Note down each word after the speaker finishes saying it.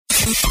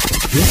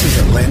This is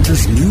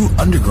Atlanta's new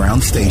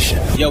underground station.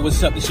 Yo,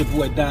 what's up? It's your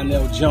boy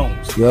Donnell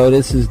Jones. Yo,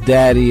 this is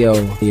Daddy-O,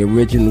 the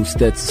original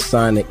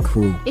Stetsasonic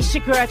crew. It's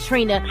your girl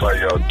Trina. How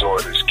y'all doing?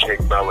 It's King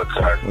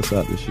Malachi. What's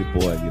up? It's your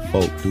boy, your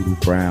folk, Doodoo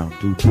Brown,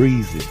 Doo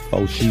Breezy,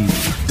 Oshie.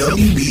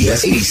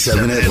 WBS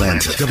 87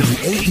 Atlanta,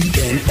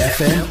 WAEN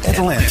FM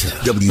Atlanta,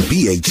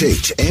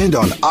 WBHH, and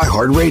on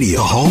iHeartRadio,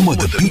 home of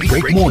the Beat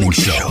Break Morning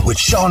Show with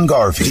Sean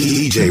Garvey,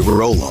 DJ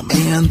Rollum,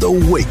 and the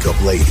Wake Up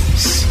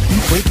Ladies.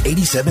 Beat Break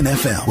 87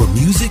 FM, where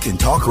music and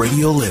talk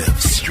radio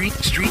lives.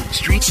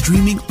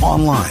 Streaming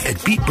online at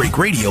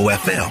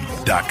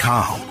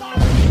BeatBreakRadioFM.com.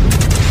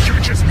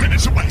 You're just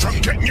minutes away from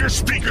getting your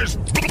speakers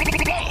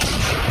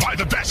by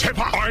the best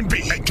hip-hop,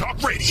 R&B, and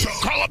talk radio. So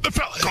call up the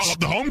fellas, call up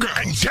the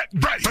homegirl, and get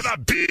ready for the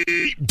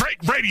Beat Break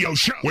Radio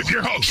Show with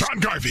your host, Sean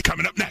Garvey,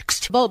 coming up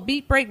next. Vote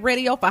Beat Break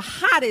Radio for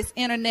hottest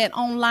internet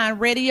online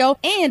radio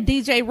and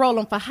DJ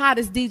Rollum for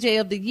hottest DJ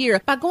of the year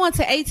by going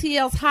to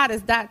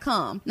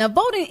atlshottest.com. Now,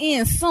 voting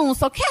ends soon,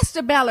 so cast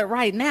your ballot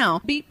right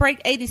now. Beat Break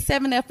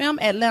 87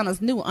 FM,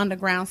 Atlanta's new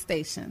underground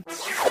station.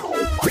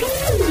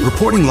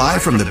 Reporting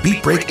live from the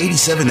Beat Break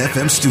 87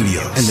 FM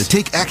studios and the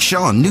Take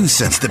Action News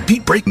Sense, the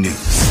Beat Break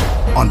News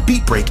on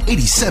Beat Break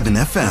 87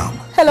 FM.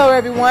 Hello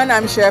everyone,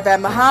 I'm Sheriff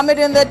Muhammad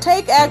in the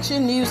Take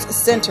Action News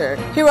Center.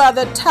 Here are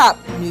the top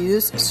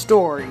news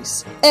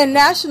stories. In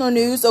national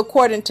news,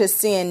 according to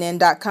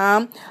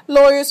CNN.com,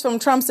 lawyers from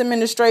Trump's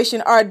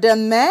administration are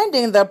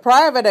demanding the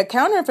private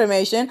account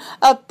information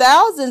of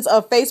thousands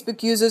of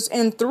Facebook users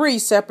in 3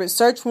 separate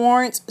search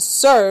warrants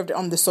served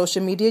on the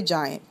social media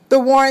giant. The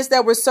warrants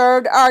that were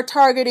served are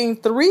targeting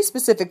 3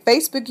 specific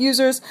Facebook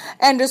users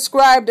and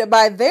described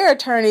by their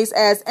attorneys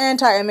as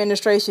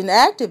anti-administration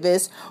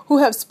activists who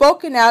have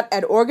spoken out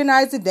at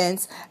organized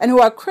events and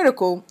who are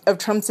critical of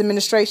Trump's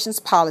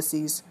administration's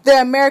policies. The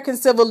American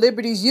Civil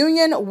Liberties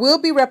Union will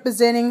be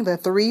representing the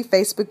 3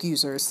 Facebook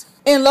users.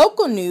 In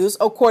local news,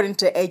 according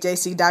to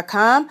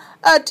AJC.com,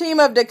 a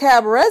team of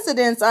DeKalb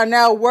residents are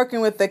now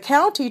working with the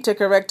county to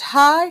correct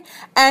high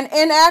and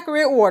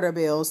inaccurate water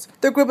bills.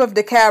 The group of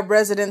DeKalb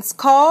residents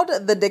called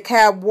the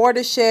DeKalb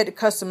Watershed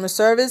Customer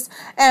Service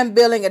and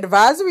Billing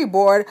Advisory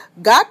Board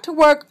got to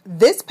work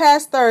this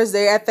past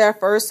Thursday at their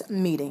first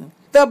meeting.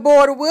 The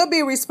board will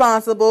be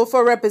responsible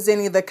for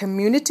representing the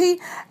community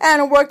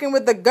and working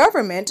with the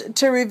government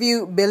to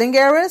review billing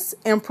errors,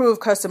 improve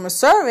customer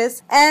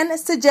service, and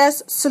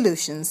suggest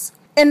solutions.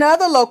 In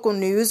other local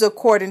news,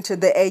 according to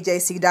the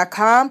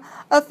AJC.com,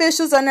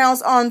 officials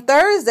announced on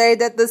Thursday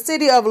that the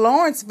city of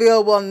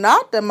Lawrenceville will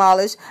not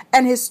demolish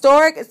an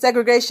historic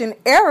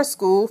segregation-era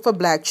school for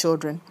black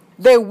children.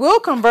 They will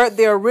convert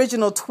their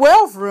original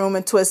 12-room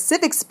into a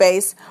civic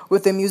space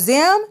with a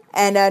museum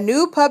and a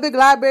new public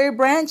library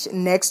branch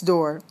next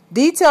door.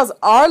 Details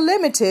are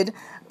limited,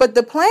 but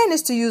the plan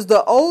is to use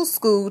the old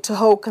school to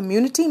hold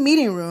community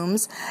meeting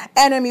rooms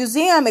and a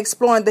museum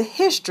exploring the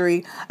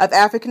history of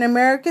African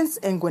Americans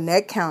in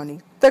Gwinnett County.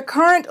 The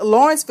current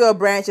Lawrenceville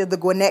branch of the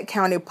Gwinnett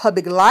County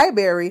Public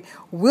Library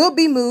will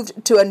be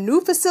moved to a new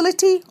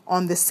facility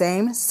on the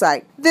same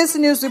site. This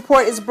news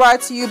report is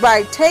brought to you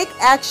by Take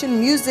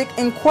Action Music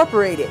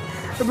Incorporated,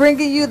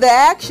 bringing you the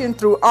action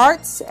through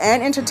arts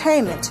and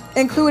entertainment,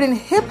 including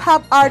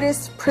hip-hop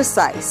artist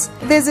Precise.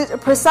 Visit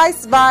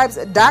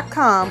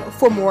PreciseVibes.com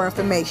for more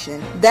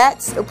information.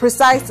 That's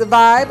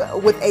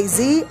PreciseVibe with a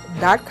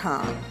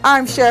Z.com.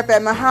 I'm Sheriff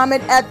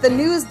Muhammad at the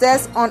news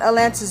desk on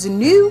Atlanta's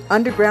new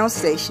underground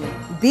station,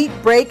 Beat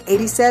Break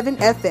 87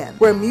 FM,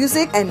 where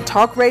music and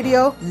talk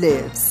radio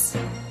lives.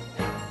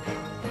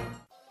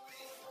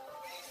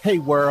 Hey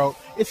world,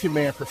 it's your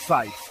man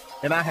Precise,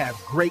 and I have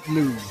great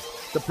news.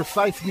 The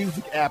Precise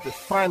Music app is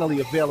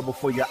finally available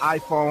for your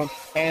iPhone,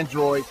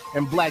 Android,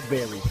 and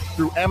BlackBerry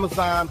through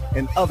Amazon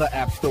and other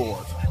app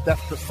stores.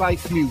 That's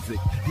Precise Music.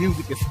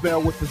 Music is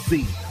spelled with a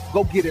Z.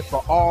 Go get it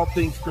for all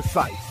things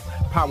Precise.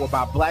 Powered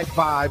by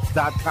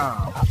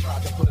BlackVibes.com. I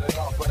tried to put it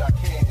off, but I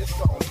can't.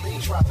 It's on me.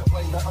 Tried to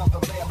blame the other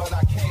man, but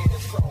I can't.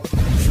 It's on me.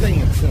 Stay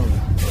in tune.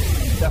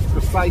 That's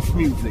Precise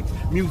Music.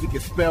 Music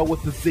is spelled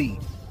with a Z.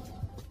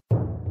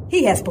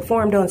 He has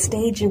performed on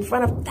stage in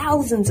front of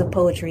thousands of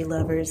poetry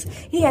lovers.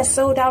 He has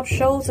sold out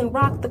shows and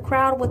rocked the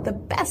crowd with the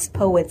best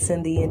poets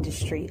in the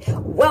industry.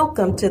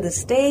 Welcome to the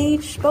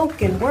stage,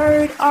 spoken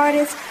word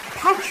artist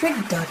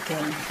Patrick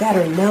Duncan,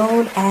 better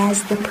known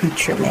as the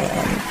Preacher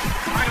Man.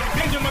 I am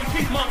Benjamin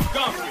P.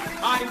 Montgomery.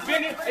 I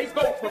invented a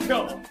goat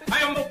propeller. I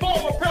am the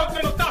former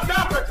president of South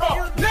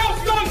Africa,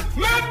 Nelson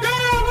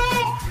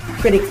Mandela.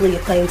 Critically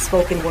acclaimed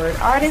spoken word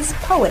artist,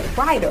 poet,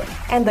 writer,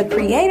 and the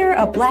creator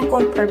of Black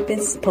on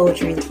Purpose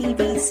poetry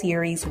TV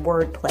series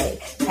Wordplay.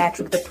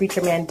 Patrick the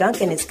Preacher Man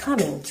Duncan is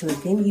coming to a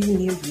venue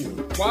near you.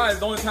 Why is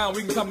the only time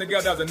we can come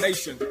together as a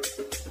nation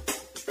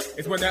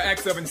is when there are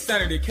acts of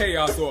insanity,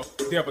 chaos, or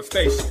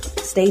devastation.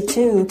 Stay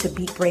tuned to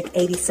Beat Break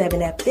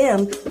 87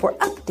 FM for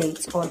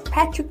updates on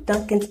Patrick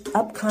Duncan's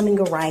upcoming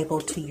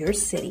arrival to your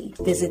city.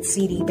 Visit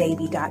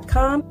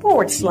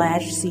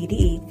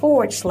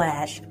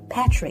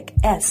cdbaby.com/CD/Patrick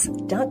S.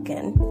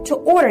 Duncan to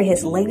order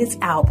his latest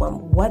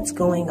album, What's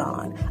Going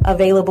On.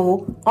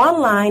 Available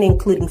online,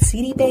 including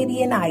CD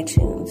Baby and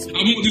iTunes. I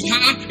want this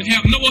high to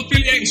have no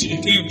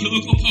affiliation to a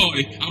political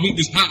party. I want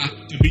this high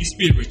to be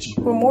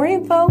spiritual. For more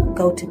info,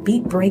 go to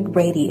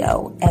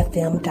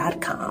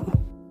BeatBreakRadioFM.com.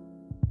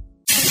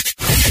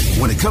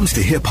 When it comes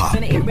to hip hop,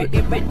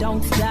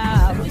 don't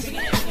stop.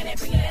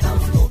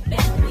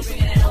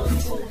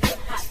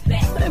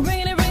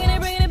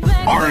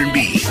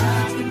 R&B,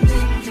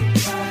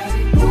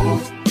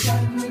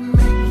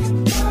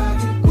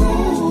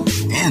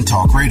 and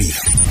talk radio,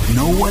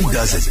 no one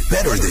does it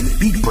better than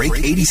Beat Break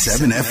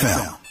 87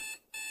 FM.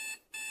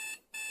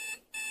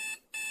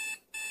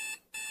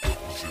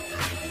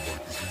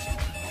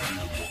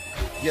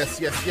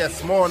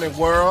 Yes. Morning,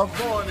 world.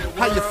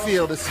 How you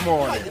feel this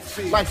morning?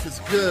 Life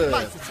is good.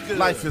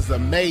 Life is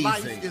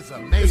amazing.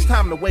 It's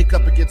time to wake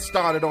up and get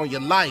started on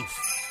your life.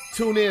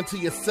 Tune in to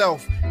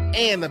yourself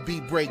and the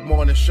Beat Break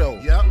Morning Show.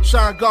 Yep.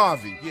 Sean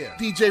Garvey,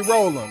 DJ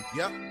Rollum.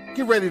 Yep.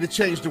 Get ready to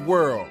change the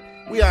world.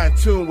 We are in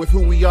tune with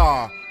who we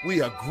are.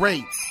 We are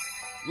great.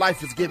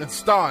 Life is getting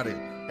started,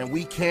 and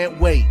we can't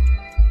wait.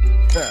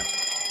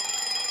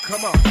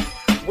 Come on.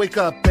 Wake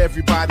up,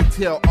 everybody,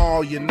 tell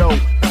all you know.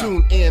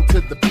 Tune in to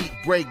the Beat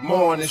Break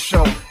Morning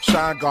Show.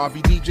 Sean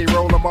Garvey, DJ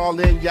Rollum, all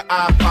in your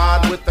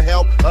iPod with the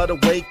help of the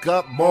Wake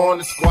Up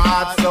Morning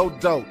Squad. So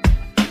dope.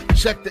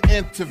 Check the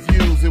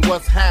interviews and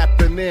what's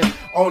happening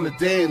on the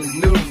daily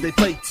news. They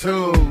play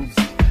tunes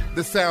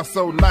that sound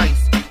so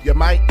nice. You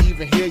might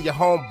even hear your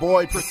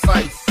homeboy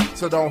precise.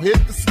 So don't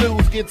hit the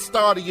snooze, get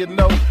started, you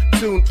know.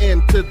 Tune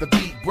in to the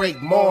Beat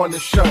Break Morning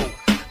Show.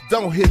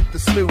 Don't hit the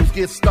snooze,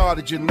 get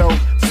started, you know.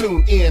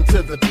 Tune in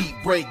to the Beat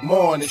Break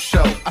Morning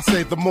Show. I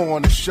say the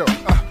morning show,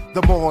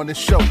 the morning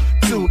show.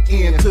 Tune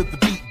in to the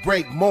Beat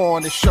Break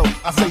Morning Show.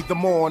 I say the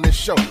morning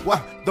show,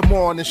 the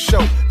morning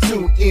show.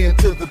 Tune in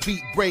to the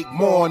Beat Break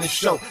Morning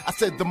Show. I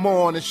said the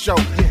morning show,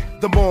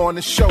 the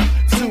morning show.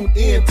 Tune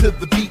in to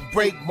the Beat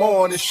Break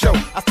Morning Show.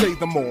 I say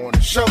the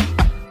morning show,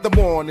 the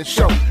morning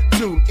show.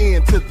 Tune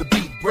in to the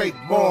Beat Break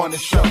Morning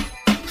Show.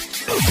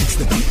 It's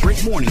the Beat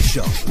Break Morning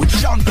Show with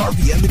Sean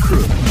Garvey and the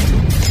crew.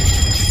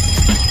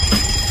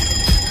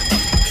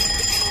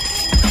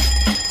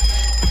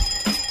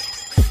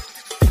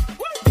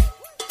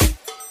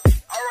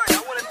 All right, I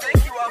want to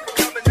thank you all for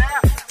coming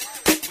out.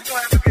 We're going to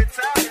have a good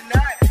time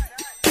tonight.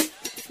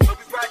 Hope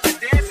you brought your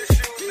dancing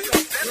shoes. We're going to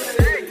step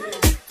today.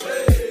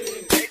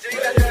 AJ, you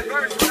got that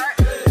verse, right?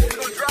 We're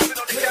going to drop it on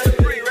the count of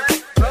 3,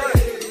 right? 1,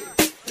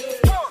 2,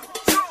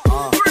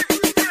 3.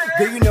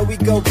 Do you know we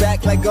go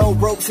back like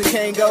gold ropes and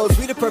Kangos?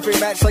 We the perfect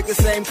match like the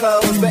same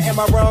clothes. But am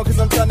I wrong? Cause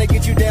I'm trying to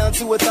get you down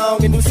to a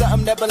thong and do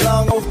something that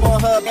belong over for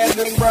hug and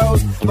ring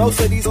bros.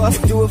 Most of these us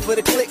do it for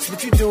the clicks,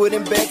 but you do it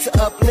in bed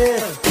to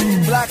uplift.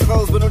 Black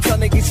clothes, but I'm trying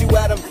to get you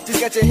at them. Just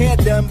got your hair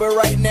done, but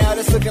right now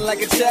that's looking like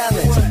a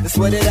challenge. Let's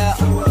sweat it out.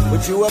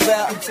 What you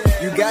about?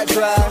 You got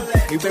dry.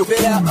 You whip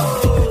it out.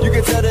 You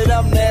can tell that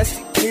I'm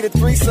nasty. Need a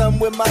threesome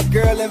with my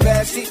girl in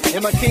Vashti.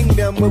 In my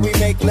kingdom where we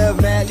make love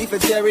madly for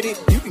charity.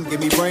 You can give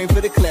me brain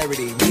for the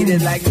clarity. Need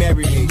it like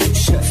marry me. You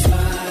should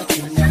fly.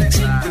 Can I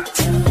take the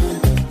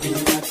time?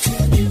 And rock to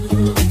you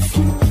if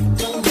you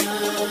don't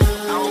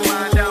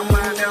mind. Don't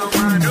mind.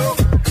 Oh.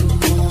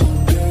 Come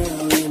on,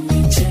 girl, let me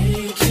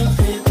take your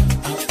hand.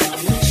 I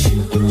promise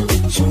you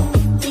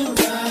the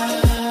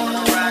ride.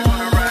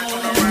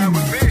 Gonna ride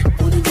with me.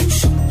 Wanna do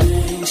some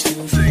things to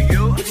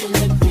you. If you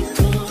let me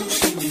close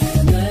to you,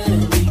 let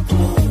me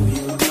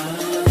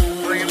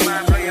blow your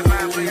mind.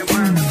 Blow your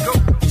mind. Let's go.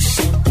 Do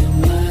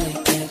something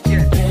like that.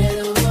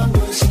 Better or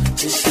worse,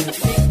 just let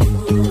me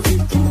groove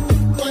it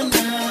one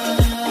night.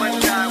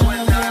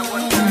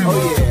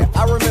 Oh yeah,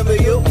 I remember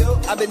you.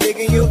 I've been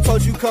digging you.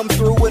 Told you come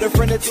through with a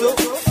friend or two.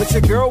 But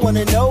your girl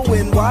wanna know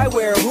when, why,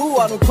 where, who.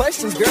 All them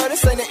questions, girl.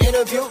 This ain't an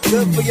interview.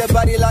 Good for your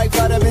body like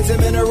vitamins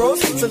and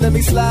minerals. So let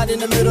me slide in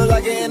the middle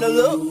like an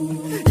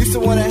interlude. Used to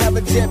wanna have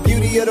a jet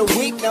beauty of the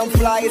week. Now I'm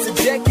fly as a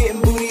jet,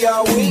 getting booty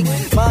all week.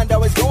 Mind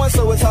always going,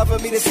 so it's hard for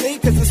me to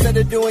sleep. Cause instead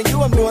of doing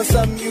you, I'm doing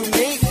something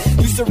unique.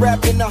 Used to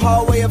rap in the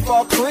hallway of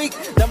Fall Creek.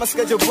 Now my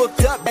schedule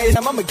booked up, baby,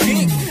 I'm a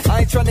geek. I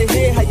ain't trying to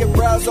hear how your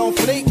brows on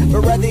fleek.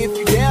 But rather if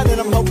you down, then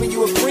I'm hoping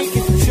you a freak.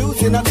 If you choose,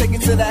 then I'll take you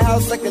to the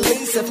house like a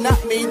lease. If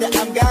not me, then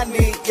I'm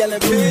Gandhi, yelling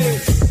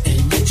peace.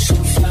 And you so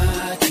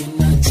fly,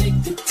 can I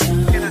take the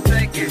time? Can I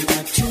take it?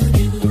 Back to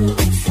you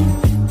if you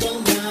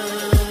don't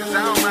mind.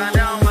 Cause I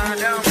don't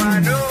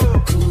mind, no.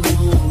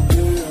 Come on,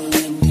 girl,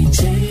 let me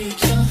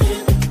take your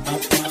hand. I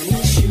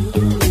promise you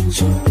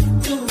enjoy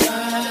the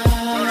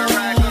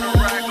ride.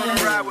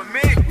 Gonna ride with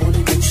me.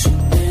 Wanna do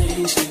some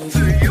things to you.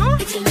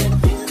 If you let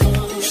me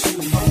close to you,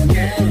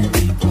 let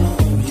me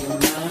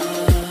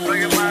blow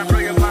your mind. Blow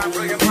your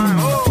mind.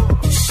 Oh.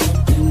 Do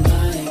something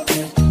like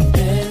that.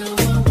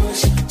 Better or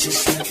worse,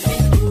 just let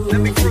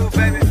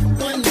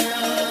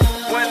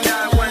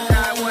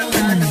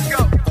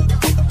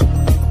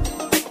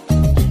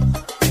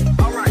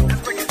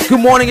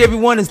morning,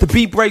 everyone. It's the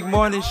Beat Break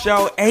Morning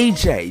Show.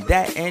 AJ,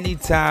 that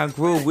Anytime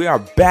Groove. We are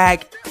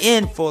back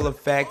in full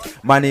effect.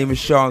 My name is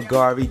Sean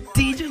Garvey.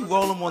 DJ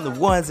Roll'em on the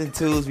ones and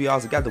twos. We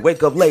also got the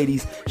Wake Up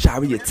Ladies,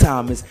 Sharia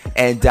Thomas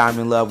and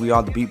Diamond Love. We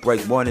are the Beat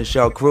Break Morning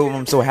Show crew.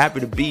 I'm so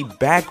happy to be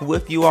back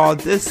with you all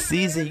this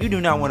season. You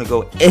do not want to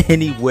go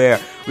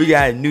anywhere. We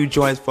got new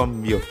joints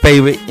from your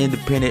favorite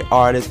independent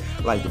artists,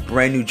 like the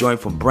brand new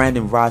joint from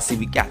Brandon Rossi.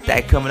 We got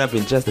that coming up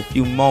in just a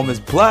few moments.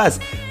 Plus,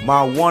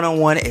 my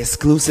one-on-one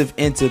exclusive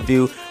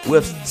interview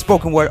with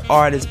spoken word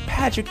artist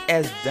Patrick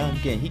S.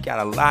 Duncan. He got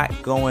a lot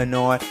going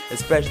on,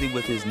 especially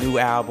with his new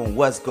album,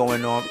 What's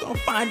Going On. We're going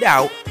to find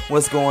out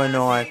what's going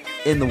on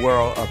in the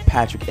world of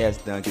Patrick S.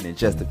 Duncan in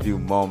just a few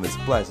moments.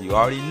 Plus, you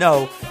already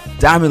know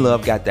Diamond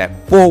Love got that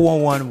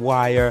 411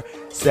 Wire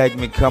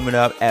segment coming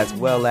up, as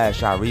well as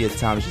Sharia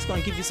Thomas. She's going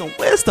to give you some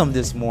wisdom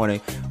this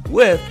morning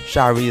with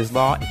Sharia's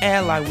Law,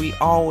 and like we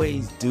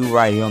always do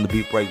right here on the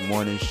Beat Break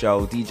Morning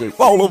Show, DJ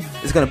Roll'em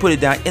is going to put it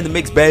down in the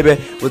mix, baby,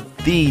 with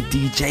the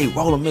DJ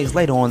Roll'em mix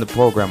later on in the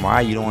program. All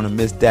right, you don't want to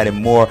miss that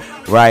and more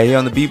right here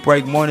on the Beat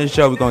Break Morning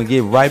Show. We're going to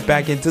get right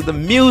back into the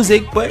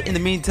music, but in the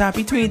meantime,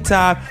 between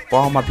time, for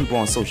all my people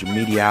on social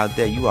media out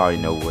there, you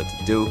already know what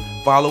to do.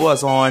 Follow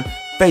us on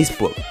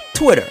Facebook,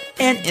 Twitter,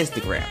 and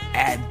Instagram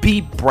at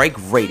Beat Break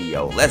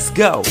Radio. Let's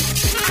go.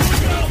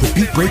 The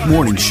Beat Break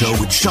Morning Show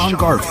with Sean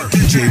Garvey,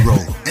 DJ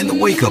Roll'em, and the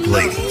Wake Up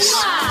Ladies.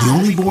 The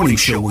only morning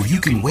show where you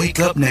can wake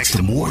up next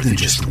to more than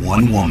just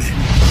one woman.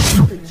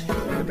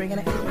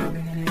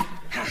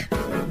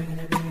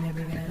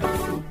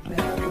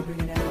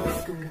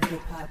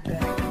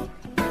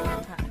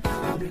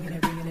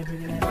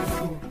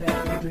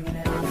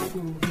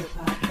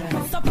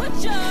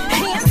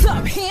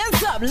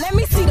 Hands up, let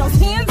me see those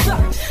hands up.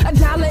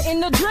 $1 in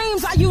the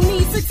dreams, all you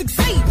need to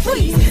succeed,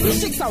 please.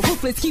 These chicks are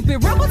ruthless, keep it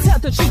real, but tell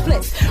the truth.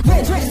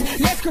 Red dress,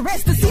 let's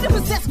caress, the seed of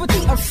possessed with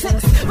the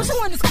obsessed. But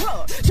you in this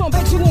club, don't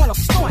bet you wanna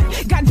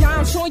stunt. Got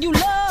down, showing you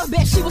love,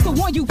 bet she was the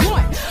one you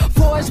want.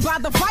 Forged by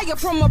the fire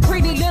from a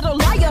pretty little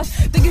liar.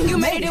 Thinking you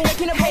made it,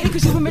 waking up hating,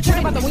 cause you been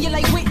betrayed by the one you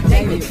like with,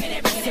 baby. We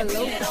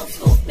bringing that old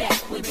school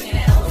back, we bringing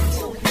that old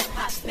school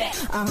hip-hop back.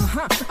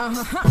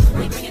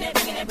 We bringing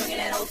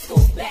that old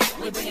school back,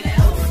 we bringing that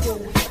old school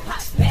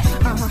hip-hop back.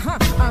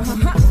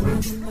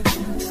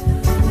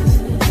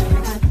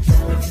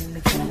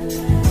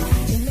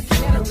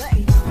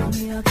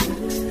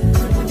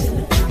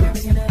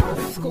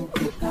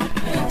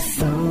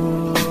 So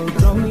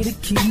throw me the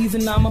keys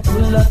and I'ma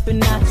pull up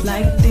and act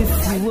like this.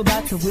 You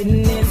about to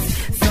witness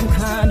some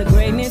kind of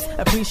greatness.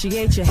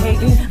 Appreciate you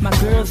hating. My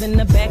girls in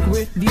the back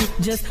with you,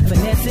 just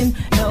finessing,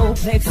 no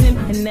flexing,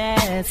 and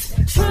that's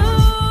true.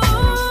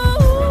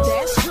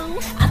 That's true.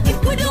 I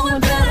think we're doing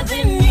better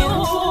than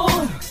you.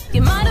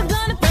 You might have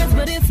done it first,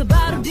 but it's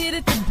about who did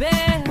it the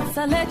best.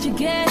 I let you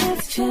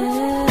guess, check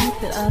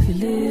that off your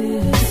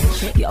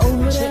list. You're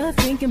over there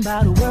thinking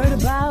about a word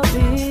about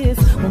this.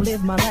 Won't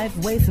live my life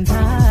wasting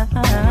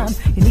time.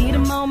 You need a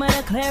moment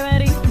of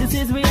clarity. This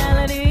is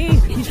reality.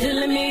 You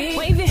feeling me?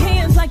 Wave your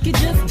hands like you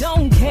just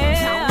don't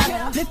care.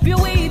 Flip your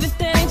weave if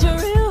that ain't your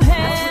real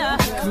hair.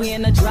 We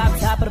in the drop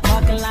top of the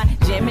parking lot,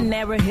 jamming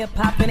that hip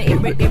hop and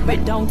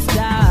it don't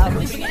stop.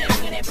 We bringing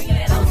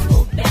that old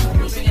school back.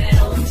 We bringing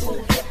that old school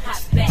hip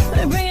hop back.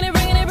 We're bringing it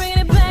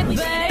back,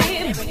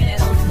 babe.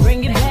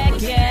 Bring it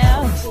back,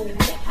 yeah.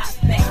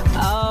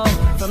 Oh,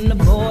 from the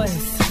boys.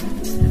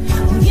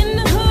 We in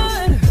the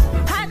hood,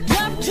 hot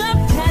drop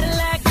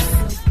Cadillacs.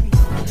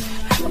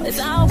 It's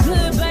all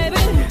good, baby.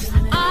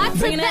 R to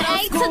the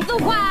A to the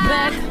Y.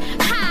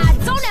 Hi,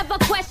 don't ever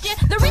question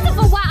the reason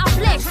for why I'm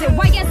flexing.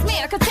 Why yes,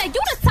 man? Cause tell you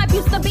the type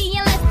used to be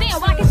in less than.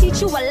 Well, I can teach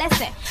you a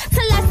lesson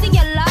to lessen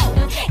your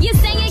load. You're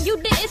saying you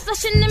didn't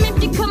flushing them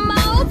empty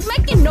commodes,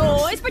 making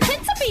noise,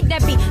 pretend to be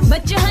that beat.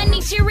 But your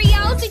honey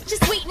Cheerios, eat you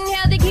sweet and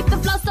healthy, keep the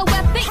flow so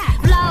epic.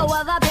 Flow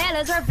of the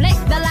pillars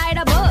reflect the light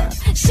above,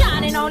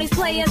 shining on these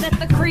players at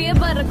the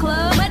crib or the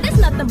club. But it's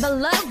nothing but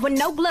love with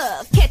no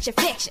gloves. Catch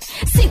affection,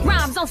 sick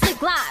rhymes on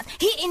sick lines,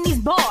 hitting these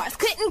bars.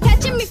 Couldn't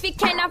catch him if he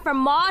came out from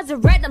Mars. A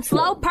rhythm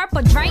slow,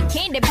 purple drink,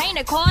 candy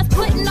painted cars,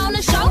 putting on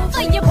a show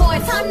for your boy.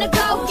 Time to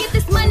go, get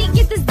this money,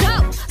 get this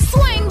dope.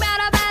 Swing,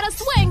 batter,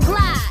 swing,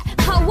 glide.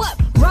 Pull up,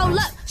 roll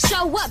up,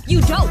 show up.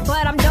 You dope,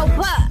 but I'm dope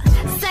up.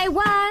 Say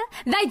what?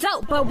 They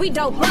dope, but we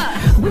dope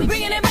up. We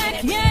bringing it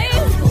back, yeah.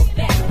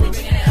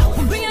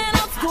 We bringing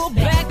that old school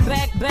back,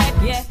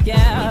 yeah,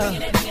 yeah.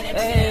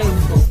 Hey,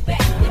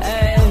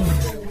 hey,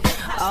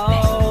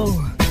 oh,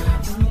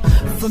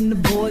 from the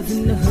boys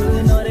in the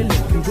hood, know they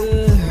looking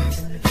good.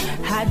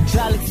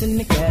 Hydraulics in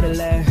the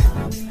Cadillac.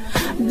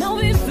 Know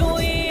before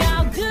we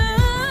all good.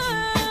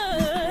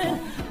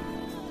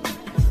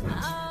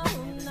 Oh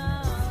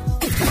no.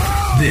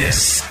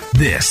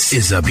 This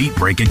is a Beat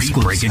Break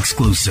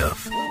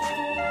exclusive.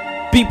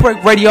 Beat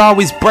Break Radio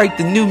always break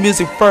the new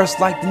music first,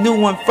 like the new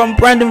one from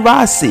Brandon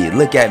Rossi.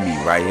 Look at me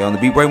right here on the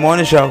Beat Break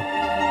Morning Show.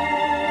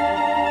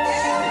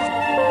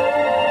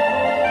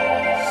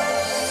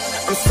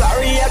 I'm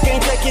sorry I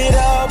can't take it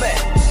all back,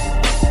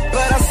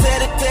 but I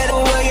said it that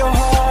where your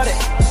heart at.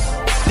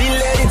 These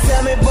ladies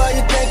tell me, boy,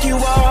 you think you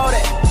all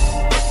that,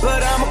 but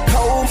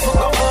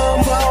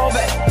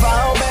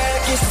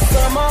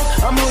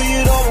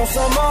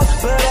some more,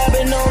 but I've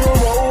been on the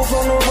road,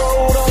 from the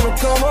road on the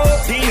come up.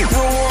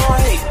 People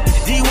want hate,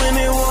 these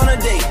women wanna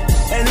date,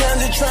 and I'm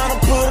just trying to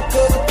put a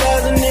couple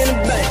thousand in the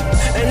bank,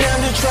 and I'm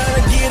just trying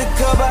to get a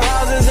couple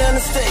houses in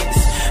the States.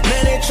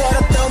 Man, they try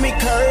to throw me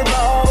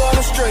curveball, but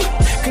I'm straight.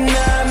 Cause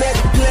now I'm at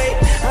the plate,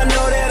 I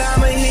know that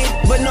I'm a hit,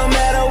 but no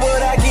matter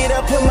what I get, I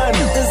put my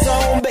niggas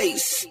on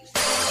base.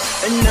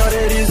 And know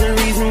that is the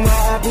reason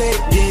why I play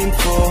the game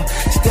for.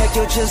 Stack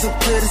your chest up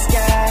to the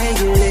sky and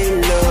you lay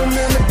low.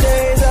 Remember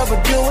days I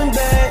was doing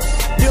bad,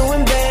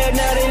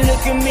 now they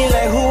look at me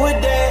like who is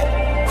that,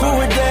 who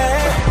is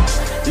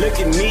that? Look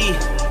at me,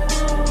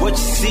 what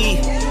you see?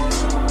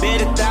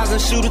 Bet 1,000,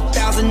 shoot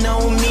 1,000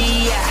 on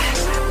me.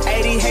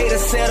 80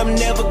 haters said I'm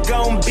never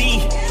gon' be,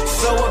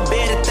 so I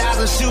bet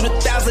 1,000, shoot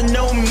 1,000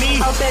 on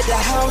me. I bet the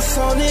house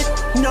on it,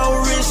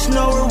 no risk,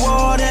 no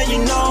reward, and you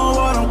know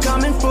what I'm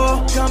coming for.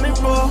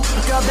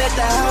 I bet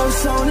the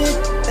house on it,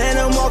 and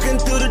I'm walking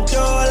through the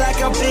door like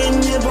I've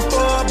been here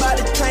before. About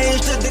to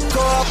change the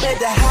decor, I bet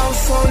the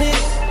house on it.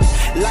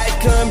 Life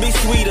couldn't be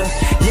sweeter.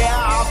 Yeah,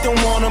 I often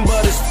want them,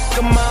 but it's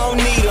them, I don't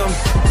need them.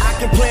 I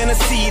can plant a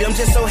seed, I'm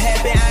just so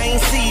happy I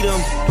ain't see them.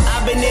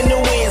 I've been in the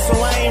wind, so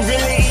I ain't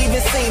really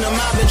even seen them.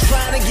 I've been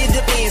trying to get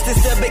the ends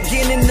since the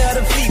beginning of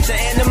the feature,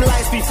 and them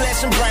lights be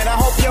flashing bright. I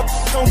hope your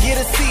don't get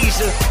a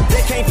seizure.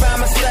 They can't find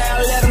my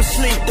style, let them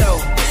sleep though.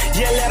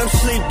 Yeah, let them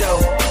sleep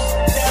though.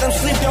 Let them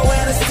sleep though,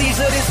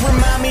 anesthesia. This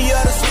remind me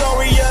of the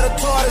story of the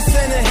tortoise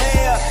and the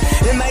hare.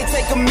 It may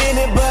take a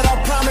minute, but I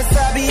promise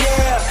I'll be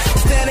there.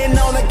 Standing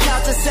on the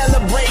couch and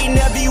celebrating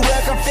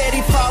everywhere.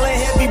 Confetti falling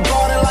heavy,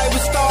 balling like we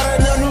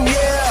started a new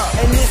year.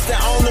 And it's the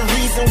only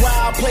reason why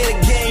I play the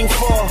game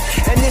for.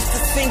 And it's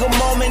the single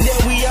moment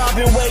that we all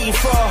been waiting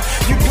for.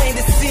 You paint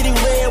the city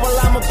red, well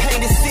I'ma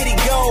paint the city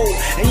gold.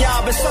 And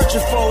y'all been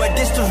searching for it,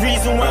 this the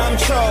reason why I'm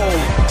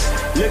chose.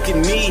 Look at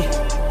me,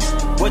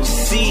 what you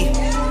see?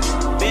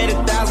 Bet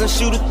 1,000,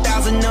 shoot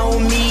 1,000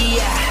 on me.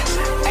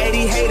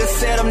 80 haters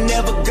said I'm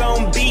never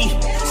gon' be,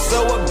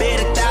 so I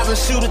bet 1,000,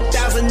 shoot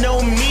 1,000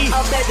 on me.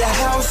 I bet the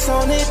house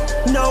on it,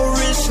 no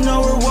risk,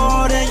 no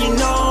reward, and you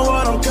know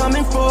what I'm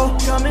coming for.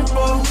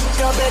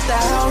 I bet the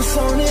house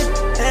on it,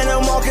 and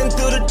I'm walking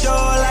through the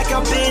door like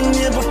I've been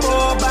here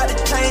before. About to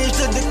change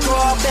the decor,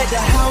 I bet the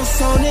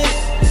house on it.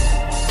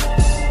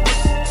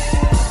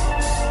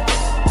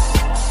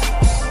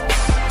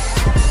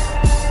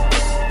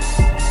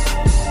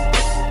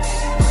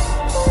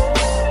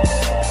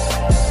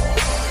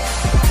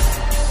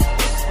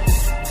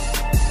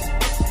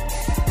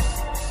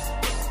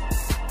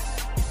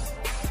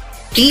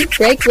 Beat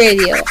Break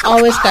Radio,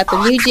 always got the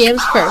new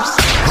jams first.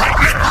 Right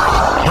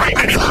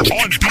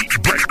now, on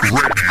Beat Break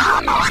Radio.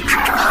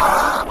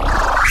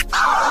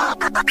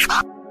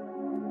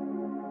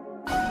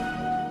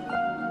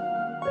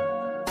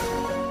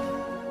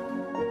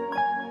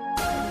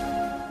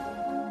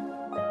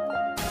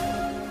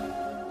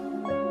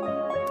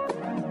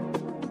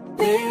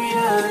 Baby,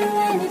 I'll do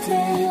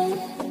anything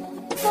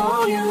for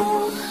you,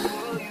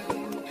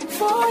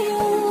 for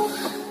you.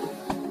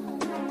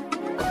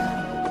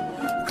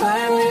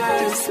 Climb the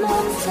ice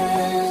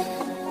mountain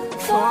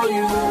for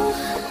you,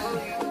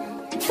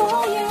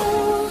 for you.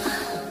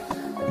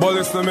 But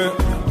listen to me,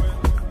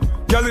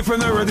 girl, if you're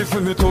not ready for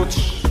me touch,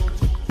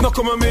 no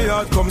come on me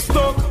yard, come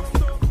stuck.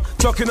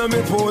 Chucking on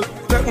me pole,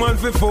 take man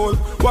for fool.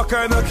 What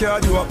kind of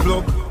card you a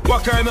plug?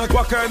 What kind of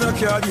card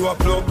you a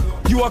plug?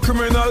 You a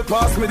criminal,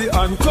 pass me the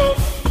handcuff.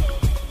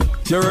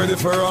 You ready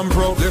for ramp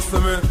up?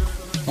 Listen to me,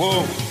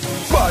 whoa.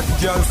 Bad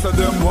girl so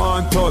them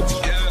want touch.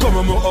 Come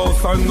on my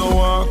house and no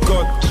one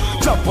cut.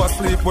 Chop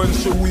asleep when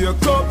she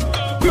wake up.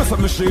 Plus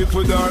I'm shit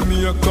with her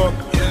makeup.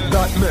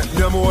 That make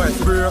them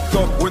wife break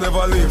up. We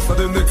never leave, so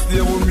the next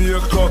day we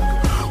make up.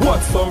 What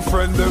some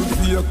friend them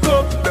fake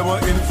up. Them a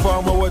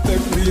inform her what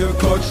take me a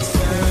cut.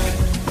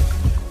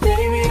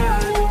 Baby,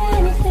 I'll do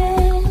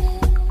anything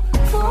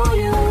for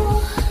you,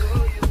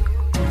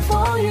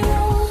 for you.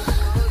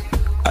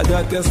 I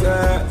got you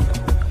say.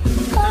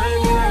 Climb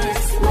your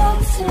ice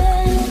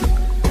mountain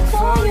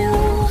for you,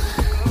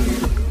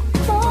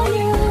 for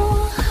you.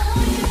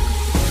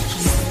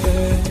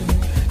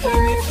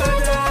 And if I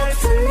die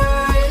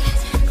tonight,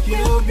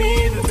 you'll be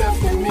the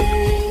death of me,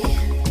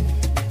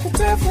 the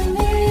death of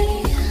me.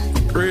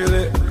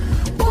 Really?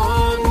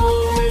 One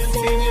moment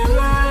in your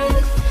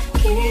life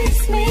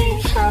keeps me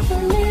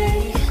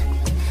happily.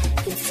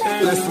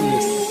 Listen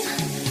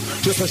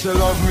this. Just as she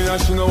love me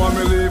and she know want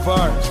me leave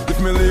her. If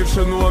me leave,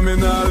 she know me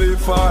not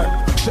leave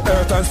her. She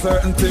hurt and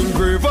certain thing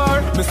grieve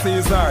her. Me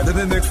sees her, then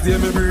the next day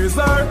me breeze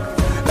her.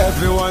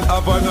 Everyone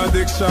have an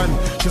addiction.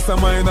 She's a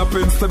mind up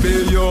in to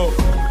be yo.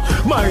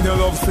 Mine your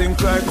love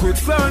sink like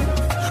quicksand.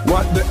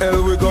 What the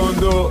hell we gon'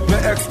 do? My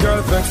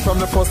ex-girl vex from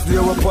the first day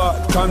we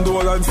part.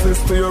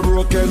 Condolences to your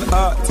broken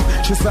heart.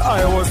 She said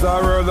I was a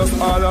girl that's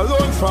all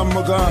alone from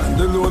my gone.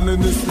 The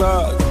loneliness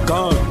start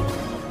gone.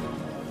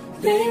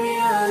 Baby,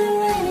 I'll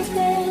do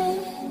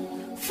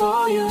anything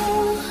for you,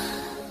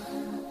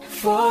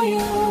 for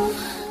you.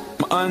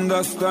 I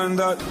understand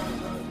that.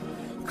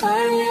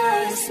 Climb your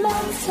ice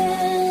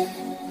mountain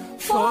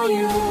for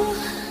you.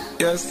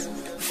 Yes.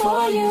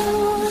 for you.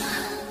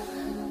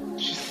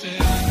 She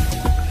said,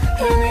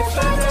 and if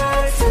I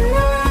die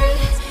tonight,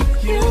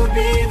 you'll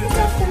be the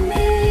death of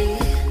me.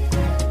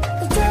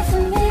 The death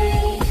of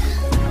me.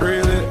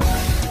 Really?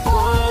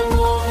 One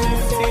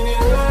moment in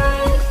your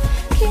life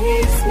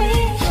keeps me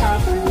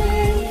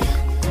happily,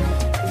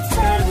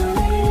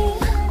 eternally.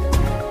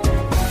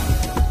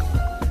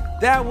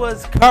 That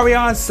was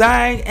Carion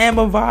Sang and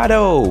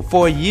Movado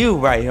for you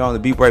right here on the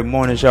Beat Break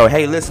Morning Show.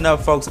 Hey, listen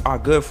up, folks. Our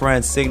good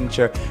friend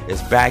Signature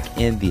is back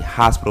in the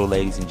hospital,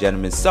 ladies and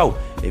gentlemen. So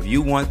if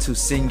you want to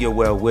send your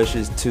well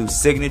wishes to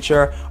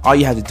Signature, all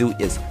you have to do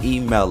is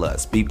email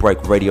us,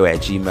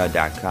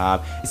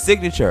 beatbreakradio@gmail.com.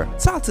 Signature,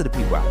 talk to the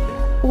people out there.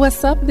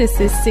 What's up? This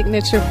is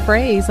Signature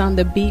Phrase on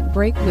the Beat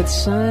Break with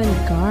Sean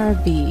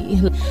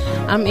Garvey.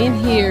 I'm in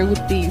here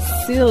with these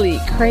silly,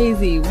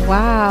 crazy,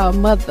 wild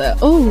mother.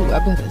 Ooh, I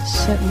better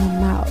shut my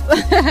mouth.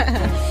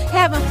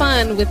 Having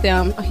fun with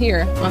them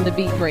here on the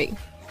Beat Break.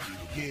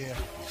 Yeah.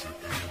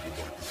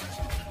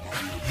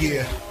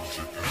 Yeah.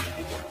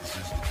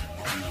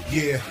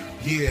 Yeah,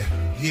 yeah,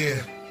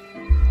 yeah.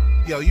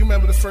 Yo, you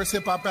remember the first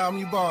hip-hop album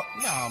you bought?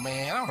 No,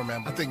 man, I don't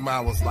remember. I think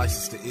mine was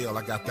Licensed to Ill.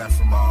 I got that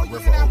from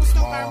River Oaks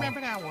Mall. I remember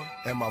that one.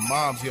 And my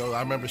mom's, yo, I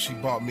remember she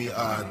bought me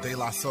De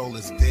La Soul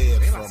is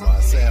Dead from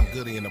Sam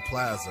Goody in the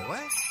Plaza. What?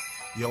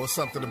 Yo, it's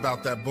something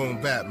about that boom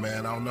bap,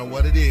 man. I don't know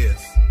what it is.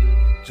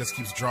 Just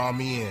keeps drawing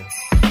me in.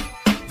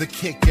 The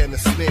kick and the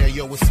snare,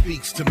 yo, it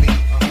speaks to me.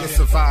 It's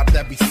a vibe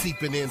that be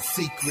seeping in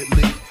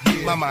secretly.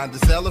 My mind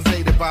is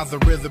elevated by the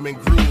rhythm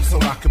and groove, so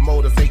I can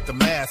motivate the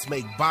mass,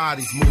 make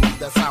bodies move.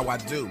 That's how I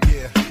do.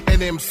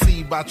 An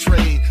MC by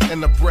trade,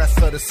 and the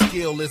breadth of the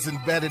skill is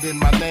embedded in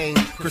my name.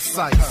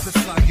 Precise.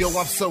 Yo,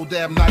 I'm so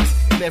damn nice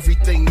in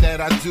everything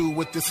that I do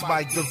with this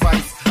mic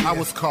device. I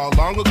was called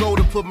long ago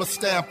to put my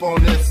stamp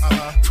on this.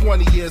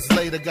 20 years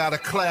later, got a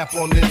clap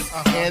on this.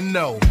 And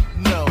no,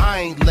 I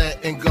ain't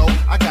letting go.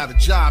 I got a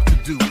job to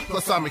do.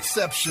 Plus I'm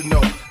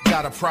exceptional.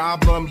 Got a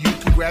problem, you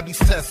can grab these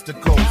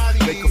testicles.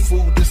 Make a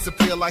fool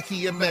disappear like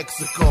he in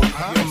Mexico.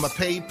 In my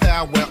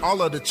PayPal where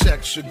all of the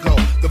checks should go.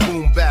 The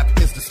boom bap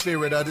is the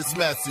spirit of this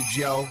message,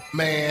 yo.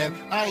 Man,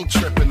 I ain't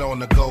tripping on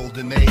the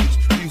golden age.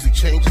 Music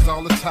changes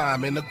all the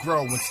time in the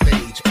growing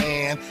stage.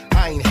 And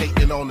I ain't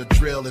hating on the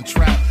drill and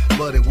trap,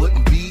 but it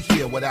wouldn't be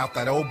here without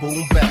that old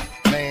boom bap.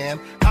 Man,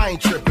 I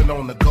ain't tripping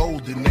on the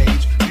golden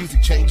age.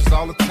 Music changes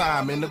all the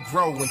time in the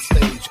growing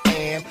stage.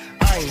 And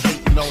I ain't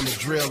hating on the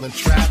drill and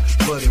trap,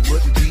 but it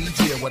wouldn't be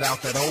here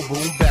without that old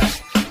boom bap.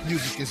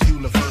 Music is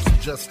universal,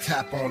 just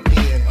tap on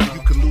in.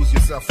 You can lose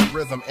yourself in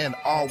rhythm and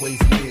always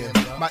win.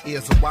 My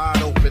ears are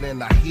wide open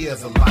and I hear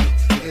the light.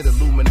 It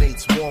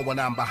illuminates more when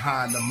I'm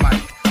behind the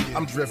mic.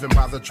 I'm driven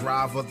by the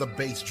drive of the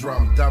bass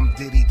drum. Dum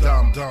diddy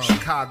dum.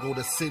 Chicago,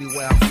 the city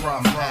where I'm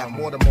from. Have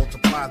more to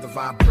multiply the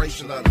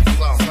vibration of the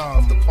sum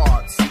of the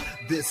parts.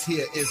 This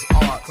here is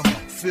art.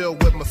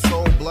 Filled with my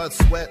soul, blood,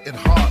 sweat, and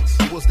heart.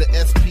 It was the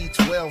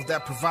SP12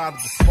 that provided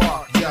the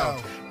spark. Yo,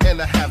 and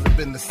I haven't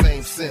been the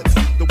same since.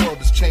 The world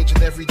is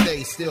changing every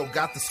day. Still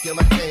got the skill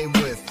I came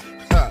with.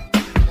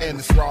 And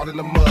it's raw in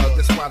the mud.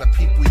 That's why the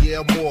people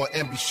yell more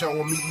and be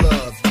showing me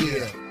love.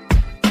 Yeah.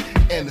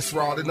 And it's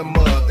raw in the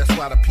mud. That's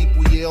why the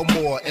people yell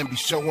more and be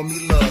showing me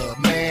love.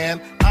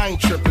 Man, I ain't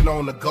tripping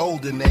on the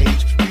golden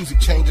age. Music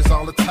changes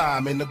all the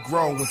time in the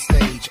growing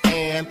stage.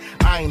 And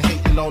I ain't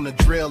hating on the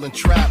drill and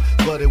trap,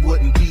 but it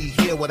wouldn't be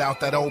here without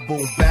that old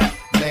boom bap.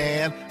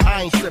 Man,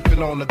 I ain't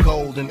tripping on the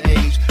golden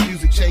age.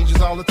 Music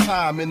changes all the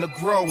time in the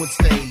growing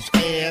stage.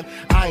 And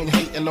I ain't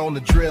hating on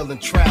the drill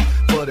and trap,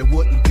 but it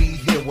wouldn't be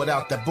here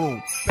without that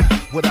boom.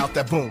 Without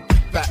that boom.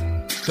 Back,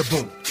 the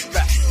boom.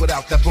 Back,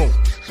 without that boom.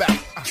 Back,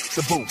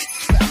 the boom.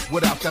 Back,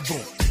 without that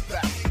boom.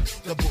 Back,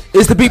 the boom.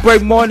 It's the Beat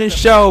Break Morning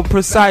Show.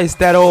 Precise,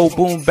 that old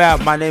boom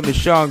bap. My name is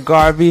Sean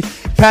Garvey.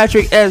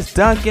 Patrick S.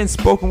 Duncan,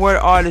 spoken word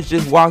artist,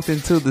 just walked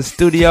into the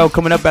studio.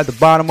 Coming up at the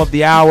bottom of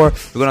the hour,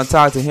 we're going to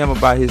talk to him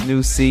about his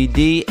new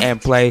CD and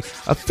play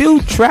a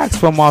few tracks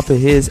from off of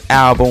his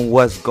album,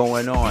 What's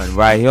Going On,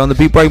 right here on the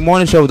Beat Break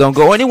Morning Show. Don't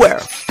go anywhere.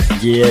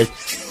 Yeah,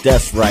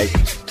 that's right.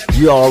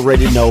 You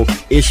already know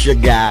it's your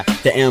guy,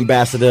 the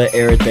ambassador of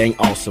everything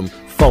awesome.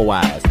 4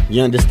 Eyes.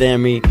 You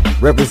understand me?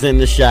 Representing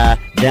the Shy,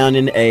 down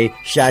in the A,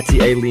 Shy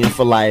T Alien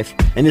for life.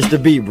 And it's the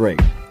Beat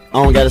Break.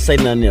 I don't gotta say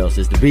nothing else.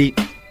 It's the beat.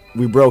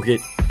 We broke it.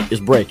 It's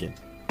breaking.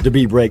 The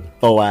Beat Break,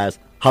 4 Eyes.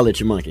 Holla at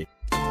your monkey.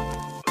 That's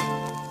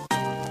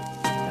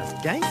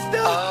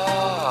gangsta.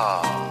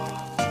 Oh.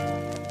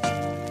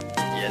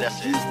 Yeah, that's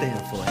it.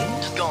 Stand for it.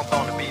 Just gonna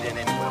throw the beat in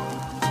anyway.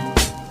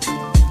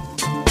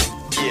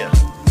 Yeah.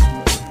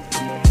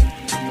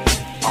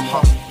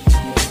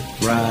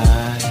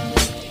 Right.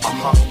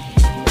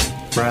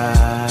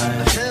 Right.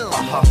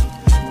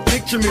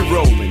 Picture me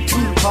rolling,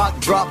 Tupac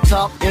drop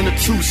top in a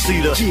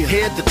two-seater.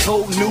 Head to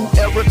toe, new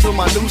era to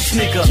my new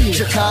sneaker.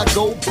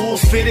 Chicago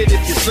Bulls fitted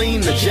if you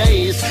seen the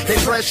J's. They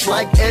fresh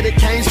like Eddie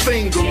Kane's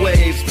finger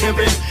waves.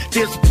 Pimpin'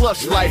 this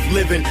plush life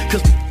living,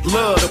 cause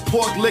love the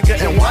pork liquor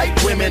and white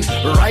women.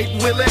 Right,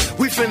 Willie?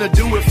 We finna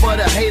do it for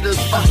the haters.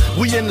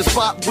 We in the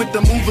spot with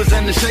the movers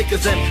and the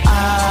shakers, and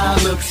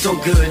I look so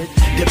good.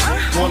 If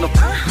wanna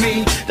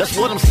me, that's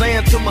what I'm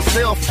saying to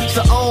myself.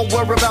 So I don't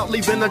worry about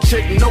leaving a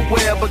chick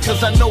nowhere,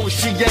 because I know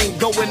she ain't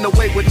going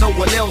away with no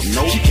one else.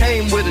 She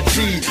came with a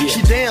G,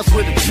 she danced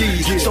with a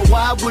G. So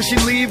why would she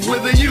leave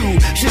with a U?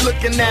 She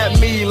looking at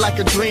me like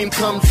a dream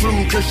come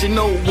true, cause she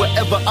know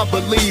whatever I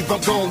believe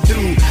I'm gon'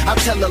 do. I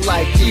tell her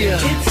like, yeah.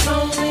 It's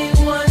only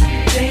one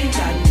thing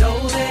I know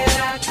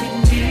that I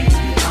can be.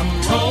 I'm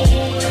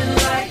rolling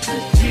like a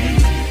G.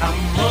 I'm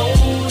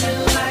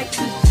rolling like a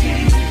G.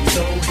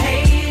 So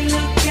hey,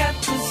 look at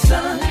the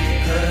sun,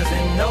 cause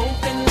in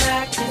open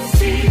I can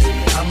see.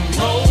 I'm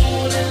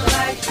rolling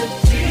like a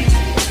G.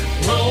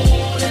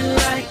 Rolling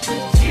like a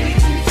G.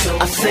 So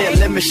I said,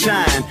 let me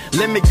shine,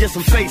 let me get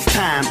some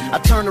FaceTime. I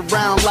turn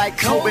around like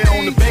Kobe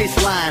on the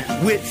baseline.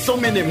 With so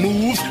many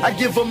moves, I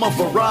give them a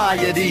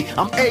variety.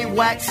 I'm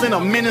A-Wax and a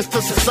menace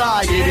to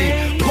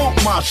society.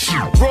 Pump my shit,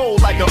 roll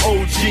like an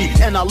OG.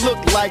 And I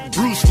look like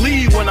Bruce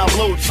Lee when I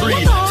blow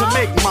trees. To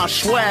make my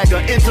swagger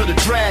into the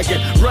dragon.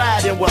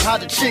 Riding with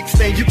hotter chicks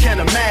than you can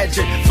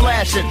imagine.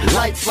 Flashing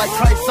lights like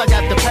Christ, I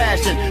got the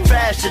passion.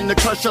 Fashion to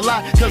crush a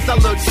lot, cause I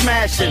look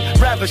smashing.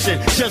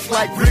 Ravishing, just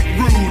like Rick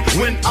Rude.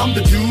 When I'm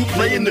the dude,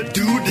 playing the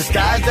dude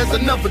disguised as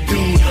another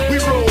dude. We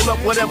roll up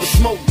whatever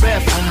smoke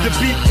best. The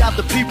beat got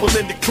the people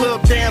in the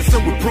club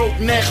dancing with broke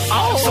necks.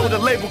 So the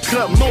label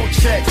cut more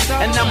checks.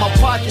 And now my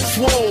pocket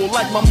swole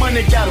like my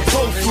money got a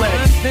pro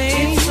flex.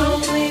 It's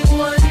only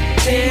one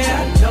thing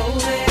I know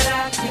that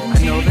I can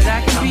be. I'm rolling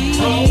like a G.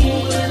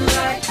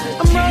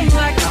 I'm rolling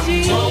like a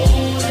G. I'm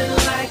rolling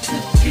like a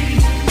G.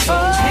 So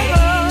hey,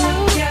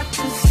 look at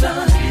the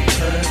sun,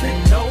 cause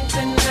in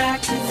open I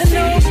can see.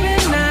 I'm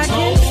rolling like a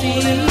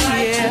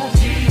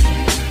G.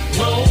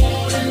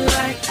 Rolling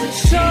like a G.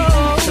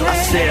 So I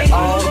said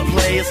all the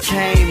players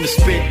came to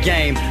spit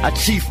game. I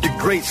chief the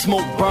great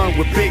smoke burn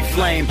with big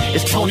flame.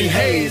 It's Tony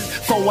Hayes,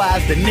 4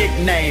 Eyes the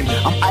nickname.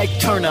 I'm Ike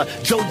Turner,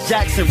 Joe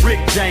Jackson,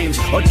 Rick James,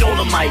 or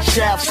Dolomite,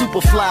 Shaft,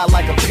 Superfly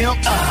like a pimp.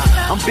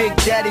 I'm Big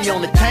Daddy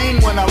on the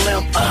cane when I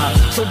limp.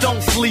 So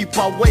don't sleep,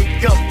 I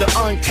wake up the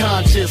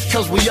unconscious,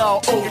 cause we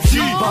all OG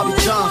Bobby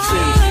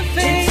Johnson.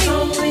 It's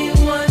only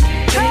one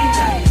thing I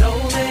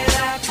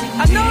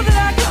know that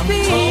I can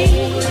be.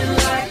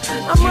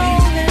 I'm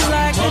rolling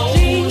like a G.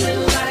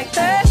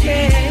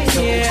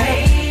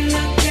 Hey,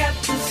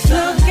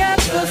 look at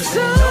the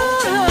sun.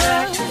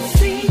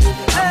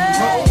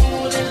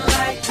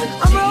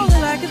 I'm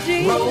rolling like a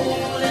G.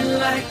 Rolling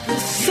like a G.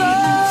 So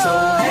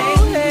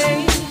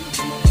hey.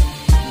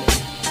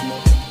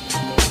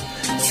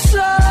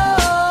 So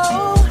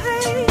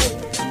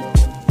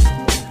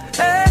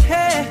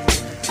hey.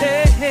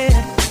 Hey.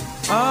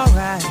 All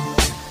right.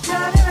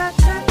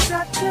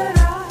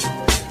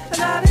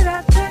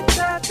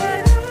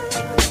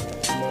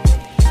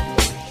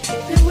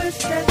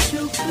 That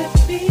you could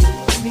be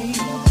me.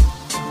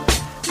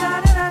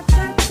 La da da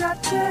da da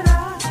da da.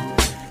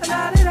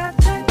 La da da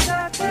da da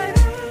da.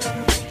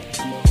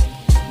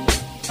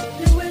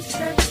 You wish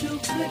that you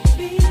could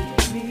be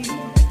me.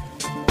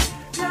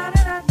 La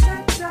da da da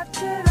da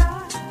da.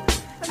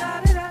 La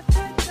da da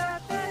da da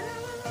da.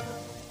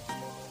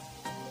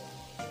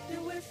 You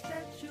wish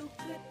that you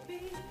could be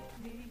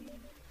me.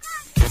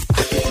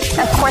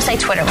 Of course I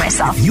Twitter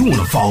myself. You want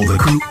to follow the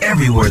crew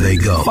everywhere they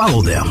go.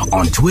 Follow them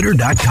on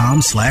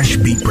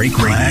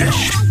twitter.com/BeatBreakRadio.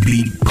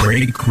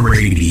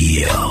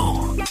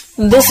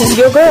 /BeatBreakRadio. This is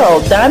your girl,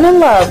 Diamond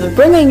Love,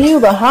 bringing you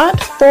the Hot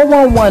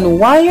 411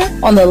 Wire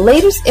on the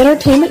latest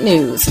entertainment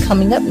news.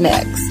 Coming up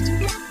next.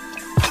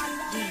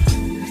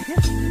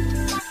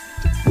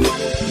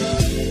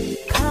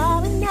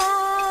 Calling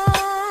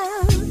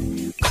out.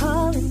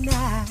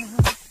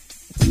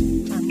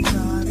 I'm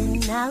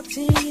calling out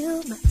to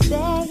you, my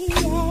baby.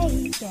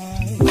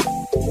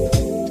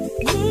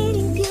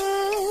 Needing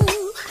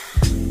you,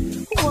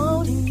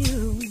 wanting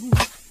you.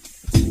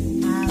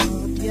 I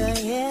hope you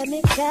hear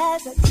me,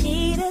 'cause I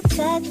need a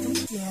touch from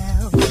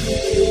you.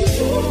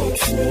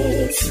 Kiss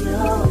me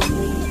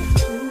slowly.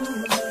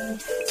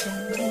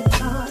 Tell me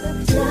all the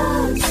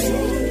love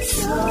sing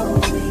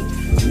slowly.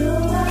 No,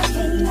 I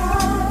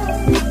cannot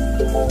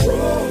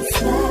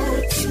whisper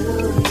to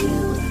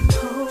you.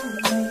 Hold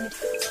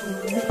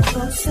me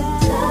closer.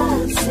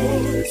 Love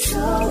sing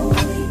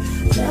slowly.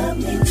 Love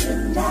me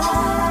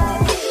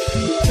tonight.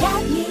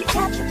 Got me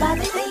captured by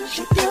the things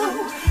you do.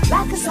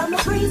 Like us on the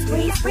breeze,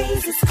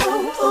 it's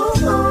cool. Ooh,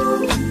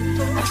 ooh.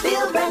 I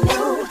feel brand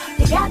new.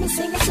 You got me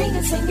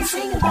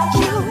singing about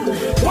you.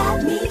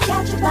 Got me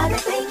captured by the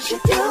things you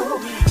do.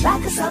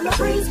 Like us on the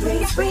breeze,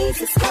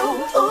 it's cool.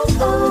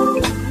 Ooh,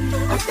 ooh.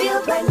 I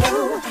feel brand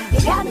new. You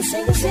got me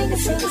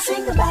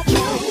singing about you.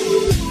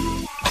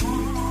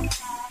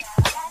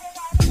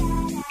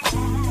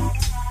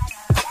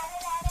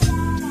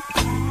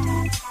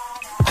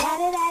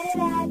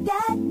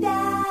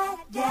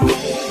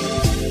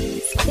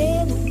 It's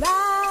feeling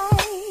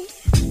right,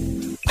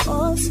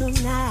 oh so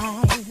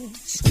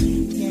nice.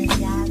 You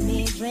got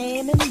me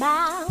dreaming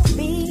about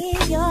being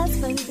yours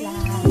for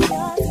life.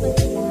 I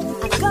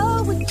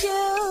go with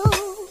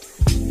you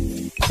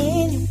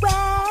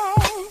anywhere.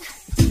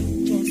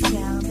 Just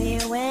tell me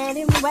when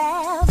and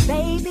where.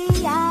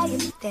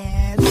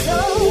 there. So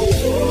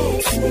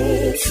kiss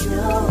me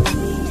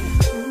slowly.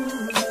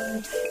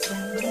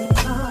 Tell me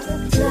all the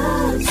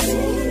love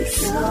sings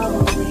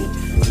slowly.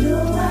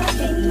 No, I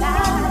can't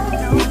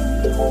lie.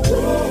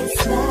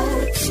 Whisper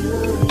to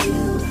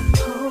you.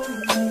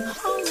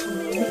 Hold me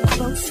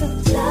closer.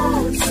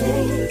 Love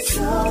sings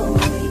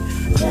slowly.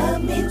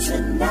 Love me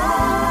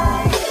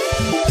tonight.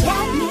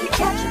 Got me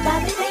captured by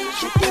the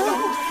things you do.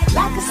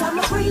 Like a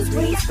summer breeze,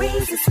 breeze,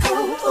 breeze. It's cool,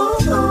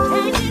 ooh, ooh.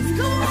 And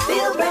it's cool. I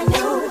feel brand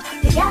new.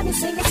 You got me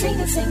singing,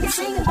 singing, singing,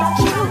 singing about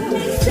you.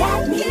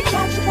 Got me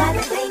captured by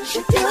the things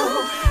you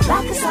do.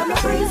 Like a summer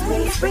breeze,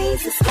 breeze,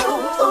 breeze. It's cool,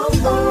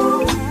 ooh,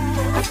 ooh.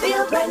 I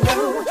feel brand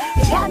new.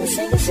 You got me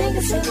singing,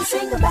 singing, singing,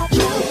 singing about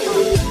you.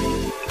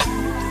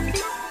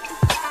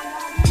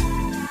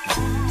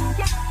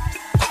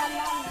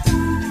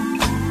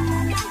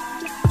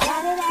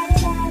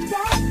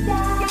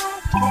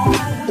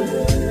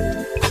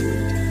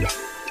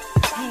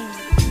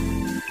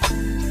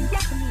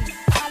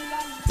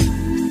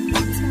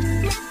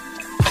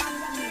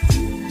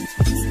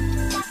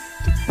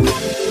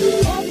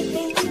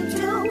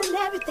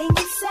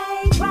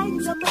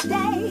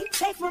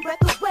 Take my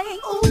breath away,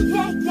 ooh,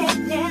 yeah, yeah,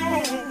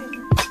 yeah.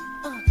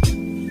 I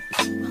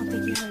don't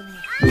think you heard me.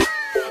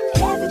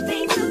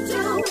 Everything you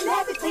do,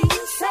 everything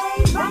you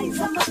say, brightens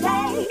up my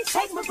day.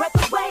 Take my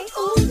breath away,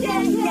 ooh,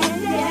 yeah, yeah,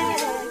 yeah.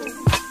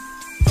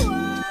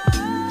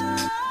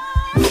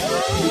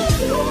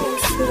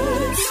 Kiss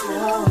me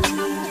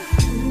slowly.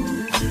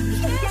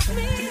 Kiss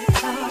me.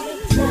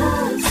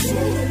 Love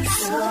sings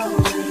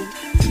slowly.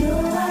 No,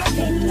 I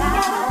can't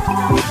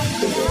lie.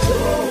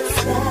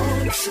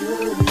 Whisper to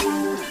you.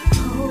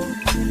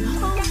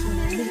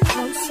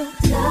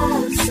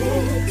 Love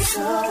sings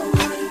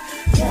slowly,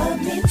 love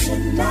me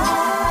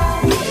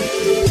tonight.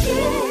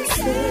 Kiss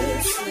me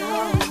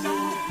slowly.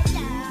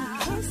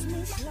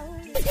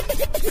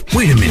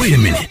 Wait a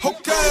minute.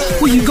 Okay.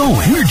 Where you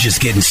going? We're just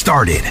getting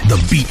started. The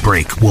Beat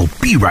Break will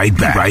be right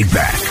back.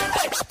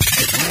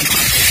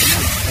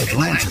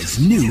 Atlanta's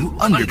new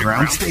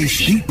underground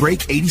station, Beat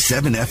Break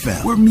 87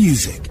 FM, where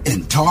music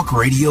and talk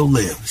radio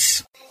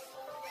lives.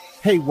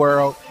 Hey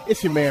world,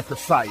 it's your man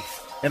Precise,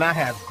 and I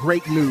have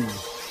great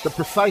news. The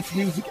Precise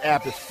Music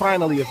app is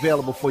finally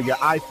available for your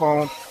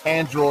iPhone,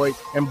 Android,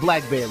 and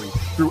BlackBerry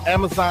through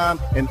Amazon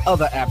and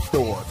other app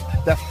stores.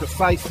 That's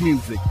Precise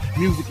Music.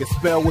 Music is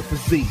spelled with a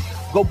Z.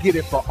 Go get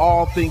it for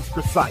all things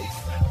Precise.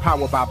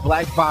 Powered by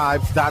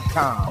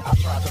BlackVibes.com. I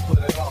tried to put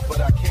it off, but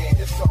I can't.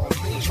 It's on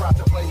me. Tried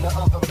to blame the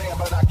other man,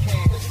 but I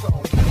can't. It's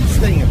on me.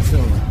 Stay in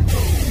tune.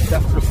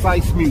 That's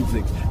Precise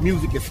Music.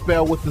 Music is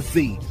spelled with a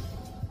Z.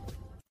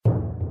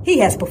 He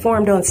has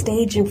performed on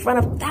stage in front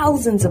of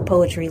thousands of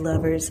poetry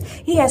lovers.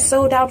 He has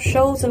sold out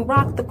shows and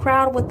rocked the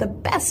crowd with the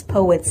best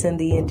poets in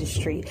the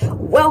industry.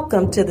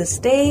 Welcome to the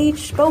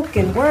stage,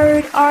 spoken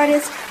word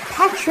artist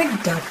Patrick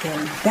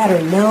Duncan,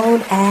 better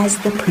known as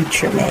the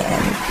Preacher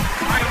Man.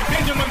 I am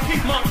Benjamin P.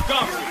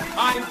 Montgomery.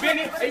 I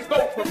invented a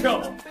boat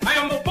propeller. I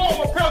am the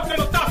former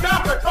president of South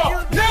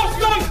Africa,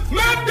 Nelson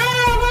Mandela.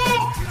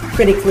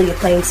 Critically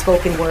acclaimed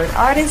spoken word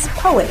artist,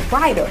 poet,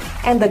 writer,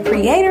 and the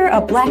creator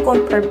of Black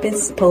on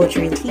Purpose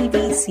poetry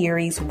TV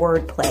series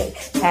Wordplay.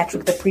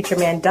 Patrick the Preacher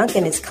Man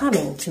Duncan is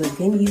coming to a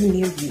venue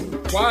near you.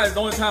 Why is the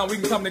only time we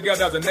can come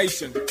together as a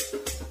nation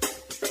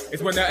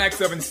is when there are acts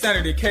of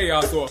insanity,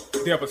 chaos, or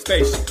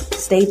devastation.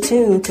 Stay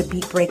tuned to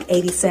Beat Break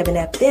 87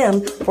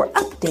 FM for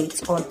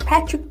updates on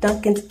Patrick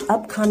Duncan's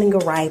upcoming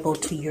arrival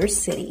to your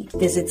city.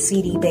 Visit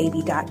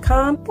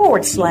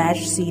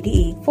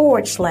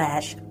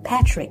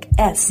cdbaby.com/CD/Patrick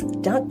S.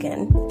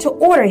 Duncan to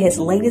order his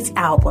latest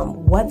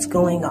album, What's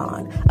Going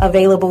On.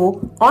 Available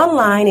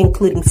online,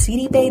 including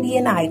CD Baby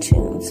and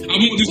iTunes. I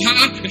want this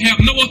high to have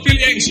no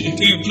affiliation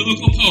to a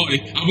political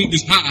party. I want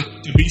this high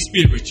to be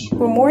spiritual.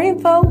 For more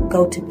info,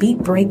 go to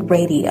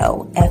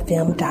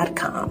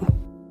BeatBreakRadioFM.com.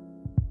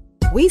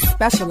 We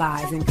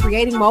specialize in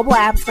creating mobile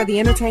apps for the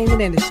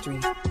entertainment industry.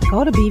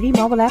 Go to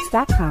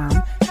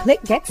bvmobileapps.com,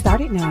 click Get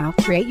Started Now,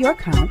 create your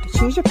account,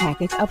 choose your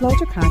package, upload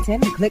your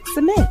content, and click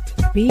Submit.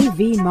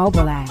 BV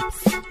Mobile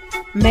Apps.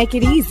 Make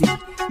it easy.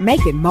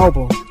 Make it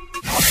mobile.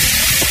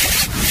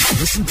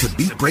 Listen to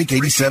Beat Break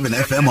 87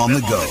 FM on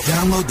the go.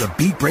 Download the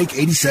Beat Break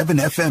 87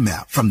 FM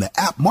app from the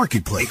app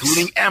marketplace,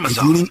 including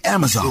Amazon,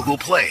 Google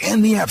Play,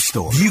 and the App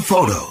Store. View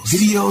photos,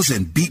 videos,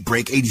 and Beat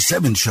Break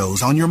 87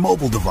 shows on your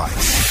mobile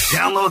device.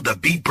 Download the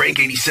Beat Break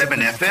 87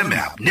 FM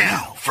app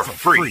now for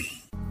free.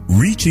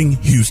 Reaching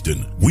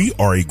Houston, we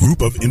are a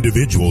group of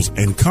individuals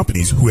and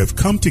companies who have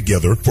come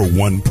together for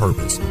one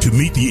purpose: to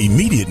meet the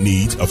immediate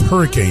needs of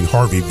Hurricane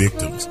Harvey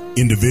victims.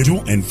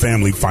 Individual and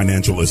family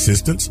financial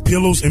assistance,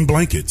 pillows and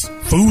blankets,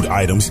 food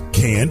items,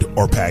 canned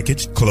or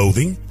packaged,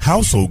 clothing,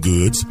 household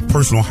goods,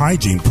 personal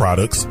hygiene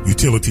products,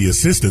 utility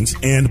assistance,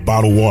 and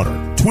bottled water.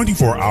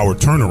 24-hour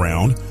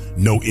turnaround,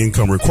 no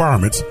income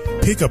requirements,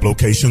 pickup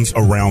locations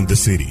around the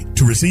city.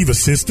 To receive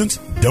assistance,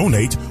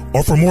 donate,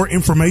 or for more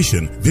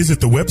information,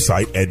 visit the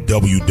website at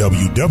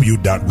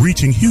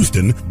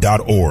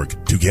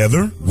www.reachinghouston.org.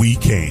 Together, we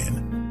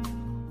can.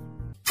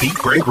 Beat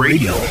Break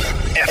Radio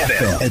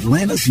FM,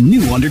 Atlanta's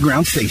new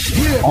underground station.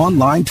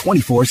 Online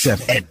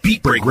 24/7 at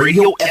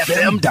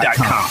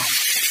beatbreakradiofm.com.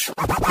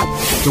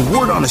 The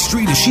word on the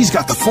street is she's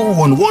got the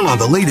 411 on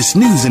the latest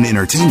news and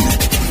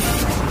entertainment.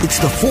 It's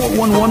the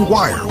 411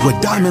 Wire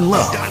with Diamond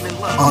Love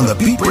on the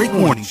Beat Break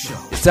Morning Show.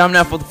 It's time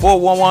now for the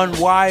 411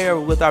 Wire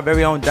with our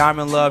very own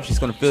Diamond Love. She's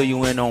going to fill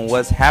you in on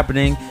what's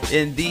happening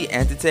in the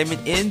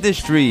entertainment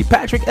industry.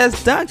 Patrick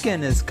S.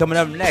 Duncan is coming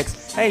up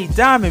next. Hey,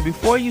 Diamond,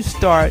 before you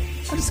start,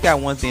 I just got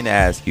one thing to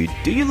ask you.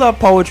 Do you love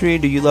poetry?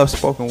 Do you love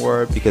spoken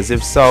word? Because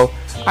if so,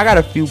 I got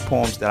a few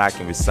poems that I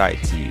can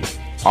recite to you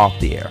off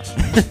the air.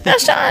 Now,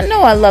 Sean, I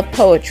know I love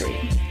poetry,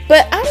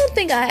 but I don't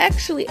think I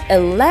actually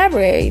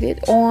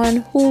elaborated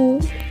on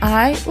who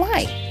I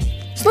like.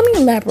 So let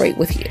me elaborate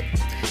with you.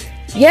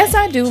 Yes,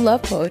 I do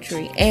love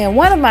poetry, and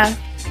one of my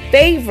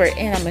favorite,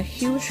 and I'm a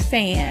huge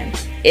fan,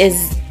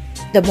 is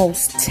the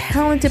most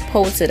talented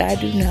poet that I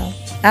do know,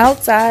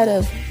 outside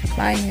of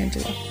Maya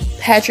Angelou,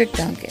 Patrick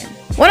Duncan.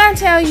 When I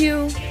tell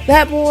you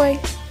that boy,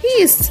 he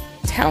is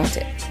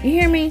talented. You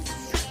hear me?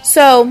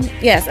 So,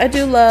 yes, I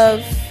do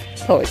love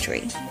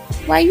poetry.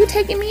 Why are you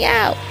taking me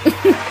out?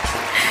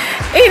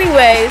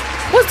 Anyways,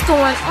 what's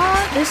going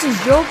on? This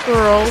is your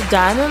girl,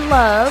 Diamond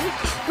Love,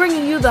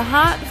 bringing you the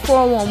hot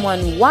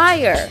 411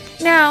 Wire.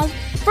 Now,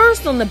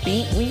 first on the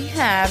beat, we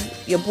have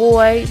your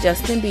boy,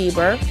 Justin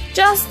Bieber.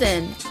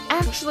 Justin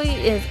actually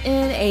is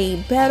in a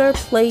better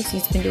place.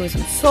 He's been doing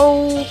some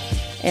soul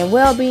and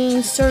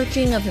well-being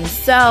searching of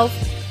himself.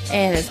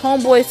 And his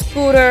homeboy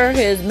Scooter,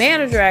 his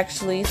manager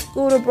actually,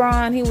 Scooter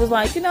Braun, he was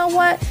like, you know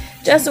what?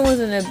 Justin was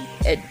in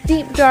a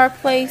deep, dark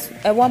place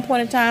at one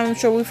point in time. I'm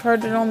sure we've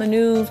heard it on the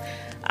news.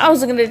 I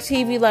was looking at the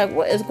TV like,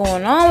 what is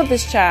going on with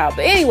this child?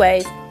 But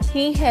anyways,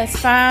 he has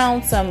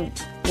found some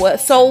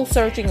soul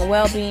searching and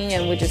well-being,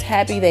 and we're just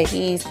happy that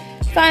he's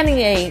finding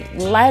a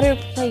lighter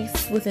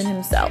place within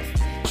himself.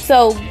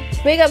 So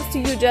big ups to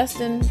you,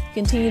 Justin.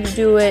 Continue to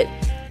do it.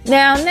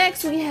 Now,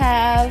 next we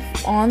have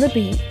on the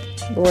beat,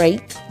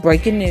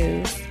 breaking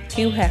news,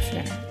 Hugh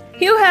Hefner.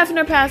 Hugh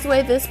Hefner passed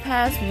away this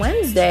past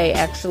Wednesday,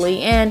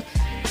 actually, and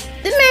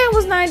the man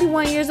was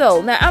 91 years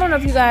old. Now, I don't know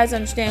if you guys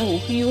understand who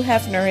Hugh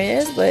Hefner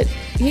is, but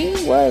he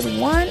was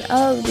one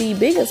of the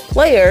biggest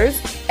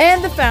players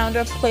and the founder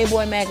of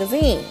Playboy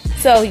magazine.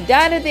 So he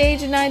died at the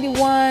age of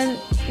 91.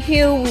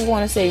 Hugh, we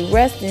want to say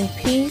rest in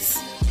peace.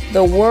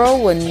 The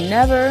world will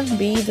never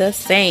be the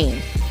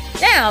same.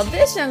 Now,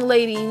 this young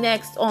lady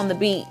next on the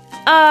beat,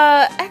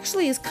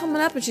 actually is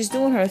coming up and she's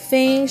doing her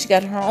thing. She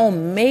got her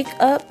own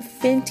makeup,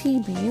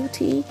 Fenty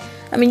Beauty.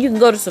 I mean, you can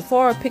go to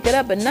Sephora, pick it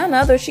up, but none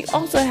other. She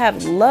also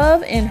have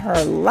love in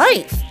her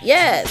life.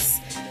 Yes.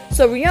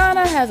 So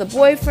Rihanna has a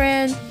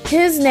boyfriend.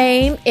 His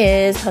name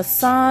is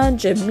Hassan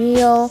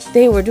Jamil.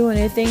 They were doing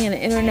their thing in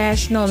the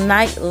international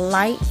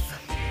nightlife,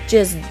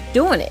 just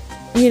doing it.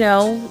 You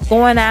know,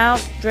 going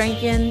out,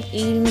 drinking,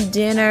 eating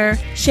dinner,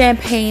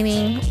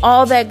 champagning,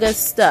 all that good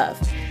stuff.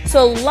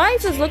 So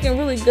life is looking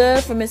really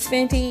good for Miss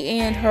Fenty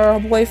and her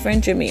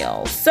boyfriend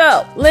Jamil.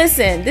 So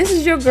listen, this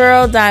is your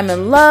girl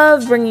Diamond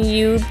Love bringing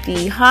you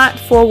the hot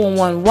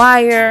 411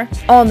 Wire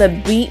on the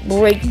beat.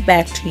 Break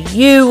back to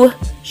you,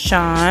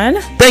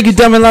 Sean. Thank you,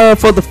 Diamond Love,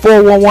 for the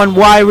 411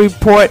 Wire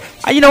report.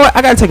 You know what?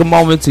 I gotta take a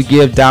moment to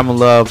give Diamond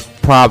Love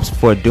props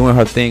for doing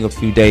her thing a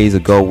few days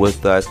ago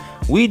with us.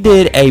 We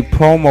did a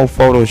promo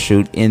photo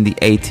shoot in the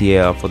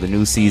ATL for the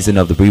new season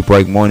of the Beat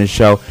Break Morning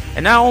Show.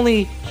 And not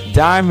only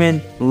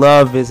Diamond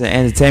Love is an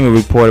entertainment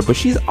reporter, but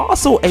she's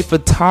also a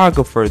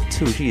photographer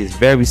too. She is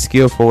very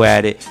skillful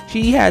at it.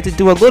 She had to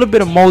do a little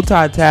bit of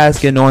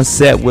multitasking on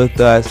set with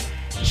us.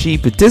 She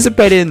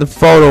participated in the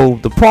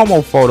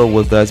promo photo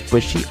with us,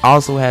 but she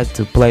also had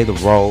to play the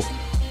role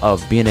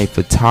of being a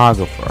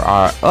photographer.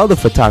 Our other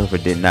photographer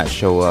did not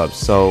show up,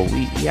 so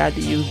we had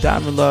to use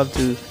Diamond Love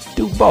to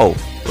do both.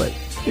 But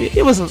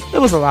it was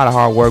a lot of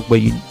hard work,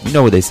 but you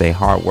know what they say,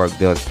 hard work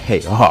does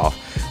pay off.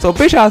 So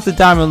big shout out to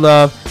Diamond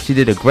Love. She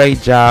did a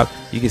great job.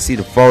 You can see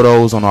the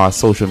photos on our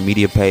social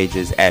media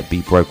pages at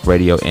Beat Break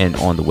Radio and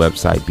on the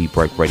website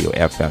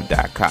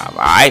beatbreakradiofm.com.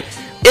 Alright.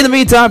 In the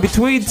meantime,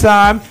 between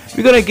time,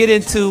 we're going to get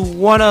into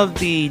one of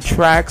the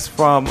tracks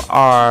from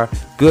our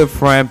good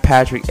friend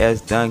Patrick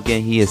S.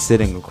 Duncan. He is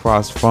sitting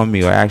across from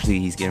me, or actually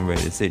he's getting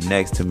ready to sit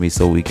next to me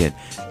so we can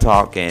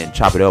talk and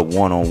chop it up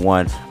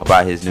one-on-one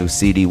about his new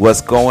CD,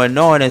 What's Going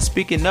On. And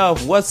speaking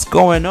of what's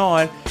going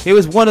on, here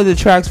was one of the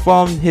tracks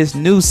from his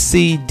new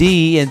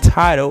CD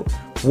entitled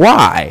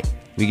Why.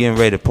 We're getting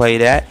ready to play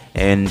that,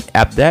 and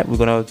after that, we're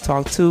going to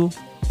talk to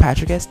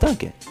Patrick S.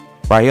 Duncan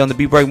right here on the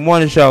Beat Break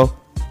Morning Show.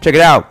 Check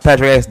it out,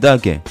 Patrick S.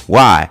 Duncan.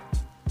 Why?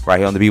 Right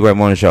here on the Beat Break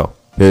Morning Show.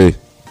 Peace.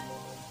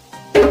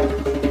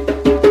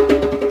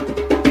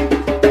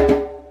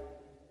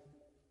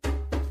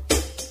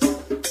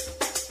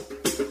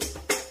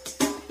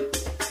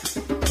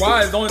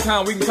 Why is the only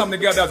time we can come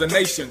together as a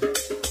nation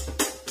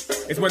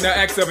is when there are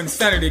acts of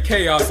insanity,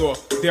 chaos, or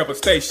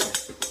devastation.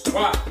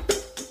 Why?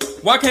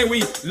 Why can't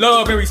we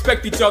love and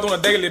respect each other on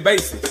a daily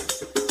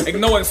basis,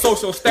 ignoring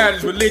social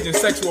status, religion,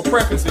 sexual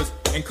preferences,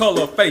 and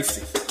color of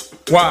faces?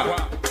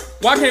 Why?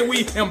 Why can't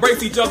we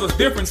embrace each other's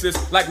differences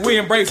like we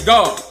embrace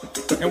God?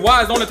 And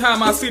why is the only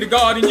time I see the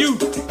God in you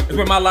is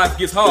when my life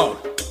gets hard?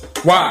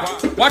 Why?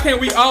 Why can't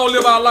we all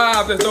live our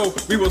lives as though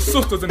we were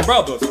sisters and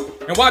brothers?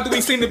 And why do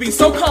we seem to be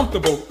so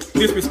comfortable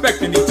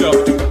disrespecting each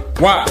other?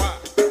 Why?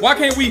 Why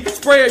can't we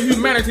spread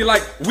humanity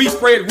like we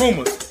spread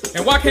rumors?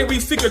 And why can't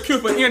we seek a cure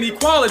for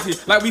inequality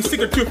like we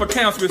seek a cure for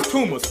cancerous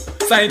tumors?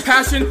 Same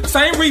passion,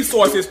 same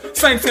resources,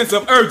 same sense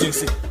of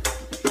urgency.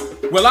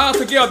 Will our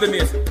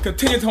togetherness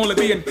continue to only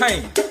be in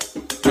pain?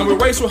 And will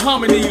racial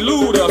harmony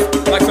elude us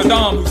like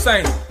Saddam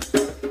Hussein?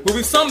 Will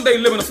we someday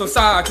live in a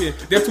society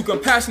that's too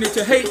compassionate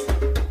to hate?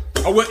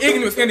 Or will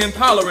ignorance and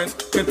intolerance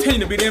continue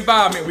to be the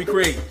environment we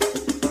create?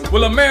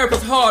 Will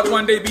America's heart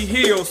one day be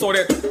healed so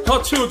that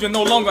her children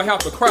no longer have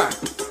to cry?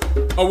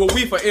 Or will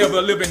we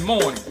forever live in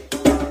mourning,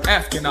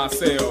 asking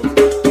ourselves,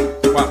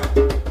 why?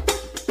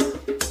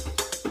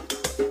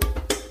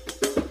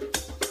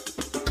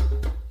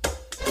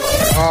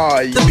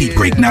 The Beat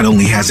Break not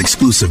only has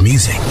exclusive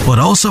music, but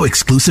also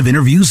exclusive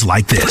interviews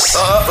like this.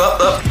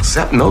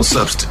 Except no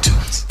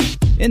substitutes.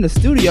 In the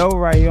studio,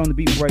 right here on the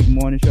Beat Break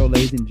Morning Show,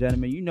 ladies and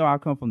gentlemen, you know I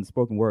come from the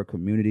spoken word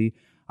community.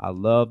 I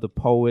love the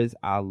poets.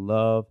 I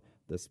love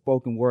the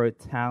spoken word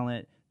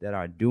talent that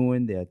are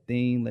doing their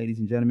thing, ladies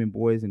and gentlemen,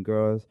 boys and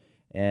girls.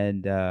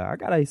 And I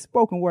got a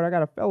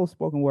fellow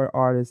spoken word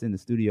artist in the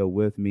studio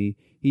with me.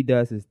 He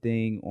does his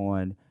thing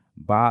on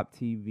Bob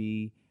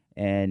TV,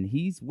 and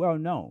he's well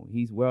known.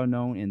 He's well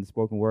known in the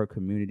spoken word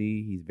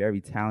community. He's very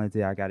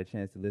talented. I got a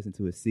chance to listen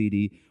to his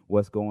CD,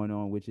 What's Going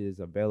On, which is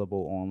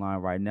available online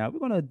right now. We're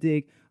going to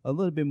dig a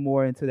little bit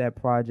more into that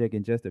project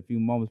in just a few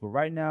moments. But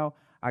right now,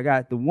 I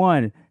got the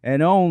one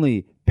and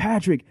only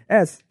Patrick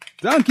S.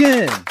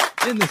 Duncan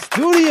in the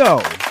studio.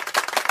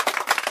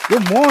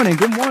 Good morning.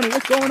 Good morning.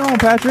 What's going on,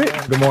 Patrick?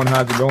 Good morning.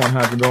 How's it going?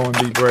 How's it going,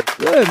 Beat Break?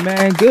 Good,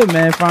 man. Good,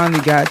 man.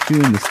 Finally got you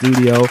in the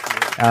studio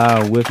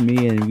with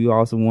me. And we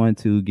also want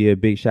to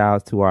give big shout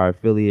outs to our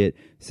affiliate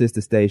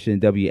sister station,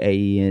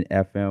 WAEN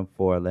FM,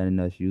 for letting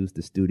us use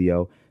the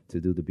studio to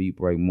do the Beat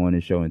Break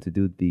Morning Show and to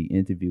do the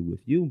interview with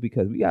you,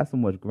 because we got so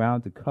much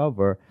ground to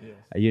cover,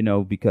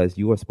 because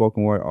you're a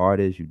spoken word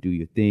artist. You do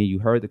your thing. You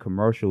heard the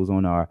commercials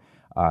on our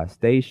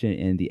station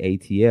in the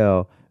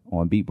ATL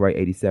on Beat Break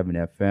 87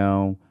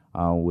 FM.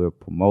 We're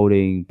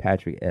promoting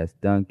Patrick S.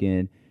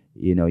 Duncan.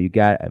 You know, you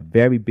got a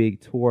very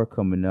big tour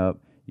coming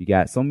up. You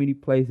got so many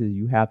places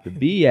you have to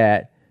be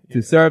at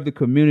to serve the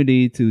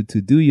community, to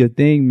do your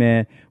thing,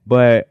 man.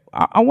 But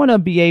I want to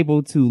be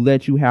able to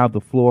let you have the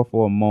floor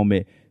for a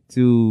moment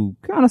to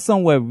kind of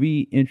somewhat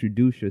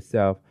reintroduce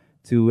yourself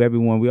to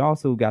everyone. We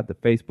also got the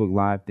Facebook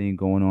Live thing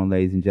going on,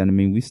 ladies and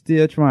gentlemen. We're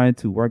still trying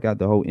to work out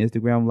the whole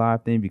Instagram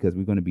Live thing because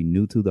we're going to be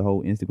new to the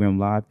whole Instagram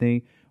Live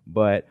thing.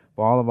 But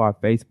for all of our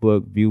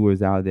Facebook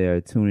viewers out there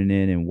tuning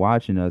in and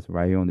watching us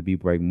right here on the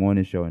Beat Break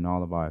Morning Show and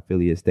all of our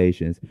affiliate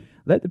stations,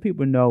 let the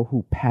people know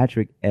who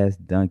Patrick S.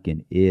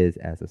 Duncan is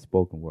as a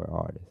spoken word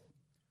artist.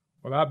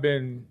 Well, I've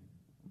been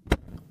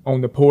on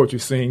the poetry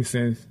scene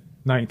since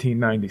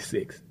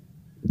 1996.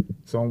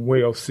 So I'm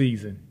well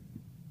seasoned.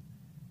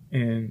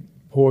 And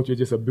poetry is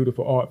just a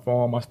beautiful art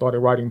form. I started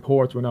writing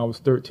poetry when I was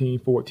 13,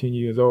 14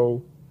 years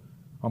old.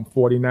 I'm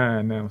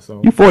 49 now.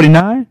 So You're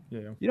 49? Yeah.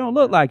 You don't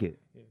look like it.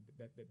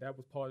 That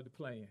was part of the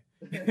plan.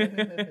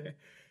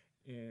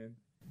 And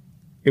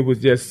it was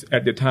just,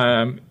 at the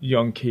time,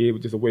 young kid, it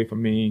was just a way for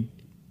me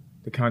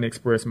to kind of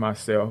express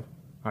myself.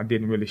 I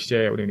didn't really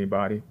share it with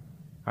anybody.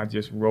 I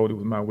just wrote. It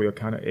was my way of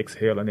kind of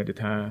exhaling at the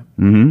time.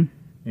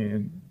 Mm-hmm.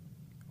 And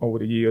over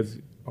the years,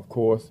 of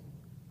course,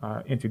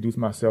 I introduced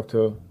myself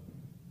to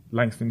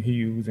Langston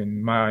Hughes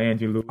and Maya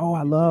Angelou. Oh,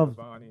 I love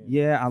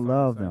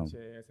them.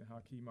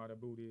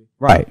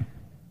 Right.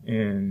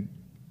 And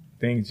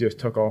things just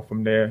took off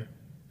from there.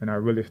 And I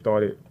really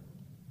started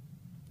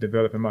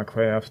developing my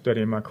craft,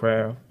 studying my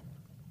craft,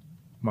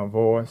 my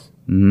voice,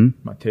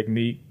 my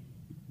technique.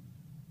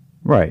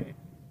 Right.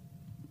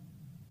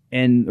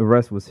 And the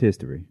rest was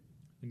history.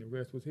 And the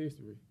rest was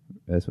history.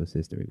 Rest was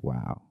history.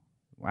 Wow.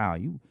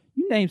 You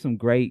named some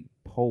great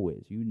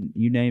poets.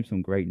 You named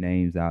some great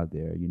names out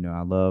there. You know,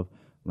 I love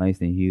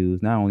Langston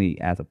Hughes, not only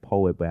as a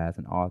poet, but as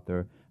an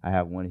author. I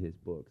have one of his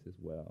books as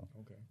well.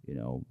 Okay. You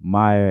know,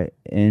 Maya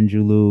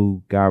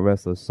Angelou, God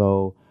rest her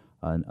soul.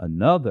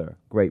 Another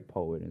great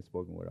poet and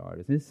spoken word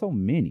artist. There's so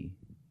many,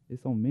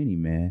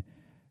 man.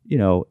 You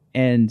know,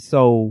 and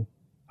so,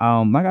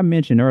 like I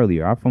mentioned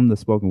earlier, I'm from the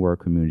spoken word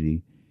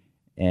community,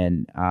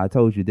 and I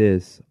told you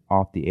this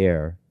off the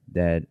air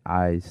that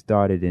I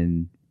started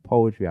in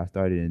poetry. I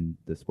started in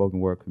the spoken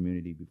word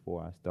community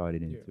before I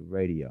started into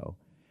radio.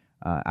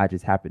 I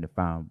just happened to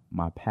find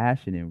my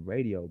passion in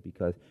radio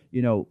because,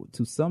 you know,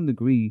 to some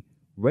degree,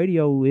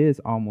 radio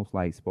is almost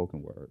like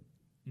spoken word.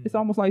 It's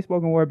almost like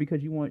spoken word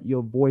because you want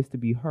your voice to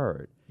be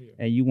heard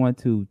and you want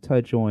to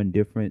touch on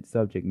different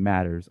subject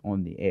matters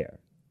on the air.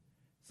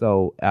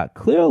 So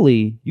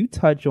clearly you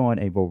touch on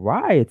a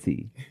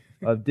variety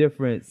of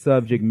different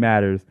subject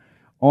matters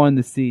on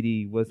the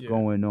CD, What's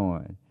Going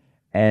On.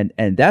 And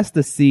that's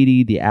the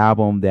CD, the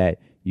album that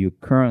you're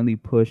currently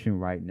pushing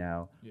right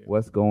now.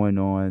 What's Going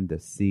On, the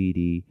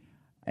CD.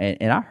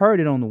 and I heard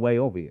it on the way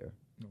over here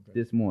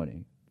this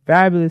morning.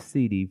 Fabulous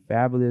CD,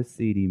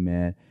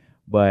 man.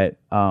 But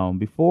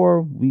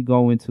before we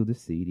go into the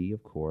CD,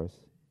 of course,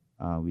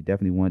 we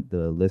definitely want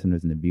the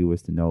listeners and the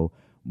viewers to know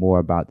more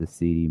about the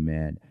CD,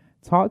 man.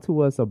 Talk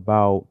to us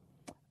about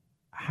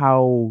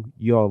how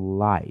your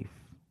life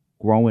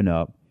growing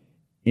up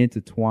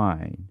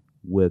intertwined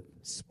with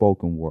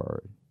spoken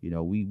word. You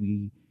know,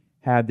 we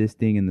have this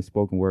thing in the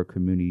spoken word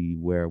community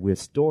where we're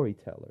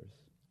storytellers.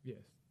 Yes.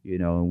 You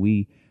know, and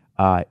we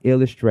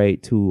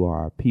illustrate to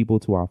our people,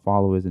 to our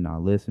followers and our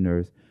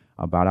listeners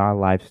about our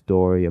life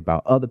story,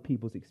 about other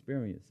people's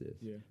experiences.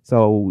 Yeah.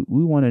 So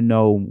we want to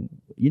know,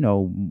 you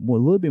know, a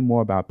little bit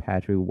more about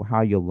Patrick,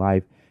 how your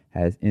life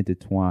has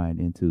intertwined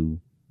into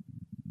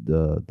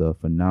the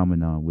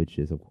phenomenon, which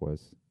is, of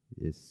course,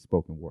 is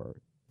spoken word.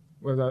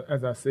 Well,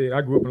 as I said,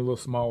 I grew up in a little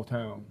small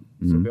town,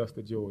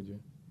 Sylvester, Georgia,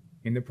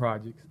 in the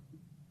projects.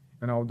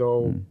 And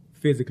although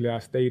physically I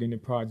stayed in the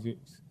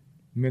projects,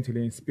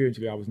 mentally and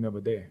spiritually I was never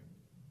there.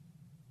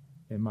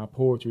 And my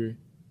poetry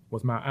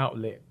was my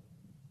outlet.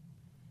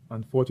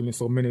 Unfortunately,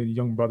 so many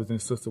young brothers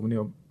and sisters, when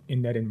they're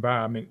in that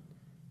environment,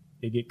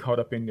 they get caught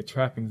up in the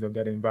trappings of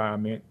that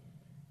environment,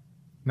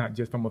 not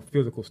just from a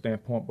physical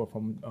standpoint, but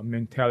from a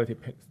mentality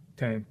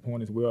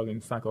standpoint as well,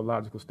 and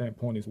psychological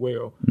standpoint as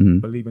well,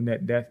 believing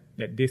that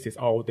this is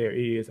all there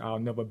is. I'll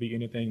never be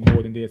anything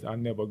more than this. I'll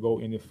never go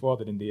any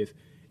further than this.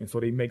 And so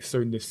they make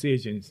certain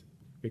decisions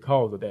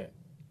because of that.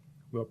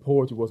 Well,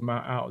 poetry was my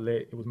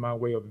outlet. It was my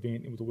way of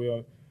vent. It was a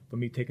way for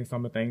me taking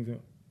some of the things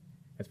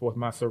as far as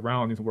my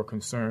surroundings were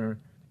concerned,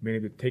 being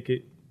able to take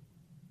it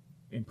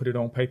and put it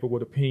on paper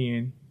with a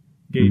pen,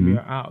 gave me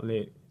an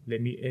outlet,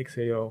 let me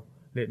exhale,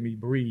 let me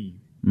breathe.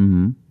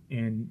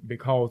 And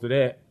because of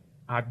that,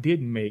 I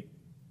didn't make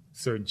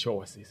certain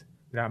choices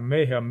that I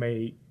may have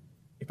made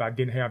if I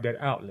didn't have that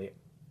outlet.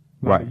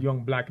 Right. A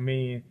young black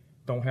man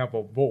don't have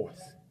a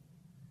voice.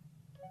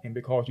 And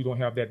because you don't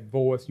have that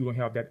voice, you don't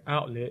have that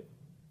outlet,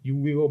 you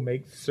will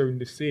make certain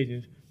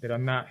decisions that are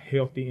not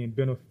healthy and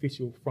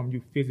beneficial from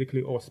you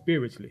physically or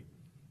spiritually.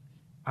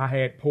 I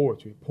had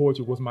poetry.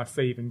 Poetry was my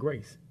saving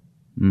grace.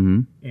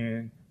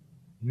 And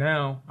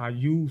now I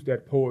use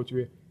that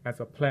poetry as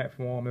a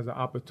platform, as an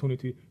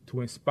opportunity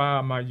to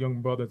inspire my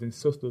young brothers and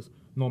sisters,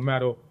 no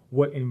matter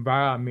what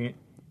environment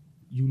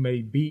you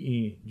may be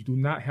in. You do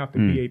not have to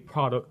be a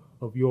product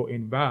of your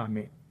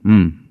environment.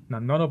 Now,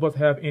 none of us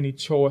have any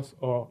choice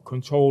or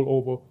control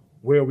over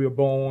where we're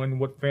born,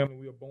 what family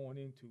we're born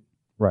into.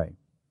 Right.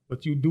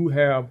 But you do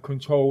have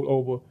control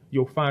over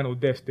your final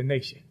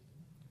destination.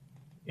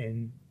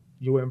 And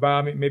your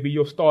environment may be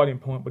your starting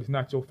point, but it's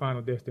not your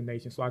final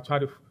destination. So I try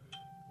to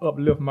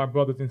uplift my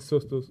brothers and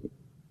sisters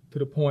to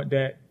the point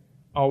that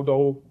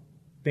although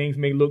things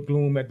may look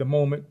gloom at the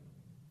moment,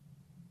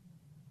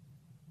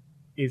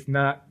 it's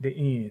not the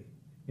end.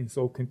 And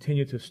so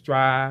continue to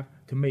strive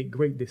to make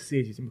great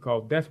decisions,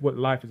 because that's what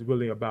life is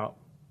really about.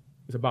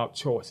 It's about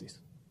choices.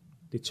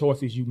 The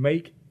choices you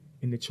make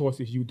and the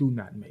choices you do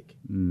not make.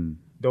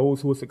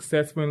 Those who are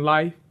successful in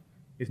life,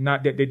 it's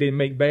not that they didn't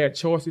make bad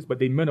choices, but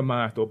they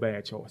minimize those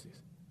bad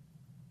choices.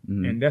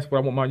 And that's what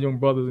I want my young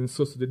brothers and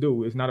sisters to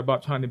do. It's not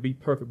about trying to be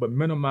perfect, but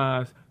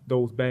minimize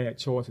those bad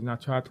choices. And I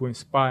try to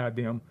inspire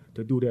them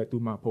to do that through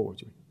my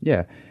poetry.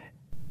 Yeah.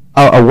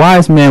 A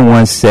wise man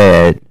once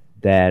said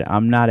that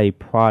I'm not a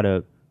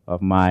product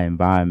of my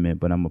environment,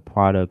 but I'm a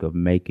product of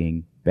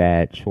making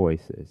bad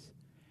choices.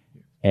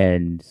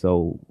 And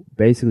so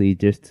basically,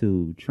 just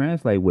to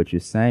translate what you're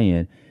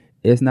saying,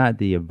 it's not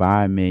the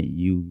environment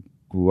you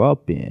grew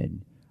up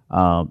in.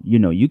 You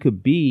know, you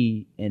could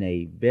be in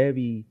a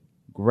very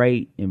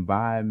great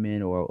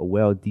environment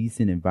or a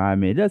decent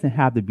environment. It doesn't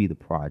have to be the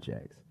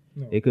projects.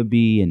 No. It could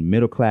be in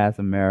middle class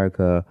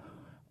America,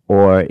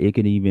 or it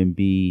could even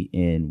be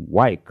in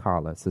white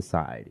collar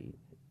society.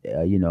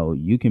 You know,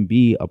 you can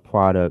be a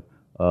product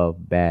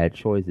of bad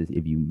choices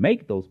if you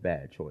make those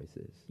bad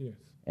choices. Yes.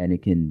 And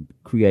it can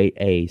create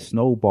a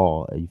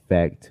snowball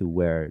effect to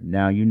where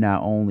now you're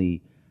not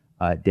only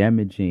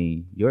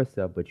damaging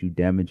yourself, but you're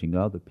damaging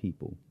other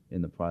people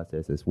in the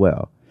process as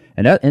well.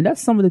 And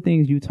that's some of the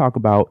things you talk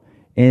about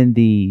in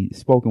the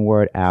spoken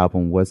word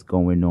album, What's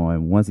Going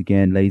On. Once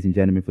again, ladies and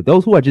gentlemen, for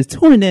those who are just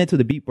tuning in to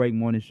the Beat Break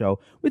Morning Show,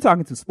 we're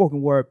talking to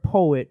spoken word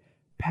poet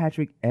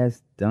Patrick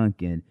S.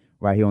 Duncan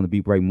right here on the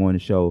Beat Break Morning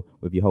Show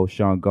with your host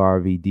Sean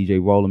Garvey, DJ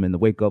Rollum, and the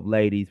Wake Up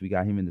Ladies. We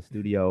got him in the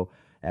studio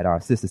at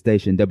our sister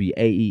station,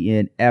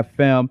 WAEN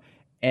FM.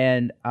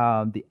 And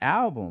the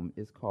album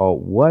is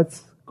called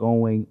What's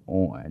Going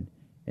On,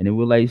 and it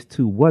relates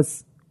to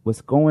what's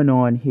going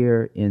on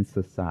here in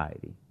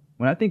society.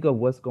 When I think of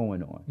what's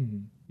going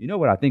on, you know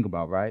what I think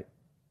about, right?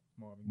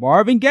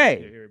 Marvin Gaye.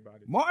 Yeah,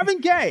 everybody. Marvin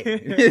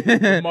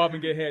Gaye.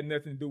 Marvin Gaye had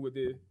nothing to do with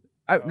this.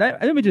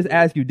 Let me just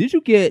ask you, did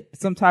you get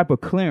some type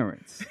of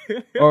clearance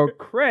or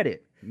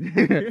credit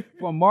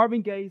from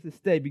Marvin Gaye's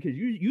estate? Because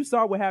you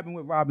saw what happened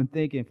with Robin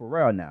Thicke and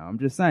Pharrell now. I'm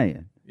just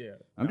saying. Yeah.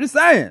 I'm just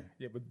saying.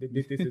 Yeah, but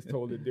this is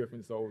totally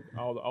different. So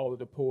all of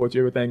the poetry,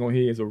 everything on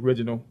here is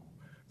original.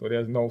 So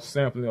there's no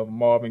sampling of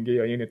Marvin Gaye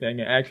or anything.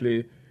 And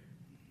actually,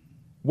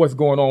 what's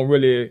going on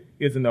really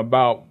isn't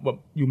about what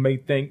you may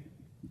think,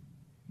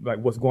 like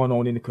what's going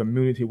on in the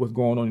community, what's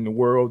going on in the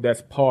world.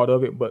 That's part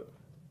of it, but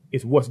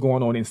it's what's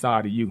going on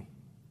inside of you.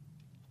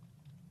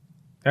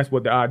 That's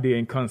what the idea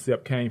and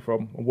concept came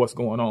from, of what's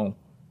going on.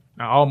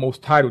 I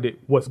almost titled it,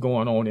 What's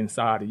Going On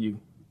Inside of You.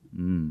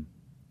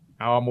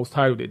 I almost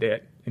titled it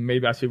that, and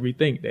maybe I should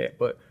rethink that,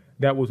 but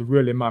that was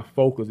really my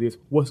focus, is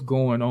what's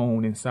going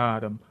on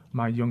inside of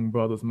my young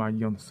brothers, my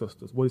young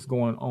sisters. What is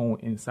going on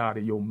inside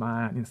of your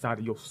mind, inside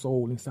of your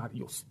soul, inside of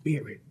your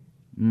spirit.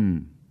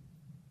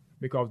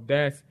 Because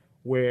that's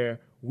where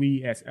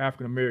we as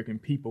African-American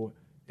people,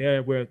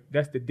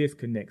 that's the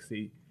disconnect.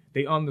 See,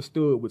 they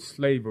understood with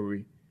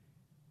slavery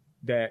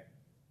that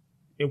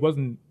it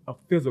wasn't a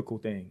physical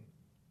thing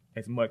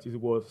as much as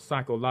it was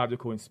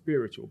psychological and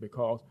spiritual,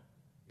 because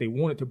they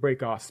wanted to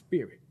break our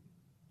spirit.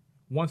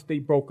 Once they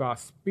broke our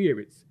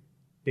spirits,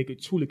 they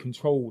could truly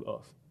control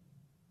us.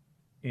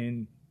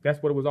 And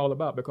that's what it was all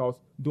about, because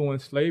during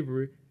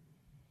slavery,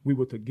 we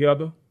were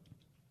together.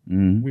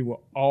 We were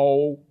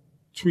all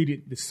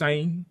treated the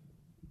same.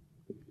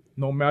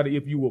 No matter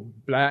if you were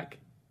black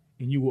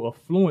and you were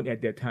affluent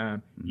at that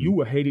time, you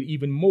were hated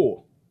even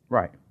more.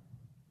 Right.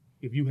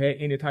 If you had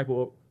any type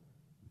of,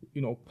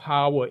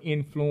 power or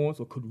influence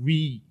or could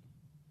read.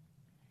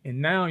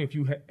 And now if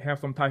you have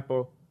some type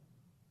of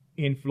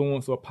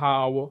influence or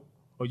power,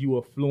 or you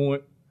are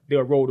fluent,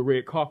 they'll roll the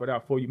red carpet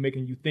out for you,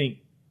 making you think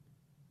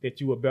that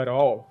you were better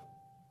off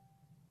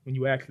when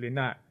you actually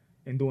not.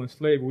 And during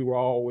slavery, we were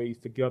always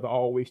together,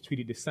 always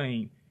treated the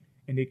same.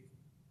 And they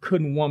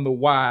couldn't wonder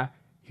why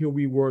here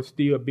we were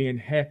still being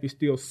happy,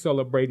 still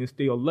celebrating,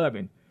 still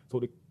loving.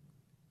 So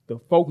the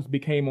focus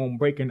became on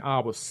breaking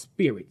our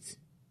spirits,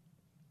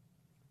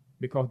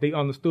 because they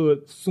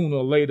understood sooner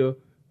or later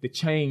the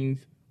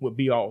chains would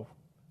be off.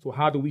 So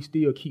how do we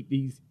still keep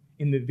these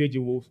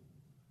individuals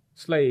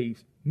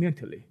slaves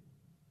mentally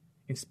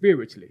and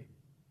spiritually?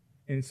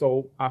 And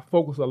so I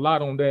focus a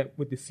lot on that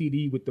with the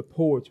CD, with the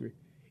poetry,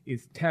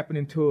 is tapping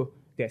into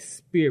that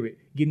spirit,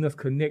 getting us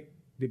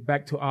connected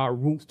back to our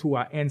roots, to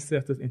our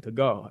ancestors, and to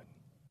God.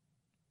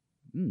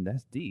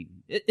 That's deep.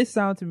 It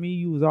sounded to me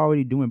you was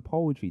already doing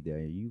poetry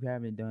there. You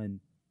haven't done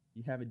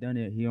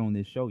it here on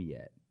this show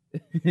yet.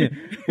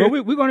 Well,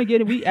 we're gonna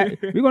get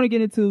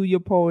into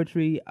your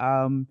poetry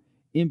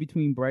in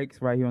between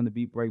breaks right here on the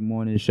Beat Break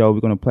Morning Show.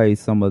 We're gonna play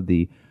some of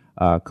the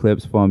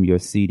clips from your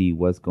CD,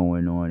 What's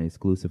Going On,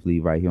 exclusively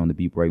right here on the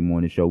Beat Break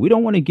Morning Show. We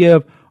don't want to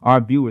give our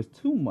viewers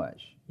too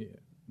much. Yeah.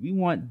 We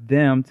want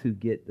them to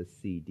get the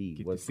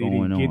CD. What's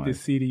going on? Get the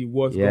CD.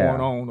 What's going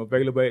on?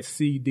 Available at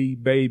CD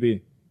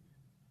Baby.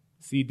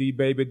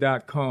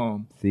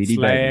 CDbaby.com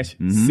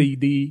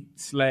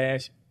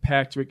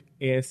 /CD/Patrick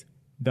S.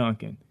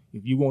 Duncan.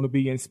 If you want to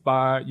be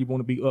inspired, you want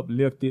to be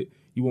uplifted,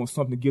 you want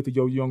something to give to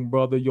your young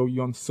brother, your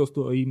young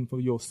sister, or even for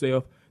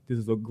yourself, this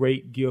is a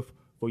great gift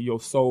for your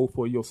soul,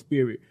 for your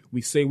spirit.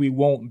 We say we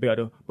want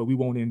better, but we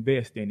won't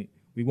invest in it.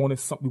 We want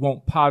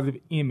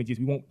positive images.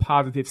 We want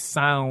positive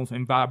sounds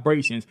and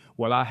vibrations.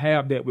 Well, I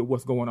have that with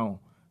what's going on.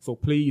 So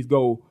please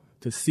go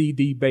to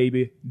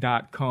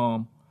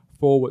cdbaby.com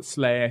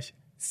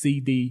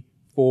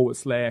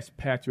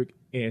 /CD/Patrick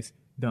S.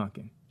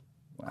 Duncan.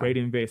 Wow. Great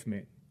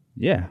investment.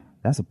 Yeah,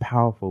 that's a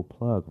powerful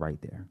plug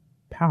right there.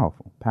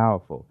 Powerful,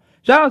 powerful.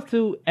 Shout out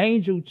to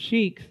Angel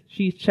Cheeks.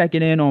 She's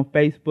checking in on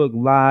Facebook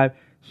Live.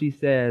 She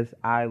says,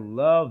 I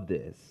love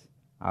this.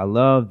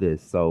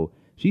 So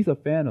she's a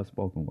fan of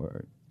spoken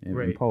word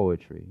and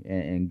poetry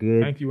and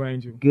good. Thank you,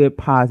 Angel. Good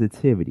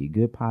positivity,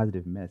 good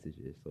positive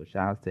messages. So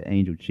shout out to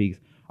Angel Cheeks.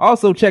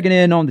 Also checking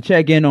in on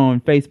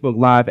Facebook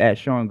Live at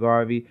Sean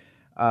Garvey.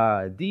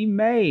 D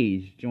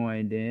Mage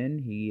joined in.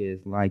 He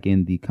is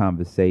liking the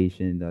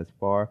conversation thus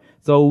far.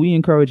 So we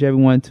encourage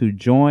everyone to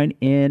join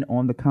in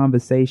on the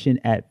conversation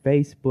on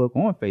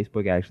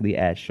Facebook actually,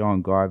 at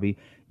Sean Garvey.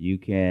 You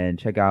can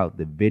check out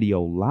the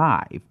video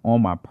live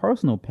on my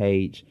personal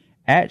page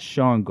at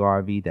Sean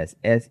Garvey. That's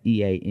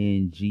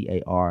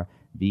SeanGarvey.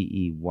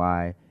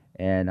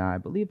 And I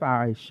believe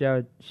I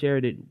shared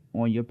it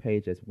on your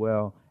page as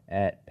well,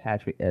 at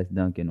Patrick S.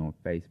 Duncan on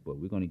Facebook.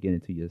 We're going to get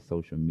into your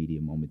social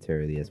media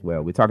momentarily as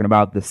well. We're talking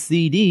about the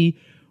CD,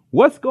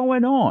 What's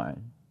Going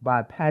On,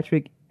 by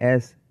Patrick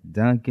S.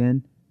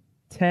 Duncan.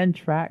 10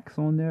 tracks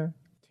on there.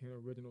 10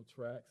 original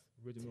tracks,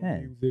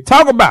 music.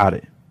 Talk about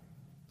it.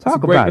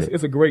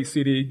 It's a great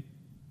CD.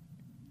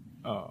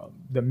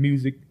 The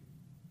music,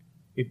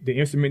 the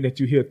instrument that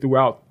you hear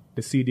throughout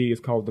the CD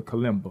is called the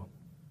kalimba.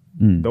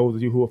 Those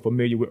of you who are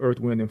familiar with Earth,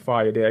 Wind, and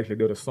Fire, they actually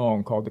did a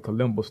song called The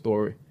Kalimba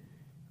Story.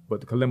 But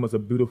the kalimba is a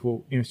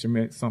beautiful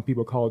instrument. Some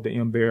people call it the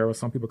mbera,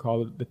 some people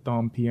call it the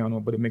thumb piano,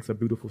 but it makes a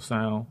beautiful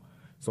sound.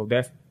 So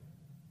that's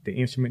the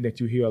instrument that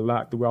you hear a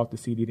lot throughout the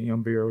CD, the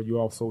mbera. You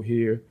also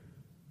hear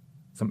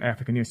some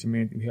African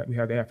instruments. We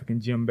have the African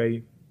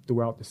djembe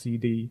throughout the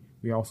CD.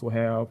 We also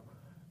have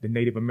the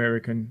Native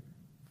American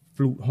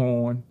flute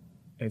horn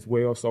as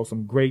well. So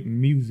some great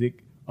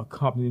music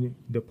accompanying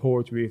the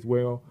poetry as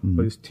well.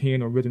 But it's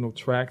 10 original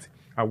tracks.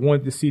 I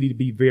wanted the CD to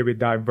be very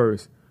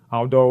diverse,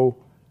 although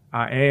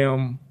I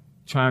am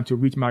trying to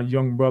reach my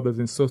young brothers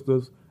and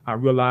sisters, I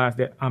realize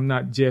that I'm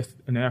not just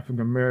an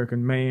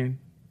African-American man.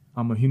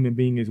 I'm a human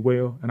being as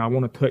well, and I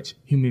want to touch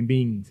human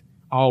beings,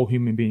 all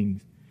human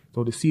beings.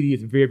 So the CD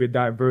is very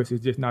diverse.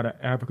 It's just not an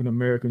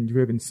African-American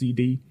driven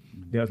CD.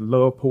 There's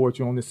love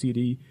poetry on the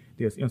CD.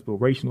 There's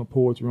inspirational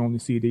poetry on the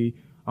CD.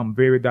 I'm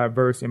very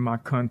diverse in my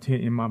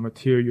content, in my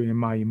material, in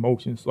my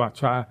emotions. So I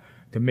try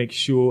to make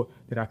sure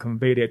that I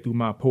convey that through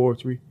my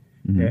poetry,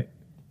 that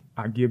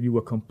I give you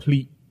a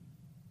complete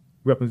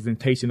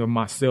representation of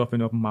myself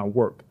and of my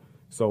work.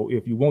 So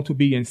if you want to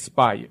be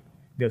inspired,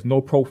 there's no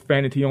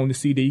profanity on the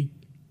CD.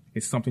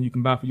 It's something you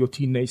can buy for your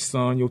teenage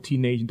son, your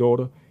teenage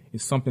daughter.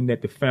 It's something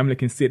that the family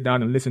can sit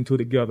down and listen to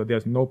together.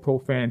 There's no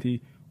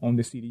profanity on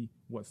the CD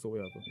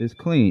whatsoever. It's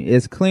clean.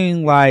 It's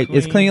clean like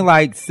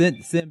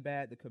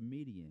Sinbad the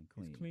comedian.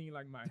 Clean. It's clean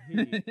like my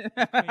head.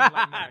 It's clean like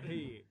my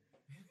head.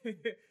 See,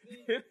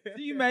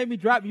 you made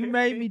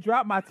me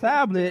drop my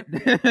tablet.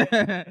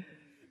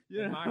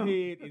 Yeah. My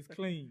head is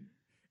clean.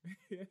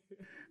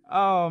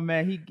 Oh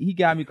man, he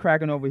got me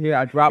cracking over here.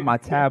 I dropped my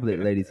tablet,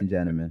 ladies and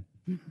gentlemen.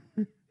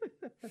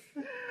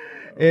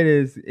 It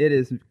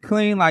is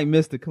clean like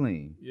Mr.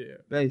 Clean. Yeah.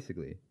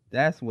 Basically.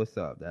 That's what's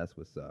up. That's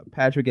what's up.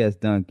 Patrick S.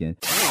 Duncan.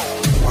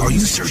 Are you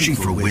searching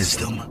for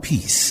wisdom,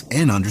 peace,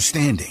 and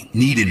understanding?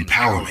 Need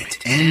empowerment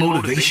and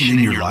motivation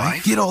in your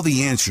life? Get all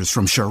the answers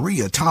from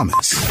Sharia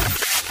Thomas.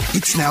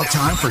 It's now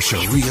time for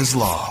Sharia's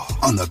Law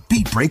on the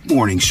Beat Break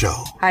Morning Show.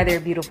 Hi there,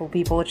 beautiful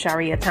people.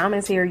 Sharia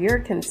Thomas here, your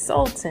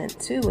consultant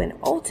to an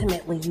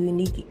ultimately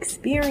unique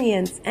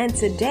experience. And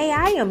today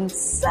I am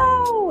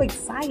so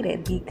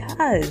excited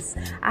because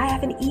I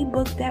have an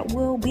ebook that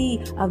will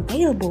be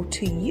available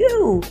to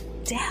you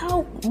to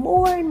help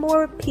more and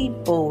more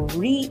people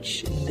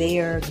reach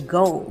their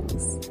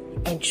goals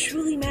and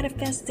truly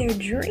manifest their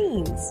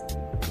dreams.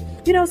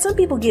 You know, some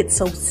people get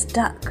so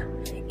stuck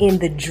in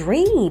the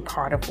dreamy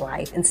part of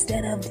life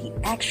instead of the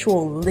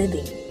actual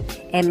living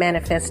and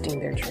manifesting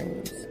their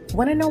dreams.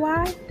 Want to know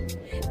why?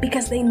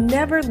 Because they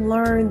never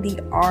learn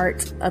the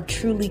art of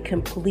truly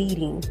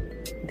completing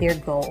their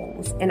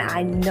goals. And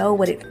I know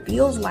what it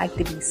feels like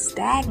to be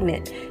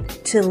stagnant,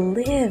 to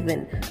live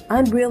in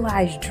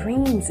unrealized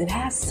dreams and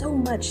have so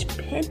much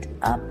pent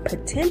up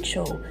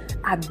potential.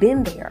 I've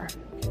been there.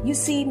 You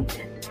see,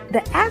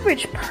 the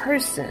average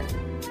person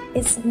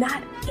is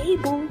not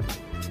able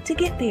to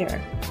get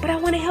there. But I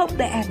want to help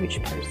the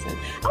average person.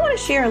 I want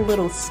to share a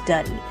little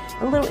study,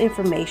 a little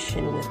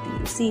information with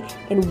you. See,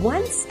 in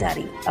one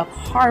study of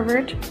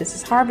Harvard, this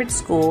is Harvard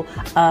School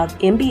of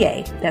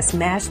MBA, that's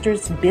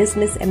Master's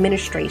Business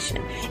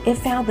Administration, it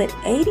found that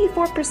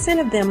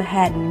 84% of them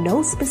had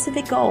no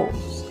specific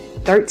goals.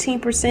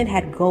 13%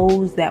 had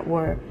goals that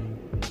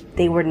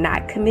they were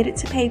not committed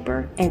to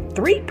paper, and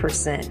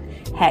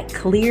 3% had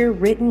clear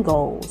written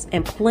goals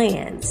and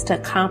plans to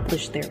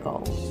accomplish their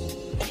goals.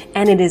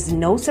 And it is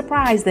no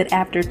surprise that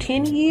after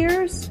 10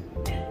 years,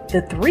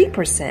 the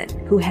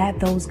 3% who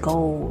had those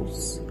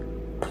goals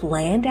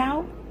planned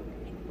out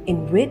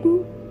and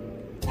written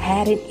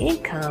had an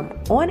income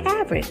on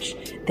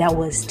average that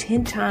was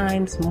 10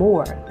 times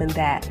more than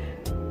that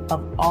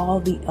of all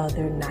the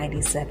other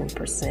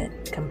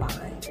 97%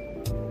 combined.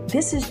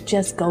 This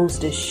just goes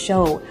to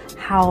show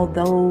how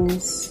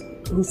those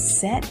who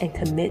set and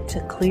commit to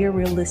clear,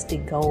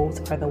 realistic goals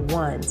are the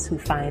ones who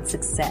find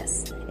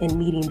success in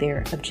meeting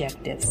their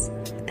objectives.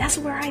 That's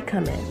where I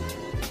come in.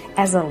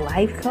 As a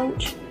life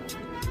coach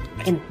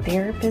and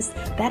therapist,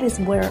 that is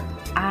where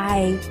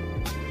I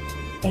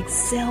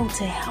excel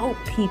to help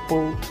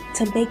people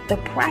to make the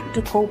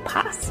practical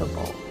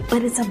possible.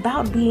 But it's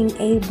about being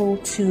able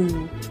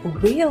to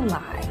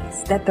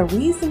realize that the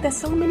reason that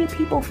so many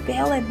people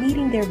fail at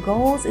meeting their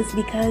goals is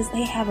because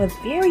they have a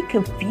very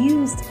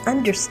confused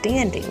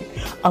understanding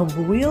of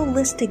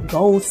realistic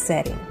goal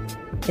setting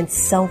and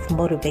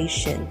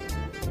self-motivation.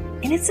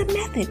 And it's a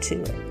method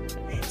to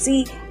it.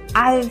 See,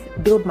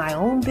 I've built my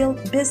own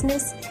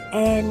business,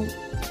 and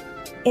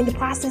in the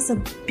process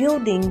of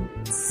building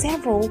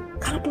several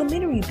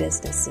complementary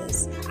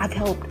businesses, I've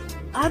helped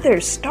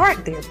others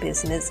start their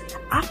business,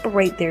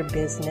 operate their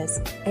business,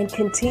 and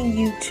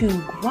continue to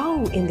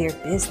grow in their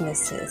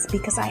businesses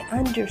because I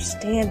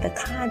understand the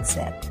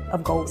concept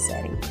of goal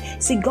setting.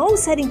 See, goal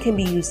setting can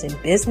be used in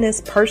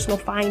business, personal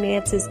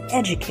finances,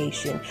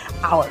 education,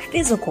 our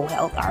physical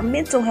health, our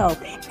mental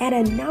health, and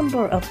a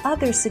number of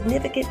other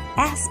significant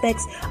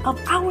aspects of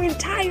our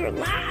entire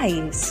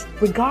lives.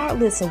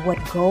 Regardless of what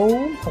goal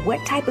or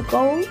what type of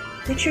goal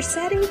that you're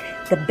setting,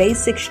 the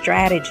basic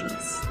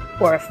strategies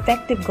for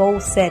effective goal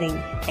setting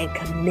and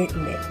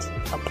commitment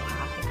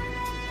apply.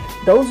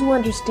 Those who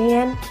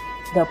understand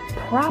the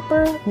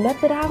proper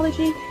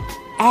methodology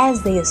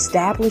as they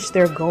establish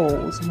their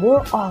goals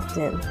more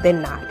often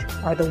than not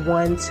are the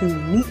ones who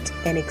meet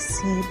and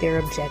exceed their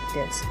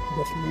objectives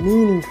with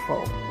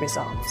meaningful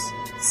results.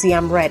 See,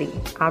 I'm ready,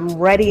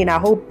 and I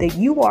hope that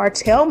you are.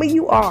 Tell me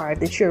you are,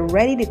 that you're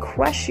ready to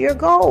crush your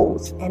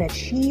goals and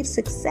achieve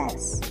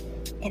success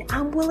And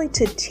I'm willing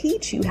to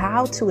teach you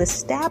how to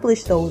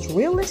establish those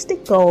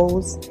realistic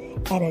goals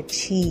and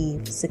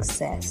achieve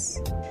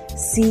success.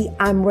 See,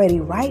 I'm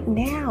ready right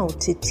now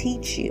to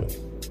teach you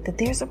that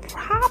there's a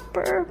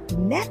proper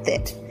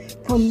method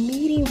for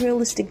meeting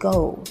realistic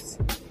goals.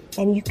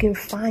 And you can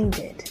find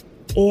it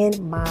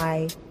in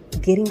my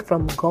Getting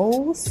from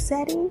Goal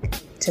Setting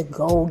to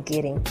Goal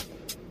Getting.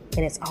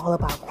 And it's all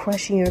about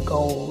crushing your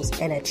goals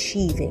and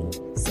achieving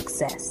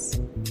success.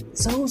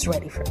 So who's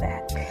ready for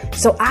that?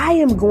 So I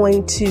am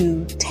going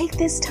to take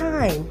this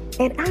time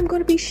and I'm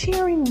going to be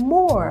sharing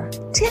more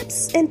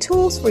tips and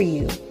tools for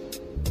you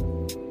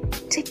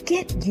to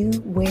get you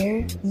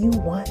where you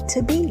want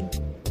to be.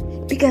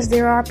 Because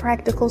there are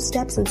practical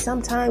steps and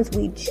sometimes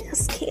we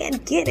just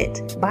can't get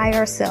it by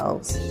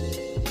ourselves.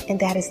 And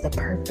that is the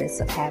purpose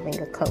of having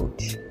a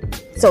coach.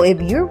 So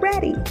if you're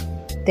ready,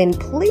 then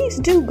please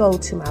do go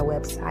to my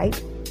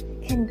website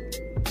and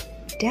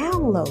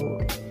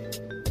download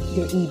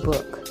your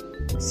ebook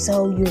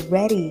so you're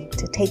ready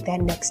to take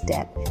that next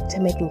step to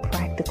making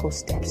practical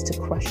steps to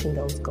crushing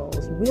those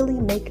goals,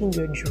 really making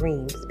your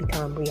dreams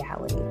become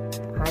reality.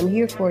 I'm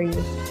here for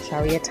you.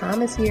 Sharia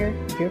Thomas here,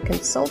 your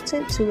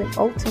consultant to an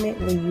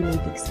ultimately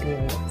unique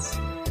experience.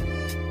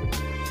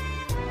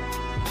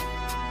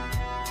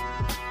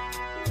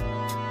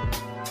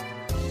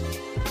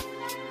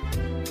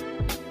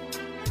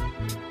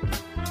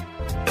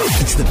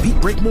 It's the Beat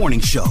Break Morning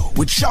Show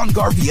with Sean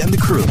Garvey and the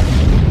crew.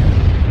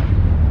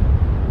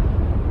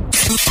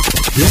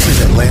 This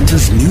is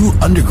Atlanta's new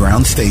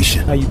underground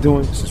station. How you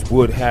doing? This is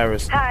Wood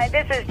Harris. Hi,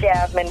 this is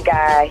Jasmine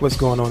Guy. What's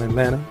going on in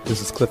Atlanta? This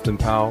is Clifton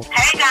Powell.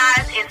 Hey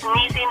guys, it's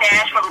Niecy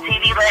Nash from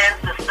TV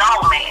Land's The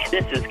Soul Man.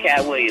 This is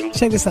Cat Williams.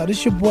 Check this out. This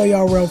is your boy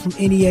RL from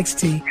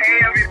NEXT. Hey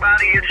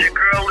everybody, it's your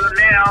girl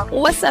Lunel.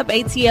 What's up,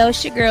 ATL?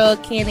 It's your girl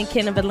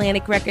Ken of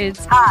Atlantic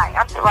Records. Hi,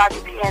 I'm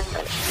Taraji P.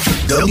 Henson.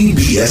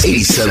 WBS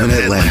 87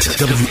 Atlanta,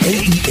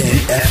 WAEN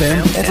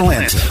FM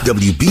Atlanta,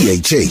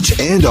 WBHH,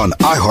 and on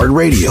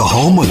iHeartRadio,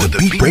 home of the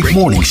Beat Break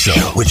Morning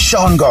Show with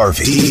Sean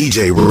Garvey,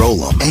 DJ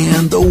Rollum,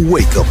 and the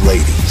Wake Up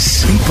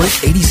Ladies. Beat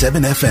Break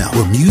 87 FM,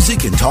 where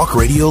music and talk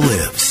radio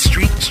lives.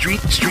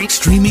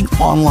 Streaming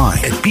online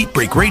at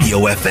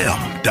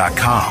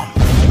BeatBreakRadioFM.com.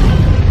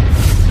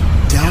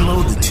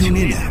 Download the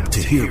TuneIn app to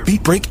hear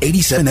Beat Break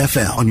 87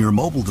 FM on your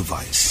mobile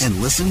device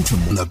and listen to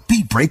the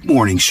Beat Break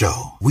Morning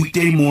Show.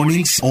 Weekday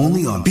mornings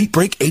only on Beat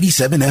Break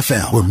 87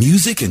 FM, where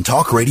music and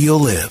talk radio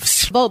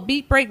lives. Vote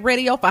Beat Break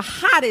Radio for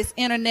hottest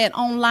internet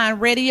online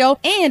radio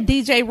and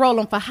DJ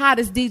Rollum for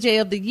hottest DJ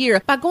of the year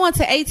by going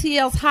to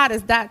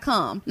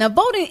atlshottest.com. Now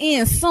voting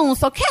ends soon,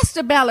 so cast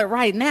your ballot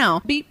right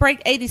now. Beat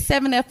Break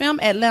 87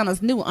 FM,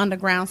 Atlanta's new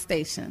underground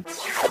station.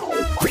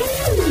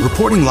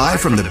 Reporting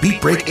live from the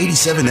Beat Break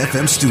 87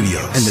 FM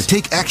studios and the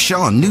Take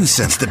Action News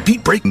Sense, the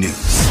Beat Break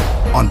News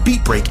on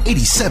Beat Break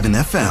 87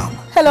 FM.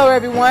 Hello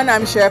everyone,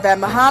 I'm Sheriff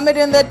Muhammad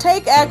in the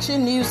Take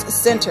Action News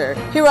Center.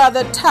 Here are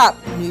the top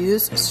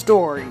news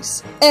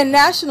stories. In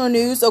national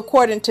news,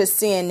 according to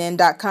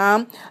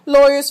CNN.com,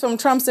 lawyers from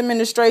Trump's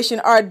administration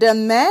are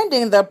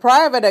demanding the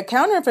private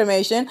account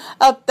information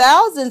of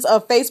thousands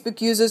of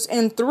Facebook users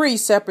in 3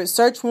 separate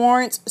search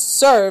warrants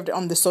served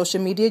on the social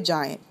media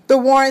giant. The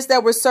warrants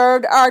that were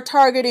served are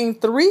targeting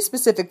 3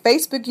 specific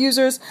Facebook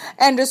users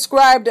and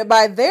described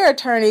by their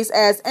attorneys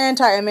as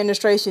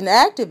anti-administration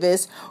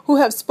activists who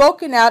have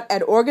spoken out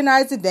at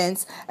organized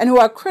events and who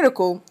are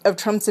critical of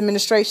Trump's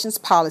administration's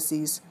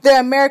policies. The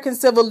American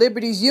Civil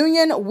Liberties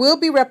Union will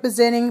be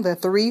representing the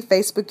 3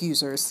 Facebook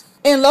users.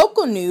 In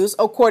local news,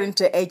 according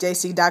to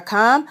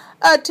AJC.com,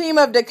 a team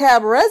of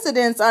DeKalb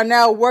residents are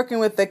now working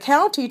with the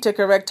county to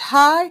correct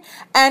high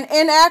and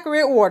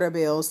inaccurate water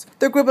bills.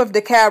 The group of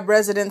DeKalb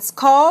residents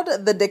called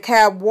the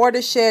DeKalb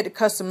Watershed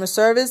Customer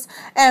Service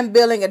and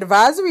Billing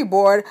Advisory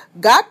Board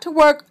got to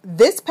work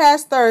this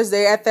past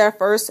Thursday at their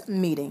first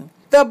meeting.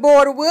 The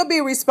board will be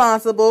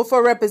responsible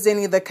for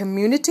representing the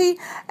community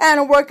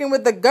and working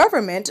with the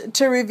government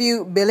to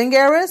review billing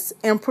errors,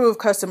 improve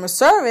customer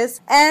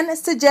service, and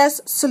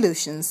suggest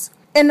solutions.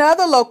 In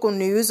other local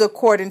news,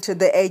 according to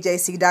the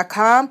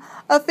AJC.com,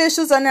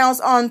 officials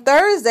announced on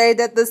Thursday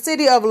that the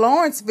city of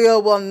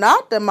Lawrenceville will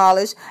not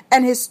demolish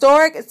an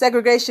historic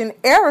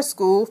segregation-era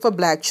school for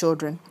black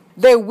children.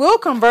 They will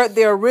convert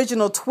their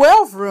original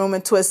 12-room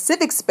into a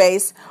civic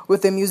space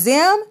with a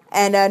museum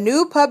and a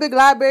new public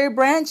library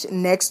branch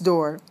next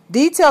door.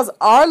 Details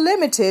are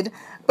limited,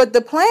 but the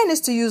plan is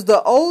to use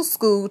the old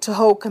school to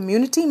hold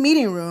community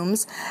meeting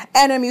rooms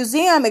and a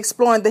museum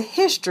exploring the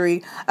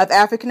history of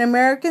African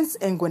Americans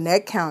in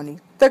Gwinnett County.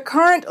 The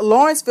current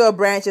Lawrenceville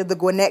branch of the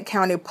Gwinnett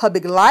County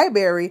Public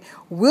Library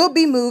will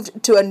be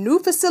moved to a new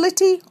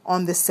facility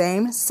on the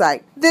same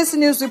site. This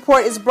news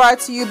report is brought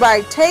to you by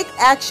Take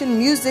Action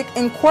Music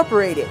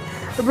Incorporated.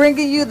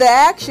 bringing you the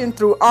action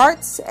through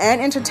arts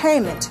and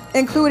entertainment,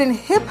 including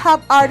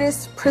hip-hop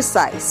artist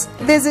Precise.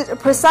 Visit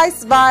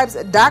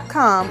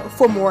PreciseVibes.com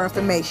for more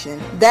information.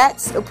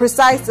 That's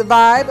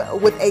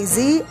PreciseVibe with a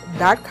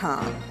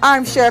Z.com.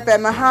 I'm Sheriff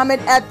Muhammad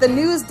at the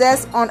news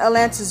desk on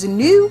Atlanta's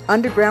new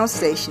underground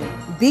station,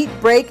 Beat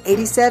Break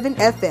 87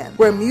 FM,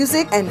 where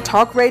music and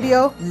talk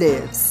radio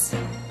lives.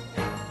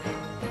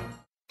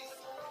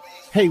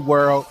 Hey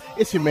world,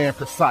 it's your man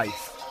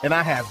Precise, and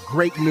I have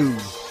great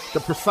news.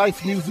 The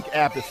Precise Music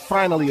app is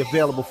finally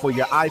available for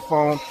your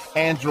iPhone,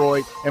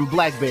 Android, and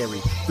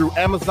BlackBerry through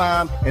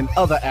Amazon and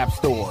other app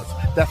stores.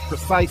 That's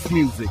Precise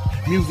Music.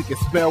 Music is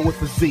spelled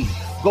with a Z.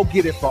 Go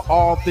get it for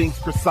all things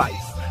Precise.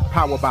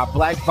 Powered by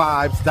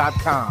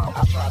BlackVibes.com.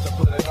 I tried to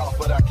put it off,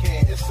 but I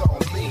can't. It's on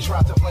me.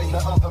 Tried to blame the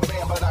other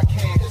man, but I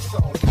can't. It's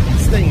on me.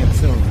 Stay in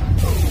tune.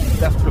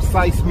 That's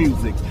Precise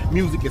Music.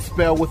 Music is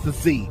spelled with a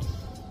Z.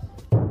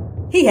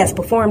 He has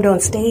performed on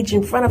stage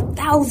in front of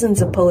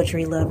thousands of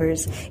poetry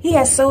lovers. He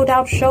has sold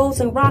out shows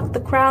and rocked the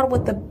crowd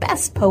with the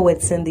best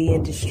poets in the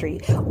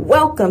industry.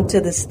 Welcome to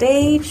the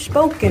stage,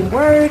 spoken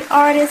word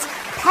artist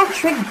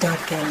Patrick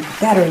Duncan,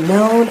 better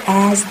known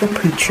as the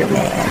Preacher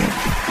Man.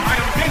 I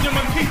am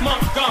Benjamin P.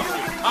 Montgomery.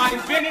 I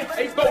invented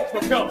a boat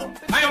propeller.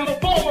 I am the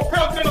former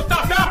president of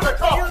South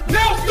Africa,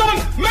 Nelson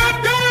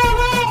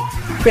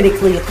Mandela!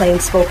 Critically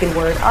acclaimed spoken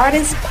word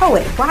artist,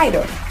 poet,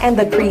 writer, and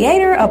the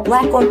creator of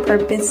Black on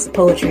Purpose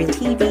poetry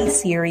TV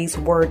series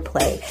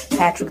Wordplay.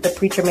 Patrick the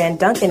Preacher Man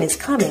Duncan is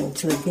coming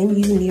to a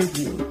venue near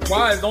you.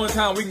 Why is the only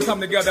time we can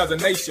come together as a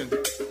nation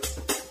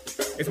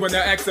is when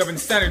there are acts of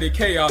insanity,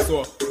 chaos,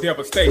 or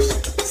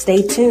devastation.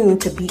 Stay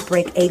tuned to Beat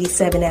Break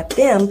 87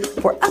 FM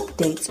for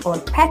updates on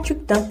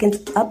Patrick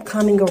Duncan's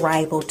upcoming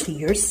arrival to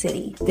your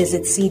city.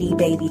 Visit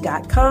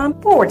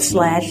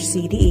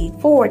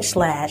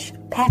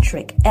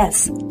cdbaby.com/CD/Patrick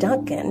S.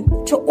 Duncan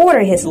to order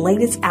his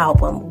latest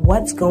album,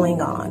 What's Going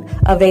On.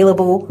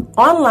 Available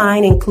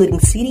online, including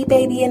CD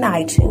Baby and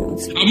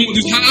iTunes. I want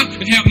this high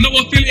to have no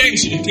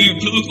affiliation to a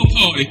political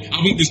party. I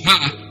want this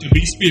high to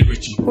be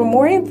spiritual. For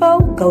more info,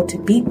 go to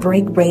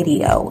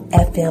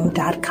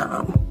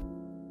BeatBreakRadioFM.com.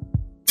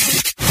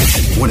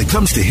 When it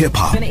comes to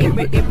hip-hop,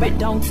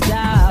 Don't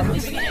stop.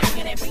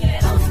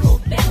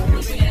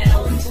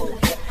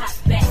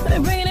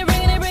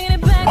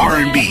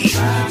 R&B,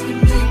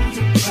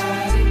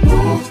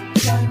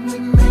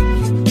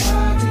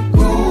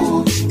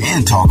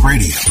 and talk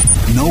radio,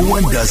 no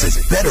one does it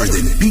better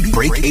than Beat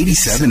Break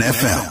 87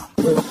 FM.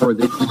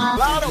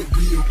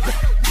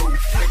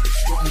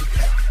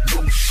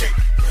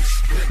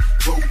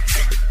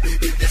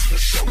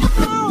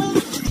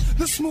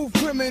 The smooth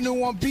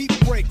criminal on beat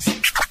breaks.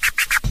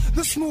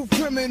 The smooth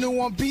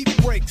criminal on beat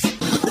breaks.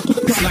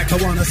 It's like I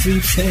wanna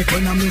sleep sick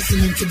when I'm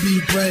listening to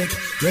Beat Break.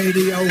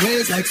 Radio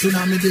waves like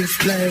tsunami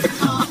display.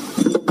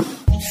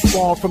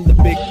 Spawn from the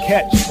big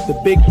catch, the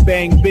big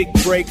bang, big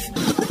breaks.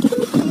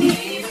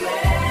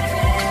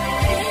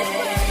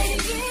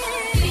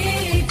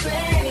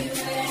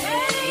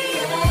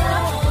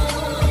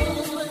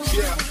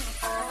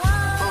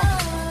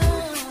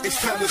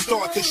 Time to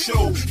start the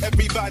show.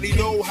 Everybody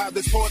know how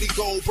this party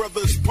go.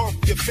 Brothers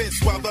pump your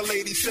fist while the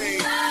ladies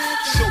sing.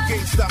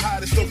 Showcase the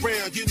hottest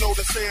around. You know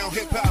the sound.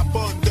 Hip hop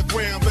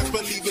underground. Best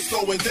believe it's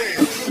going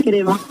down.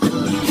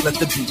 Let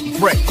the beat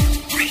break.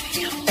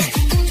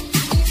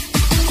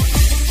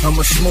 I'm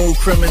a smooth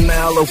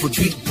criminal over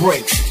beat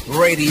breaks.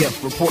 Radio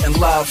reporting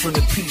live from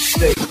the Peach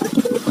State.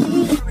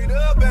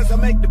 As I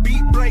make the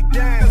beat break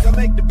down. As I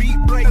make the beat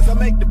break. As I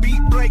make the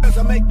beat break. As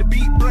I make the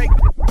beat break.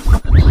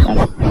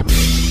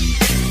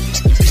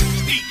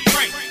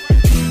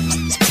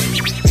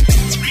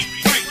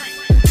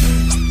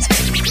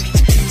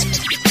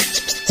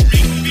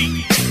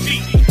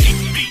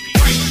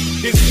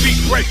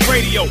 Break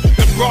radio,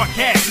 the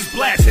broadcast is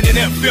blasting in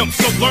FM,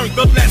 so learn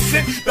the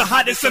lesson. The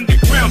hottest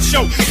underground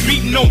show,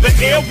 beating on the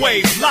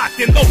airwaves, locked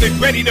and loaded,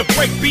 ready to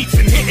break beats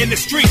and hitting the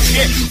streets.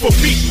 Yeah, for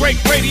Beat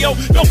Break Radio,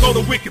 don't go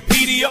to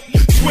Wikipedia,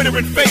 Twitter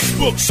and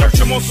Facebook, search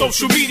them on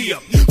social media.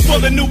 For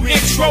the new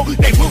intro,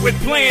 they went with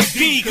Plan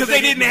D, cause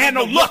they didn't have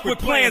no luck with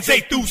Plans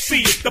A through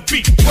C. It's the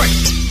Beat Break.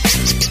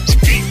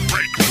 Beat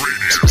Break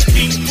Radio.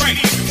 Beat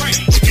Break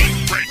Radio.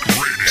 Beat Break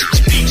Radio.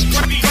 Beat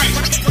Break Radio.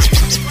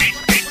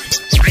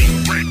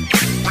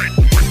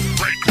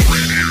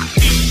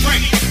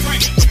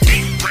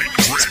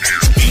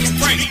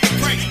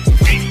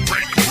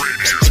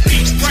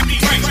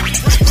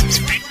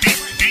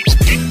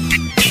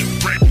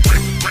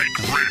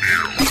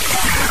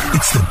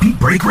 It's the Beat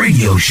Break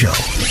Radio Show.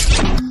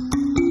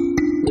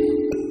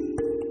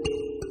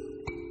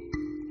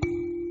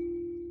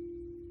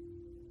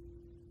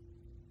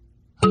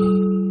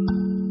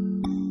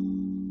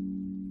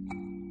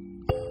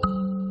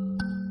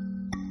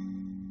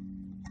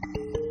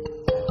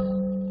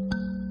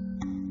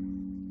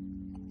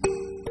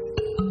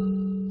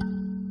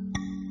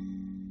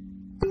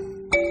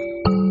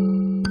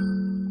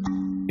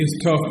 It's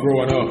tough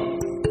growing up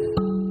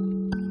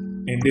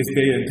in this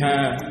day and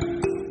time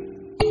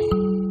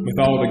with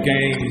all the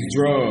gangs,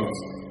 drugs,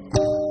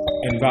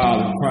 and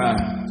violent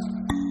crimes.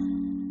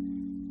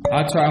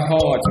 I try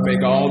hard to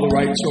make all the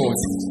right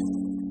choices,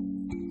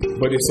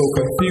 but it's so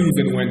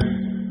confusing when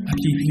I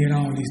keep hearing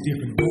all these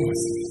different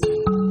voices.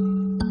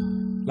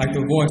 Like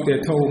the voice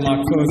that told my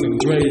cousin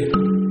Dre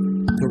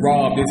to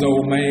rob this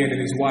old man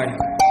and his wife.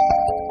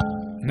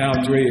 Now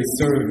Dre is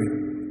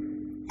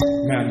serving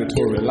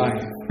mandatory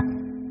life.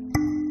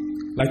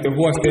 Like the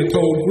voice that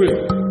told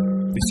Grip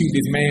to shoot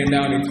this man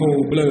down in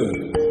cold blood.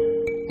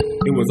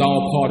 It was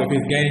all part of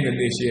his gang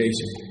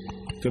initiation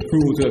to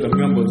prove to the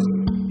members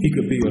he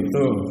could be a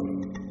thug.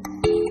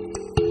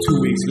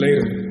 2 weeks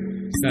later,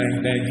 same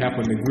thing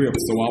happened to Grip,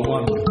 so I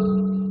wonder,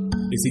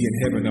 is he in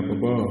heaven up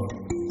above?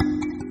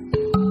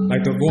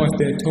 Like the voice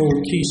that told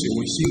Keisha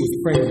when she was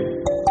pregnant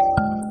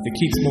to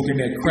keep smoking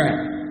that crack.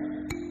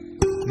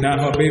 Now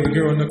her baby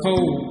girl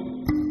Nicole,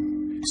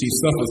 she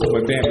suffers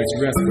from a damaged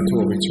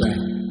respiratory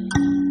tract.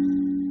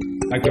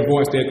 Like the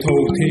voice that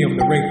told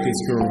Tim to rape this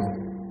girl,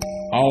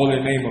 all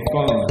in the name of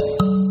fun.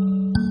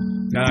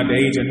 Now at the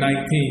age of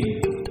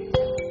 19,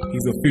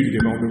 he's a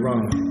fugitive on the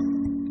run.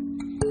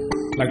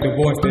 Like the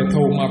voice that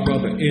told my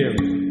brother Eric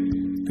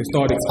to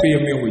start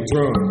experimenting with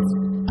drugs.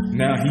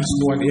 Now he's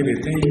snorting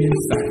everything in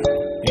sight,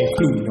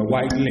 including a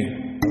white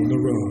lint on the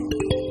rug.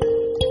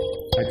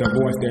 Like the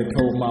voice that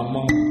told my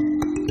mom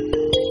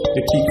to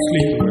keep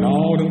sleeping with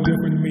all them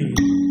different men.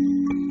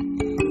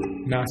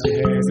 Now she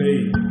has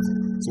AIDS,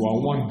 so I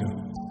wonder,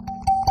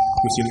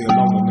 will she live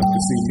long enough to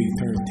see me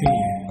turn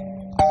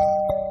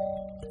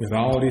 10? With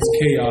all this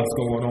chaos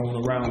going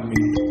on around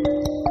me,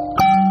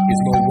 it's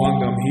no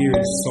wonder I'm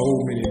hearing so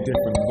many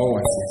different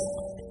voices.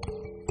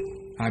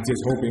 I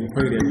just hope and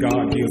pray that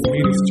God gives me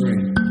the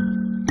strength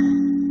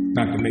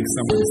not to make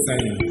some of the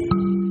same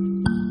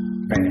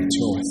bad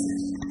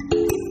choices.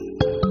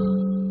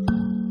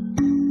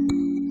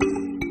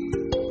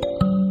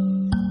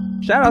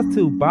 Shout out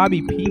to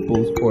Bobby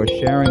Peoples for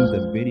sharing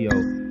the video.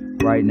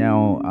 Right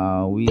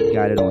now, we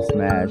got it on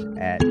Smash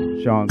at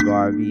Sean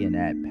Garvey and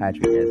at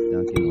Patrick S.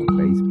 Duncan on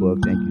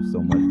Facebook. Thank you so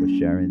much for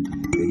sharing the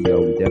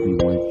video. We definitely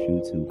want you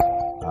to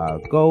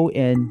go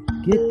and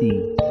get the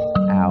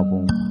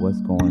album What's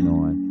Going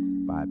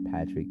On by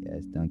Patrick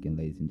S. Duncan,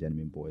 ladies and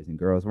gentlemen, boys and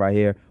girls, right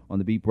here on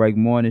the Beat Break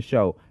Morning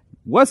Show.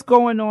 What's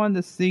Going On,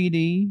 the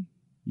CD?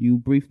 You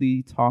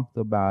briefly talked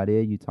about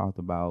it. You talked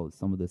about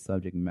some of the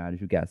subject matters.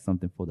 You got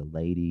something for the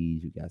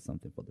ladies. You got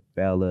something for the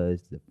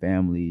fellas, the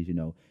families,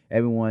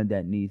 everyone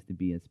that needs to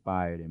be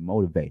inspired and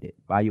motivated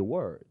by your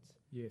words.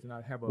 Yes, and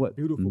I have a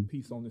beautiful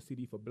piece on the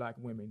CD for black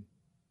women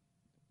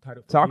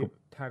titled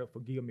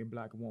Forgive Me,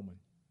 Black Woman.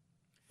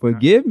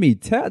 Forgive me.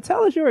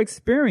 Tell us your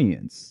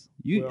experience.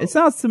 It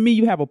sounds to me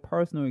you have a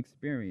personal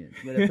experience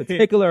with a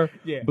particular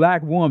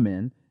black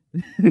woman.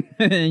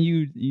 And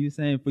you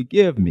saying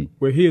forgive me.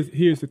 Well,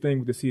 here's the thing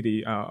with the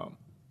CD. I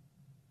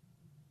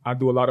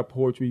do a lot of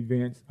poetry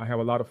events. I have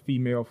a lot of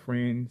female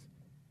friends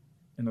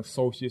and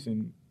associates,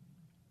 and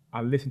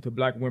I listen to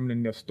black women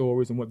and their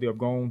stories and what they've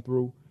gone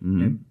through.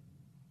 Mm-hmm. And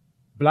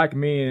black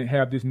men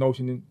have this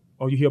notion,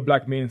 or you hear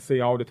black men say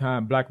all the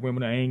time, black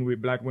women are angry,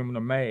 black women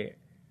are mad.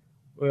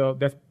 Well,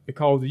 that's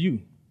because of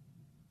you.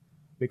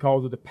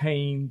 Because of the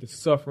pain, the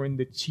suffering,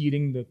 the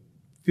cheating, the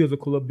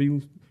physical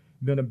abuse,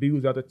 been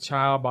abused as a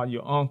child by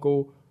your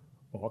uncle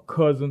or a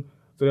cousin.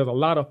 So there's a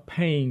lot of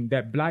pain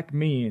that black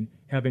men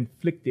have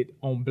inflicted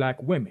on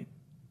black women.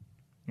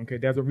 Okay,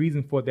 there's a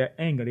reason for that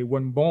anger. They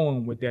weren't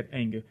born with that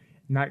anger.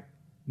 Not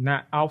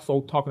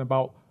also talking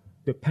about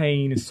the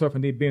pain and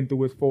suffering they've been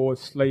through as far as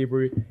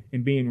slavery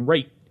and being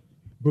raped,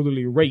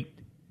 brutally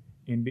raped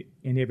and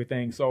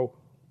everything. So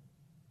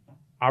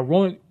I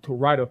wanted to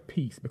write a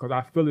piece because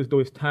I feel as though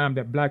it's time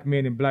that black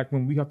men and black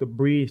women, we have to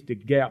bridge the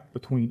gap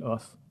between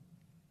us.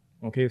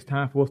 Okay, it's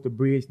time for us to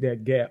bridge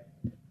that gap.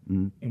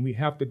 Mm-hmm. And we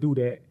have to do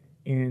that.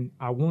 And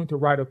I wanted to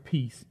write a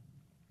piece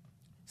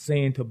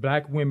saying to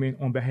black women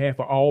on behalf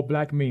of all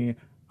black men,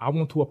 I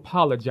want to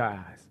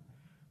apologize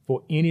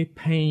for any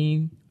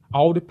pain,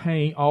 all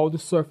the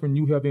suffering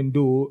you have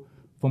endured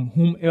from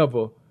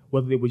whomever,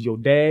 whether it was your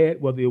dad,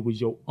 whether it was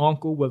your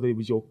uncle, whether it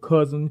was your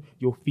cousin,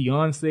 your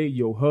fiance,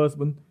 your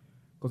husband.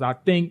 Because I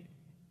think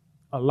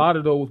a lot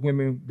of those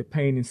women, the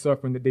pain and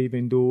suffering that they've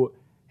endured,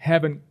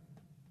 haven't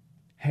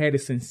had a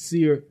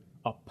sincere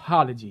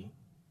apology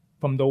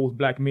from those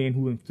black men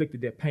who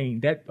inflicted their pain.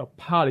 That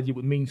apology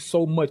would mean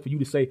so much for you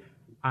to say,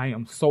 I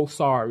am so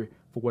sorry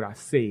for what I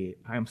said.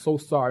 I am so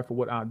sorry for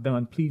what I've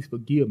done. Please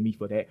forgive me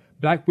for that.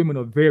 Black women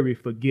are very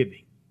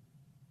forgiving.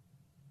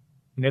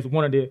 And that's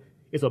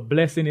it's a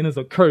blessing and it's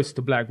a curse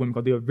to black women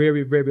because they're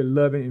very, very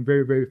loving and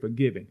very, very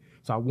forgiving.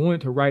 So I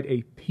wanted to write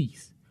a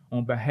piece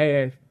on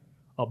behalf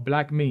of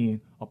black men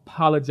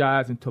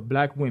apologizing to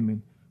black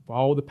women for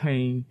all the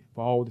pain,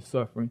 for all the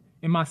suffering,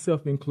 and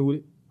myself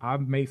included.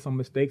 I've made some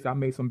mistakes. I've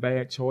made some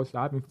bad choices.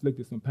 I've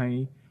inflicted some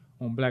pain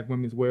on black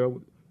women as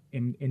well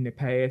in the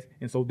past.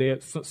 And so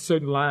there's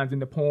certain lines in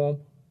the poem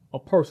are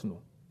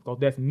personal because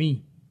that's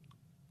me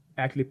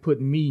actually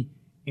putting me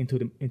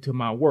into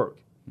my work.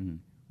 Mm-hmm.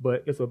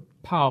 But it's a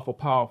powerful,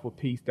 powerful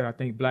piece that I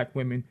think black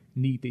women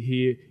need to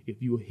hear.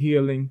 If you're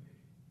healing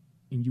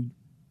and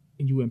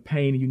you in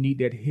pain and you need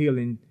that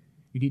healing,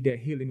 You need that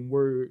healing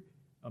word.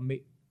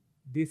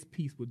 This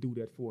piece will do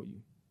that for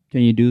you.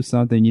 Can you do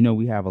something? You know,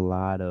 we have a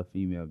lot of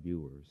female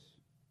viewers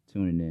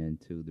tuning in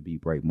to the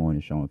Beat Break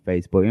Morning Show on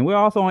Facebook. And we're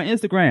also on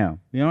Instagram.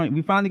 You know,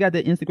 we finally got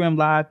the Instagram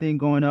Live thing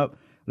going up,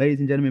 ladies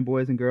and gentlemen,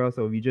 boys and girls.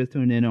 So if you just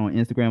tuned in on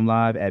Instagram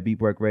Live at Beat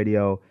Break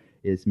Radio,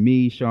 it's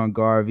me, Sean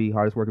Garvey,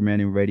 hardest working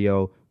man in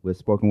radio, with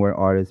spoken word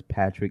artist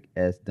Patrick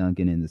S.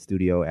 Duncan in the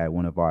studio at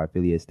one of our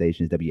affiliate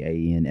stations,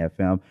 WAEN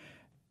FM.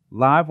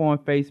 Live on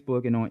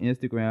Facebook and on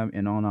Instagram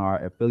and on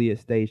our affiliate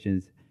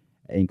stations,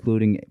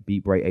 including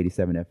Beat Break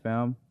 87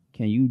 FM.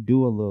 Can you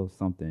do a little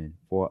something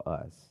for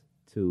us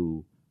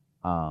to,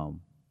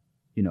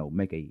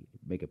 make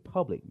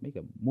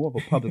more of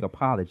a public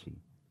apology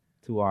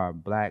to our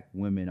black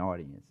women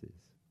audiences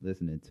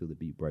listening to the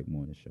Beat Break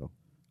Morning Show?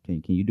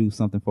 Can you do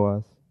something for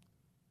us?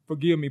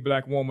 Forgive me,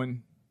 black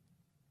woman,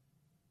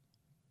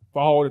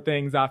 for all the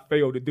things I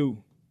failed to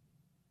do,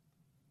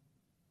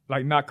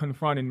 like not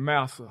confronting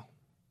Massa.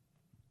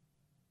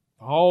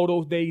 For all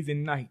those days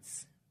and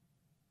nights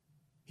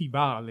he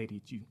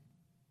violated you.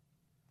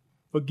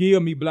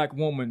 Forgive me, black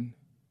woman,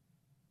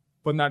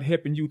 for not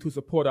helping you to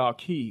support our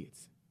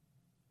kids.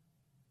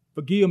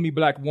 Forgive me,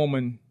 black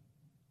woman,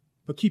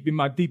 for keeping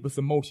my deepest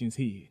emotions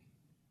hid.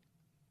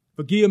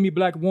 Forgive me,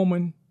 black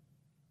woman,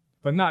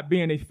 for not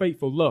being a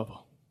faithful lover.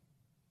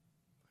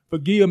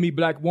 Forgive me,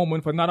 black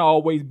woman, for not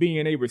always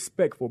being a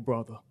respectful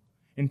brother.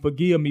 And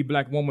forgive me,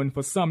 black woman,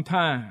 for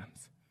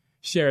sometimes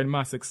sharing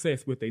my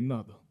success with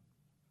another.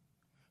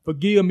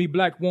 Forgive me,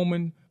 black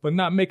woman, for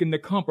not making the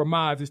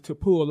compromises to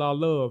pull our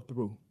love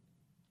through.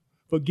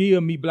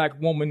 Forgive me, black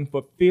woman,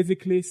 for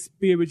physically,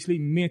 spiritually,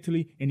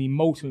 mentally, and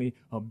emotionally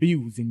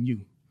abusing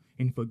you.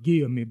 And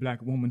forgive me,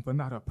 black woman, for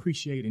not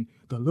appreciating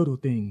the little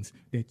things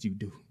that you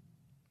do.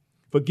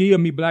 Forgive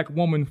me, black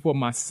woman, for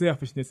my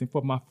selfishness and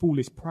for my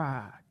foolish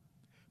pride.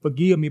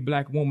 Forgive me,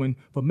 black woman,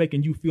 for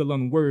making you feel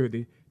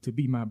unworthy to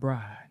be my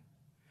bride.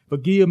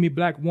 Forgive me,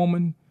 black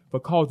woman, for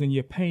causing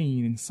you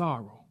pain and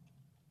sorrow.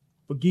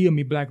 Forgive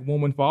me, black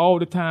woman, for all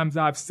the times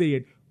I've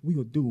said,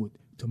 we'll do it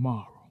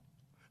tomorrow.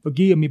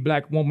 Forgive me,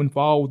 black woman,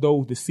 for all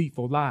those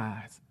deceitful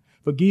lies.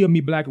 Forgive me,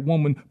 black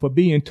woman, for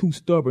being too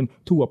stubborn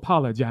to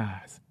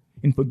apologize.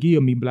 And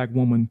forgive me, black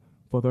woman,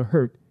 for the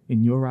hurt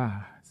in your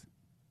eyes.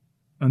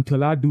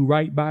 Until I do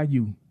right by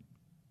you,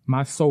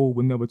 my soul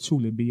will never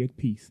truly be at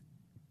peace.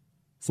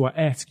 So I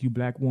ask you,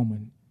 black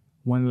woman,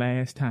 one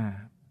last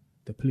time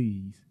to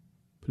please,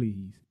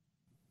 please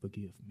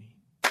forgive me.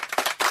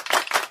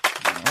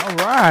 All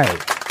right.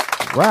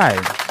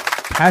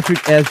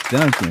 Patrick S.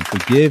 Duncan,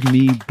 forgive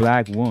me,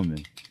 black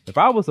woman. If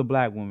I was a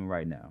black woman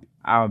right now,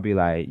 I would be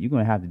like, you're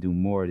going to have to do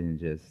more than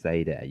just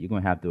say that. You're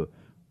going to have to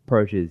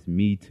purchase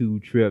Me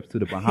Too trips to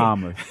the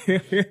Bahamas. You're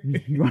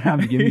going to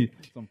have to give me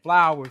some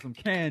flowers, some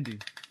candy.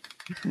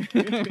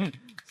 I'm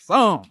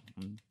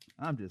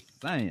just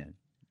saying.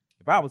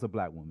 If I was a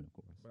black woman, of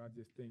course. But I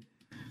just think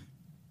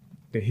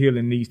the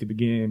healing needs to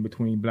begin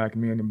between black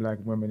men and black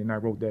women, and I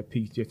wrote that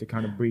piece just to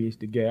kind of bridge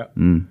the gap.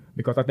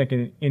 Because I think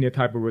in any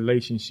type of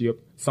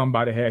relationship,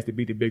 somebody has to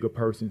be the bigger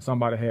person.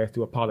 Somebody has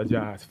to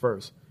apologize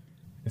first,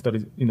 instead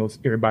of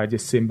everybody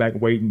just sitting back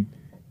waiting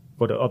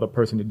for the other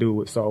person to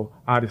do it. So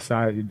I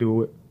decided to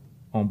do it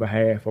on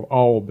behalf of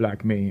all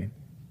black men,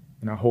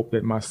 and I hope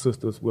that my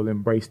sisters will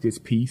embrace this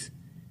piece,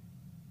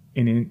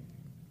 and then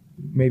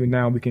maybe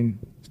now we can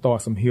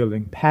start some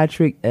healing.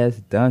 Patrick S.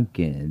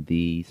 Duncan,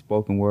 the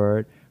spoken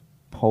word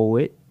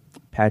poet,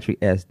 Patrick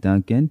S.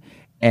 Duncan.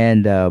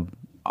 And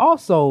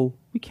also,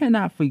 we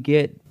cannot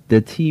forget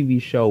the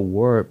TV show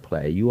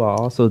Wordplay. You are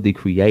also the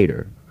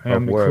creator. I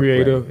am the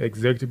creator,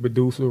 executive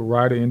producer,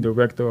 writer, and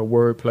director of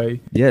Wordplay.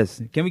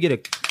 Yes. Can we get a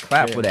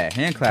clap for that?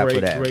 Hand clap for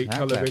that. Great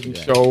television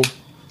show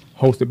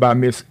hosted by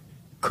Miss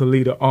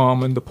Khalida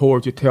Armand, the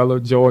poetry teller,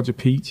 Georgia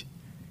Peach.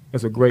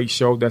 It's a great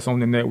show that's on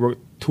the network.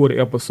 2 of the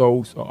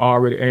episodes are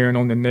already airing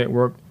on the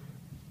network.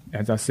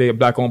 As I said,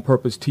 Black on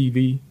Purpose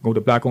TV. Go to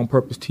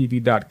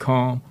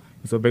blackonpurposetv.com.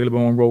 It's available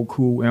on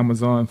Roku,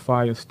 Amazon,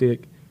 Fire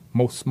Stick,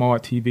 most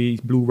smart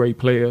TVs, Blu-ray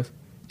players,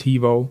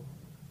 TiVo.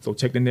 So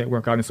check the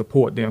network out and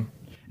support them.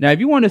 Now, if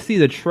you want to see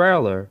the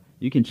trailer,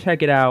 you can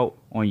check it out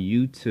on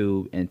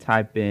YouTube and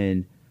type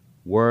in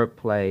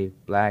Wordplay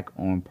Black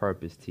on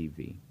Purpose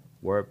TV.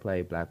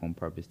 Wordplay Black on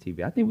Purpose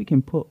TV. I think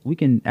we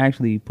can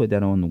actually put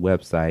that on the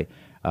website.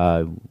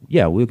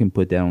 We can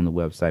put that on the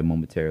website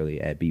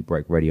momentarily at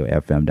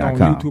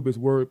beatbreakradiofm.com. On YouTube is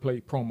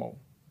Wordplay Promo.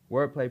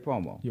 Wordplay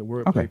Promo. Yeah,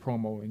 Wordplay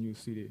Promo, and you'll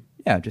see it.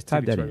 Yeah, just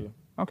type that in.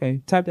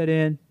 Okay, type that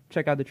in.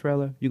 Check out the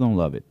trailer. You're gonna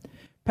love it.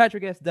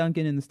 Patrick S.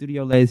 Duncan in the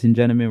studio, ladies and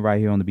gentlemen, right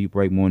here on the Beat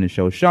Break Morning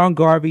Show. Sean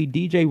Garvey,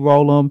 DJ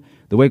Rollum,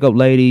 the Wake Up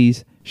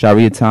Ladies,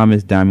 Sharia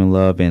Thomas, Diamond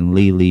Love, and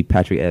Lily.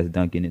 Patrick S.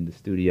 Duncan in the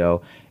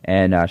studio.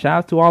 And shout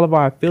out to all of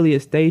our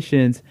affiliate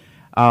stations.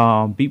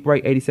 Beat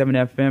Break 87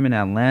 FM in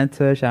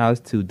Atlanta. Shout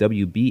outs to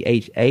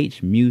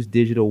WBHH, Muse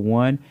Digital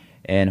 1,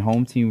 and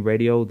Home Team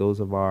Radio.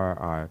 Those are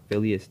our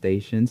affiliate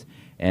stations.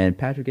 And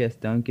Patrick S.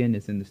 Duncan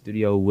is in the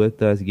studio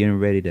with us, getting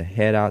ready to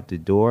head out the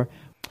door.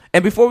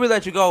 And before we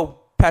let you go,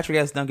 Patrick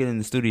S. Duncan in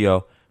the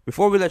studio.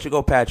 Before we let you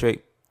go,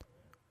 Patrick,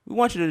 we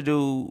want you to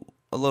do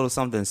a little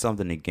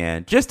something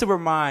again, just to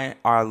remind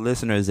our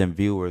listeners and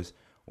viewers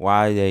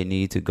why they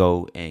need to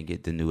go and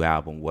get the new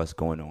album, What's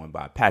Going On,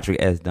 by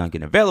Patrick S.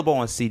 Duncan, available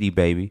on CD,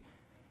 baby.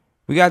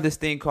 We got this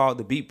thing called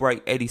the Beat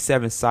Break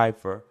 87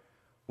 Cypher,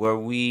 where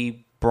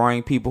we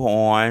bring people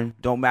on,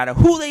 don't matter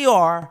who they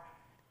are,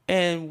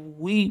 and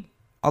we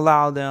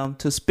allow them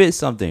to spit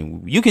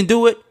something. You can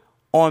do it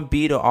on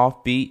beat or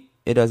off beat.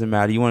 It doesn't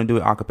matter. You want to do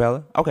it a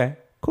cappella? Okay,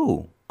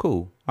 cool.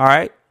 All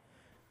right.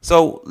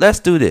 So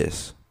let's do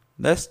this.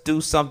 Let's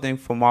do something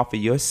from off of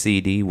your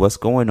CD, What's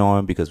Going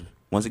On, because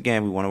once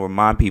again, we want to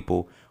remind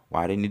people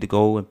why they need to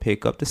go and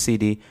pick up the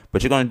CD.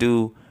 But you're going to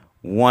do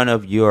one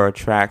of your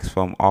tracks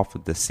from off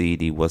of the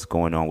CD, What's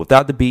Going On,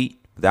 without the beat,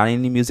 without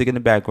any music in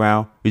the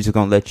background. We're just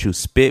going to let you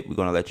spit. We're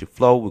going to let you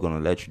flow. We're going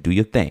to let you do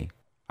your thing.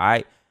 All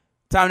right.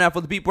 Time now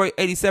for the Beat Break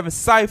 87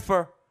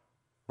 Cypher,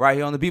 right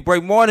here on the Beat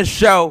Break Morning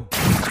Show.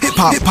 Hip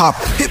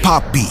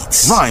hop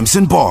beats, rhymes,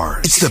 and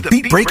bars. It's the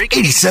Beat Break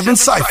 87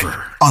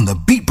 Cypher on the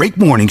Beat Break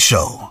Morning Show.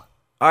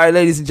 All right,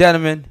 ladies and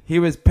gentlemen,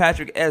 here is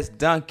Patrick S.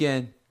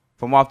 Duncan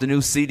from off the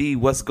new CD,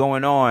 What's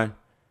Going On?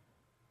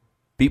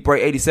 Beat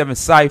Break 87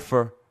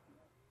 Cypher,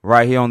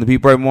 right here on the Beat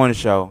Break Morning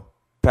Show.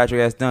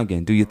 Patrick S.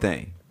 Duncan, do your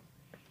thing.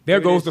 There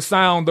goes the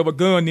sound of a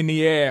gun in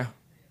the air.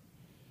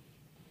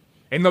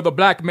 Another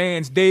black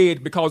man's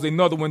dead because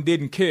another one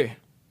didn't care.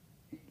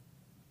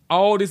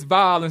 All this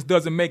violence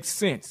doesn't make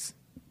sense.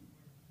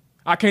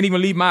 I can't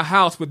even leave my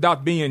house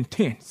without being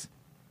tense.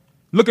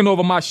 Looking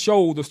over my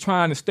shoulders,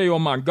 trying to stay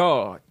on my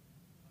guard.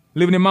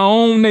 Living in my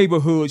own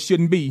neighborhood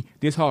shouldn't be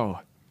this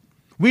hard.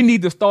 We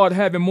need to start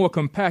having more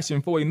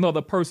compassion for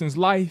another person's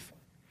life.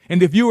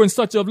 And if you're in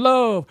such of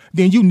love,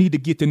 then you need to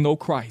get to know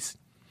Christ.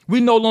 We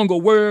no longer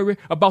worry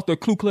about the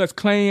Ku Klux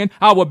Klan.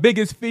 Our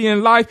biggest fear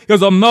in life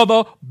is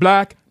another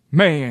black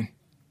man.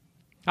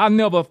 I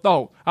never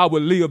thought I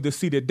would live to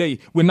see the day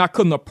when I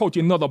couldn't approach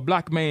another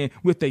black man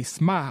with a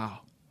smile.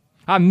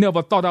 I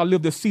never thought I'd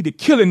live to see the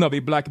killing of a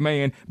black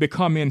man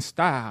become in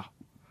style.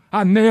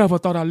 I never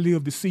thought I'd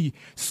live to see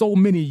so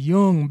many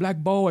young black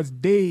boys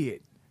dead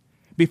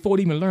before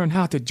they even learned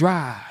how to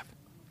drive.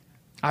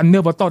 I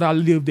never thought I'd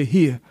live to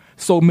hear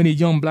so many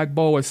young black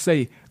boys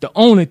say, the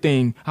only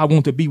thing I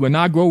want to be when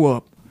I grow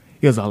up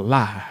is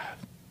alive.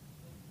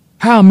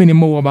 How many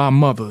more of our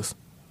mothers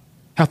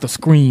have to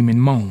scream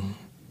and moan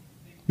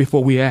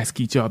before we ask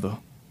each other,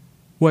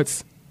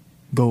 what's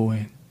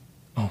going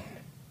on?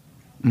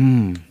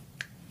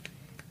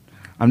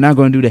 I'm not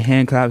going to do the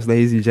hand claps,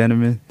 ladies and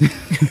gentlemen.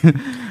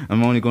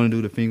 I'm only going to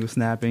do the finger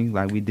snapping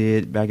like we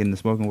did back in the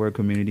spoken word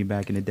community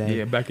back in the day.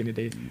 Yeah, back in the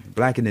day.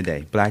 Black in the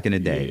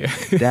day. Yeah.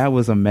 That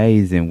was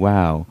amazing.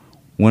 Wow.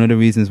 One of the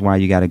reasons why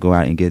you got to go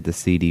out and get the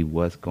CD,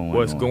 What's Going On.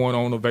 What's Going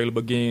On, available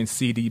again,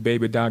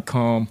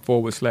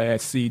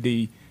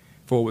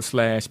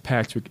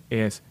 cdbaby.com/CD/Patrick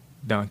S.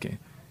 Duncan.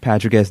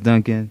 Patrick S.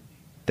 Duncan,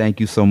 thank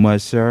you so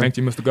much, sir. Thank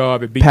you, Mr.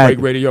 Garvey. Beat Break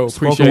Radio.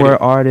 Appreciate it. Spoken word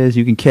artist,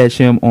 you can catch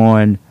him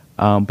on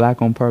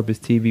Black on Purpose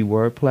TV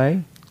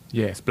Wordplay.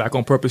 Yes,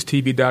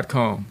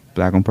 blackonpurposetv.com.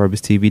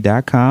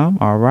 blackonpurposetv.com,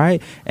 all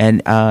right.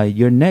 And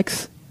your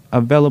next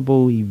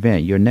available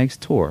event, your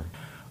next tour.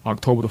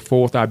 October the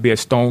 4th, I'll be at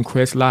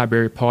Stonecrest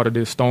Library, part of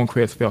the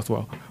Stonecrest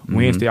Festival.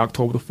 Wednesday,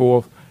 October the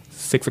 4th,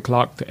 6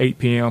 o'clock to 8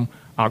 p.m.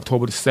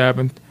 October the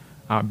 7th,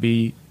 I'll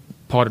be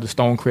part of the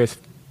Stonecrest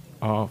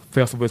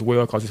Festival as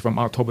well, because it's from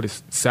October the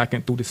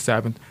 2nd through the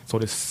 7th. So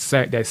that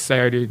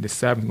Saturday, the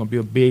 7th, is going to be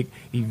a big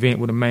event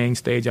with a main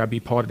stage. I'll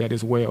be part of that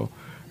as well.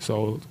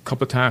 So a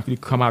couple of times for you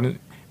to come out and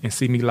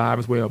see me live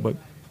as well. But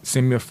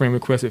send me a friend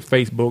request at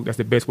Facebook. That's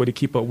the best way to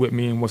keep up with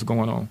me and what's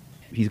going on.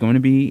 He's going to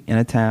be in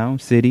a town,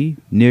 city,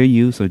 near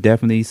you, so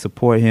definitely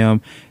support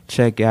him.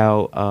 Check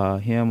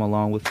out him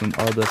along with some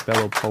other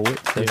fellow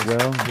poets as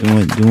well,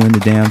 doing the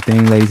damn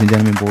thing, ladies and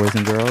gentlemen, boys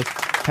and girls.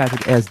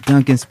 Patrick S.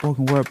 Duncan,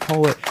 spoken word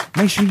poet.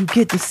 Make sure you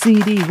get the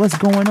CD, What's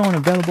Going On,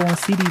 available on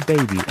CD,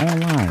 baby,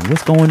 online.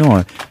 What's going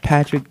on?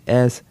 Patrick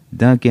S.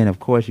 Duncan.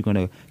 Of course, you're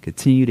going to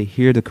continue to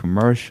hear the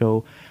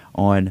commercial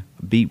on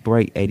Beat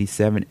Break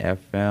 87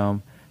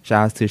 FM.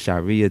 Shouts to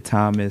Sharia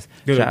Thomas.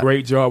 Did a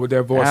great job with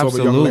that voice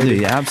over young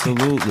lady.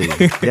 Absolutely.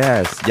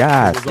 Yes.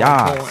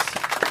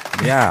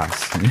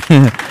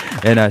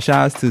 And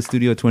shouts to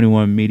Studio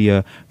 21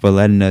 Media for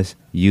letting us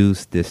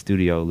use this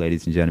studio,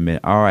 ladies and gentlemen.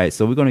 All right,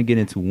 so we're going to get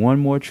into one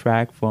more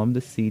track from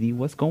the CD,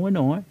 What's Going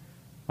On?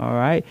 All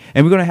right,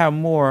 and we're going to have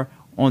more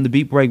on the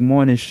Beat Break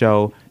Morning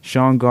Show.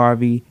 Sean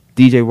Garvey,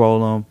 DJ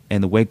Rollum,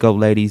 and the Wake Up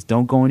Ladies.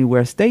 Don't go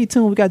anywhere. Stay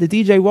tuned. We got the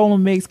DJ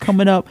Rollum mix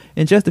coming up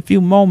in just a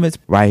few moments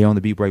right here on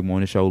the Beat Break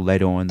Morning Show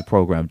later on in the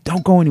program.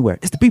 Don't go anywhere.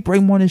 It's the Beat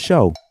Break Morning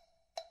Show.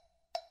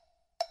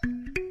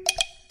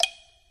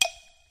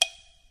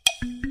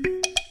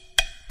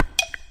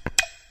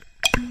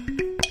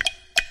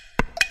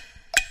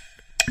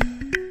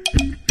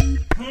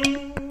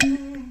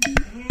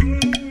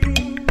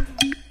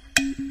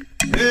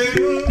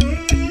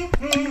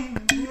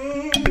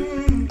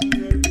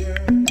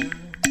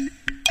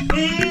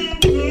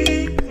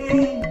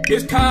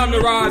 It's time to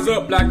rise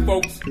up, black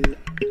folks.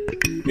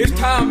 It's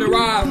time to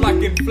rise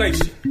like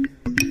inflation.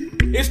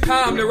 It's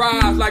time to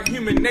rise like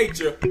human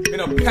nature in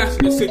a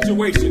passionate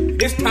situation.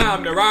 It's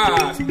time to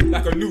rise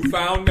like a new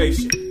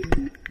foundation.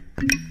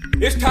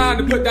 It's time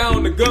to put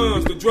down the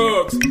guns, the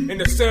drugs, and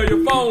the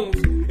cellular phones.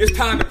 It's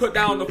time to put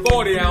down the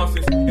 40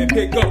 ounces and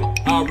pick up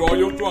our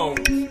royal thrones.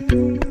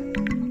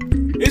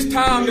 It's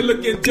time to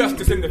look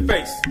injustice in the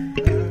face.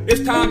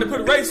 It's time to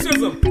put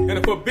racism in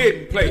a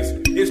forbidden place.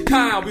 It's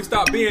time we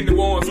stop being the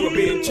ones who are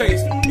being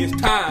chased. It's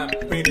time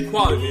for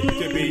inequality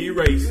to be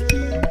erased.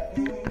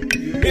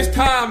 It's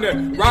time to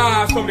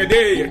rise from the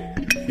dead.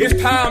 It's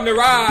time to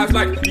rise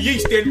like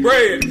yeast in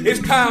bread. It's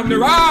time to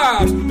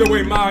rise the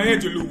way Maya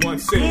Angelou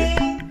once said.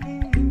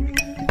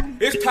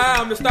 It's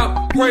time to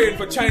stop praying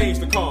for change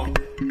to come.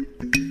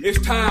 It's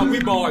time we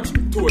march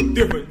to a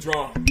different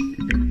drum.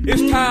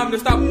 It's time to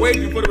stop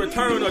waiting for the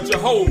return of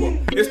Jehovah.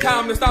 It's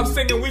time to stop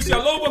singing we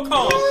shall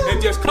overcome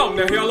and just come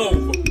the hell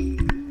over.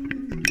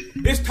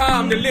 It's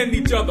time to lend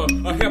each other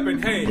a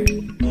helping hand.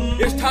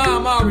 It's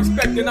time our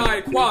respect and our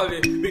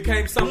equality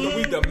became something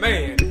we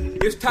demand.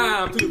 It's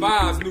time to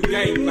devise a new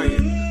game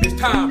plan. It's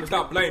time to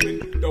stop blaming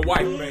the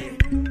white man.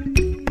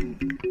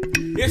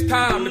 It's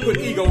time to put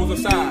egos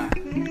aside.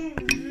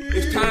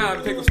 It's time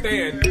to take a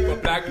stand for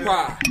black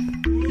pride.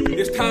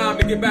 It's time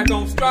to get back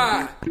on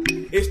stride.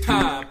 It's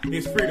time,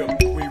 it's freedom,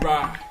 we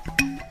ride.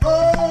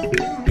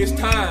 It's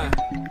time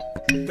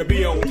to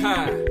be on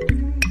time.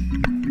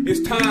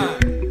 It's time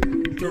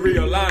to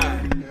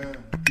realign.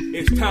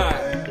 It's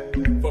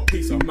time for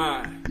peace of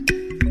mind.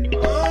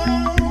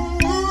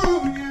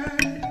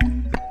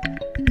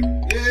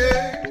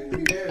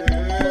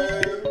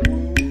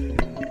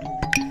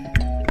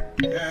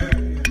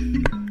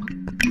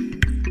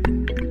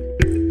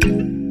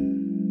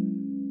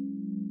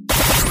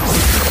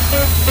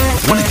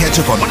 Want to catch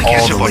up on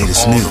all the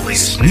latest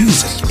news,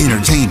 music,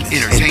 entertainment,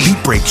 and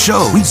Beat Break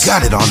shows? We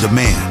got it on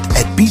demand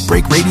at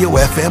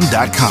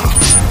BeatBreakRadioFM.com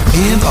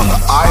and on the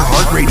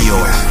iHeartRadio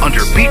app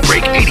under Beat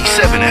Break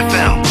 87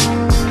 FM.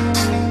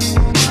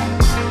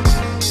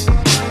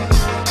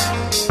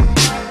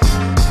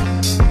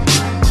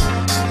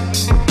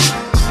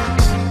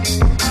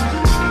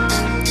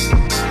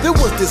 There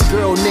was this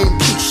girl named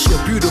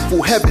Keisha,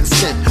 beautiful, heaven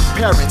sent.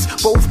 Parents,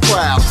 both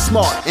proud,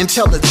 smart,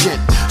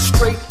 intelligent.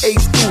 Straight A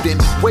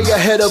student, way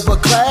ahead of her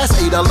class.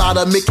 Ate a lot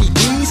of Mickey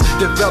D's,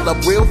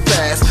 developed real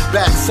fast.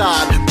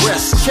 Backside,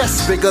 breast,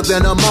 chest bigger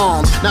than her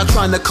mom's. Not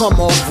trying to come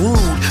off rude,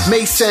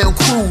 may sound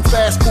crude.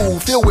 Fast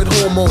food filled with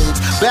hormones.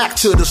 Back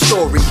to the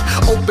story.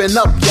 Open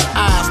up your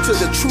eyes to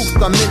the truth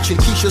I mentioned.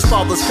 Keisha's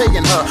father's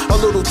paying her a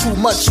little too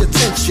much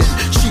attention.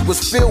 She was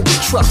filled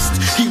with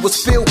trust, he was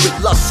filled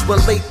with lust. When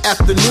late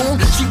afternoon,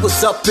 she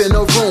was up in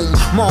her room.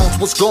 Mom's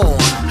was gone.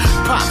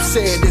 Pop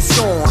said it's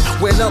on.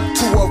 Went up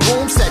to her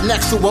room, sat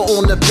next to her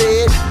on the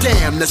bed.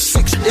 Damn, the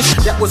sickness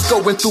that was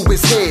going through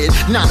his head.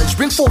 Knowledge,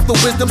 bring forth the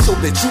wisdom so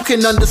that you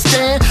can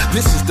understand.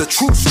 This is the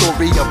true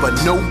story of a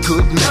no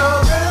good man.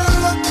 Now,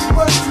 look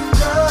what you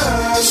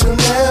done. She'll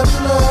never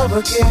love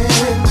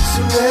again.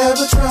 She'll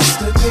never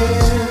trust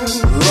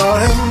again.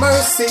 Lord have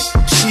mercy,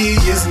 she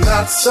is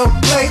not some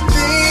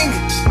plaything.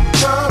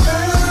 Now,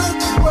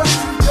 look what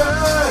you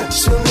done.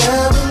 She'll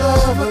never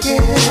love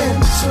again.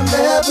 She'll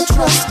never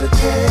trust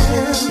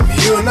again.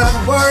 You're not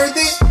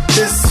worthy.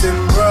 Listen,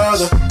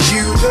 brother,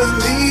 you just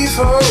leave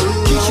her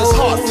alone. Keisha's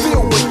heart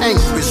filled with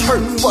anguish,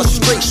 hurt,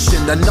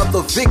 frustration.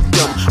 Another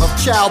victim of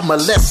child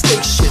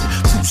molestation.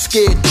 Too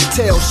scared to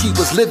tell she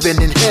was living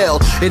in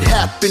hell. It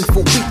happened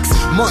for weeks,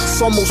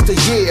 months, almost a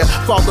year.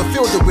 Father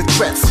filled her with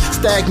threats,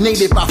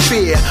 stagnated by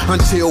fear.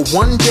 Until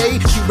one day,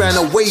 she ran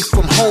away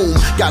from home.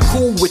 Got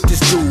cool with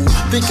this dude,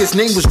 think his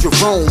name was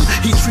Jerome.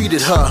 He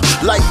treated her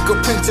like a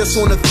princess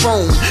on a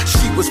throne.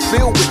 She was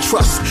filled with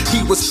trust,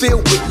 he was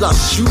filled with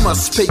lust. You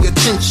must pay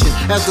attention.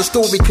 As the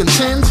story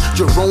contends,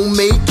 Jerome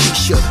made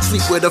Keisha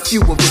sleep with a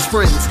few of his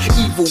friends.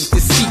 Evil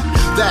deceit,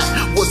 that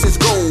was his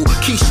goal.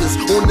 Keisha's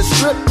on the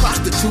strip,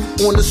 prostitute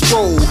on the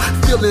stroll.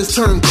 Feelings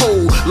turned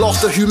cold,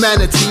 lost her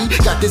humanity.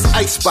 Got this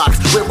icebox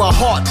where her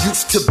heart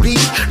used to be.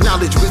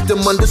 Knowledge,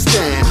 wisdom,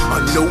 understand,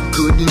 a no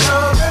good man.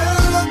 Now,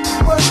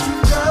 look what you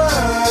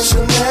done.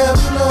 She'll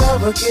never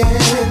love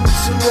again.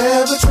 She'll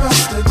never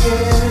trust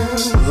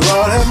again.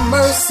 Lord have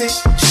mercy,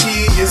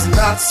 she is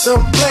not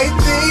some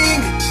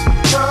plaything.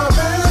 Now,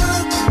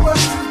 look what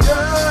you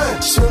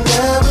done. She'll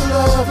never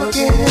love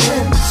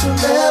again. She'll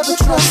never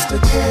trust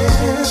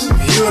again.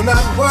 You're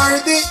not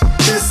worthy.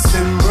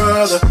 Listen,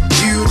 brother,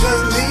 you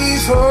just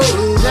leave her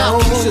alone. Now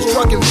Keisha's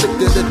drug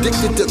inflicted,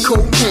 addicted to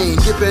cocaine,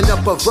 giving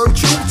up her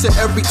virtue to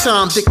every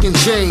time Dick and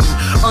Jane.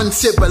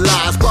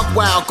 Uncivilized, buck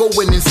wild,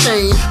 going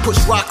insane.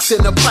 Push rocks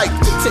in a pipe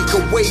to take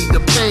away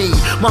the pain.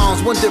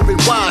 Mom's wondering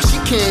why, she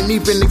can't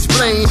even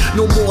explain.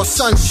 No more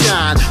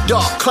sunshine,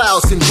 dark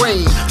clouds and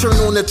rain. Turn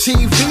on the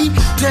TV,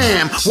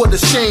 damn, what a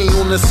shame.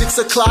 On the 6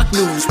 o'clock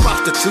news,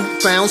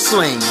 prostitute found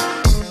slain.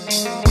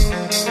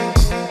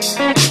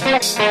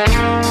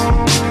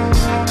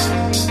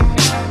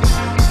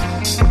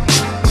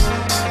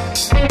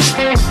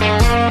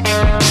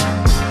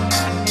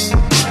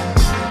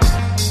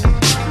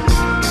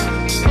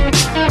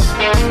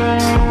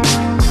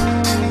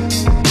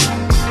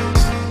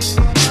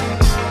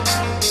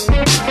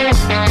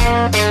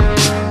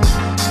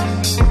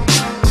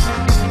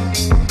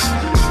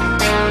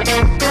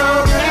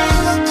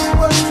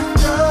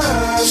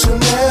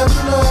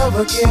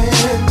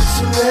 again,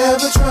 to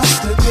never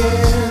trust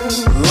again.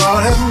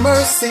 Lord have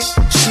mercy,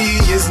 she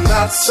is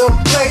not some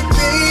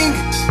plaything.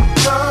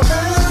 No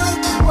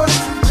matter what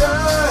you've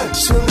done,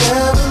 she'll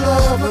never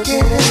love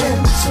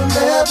again, she'll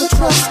never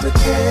trust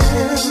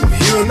again.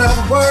 You're not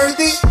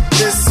worthy,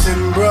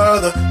 listen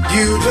brother,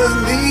 you just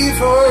leave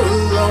her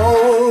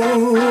alone.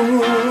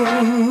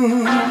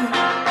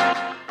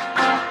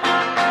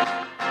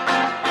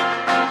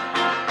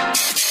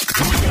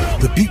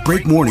 The Beat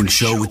Break Morning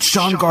Show with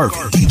Sean Garvey,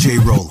 DJ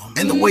Rollum,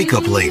 and the Wake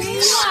Up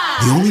Ladies.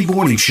 The only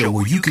morning show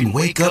where you can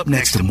wake up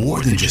next to more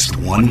than just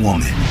one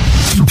woman.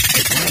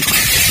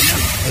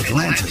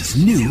 Atlanta's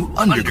new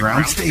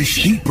underground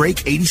station, Beat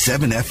Break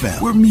 87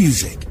 FM, where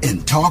music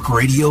and talk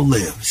radio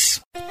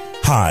lives.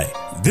 Hi,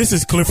 this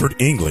is Clifford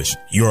English,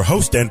 your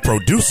host and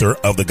producer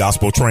of The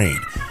Gospel Train.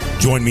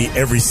 Join me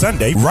every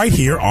Sunday right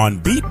here on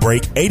Beat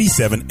Break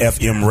 87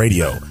 FM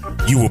radio.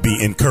 You will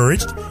be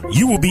encouraged,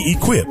 you will be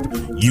equipped,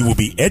 you will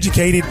be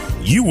educated,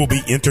 you will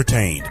be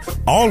entertained,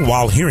 all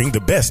while hearing the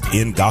best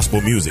in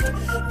gospel music.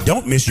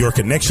 Don't miss your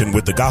connection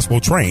with The Gospel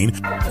Train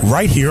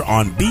right here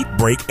on Beat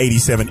Break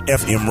 87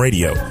 FM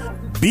radio.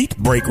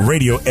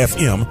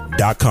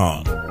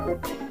 BeatBreakRadioFM.com.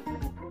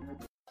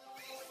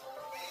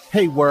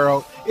 Hey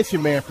world, it's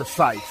your man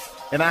Precise,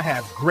 and I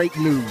have great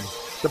news.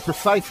 The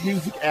Precise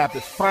Music app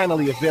is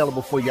finally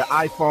available for your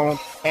iPhone,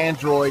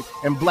 Android,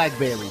 and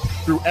BlackBerry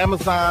through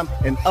Amazon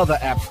and other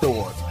app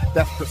stores.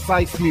 That's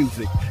Precise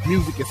Music.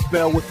 Music is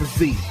spelled with a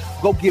Z.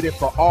 Go get it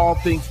for all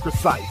things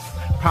Precise.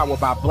 Powered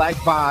by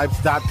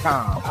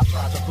BlackVibes.com. I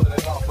tried to put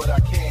it off, but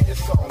I can't.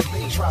 It's on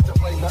me. Tried to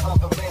blame the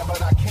other man,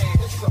 but I can't.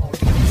 It's on me.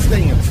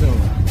 Stay in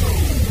tune.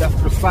 That's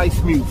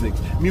Precise Music.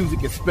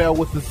 Music is spelled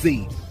with a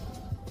Z.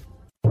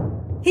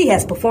 He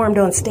has performed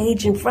on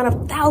stage in front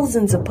of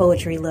thousands of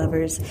poetry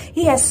lovers.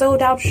 He has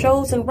sold out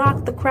shows and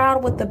rocked the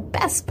crowd with the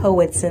best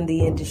poets in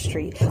the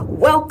industry.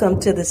 Welcome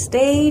to the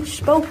stage,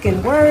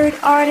 spoken word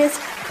artist,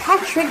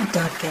 Patrick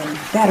Duncan,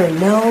 better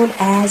known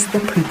as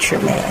the Preacher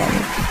Man.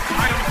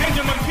 I am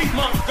Benjamin P.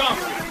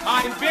 Montgomery.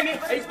 I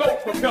invented a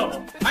boat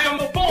propeller. I am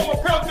the former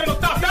president of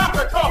South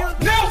Africa,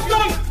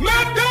 Nelson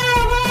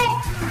Mandela!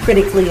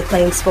 Critically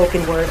acclaimed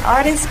spoken word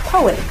artist,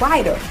 poet,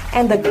 writer,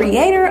 and the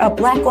creator of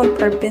Black on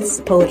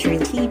Purpose poetry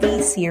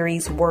TV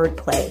series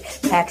Wordplay.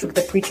 Patrick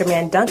the Preacher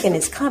Man Duncan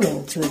is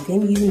coming to a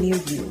venue near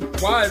you.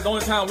 Why is the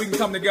only time we can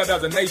come together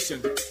as a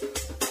nation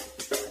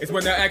is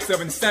when there are acts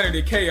of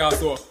insanity, chaos,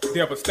 or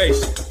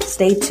devastation.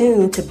 Stay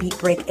tuned to Beat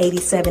Break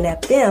 87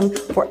 FM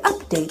for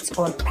updates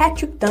on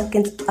Patrick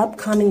Duncan's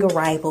upcoming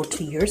arrival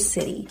to your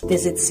city.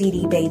 Visit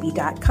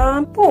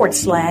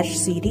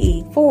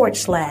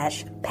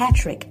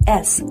cdbaby.com/CD/Patrick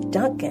S.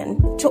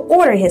 Duncan to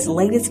order his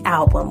latest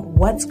album,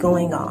 What's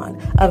Going On.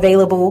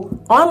 Available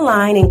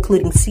online,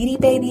 including CD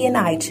Baby and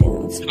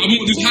iTunes. I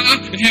want this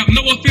high to have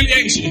no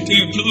affiliation to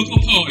a political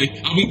party.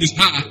 I want this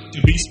high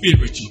to be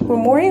spiritual. For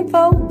more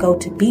info, go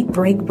to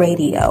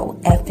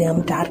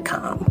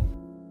BeatBreakRadioFM.com.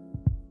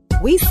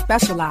 We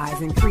specialize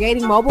in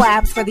creating mobile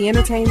apps for the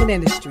entertainment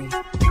industry.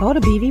 Go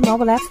to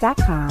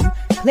bvmobileapps.com,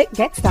 click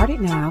Get Started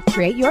Now,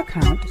 create your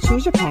account,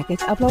 choose your package,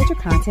 upload your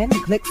content,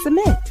 and click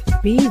Submit.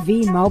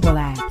 BV Mobile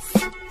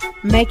Apps.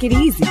 Make it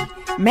easy.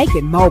 Make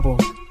it mobile.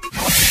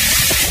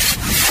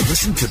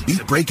 Listen to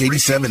Beat Break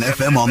 87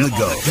 FM on the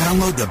go.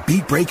 Download the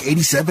Beat Break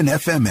 87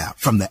 FM app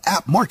from the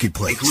app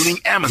marketplace, including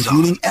Amazon,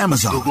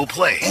 Google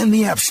Play, and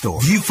the App Store.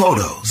 View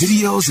photos,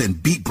 videos,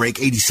 and Beat Break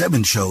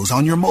 87 shows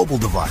on your mobile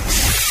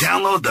device.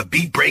 Download the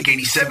Beat Break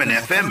 87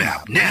 FM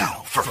app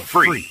now for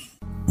free.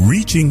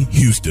 Reaching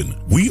Houston,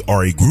 we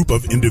are a group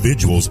of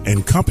individuals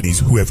and companies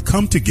who have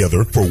come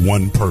together for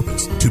one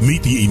purpose: to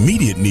meet the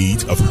immediate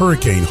needs of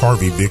Hurricane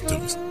Harvey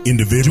victims.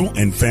 Individual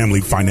and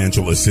family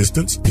financial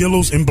assistance,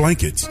 pillows and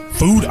blankets,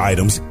 food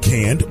items,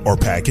 canned or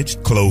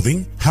packaged,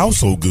 clothing,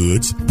 household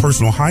goods,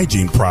 personal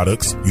hygiene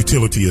products,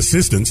 utility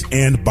assistance,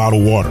 and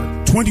bottled water.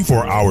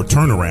 24-hour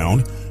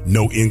turnaround,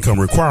 no income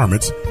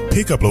requirements,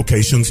 pickup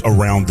locations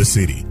around the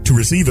city. To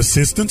receive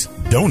assistance,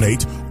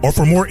 donate, or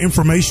for more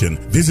information,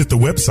 visit the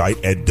website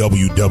at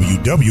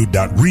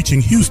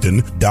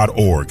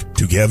www.reachinghouston.org.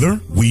 Together,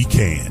 we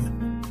can.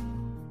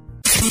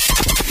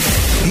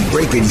 Beat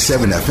Break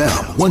 87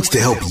 FM wants to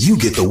help you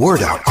get the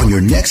word out on your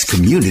next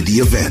community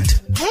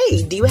event.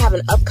 Hey, do you have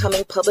an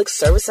upcoming public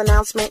service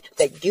announcement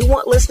that you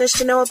want listeners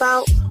to know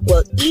about?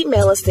 Well,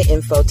 email us the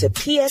info to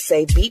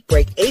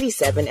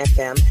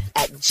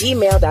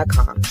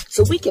psabeatbreak87fm@gmail.com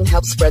so we can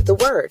help spread the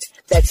word.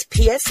 That's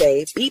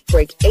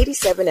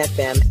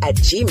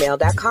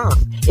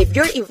psabeatbreak87fm@gmail.com. If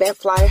your event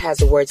flyer has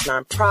the words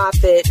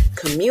nonprofit,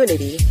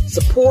 community,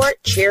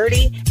 support,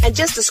 charity, and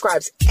just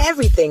describes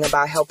everything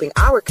about helping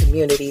our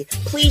community,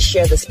 please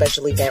share the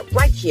special event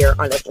right here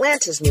on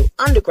Atlanta's new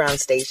underground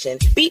station,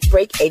 Beat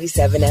Break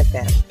 87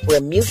 FM,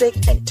 where music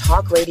and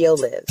talk radio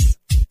lives.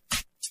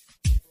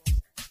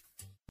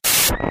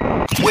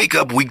 Wake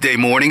up weekday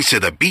mornings to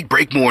the Beat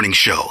Break Morning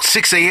Show,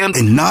 6 a.m.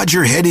 and nod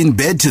your head in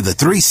bed to the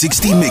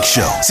 360 Mix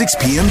Show, 6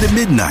 p.m. to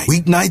midnight.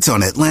 Weeknights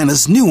on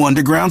Atlanta's new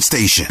underground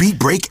station, Beat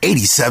Break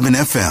 87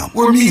 FM,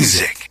 where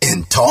music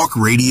and talk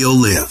radio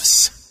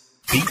lives.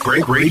 Beat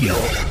Break Radio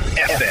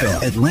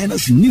FM,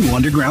 Atlanta's new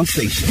underground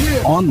station.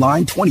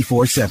 Online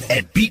 24/7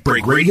 at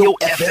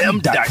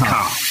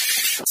beatbreakradiofm.com.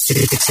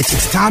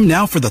 It's time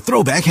now for the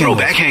Throwback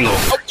Hangover.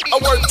 I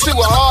work too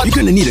hard. You're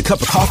going to need a cup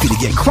of coffee to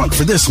get crunk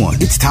for this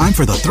one. It's time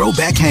for the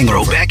Throwback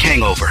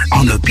Hangover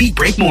on the Beat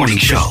Break Morning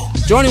Show.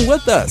 Joining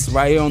with us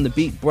right here on the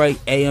Beat Break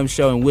AM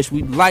show, in which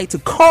we'd like to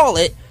call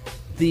it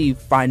the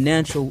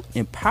Financial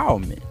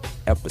Empowerment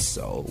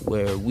episode,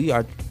 where we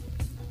are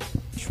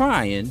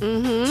trying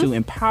to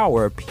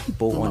empower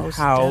people on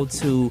how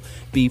to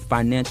be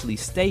financially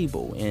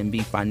stable and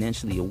be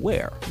financially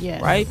aware.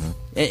 Yes. Right?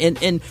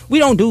 And we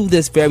don't do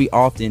this very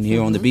often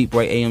here on the Beat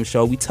Break AM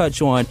show. We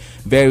touch on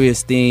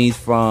various things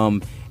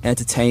from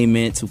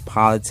entertainment to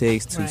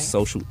politics to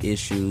social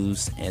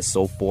issues and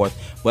so forth.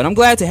 But I'm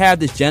glad to have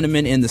this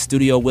gentleman in the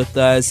studio with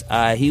us.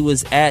 He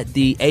was at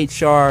the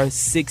HR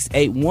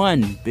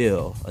 681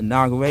 bill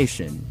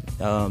inauguration.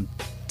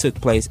 Took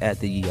place at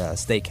the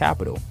state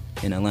capitol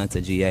in Atlanta,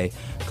 GA,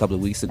 a couple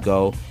of weeks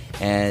ago.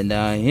 And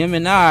him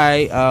and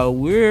I,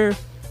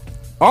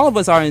 all of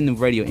us are in the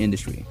radio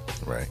industry.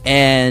 Right.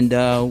 And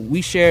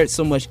we shared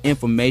so much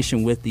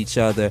information with each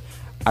other.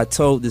 I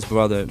told this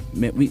brother,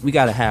 man, we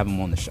got to have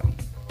him on the show.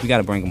 We got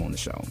to bring him on the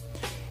show.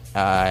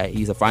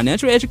 He's a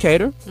financial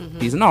educator.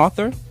 He's an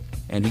author.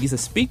 And he's a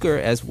speaker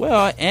as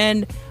well.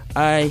 And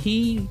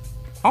he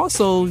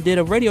also did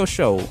a radio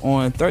show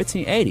on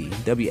 1380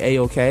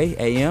 WAOK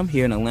AM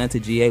here in Atlanta,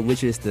 GA,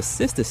 which is the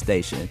sister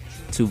station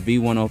to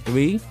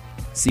V103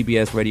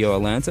 CBS Radio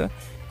Atlanta.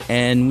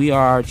 And we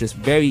are just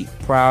very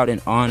proud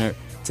and honored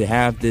to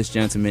have this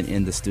gentleman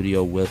in the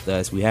studio with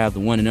us. We have the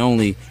one and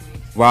only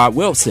Rob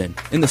Wilson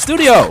in the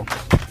studio.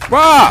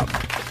 Rob!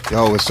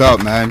 Yo, what's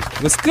up, man?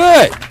 What's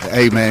good?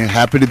 Hey, man,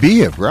 happy to be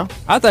here, bro.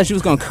 I thought you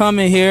was going to come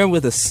in here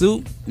with a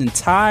suit and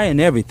tie and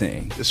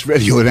everything. This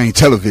radio, it ain't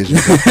television.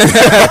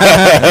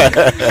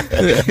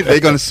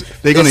 They're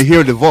gonna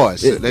hear the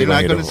voice. They're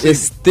not going to see.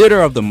 It's theater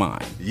of the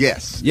mind.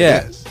 Yes.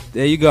 Yeah. Yes.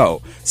 There you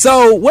go.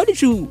 So what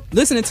did you,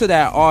 listening to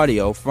that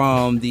audio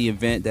from the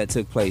event that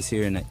took place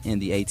here in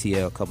the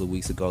ATL a couple of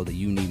weeks ago, the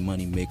You Need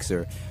Money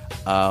Mixer,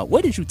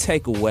 what did you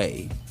take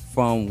away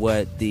from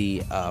what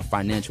the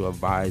financial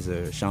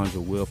advisor,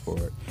 Chandra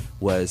Wilford,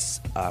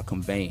 was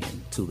conveying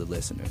to the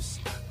listeners?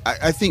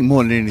 I think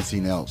more than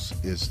anything else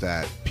is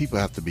that people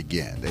have to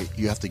begin.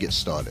 You have to get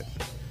started.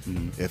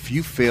 If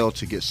you fail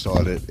to get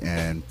started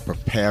in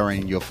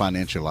preparing your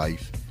financial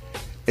life,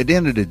 at the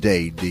end of the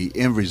day, the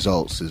end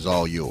results is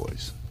all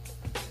yours.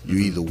 You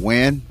either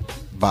win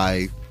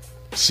by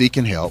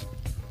seeking help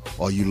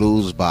or you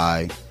lose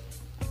by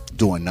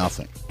doing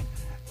nothing.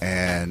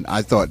 And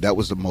I thought that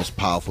was the most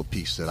powerful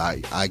piece that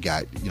I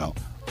got,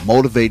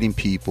 motivating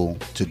people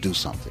to do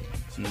something.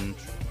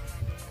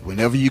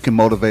 Whenever you can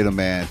motivate a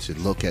man to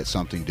look at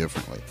something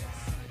differently,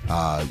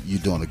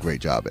 you're doing a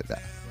great job at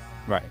that.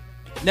 Right.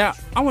 Now,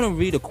 I want to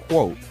read a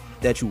quote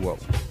that you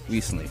wrote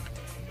recently.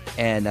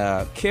 And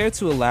care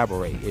to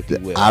elaborate, if you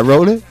will? I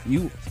wrote it?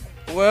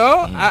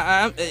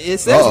 It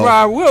says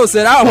Rob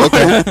Wilson.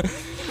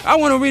 I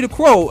want to read a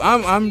quote.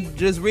 I'm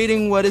just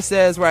reading what it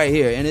says right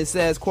here. And it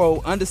says,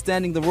 quote,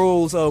 "Understanding the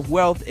rules of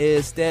wealth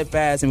is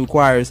steadfast and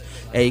requires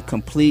a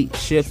complete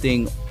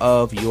shifting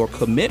of your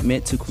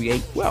commitment to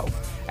create wealth.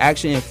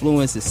 Action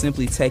influence is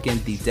simply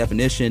taking the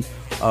definition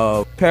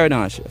of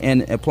paradigm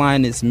and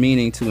applying its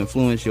meaning to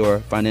influence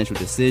your financial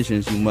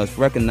decisions. You must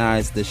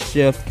recognize the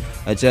shift,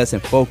 adjust,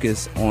 and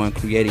focus on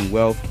creating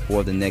wealth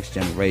for the next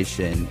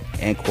generation."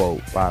 End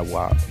quote by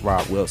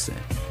Rob Wilson.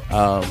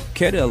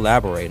 Care to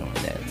elaborate on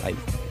that? Like,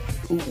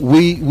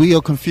 we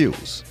are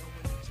confused.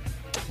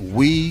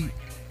 We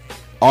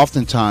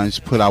oftentimes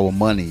put our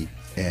money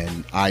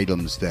in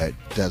items that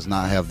does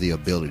not have the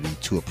ability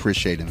to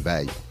appreciate in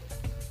value.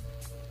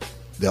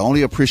 The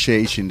only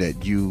appreciation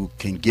that you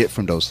can get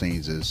from those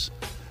things is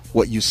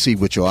what you see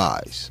with your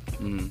eyes.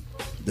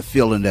 The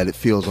feeling that it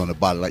feels on the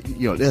body. Like,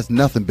 there's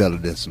nothing better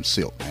than some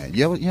silk, man.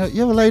 You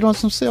ever laid on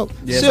some silk?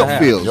 Yes, silk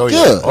feels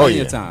good. Oh,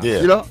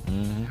 yeah.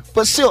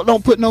 But silk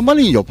don't put no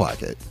money in your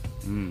pocket.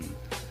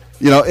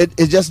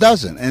 It just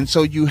doesn't. And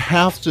so you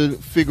have to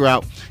figure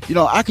out,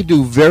 I could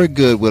do very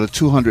good with a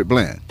 200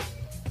 blend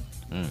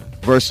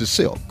versus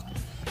silk.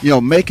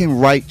 Making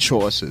right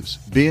choices,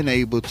 being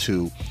able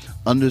to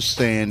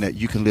understand that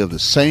you can live the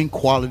same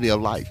quality of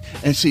life.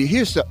 And see,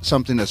 here's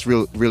something that's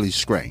really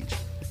strange.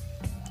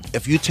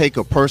 If you take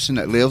a person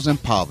that lives in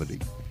poverty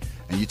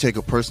and you take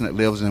a person that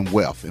lives in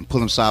wealth and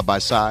put them side by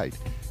side,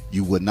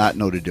 you would not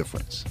know the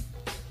difference.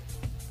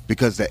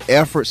 Because the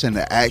efforts and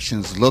the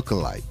actions look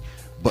alike,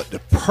 but the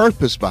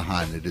purpose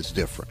behind it is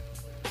different.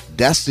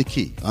 That's the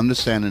key,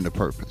 understanding the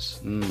purpose.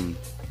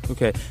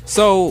 Okay.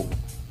 So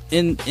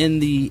in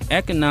the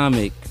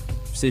economic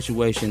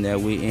situation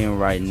that we're in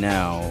right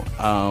now,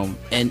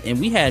 and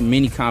we had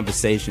many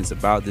conversations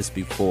about this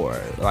before.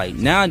 Like,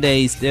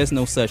 nowadays, there's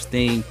no such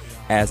thing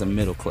as a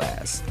middle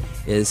class.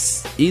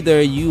 It's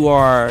either you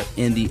are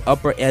in the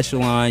upper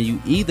echelon,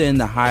 you either in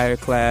the higher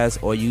class,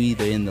 or you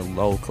either in the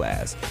low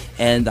class.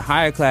 And the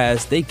higher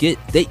class,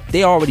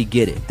 they already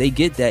get it. They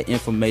get that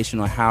information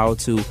on how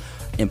to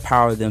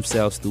empower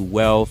themselves through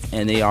wealth,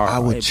 and they are. I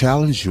would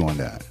challenge you on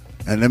that,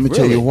 and let me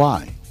tell you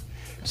why.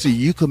 See,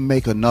 you can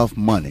make enough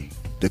money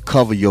to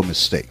cover your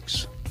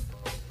mistakes,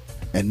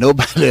 and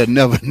nobody will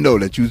never know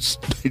that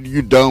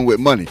you're done with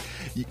money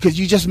because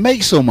you just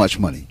make so much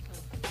money.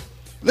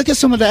 Look at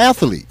some of the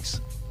athletes.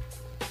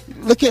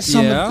 Look at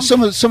some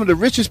of the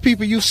richest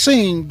people you've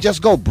seen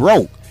just go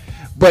broke.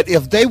 But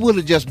if they would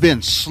have just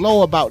been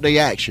slow about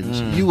their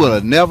actions, you would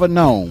have never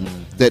known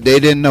that they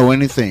didn't know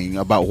anything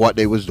about what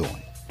they was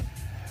doing.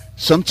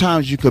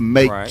 Sometimes you can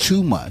make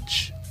too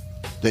much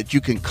that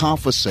you can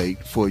compensate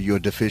for your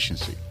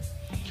deficiency.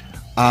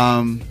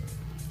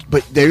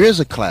 But there is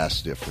a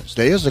class difference.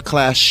 There is a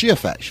class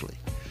shift, actually.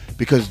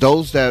 Because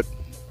those that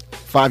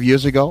 5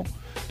 years ago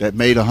that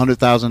made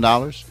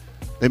 $100,000,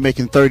 they're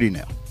making 30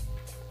 now.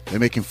 They're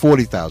making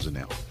 40,000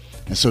 now.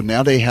 And so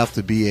now they have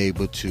to be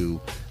able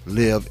to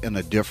live in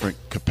a different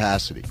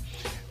capacity.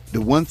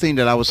 The one thing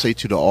that I would say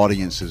to the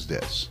audience is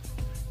this: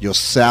 your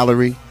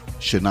salary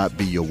should not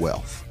be your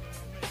wealth.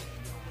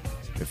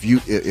 If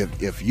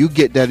you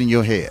get that in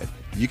your head,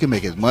 you can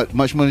make as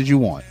much money as you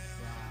want.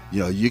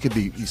 You could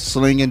be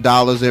slinging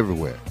dollars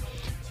everywhere.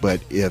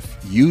 But if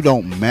you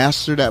don't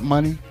master that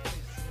money,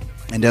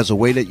 and there's a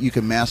way that you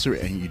can master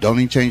it, and you don't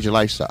even change your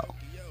lifestyle.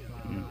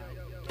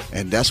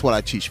 And that's what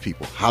I teach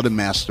people, how to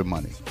master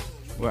money.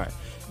 Right.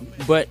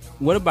 But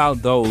what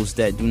about those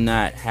that do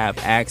not have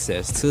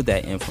access to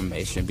that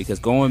information? Because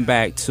going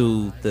back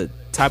to the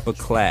type of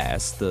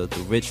class, the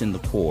rich and the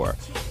poor,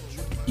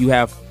 you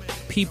have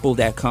people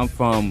that come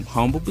from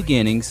humble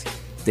beginnings.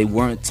 They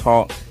weren't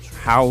taught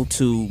how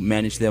to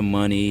manage their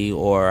money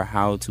or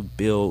how to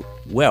build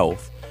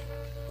wealth.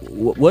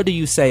 What do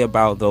you say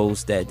about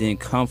those that didn't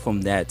come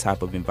from that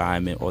type of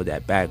environment or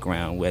that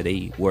background where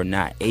they were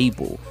not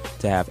able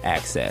to have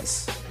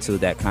access to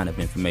that kind of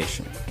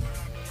information?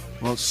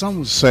 Well, some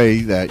would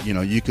say that,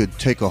 you could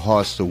take a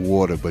horse to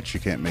water, but you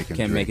can't make it drink.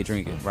 Can't make it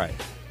drink it, right.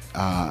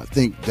 I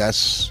think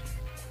that's,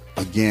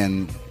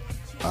 again,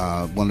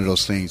 one of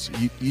those things.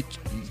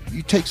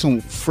 You take some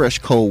fresh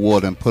cold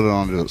water and put it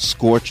on the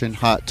scorching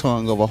hot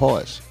tongue of a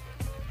horse.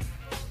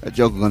 That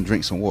joker's going to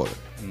drink some water.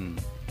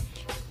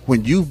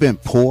 When you've been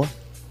poor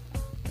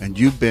and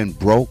you've been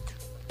broke,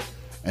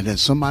 and then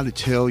somebody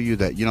tell you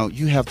that,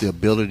 you have the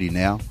ability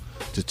now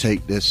to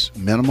take this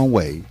minimum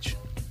wage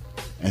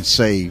and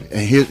save,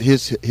 and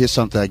here's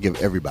something I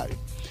give everybody.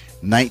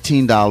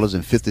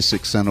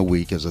 $19.56 a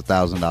week is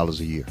 $1,000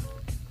 a year.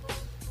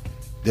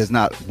 There's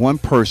not one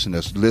person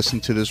that's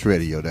listening to this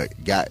radio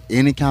that got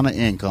any kind of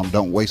income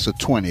don't waste a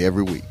 20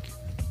 every week.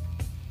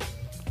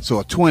 So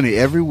a 20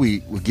 every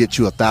week will get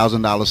you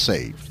 $1,000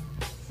 saved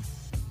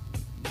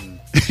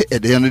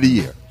at the end of the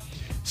year.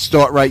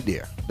 Start right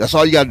there. That's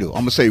all you got to do. I'm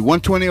going to say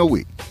 120 a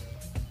week.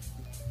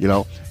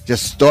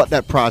 Just start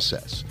that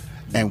process.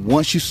 And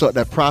once you start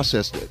that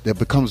process, there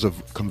becomes a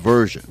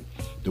conversion.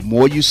 The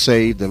more you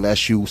save, the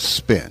less you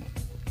spend.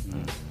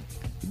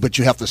 But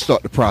you have to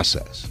start the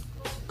process.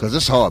 Because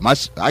it's hard.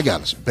 I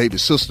got a baby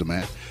sister,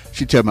 man.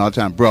 She tell me all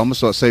the time, bro, I'm going to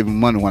start saving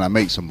money when I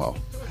make some more.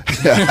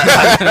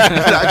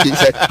 I keep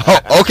saying,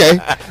 oh, okay,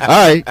 all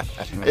right.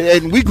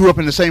 And we grew up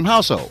in the same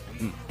household.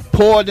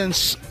 Poor than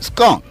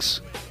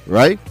skunks,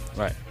 right?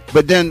 Right.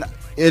 But then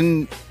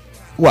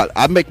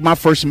I make my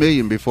first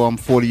million before I'm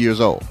 40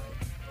 years old.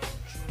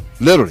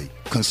 Literally,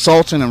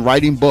 consulting and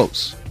writing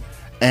books.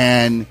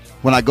 And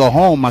when I go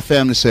home, my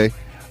family say,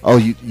 oh,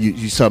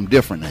 you something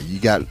different now. You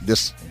got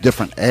this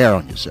different air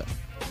on yourself.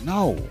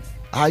 No,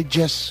 I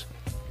just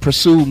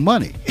pursue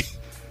money.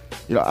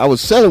 I was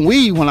selling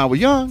weed when I was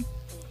young.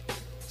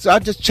 So I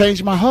just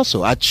changed my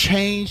hustle. I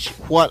changed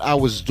what I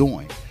was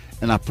doing.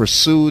 And I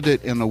pursued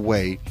it in a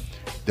way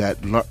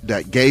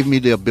that gave me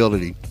the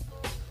ability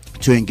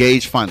to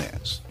engage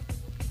finance,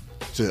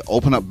 to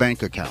open up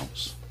bank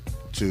accounts,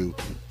 to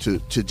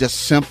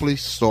just simply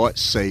start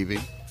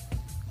saving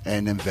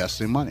and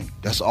investing money.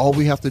 That's all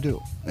we have to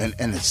do. And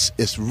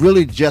it's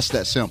really just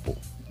that simple.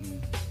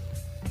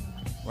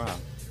 Wow.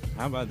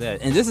 How about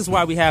that? And this is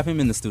why we have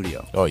him in the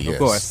studio. Oh, yes. Of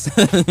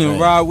course.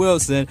 Rod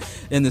Wilson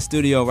in the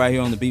studio right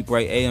here on the Beat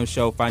Break AM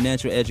show,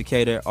 financial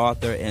educator,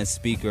 author, and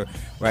speaker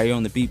right here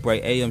on the Beat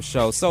Break AM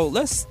show. So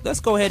let's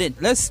go ahead and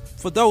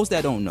for those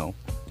that don't know,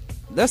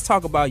 let's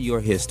talk about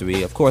your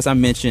history. Of course, I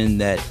mentioned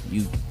that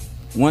you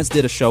once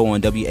did a show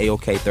on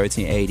WAOK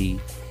 1380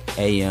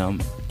 AM,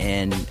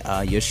 and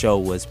your show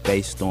was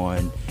based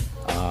on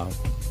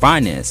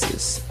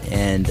finances,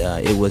 and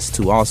it was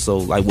to also,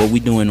 like what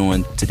we're doing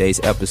on today's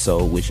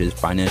episode, which is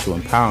financial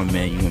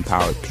empowerment. You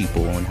empower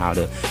people on how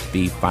to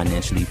be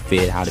financially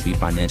fit, how to be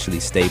financially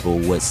stable,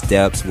 what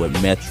steps, what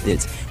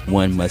methods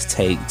one must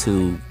take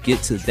to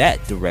get to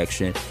that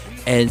direction.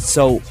 And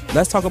so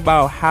let's talk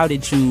about, how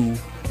did you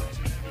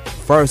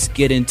first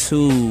get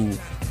into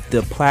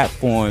the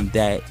platform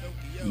that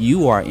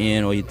you are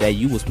in, or that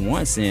you was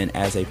once in,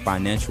 as a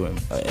financial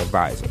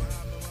advisor?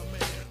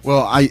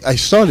 Well, I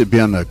started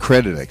being a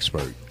credit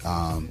expert.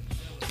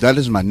 That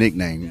is my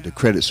nickname, the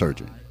credit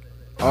surgeon.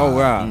 Oh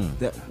wow!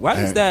 Why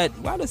does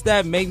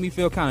that make me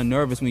feel kind of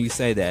nervous when you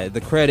say that?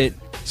 The credit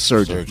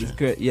surgeon.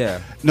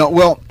 Yeah. No,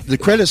 well, the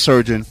credit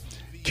surgeon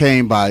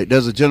came by.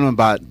 There's a gentleman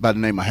by the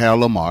name of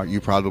Harold Lamar.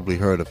 You probably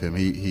heard of him.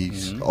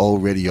 He's an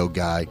old radio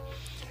guy,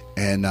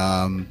 and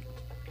I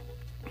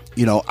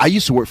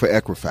used to work for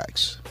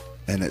Equifax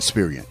and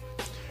Experian,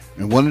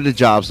 and one of the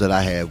jobs that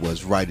I had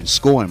was writing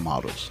scoring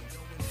models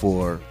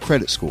for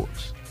credit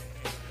scores.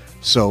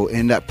 So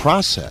in that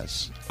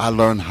process, I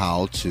learned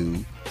how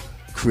to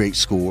create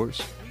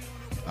scores,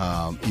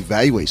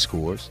 evaluate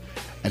scores,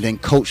 and then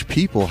coach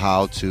people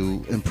how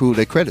to improve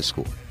their credit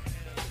score.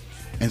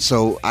 And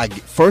so I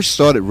first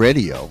started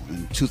radio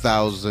in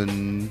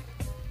 2000,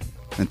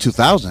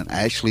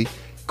 actually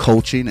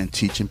coaching and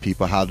teaching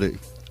people how to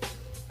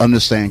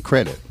understand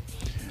credit.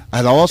 I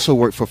had also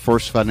worked for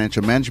First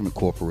Financial Management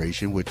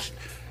Corporation, which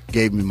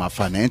gave me my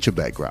financial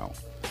background.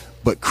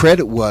 But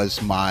credit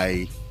was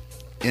my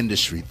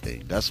industry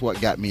thing. That's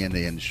what got me in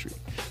the industry.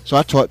 So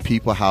I taught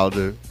people how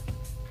to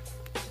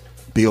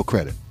build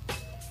credit.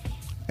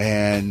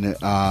 And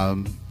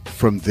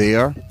from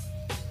there,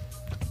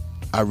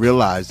 I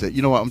realized that,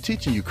 I'm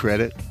teaching you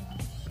credit,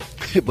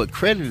 but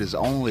credit is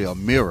only a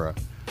mirror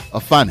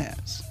of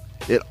finance.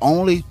 It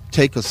only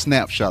takes a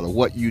snapshot of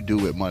what you do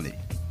with money.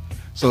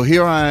 So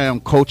here I am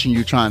coaching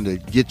you, trying to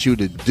get you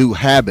to do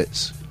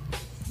habits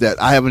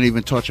that I haven't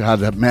even taught you how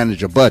to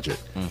manage a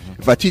budget.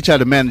 If I teach you how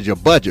to manage a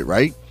budget,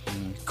 right,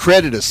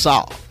 credit is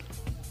solved.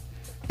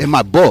 In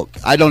my book,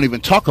 I don't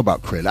even talk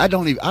about credit. I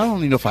don't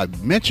even know if I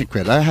mention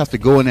credit. I have to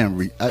go in there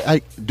and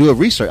I do a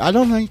research. I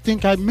don't even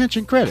think I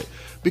mentioned credit,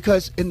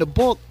 because in the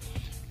book,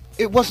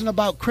 it wasn't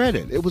about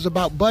credit. It was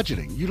about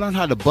budgeting. You learn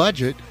how to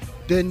budget,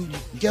 then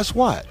guess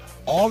what?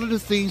 All of the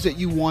things that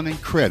you want in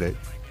credit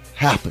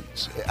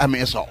happens. I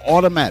mean, it's an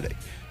automatic.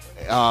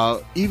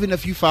 Even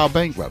if you file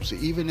bankruptcy,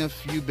 even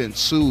if you've been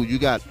sued, you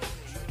got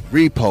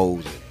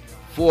repos, and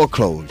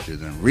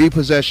foreclosures, and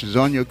repossessions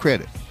on your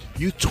credit.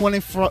 You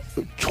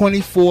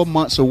 24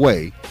 months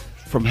away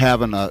from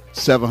having a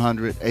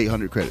 700,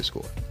 800 credit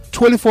score.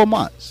 24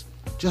 months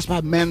just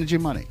by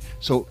managing money.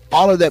 So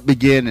all of that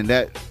began in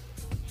that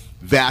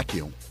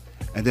vacuum.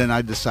 And then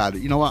I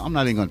decided, you know what? I'm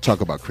not even going to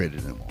talk about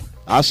credit anymore.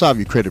 I'll solve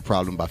your credit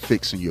problem by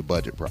fixing your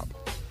budget problem.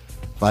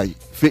 If I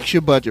fix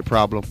your budget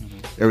problem,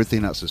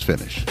 everything else is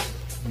finished.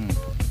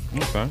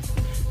 Okay.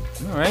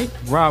 All right.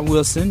 Rob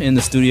Wilson in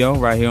the studio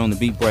right here on the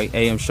Beat Break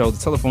AM show.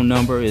 The telephone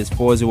number is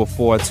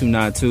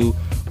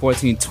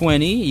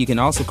 404-292-1420. You can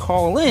also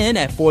call in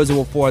at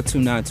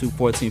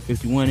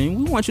 404-292-1451.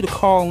 And we want you to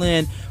call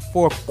in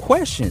for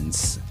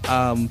questions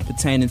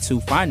pertaining to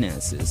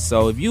finances.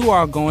 So if you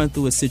are going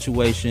through a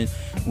situation,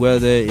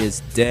 whether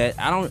it's debt,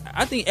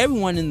 I think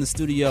everyone in the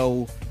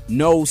studio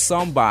knows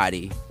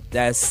somebody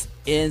that's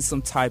in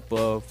some type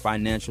of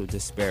financial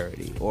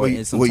disparity or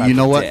in some type of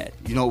debt.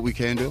 You know what we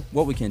can do?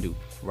 What we can do,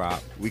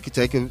 Rob? We could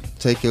take a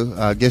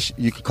I guess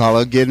you could call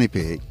her a guinea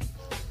pig.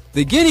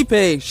 The guinea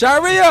pig,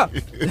 Sharia.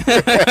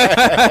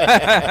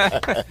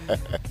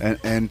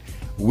 and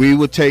we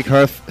would take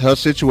her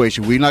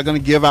situation. We're not going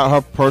to give out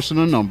her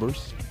personal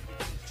numbers,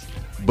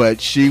 but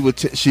she would.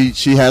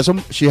 She has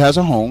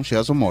a home. She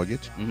has a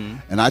mortgage,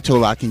 and I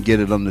told her I can get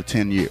it under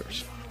 10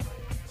 years.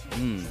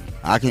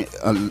 I can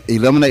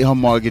eliminate her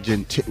mortgage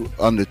in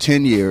under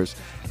 10 years,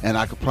 and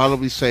I could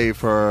probably save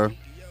her,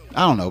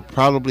 I don't know,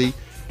 probably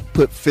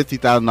put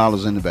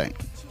 $50,000 in the bank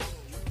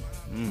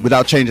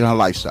without changing her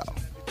lifestyle.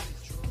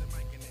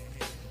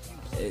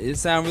 It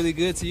sounds really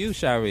good to you,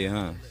 Sharia,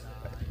 huh?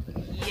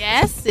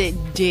 Yes, it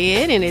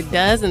did, and it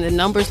does, and the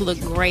numbers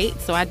look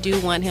great. So I do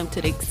want him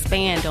to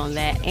expand on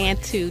that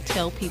and to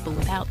tell people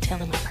without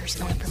telling my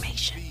personal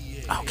information.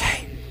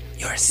 Okay,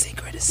 your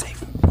secret is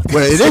safe.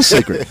 Well, it is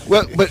secret.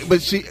 Well,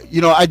 but she,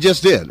 I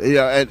just did.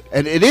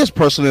 And it is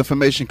personal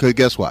information because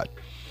guess what?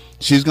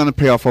 She's going to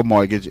pay off her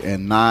mortgage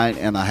in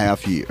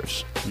 9.5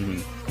 years,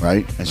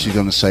 right? And she's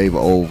going to save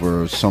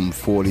over some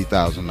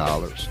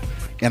 $40,000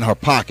 in her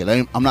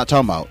pocket. I'm not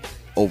talking about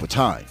over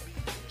time.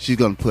 She's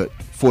going to put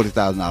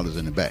 $40,000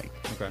 in the bank.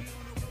 Okay.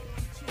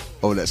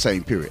 Over that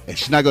same period, and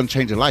she's not going to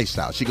change her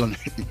lifestyle. She's going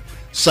to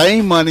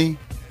same money,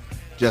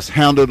 just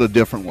handled a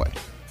different way.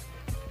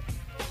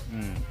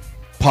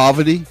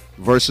 Poverty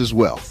versus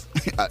wealth.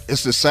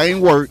 It's the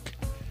same work.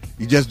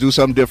 You just do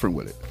something different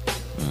with it.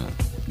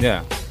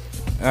 Yeah.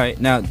 All right.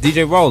 Now,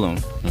 DJ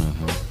Roland,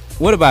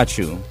 what about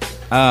you?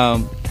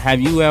 Have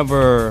you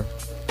ever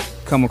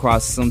come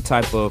across some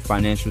type of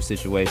financial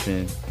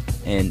situation,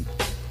 and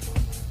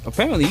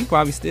apparently you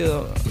probably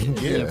still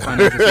in a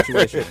financial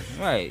situation,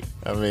 right?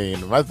 I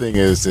mean, my thing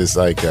is just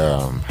like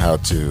how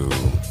to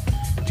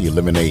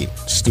eliminate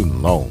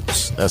student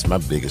loans. That's my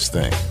biggest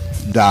thing.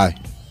 Die.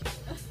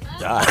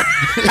 I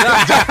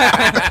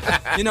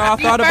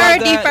thought about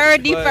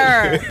that.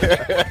 Defer.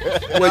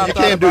 Well, you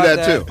can't do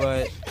that too.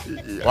 Well,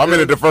 I'm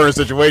in a deferring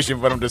situation,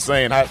 but I'm just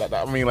saying.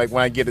 I mean, like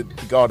when I get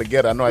it all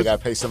together, I know I got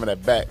to pay some of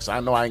that back. So I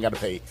know I ain't got to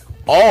pay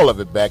all of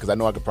it back because I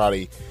know I could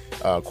probably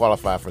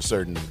qualify for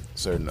certain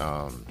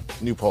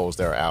new polls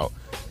that are out.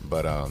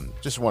 But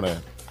just want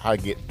to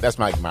get. That's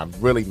my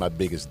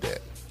biggest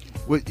debt.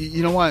 Well,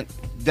 you know what?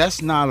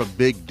 That's not a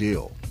big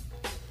deal.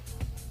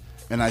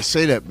 And I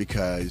say that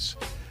because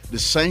the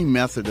same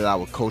method that I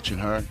was coaching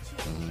her,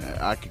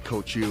 I could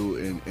coach you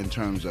in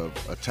terms of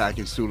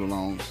attacking student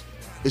loans.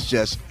 It's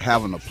just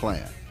having a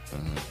plan.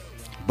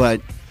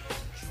 But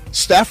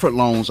Stafford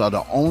loans are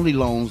the only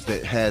loans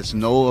that has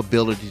no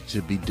ability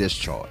to be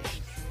discharged.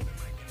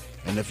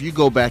 And if you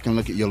go back and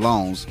look at your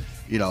loans,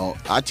 you know,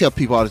 I tell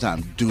people all the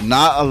time, do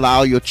not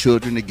allow your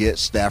children to get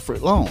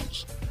Stafford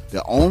loans.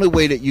 The only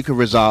way that you can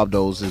resolve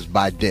those is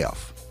by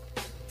death.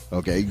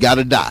 Okay, you got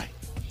to die.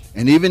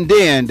 And even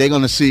then, they're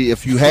going to see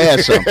if you had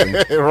something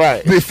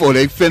right before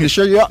they finish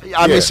your.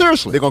 I mean,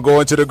 seriously, they're going to go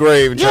into the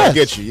grave and try to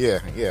get you.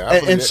 Yeah.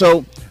 And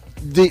so,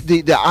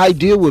 the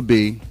idea would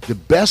be the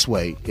best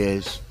way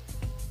is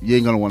you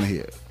ain't going to want to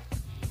hear it.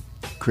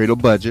 Create a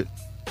budget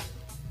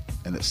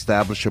and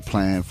establish a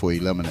plan for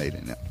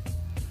eliminating it.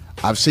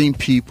 I've seen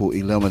people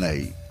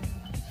eliminate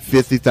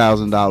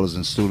 $50,000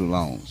 in student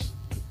loans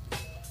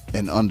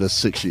in under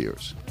 6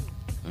 years.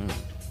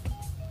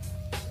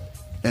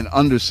 In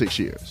under 6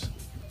 years.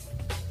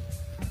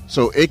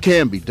 So it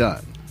can be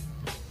done.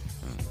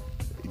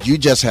 You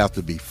just have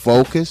to be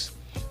focused.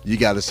 You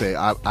got to say,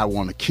 I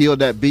want to kill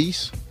that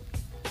beast,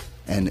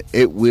 and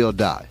it will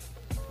die.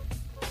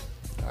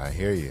 I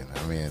hear you.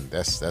 I mean,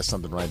 that's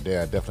something right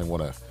there. I definitely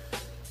want to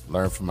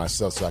learn from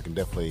myself, so I can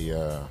definitely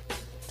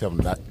tell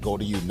them not go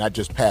to you, not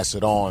just pass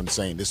it on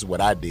saying this is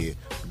what I did.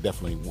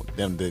 Definitely want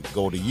them to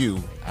go to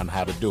you on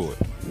how to do it.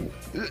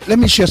 Let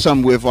me share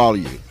something with all of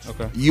you.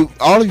 Okay.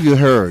 All of you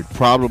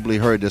probably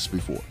heard this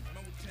before.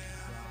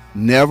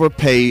 Never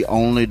pay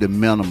only the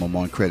minimum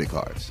on credit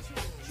cards.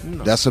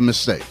 No. That's a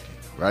mistake,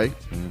 right?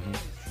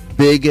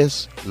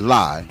 Biggest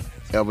lie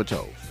ever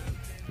told.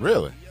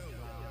 Really?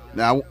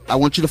 Now, I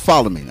want you to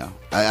follow me now.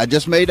 I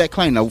just made that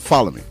claim. Now,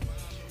 follow me.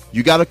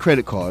 You got a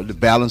credit card. The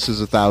balance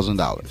is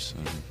 $1,000,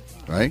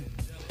 right?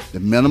 The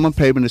minimum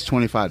payment is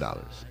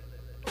 $25.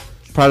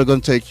 Probably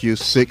going to take you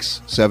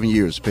 6-7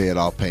 years to pay it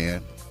off,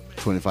 paying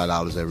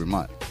 $25 every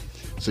month.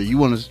 So you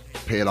want to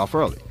pay it off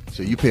early.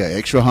 So you pay an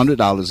extra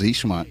 $100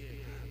 each month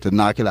to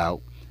knock it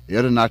out.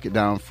 It'll knock it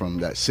down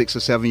from that 6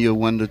 or 7 year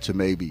window to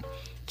maybe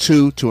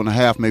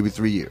 2.5, maybe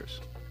 3 years.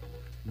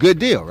 Good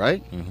deal,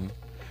 right?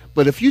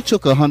 But if you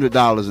took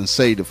 $100 and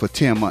saved it for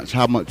 10 months,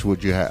 how much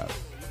would you have?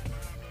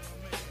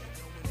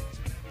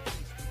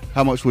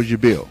 How much would you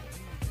bill?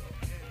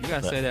 You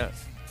gotta say that.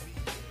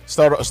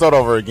 Start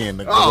over again.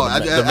 I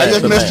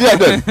just messed you up.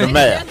 The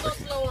math.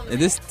 And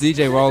this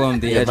DJ Rollum,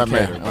 the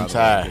educator. I'm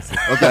tired.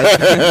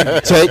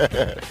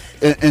 Okay.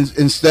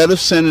 Instead of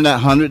sending that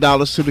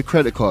 $100 to the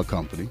credit card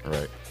company,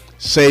 right?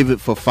 Save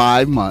it for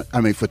 5 months.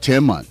 For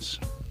 10 months.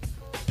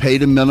 Pay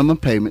the minimum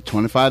payment,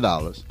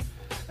 $25,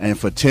 and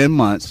for 10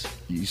 months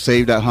you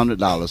save that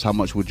 $100. How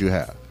much would you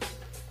have?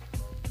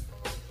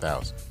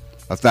 $1,000.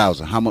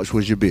 $1,000. How much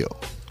was your bill?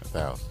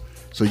 $1,000.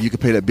 So you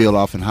could pay that bill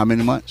off in how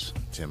many months?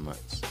 10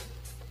 months.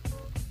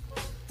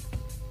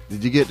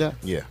 Did you get that?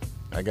 Yeah,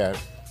 I got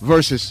it.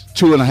 Versus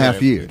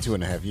 2.5 years.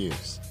 2.5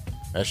 years.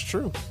 That's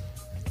true.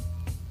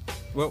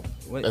 Well,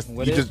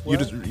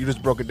 you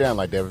just broke it down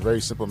like that.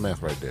 Very simple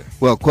math right there.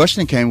 Well,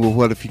 question came, well,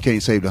 what if you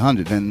can't save the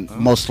 $100? Then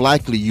most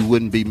likely you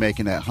wouldn't be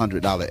making that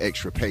 $100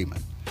 extra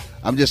payment.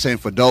 I'm just saying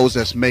for those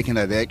that's making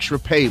that extra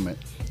payment,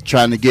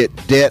 trying to get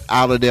debt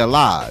out of their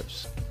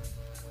lives,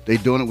 they're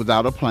doing it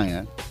without a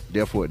plan.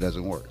 Therefore, it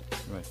doesn't work.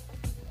 Right.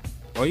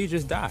 Or you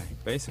just die,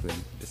 basically.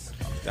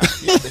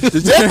 Death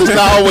is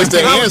not always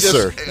the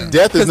answer.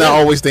 Death is not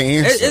always the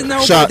answer.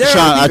 Sean,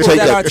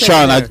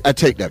 I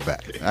take that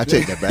back. I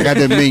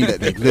didn't mean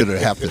that they literally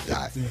have to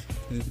die.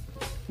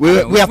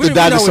 We have to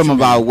die to some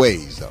of our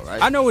ways, though,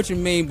 right? I know what you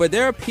mean, but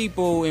there are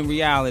people in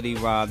reality,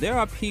 Rob. There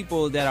are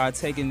people that are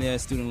taking their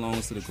student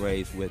loans to the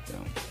grave with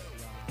them.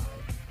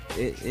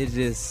 It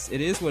is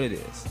what it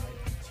is.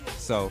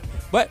 So,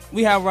 but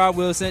we have Rob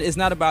Wilson. It's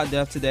not about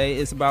death today.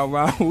 It's about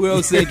Rob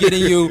Wilson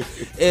getting you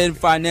in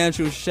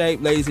financial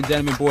shape, ladies and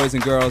gentlemen, boys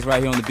and girls,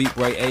 right here on the Beat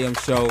Break AM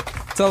show.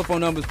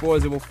 Telephone number is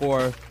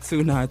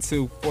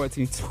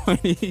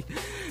 404-292-1420.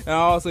 And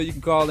also, you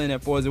can call in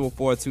at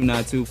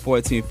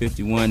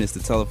 404-292-1451. It's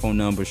the telephone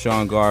number.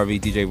 Sean Garvey,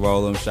 DJ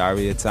Rollum,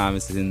 Sharia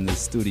Thomas is in the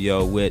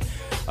studio with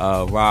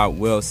Rob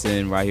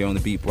Wilson right here on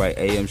the Beat Break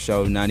AM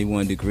show.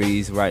 91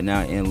 degrees right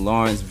now in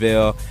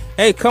Lawrenceville.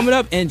 Hey, coming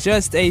up in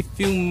just a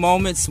few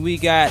moments, we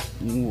got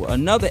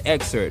another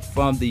excerpt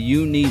from the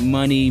You Need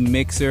Money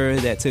mixer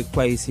that took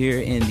place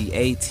here in the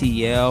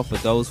ATL for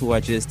those who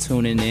are just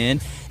tuning in.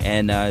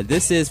 And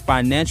this is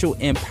Financial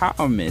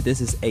Empowerment.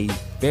 This is a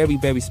very,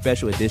 very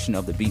special edition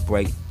of the Beat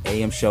Break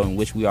AM show in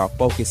which we are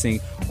focusing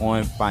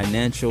on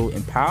financial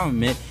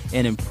empowerment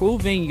and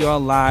improving your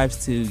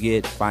lives to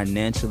get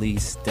financially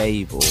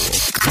stable.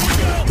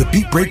 The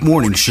Beat Break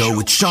Morning Show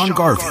with Sean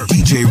Garvey,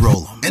 DJ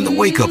Rollum, and the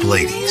Wake Up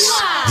Ladies.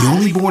 The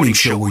only morning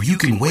show where you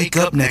can wake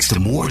up next to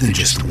more than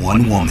just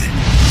one woman.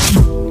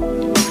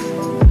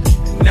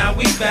 Now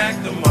we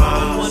back to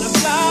Mars. Wanna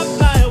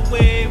fly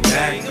away,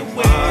 back to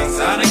Mars.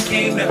 I done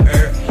came to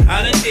Earth,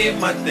 I done did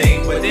my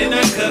thing, but then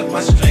I cut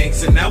my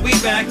strings, and now we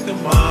back to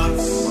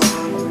Mars.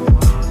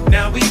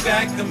 Now we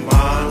back to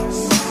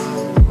Mars.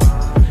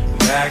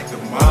 back to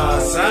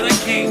Mars. I done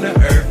came to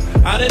Earth.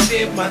 I done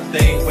did my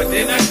thing, but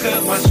then I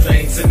cut my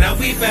strings, and now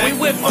we back. We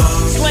with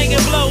slinging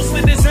blows,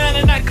 with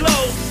designing our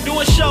clothes,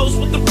 doing shows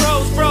with the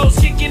bros,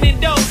 kicking in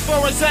doors. For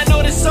us, I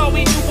know that's all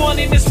we do want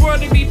in this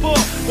world to be poor.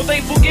 But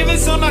they forgive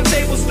us on our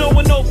tables, no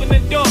one open the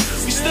door.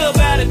 We still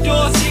by the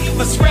doors, kicking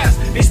for scraps.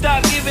 They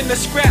start giving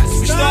us scraps.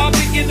 We start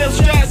picking up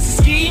straps to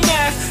ski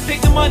masks. Take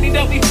the money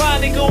that we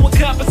find and go and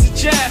cop us a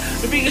jab.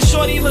 To be a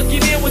shorty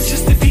looking in was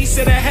just a piece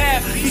of the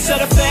half. Piece of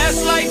the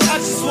fast life, I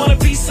just want a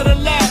piece of the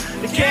lab.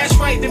 The cash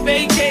right, the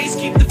vacates,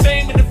 keep the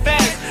fame and the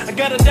facts. I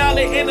got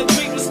 $1 and a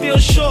drink, but still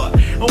short.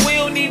 And we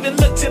don't even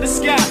look to the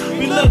sky.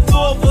 We look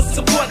forward for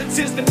support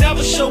until the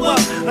devil show up.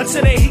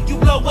 Until they hit you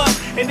blow up,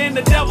 and then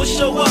the devil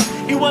show up.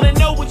 He wanna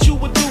know what you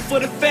would do for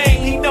the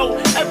fame. He know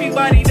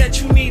everybody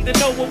that you need to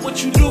know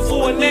what you do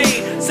for a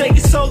name. Say your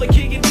soul,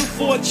 can you do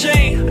for a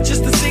chain?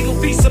 Just a single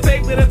piece of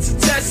paper that's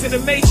attached to the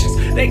matrix.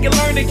 They can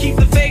learn to keep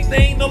the faith, there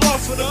ain't no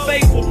loss for the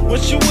faithful.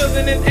 What you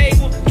willing and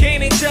able,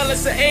 can't ain't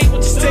jealous or able.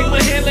 Just take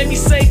my hand, let me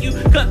save you.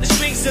 Cut the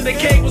strings and the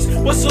cables.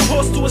 What's a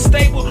horse to a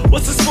stable?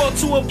 What's a sport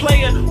to a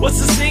player? What's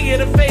a singer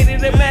to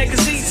faded? The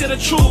magazine to the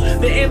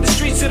truth. The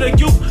industry to the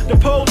youth. The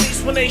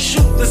police when they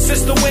shoot. The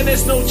system when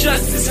there's no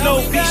justice,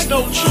 no peace,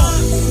 no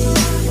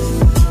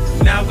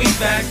truth. Now we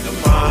back to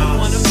Mars.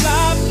 Wanna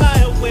fly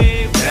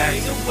away,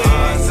 back to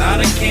Mars. I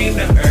done came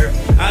to Earth.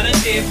 I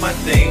done did my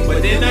thing,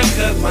 but then I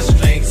cut my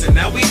strings, and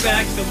now we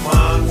back to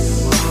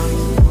Mars.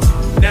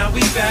 Now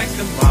we back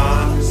to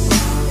Mars.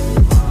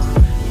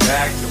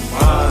 Back to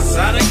Mars.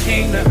 I done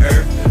came to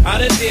Earth. I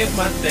done did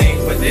my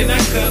thing, but then I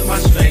cut my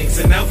strings,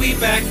 and now we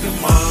back to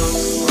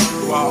Mars.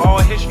 Throughout all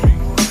history,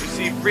 you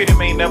see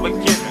freedom ain't never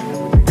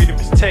given. Freedom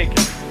is taken.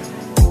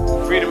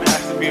 Freedom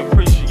has to be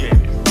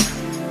appreciated.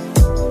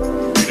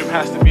 Freedom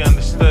has to be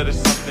understood as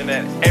something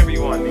that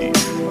everyone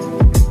needs.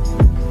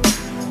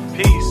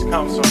 Peace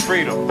comes from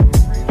freedom.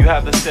 You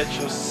have to set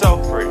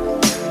yourself free.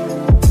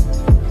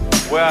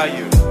 Where are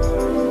you?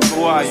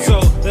 Who are you? So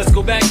let's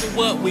go back to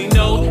what we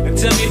know and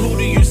tell me who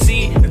do you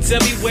see and tell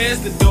me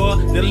where's the door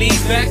that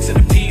leads back to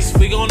the peace.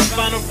 We on the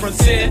final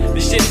frontier. The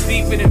shit is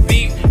deeper than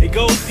beef. It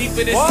goes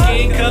deeper than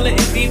skin color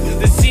and deep as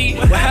the sea.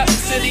 What happened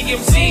to the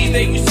MCs?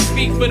 They used to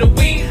speak for the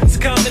we. It's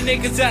common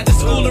niggas out the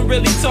school and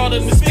really taught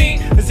them to speak.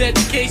 This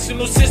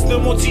educational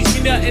system won't teach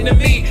me nothing to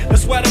me.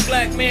 That's why the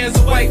black man's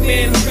a white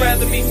man who'd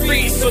rather be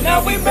free. So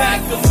now we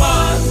back to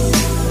Mars.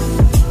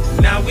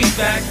 Now we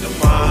back to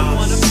Mars.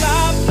 Wanna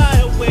fly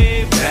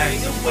away, back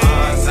to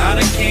Mars. I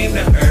done came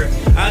to Earth.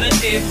 I done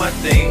did my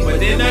thing, but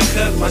then I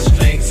cut my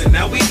strings, and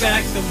now we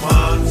back to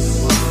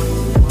Mars.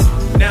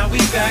 Now we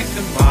back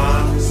to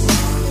Mars.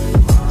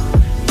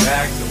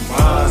 Back to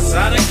Mars.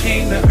 I done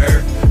came to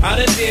Earth. I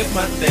done did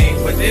my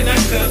thing, but then I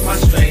cut my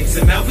strings,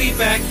 and now we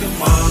back to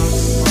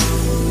Mars.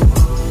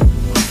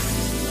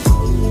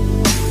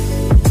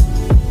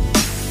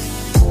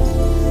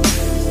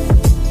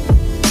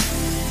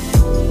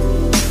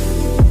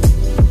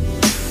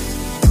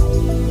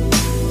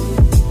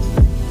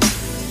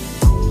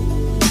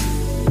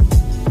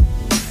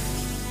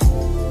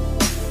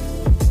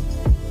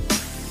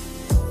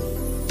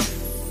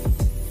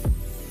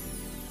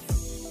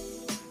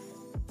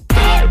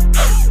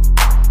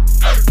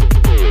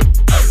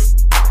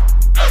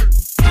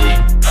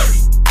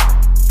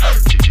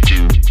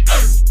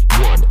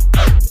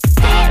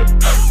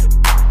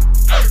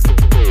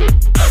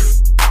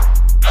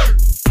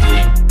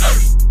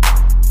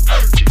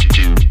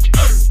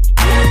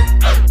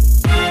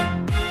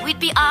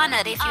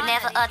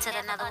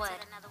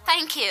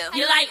 Thank you.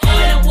 You like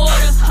oil and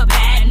water, a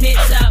bad mix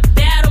up.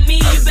 That'll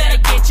mean you better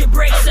get your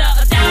brakes up.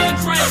 1,000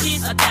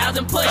 crunches,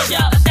 1,000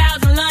 push-ups,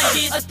 1,000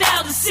 lunges,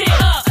 1,000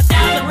 sit-ups,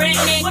 1,000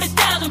 redneck with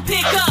 1,000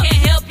 pick-up.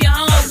 Can't help you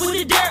home with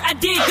the dirt I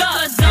dig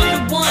up. 'Cause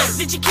I'm the one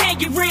that you can't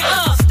get rid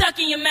of. Stuck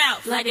in your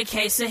mouth like a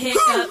case of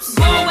hiccups.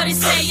 Going what they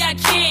say I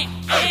can't.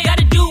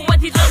 Gotta do what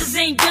these others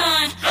ain't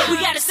done. We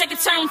got a second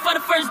term for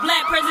the first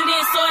black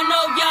president, so I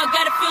know y'all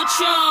gotta feel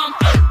charmed.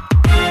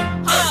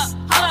 Hold up,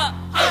 hold up,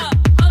 hold up.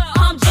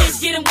 I'm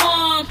just getting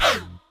warm.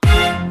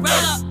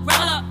 Roll up,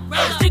 roll up,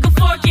 roll up. Stick a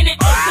fork in it,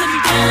 'cause we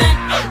done.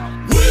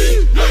 We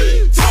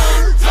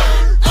turn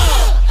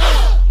up.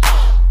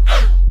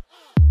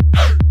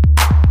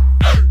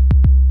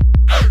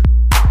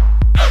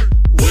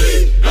 We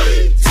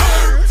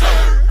turn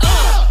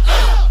up.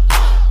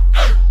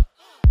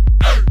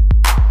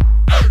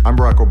 I'm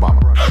Barack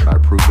Obama, and I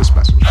approve this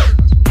message.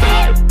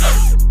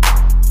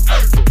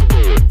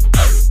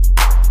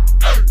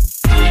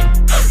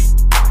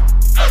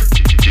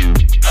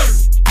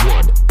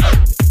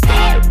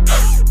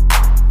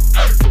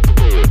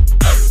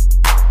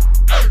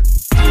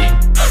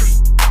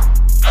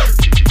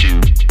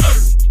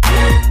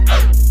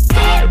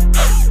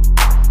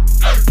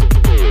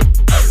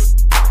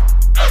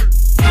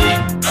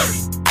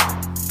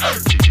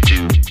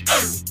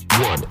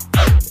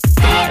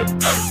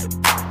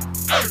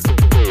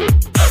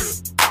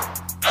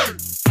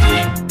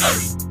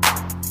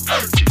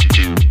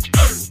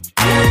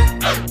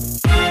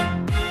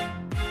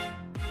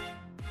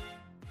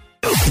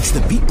 It's the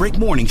Beat Break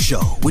Morning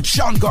Show with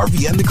Sean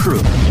Garvey and the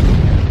crew.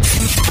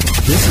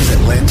 This is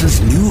Atlanta's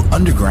new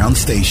underground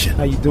station.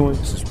 How you doing?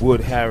 This is Wood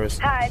Harris.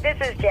 Hi, this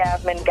is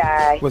Jasmine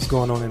Guy. What's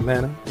going on in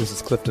Atlanta? This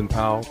is Clifton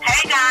Powell.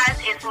 Hey guys,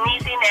 it's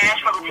Niecy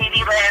Nash from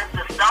TV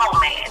Land's The Soul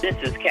Man. This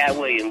is Cat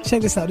Williams.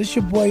 Check this out. This is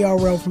your boy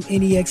RL from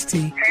NEXT.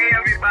 Hey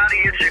everybody,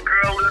 it's your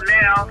girl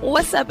Lunel.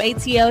 What's up,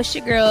 ATL? It's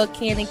your girl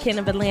Ken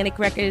of Atlantic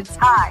Records.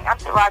 Hi, I'm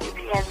Taraji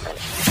P. Henson.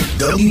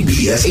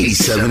 WBS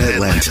 87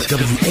 Atlanta,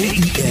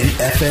 WAEN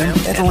FM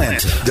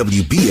Atlanta,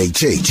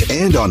 WBHH,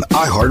 and on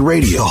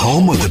iHeartRadio,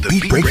 home of the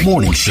Beat Break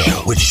Morning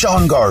Show with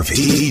Sean Garvey,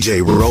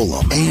 DJ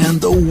Rollum, and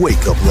the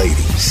Wake Up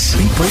Ladies.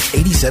 Beat Break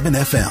 87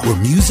 FM,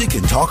 where music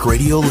and talk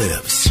radio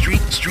lives.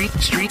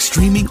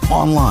 Streaming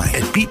online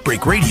at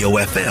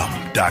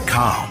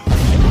BeatBreakRadioFM.com.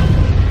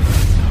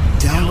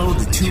 Download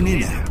the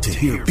TuneIn app to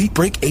hear Beat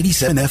Break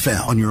 87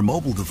 FM on your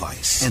mobile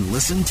device and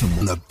listen to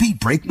the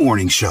Beat Break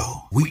Morning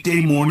Show.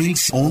 Weekday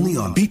mornings only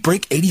on Beat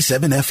Break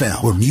 87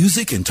 FM, where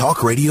music and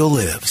talk radio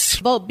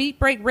lives. Vote Beat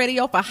Break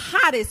Radio for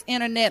hottest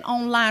internet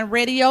online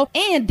radio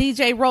and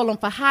DJ Rollum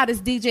for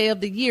hottest DJ of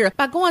the year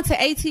by going to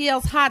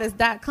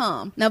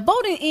atlshottest.com. Now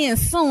voting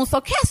ends soon, so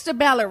cast your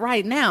ballot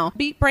right now.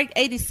 Beat Break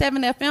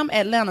 87 FM,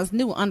 Atlanta's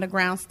new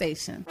underground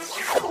station.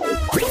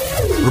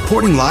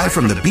 Reporting live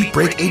from the Beat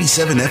Break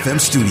 87 FM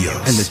studios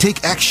and the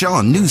Take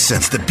Action News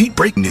Sense, the Beat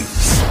Break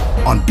News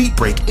on Beat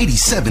Break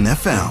 87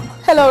 FM.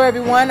 Hello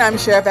everyone, I'm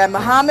Sheriff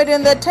Muhammad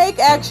in the Take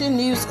Action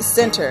News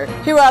Center.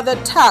 Here are the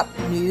top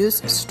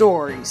news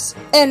stories.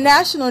 In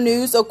national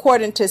news,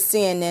 according to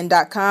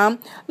CNN.com,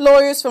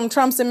 lawyers from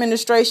Trump's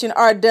administration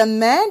are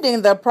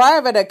demanding the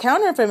private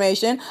account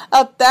information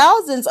of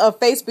thousands of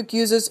Facebook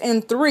users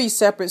in 3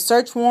 separate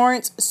search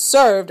warrants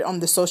served on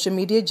the social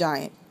media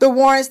giant. The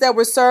warrants that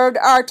were served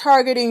are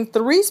targeting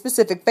 3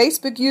 specific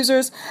Facebook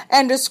users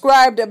and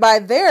described by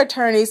their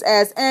attorneys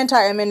as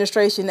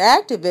anti-administration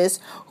activists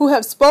who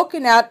have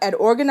spoken out at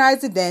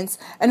organized events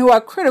and who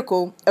are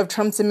critical of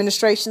Trump's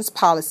administration's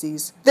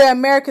policies. The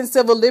American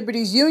Civil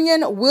Liberties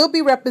Union will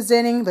be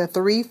representing the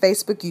 3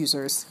 Facebook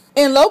users.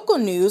 In local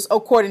news,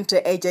 according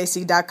to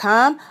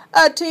AJC.com,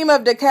 a team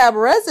of DeKalb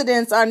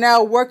residents are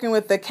now working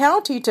with the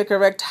county to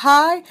correct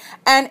high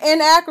and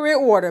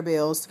inaccurate water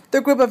bills.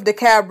 The group of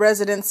DeKalb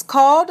residents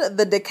called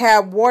the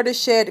DeKalb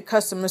Watershed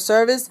Customer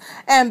Service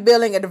and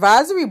Billing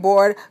Advisory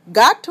Board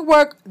got to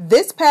work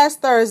this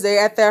past Thursday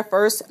at their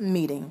first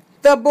meeting.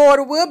 The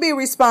board will be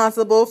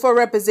responsible for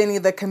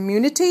representing the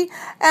community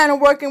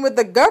and working with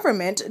the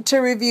government to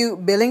review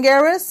billing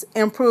errors,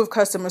 improve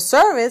customer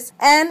service,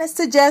 and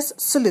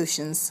suggest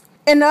solutions.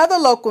 In other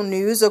local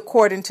news,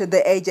 according to the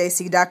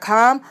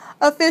AJC.com,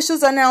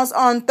 officials announced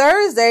on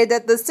Thursday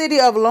that the city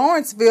of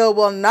Lawrenceville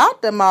will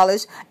not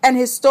demolish an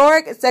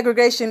historic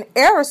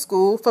segregation-era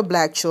school for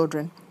black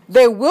children.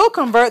 They will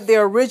convert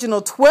their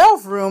original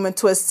 12-room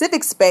into a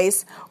civic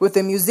space with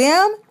a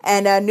museum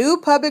and a new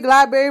public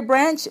library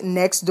branch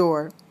next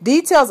door.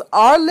 Details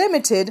are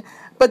limited,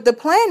 but the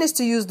plan is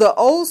to use the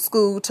old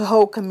school to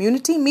hold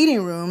community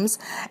meeting rooms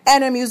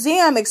and a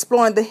museum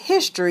exploring the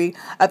history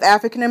of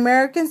African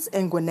Americans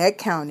in Gwinnett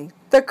County.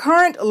 The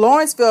current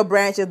Lawrenceville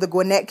branch of the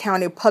Gwinnett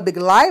County Public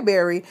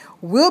Library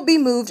will be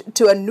moved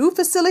to a new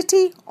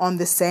facility on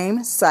the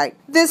same site.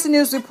 This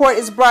news report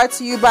is brought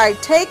to you by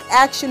Take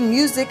Action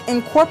Music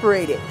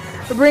Incorporated,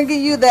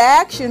 bringing you the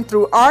action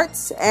through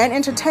arts and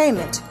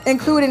entertainment,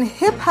 including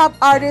hip-hop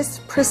artist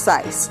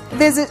Precise.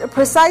 Visit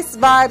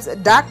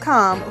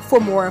PreciseVibes.com for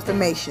more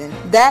information.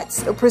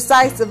 That's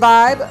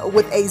PreciseVibe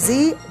with a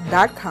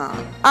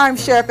Z.com. I'm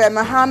Sheriff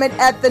Muhammad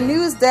at the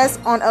news desk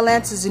on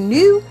Atlanta's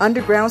new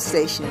underground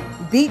station,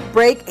 Beat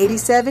Break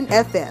 87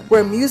 FM,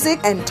 where music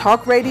and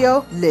talk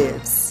radio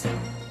lives.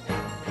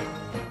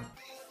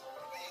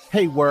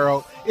 Hey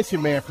world, it's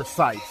your man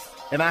Precise,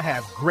 and I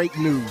have great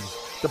news.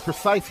 The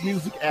Precise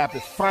Music app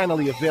is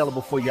finally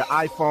available for your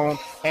iPhone,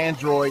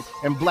 Android,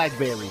 and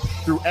BlackBerry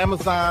through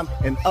Amazon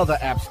and other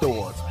app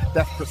stores.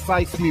 That's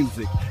Precise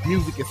Music.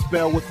 Music is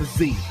spelled with a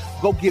Z.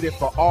 Go get it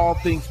for all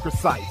things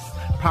Precise.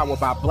 Powered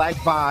by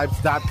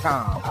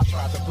BlackVibes.com. I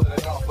tried to put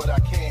it off, but I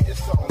can't.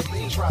 It's on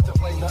me. Tried to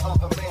blame the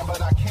other man,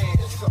 but I can't.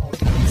 It's on me.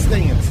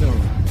 Stay in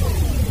tune.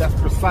 That's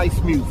Precise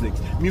Music.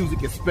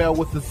 Music is spelled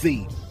with a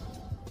Z.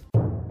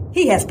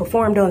 He has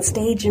performed on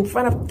stage in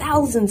front of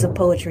thousands of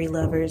poetry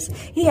lovers.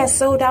 He has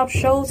sold out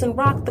shows and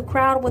rocked the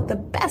crowd with the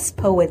best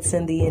poets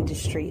in the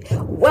industry.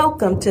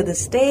 Welcome to the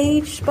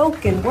stage,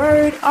 spoken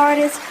word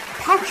artist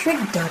Patrick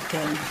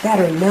Duncan,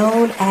 better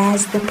known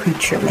as the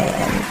Preacher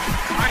Man.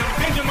 I am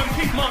Benjamin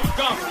P.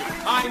 Montgomery.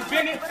 I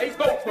invented a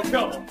boat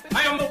propeller.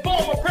 I am the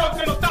former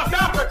president of South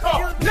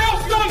Africa,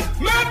 Nelson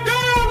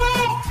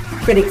Mandela.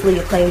 Critically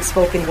acclaimed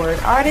spoken word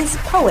artist,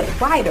 poet,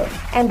 writer,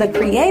 and the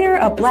creator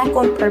of Black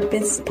on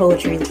Purpose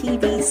poetry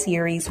TV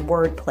series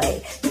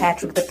Wordplay.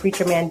 Patrick the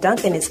Preacher Man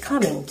Duncan is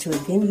coming to a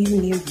venue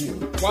near you.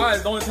 Why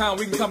is the only time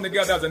we can come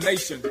together as a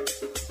nation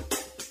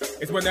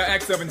is when there are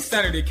acts of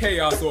insanity,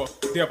 chaos, or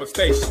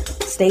devastation.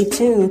 Stay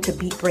tuned to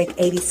Beat Break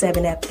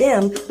 87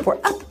 FM for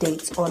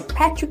updates on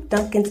Patrick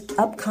Duncan's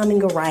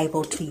upcoming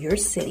arrival to your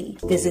city.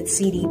 Visit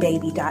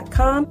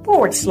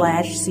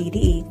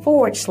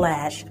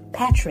cdbaby.com/CD/Patrick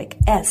Patrick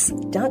S.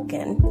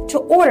 Duncan, to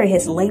order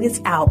his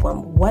latest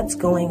album, What's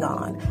Going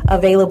On,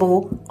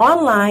 available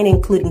online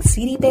including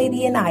CD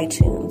Baby and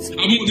iTunes. I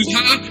want this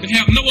high and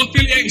have no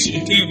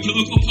affiliation to a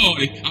club or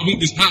party. I want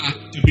this high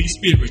to be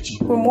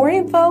spiritual. For more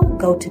info,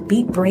 go to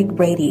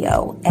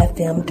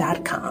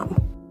beatbreakradiofm.com.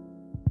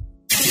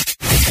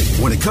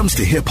 When it comes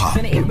to hip hop,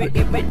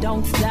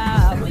 Don't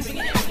stop.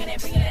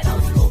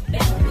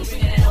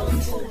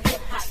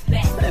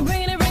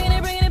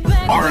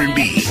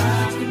 R&B,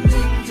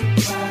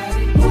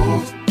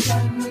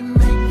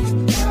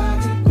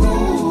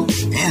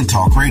 and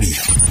talk radio,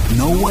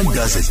 no one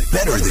does it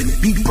better than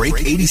Beat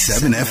Break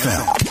 87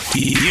 FM.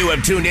 You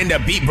have tuned into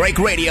Beat Break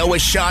Radio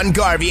with Sean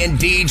Garvey and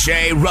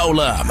DJ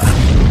Rollum.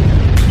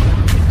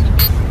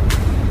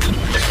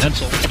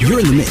 You're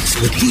in the mix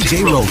with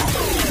DJ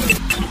Rollum.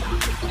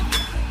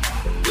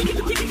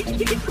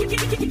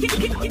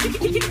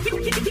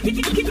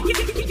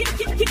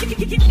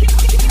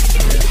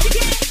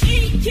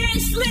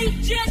 Can't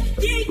sleep, just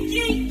eat,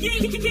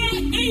 can't sleep,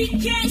 just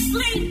eat, can't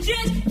sleep,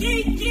 just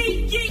eat,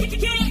 can't sleep,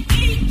 just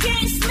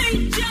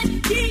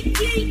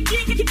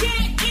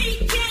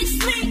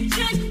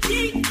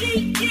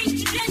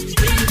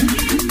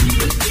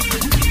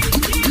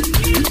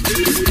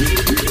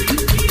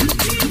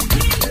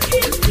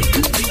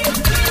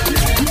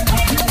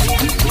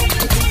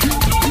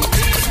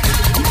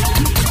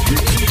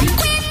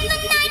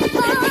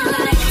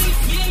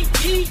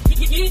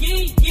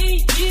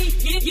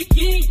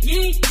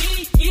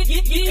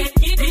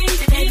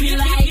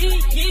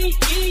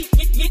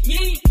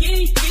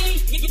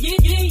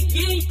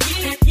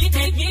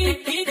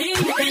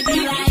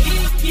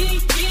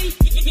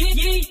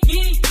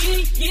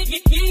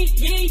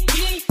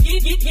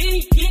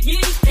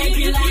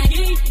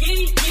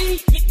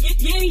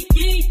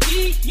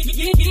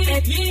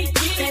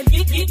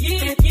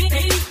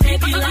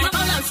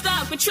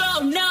Stop,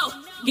 control, no,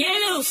 get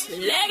loose,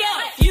 let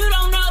go. You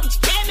don't know what you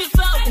came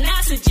before, and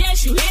I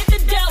suggest you hit the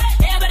dough.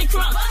 Everybody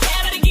crump,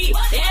 everybody geek,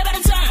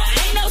 everybody turn,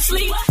 ain't no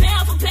sleep.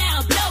 Pound for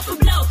pound, blow for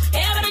blow,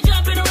 everybody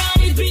jumping around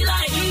this beat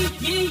like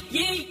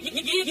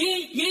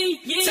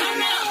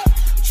turn up,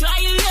 try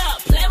your luck,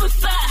 play with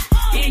fire,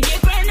 and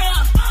get burned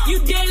up. You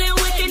dealing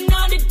with an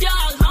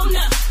underdog, hold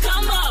up,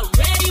 come up,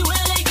 ready,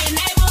 willing, and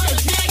able to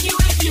drag you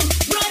if you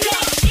run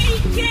up.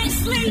 Eat, can't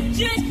sleep,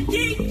 just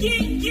eat,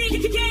 can't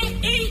sleep,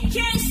 just eat,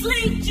 can't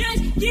sleep,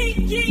 just eat,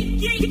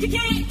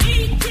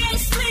 can't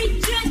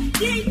sleep, just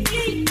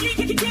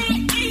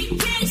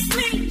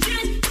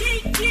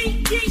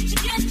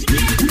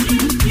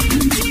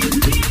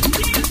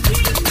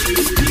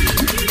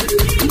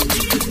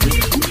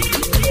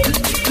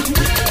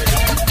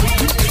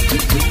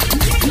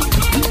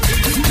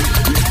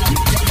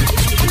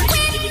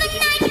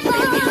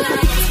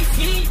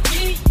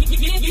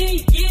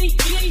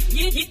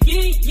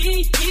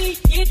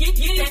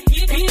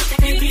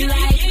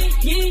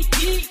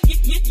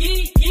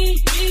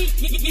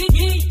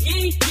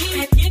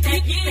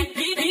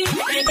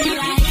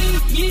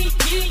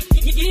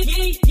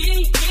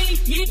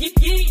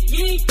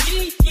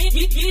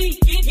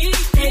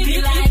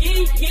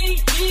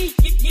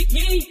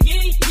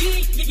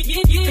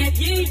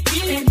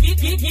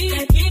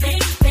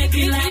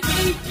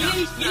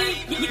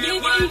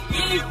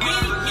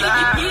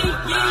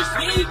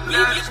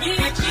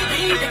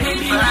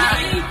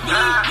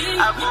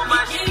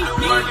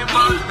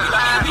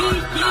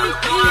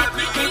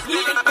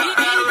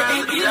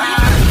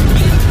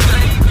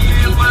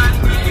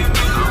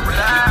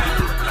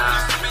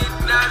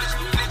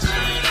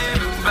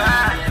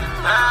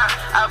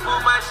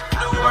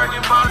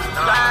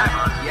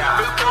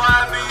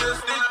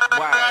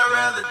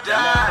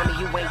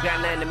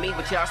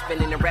y'all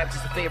spinning the rap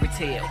just a fairy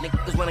tale.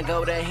 Niggas wanna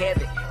go to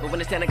heaven, but when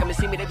it's time to come and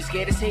see me, they be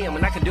scared as hell.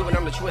 When I can do it,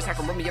 I'm the truest. I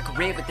can run me your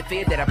career with the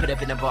fear that I put up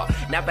in the bar.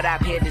 Now, but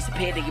I've had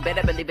disappeared, and you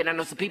better believe it. I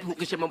know some people who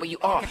can show me where you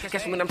are.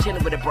 Catch me when I'm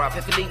chilling with a bra.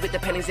 Preferably with the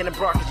pennies in the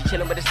bra, cause you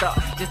chilling with a star.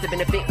 Just to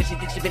benefit, but she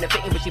thinks she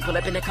benefiting when she pull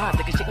up in the car.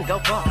 Thinking she can go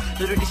far.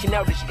 Little did she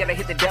know that she gotta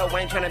hit the dough.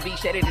 I ain't trying to be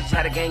shady, that's just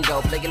how the game go.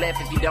 Play your left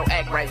if you don't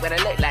act right. What I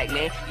look like,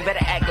 man. You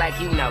better act like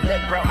you know.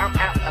 Look, bro, I'm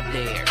out up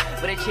there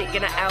with a chick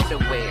in the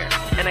outerwear.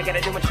 And I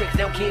gotta do my tricks,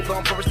 don't keep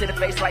on force to the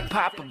face like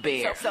Papa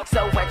Bear. So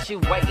what you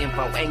waiting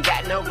for? Ain't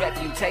got no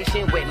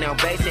reputation with no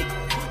basic.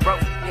 Bro,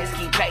 just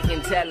keep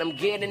paying, tell them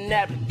get an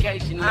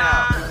application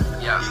now.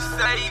 You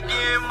say you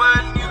get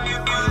money, you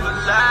a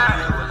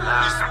lie.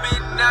 You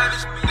spitting out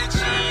this shit that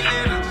you ain't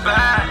living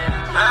by.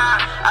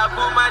 I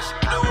put my shit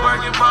to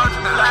work and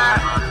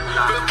multiply.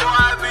 Before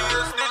I be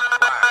a snitch,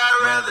 I'd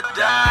rather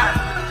die.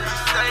 You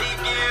say you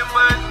get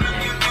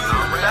money, you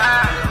a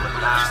lie.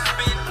 You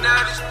spitting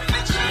out this shit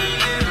that you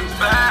ain't living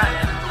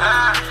by.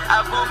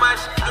 I put my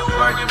shit to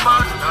work and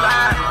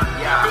multiply.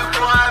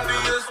 Before I be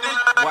a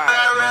snitch,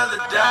 I'd rather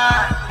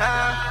die.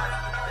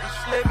 You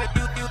slipping,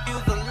 you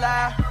a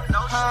lie.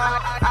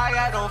 I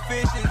got no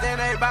fishes and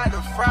they bout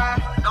to fry.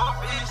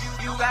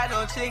 You got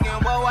no chicken,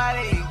 boy, why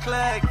they ain't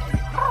clucking?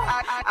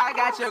 I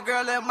got your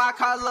girl in my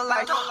car, look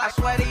like I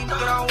swear these niggas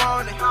don't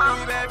want it.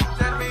 3 baby,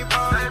 10 me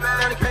pony.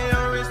 30K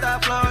on wrist,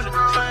 stop flowing.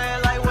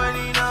 Trying like what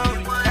he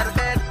know. Got a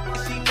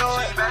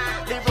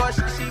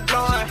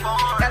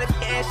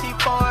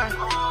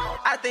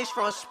bitch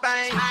from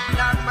Spain.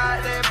 Knock him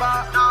out that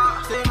bar,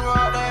 send her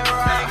up that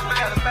rock.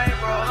 Got a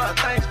bankroll, her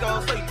things go,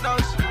 so you know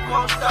she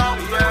won't stop.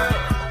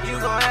 Yeah, you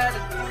gon' have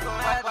to.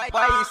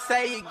 Why you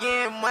say you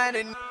getting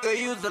money, nigga?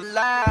 You's a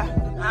lie.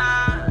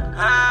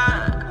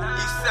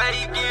 You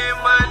say you getting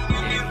money,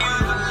 nigga?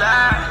 You's a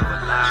lie.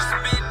 You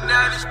spitting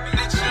out this shit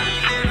that you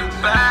ain't living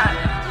by.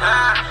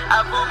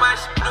 I put my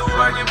shit to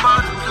work and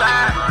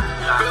multiply.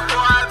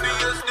 Before I be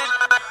a snitch,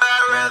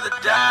 I'd rather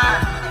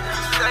die.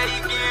 You say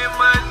you getting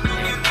money,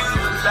 nigga?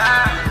 You's a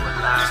lie.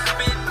 You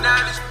spitting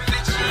out this shit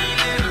that you ain't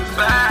living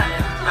by.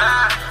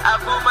 I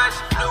put my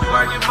shit to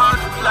work and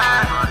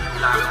multiply.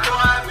 Before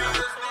I be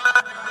a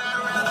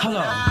Hold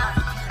on.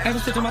 Ain't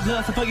no shit in my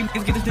blood, so fuck you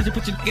niggas get this digit,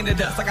 put you in the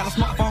dust. I got a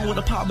smartphone with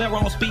a pop barrel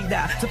on speed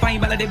dial. So if I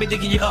ain't better, they be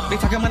digging you up. They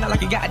talking money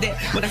like you got that,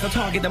 but that's a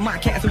target. The my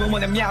cat, so when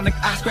one of them y'all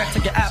niggas, I scratch,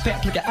 take your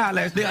iPad, click your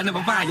eyelash, they'll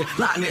never find you.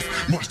 Likeness,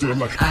 monster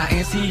like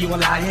INC, you a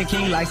lion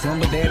king like some,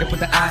 but there to put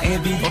the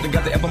INV both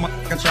together, ever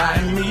motherfucking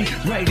trying me.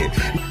 Rated,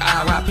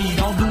 RIP,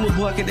 don't do it,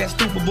 boy, get that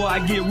stupid boy, I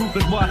get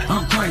ruthless, boy,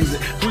 I'm crazy.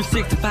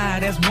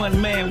 365, that's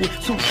one man with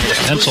two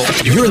kids.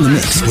 You're in the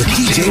mix with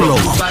DJ Rolo.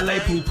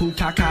 Ballet, poo poo,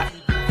 caca.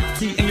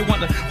 And you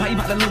wonder why you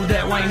about to lose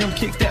that rain, them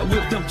kicks that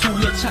whip, them 2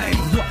 little chains.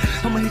 What?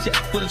 I'ma hit you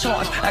with a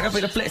charge. I got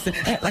ready to flex and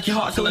act like your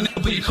heart till a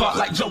nigga be caught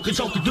like Joker,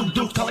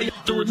 do, call it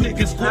through a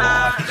nigga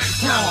squad.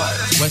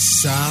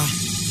 West side,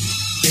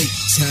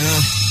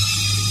 8-town,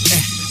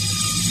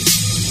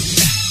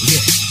 yeah.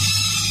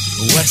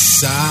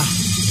 West side,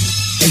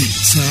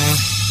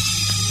 8-town,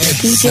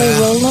 DJ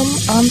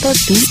Rollum on the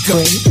beat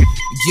break.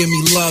 Give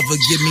me love or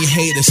give me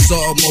hate, it's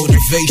all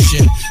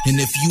motivation. And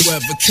if you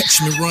ever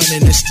catch me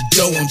running, it's the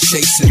dough I'm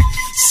chasing.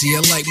 See,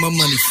 I like my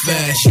money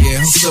fast,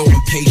 yeah, I'm so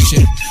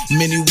impatient.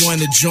 Many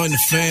wanna join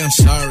the fam,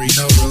 sorry,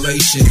 no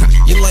relation.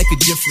 You're like a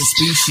different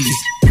species,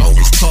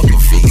 always talking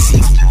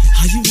feces.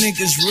 How you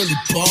niggas really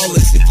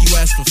ballers if you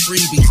ask for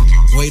freebies?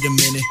 Wait a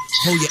minute,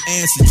 hold your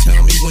answer, tell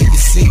me when you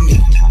see me.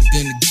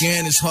 Then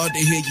again, it's hard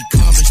to hear your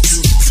comments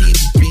through the TV.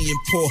 Being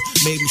poor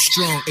made me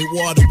strong, ate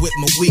water with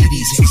my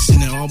Wheaties.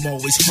 Now I'm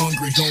always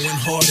hungry, going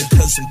harder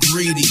cause I'm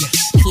greedy.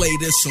 Play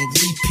this on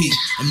repeat,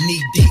 I'm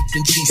knee deep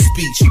in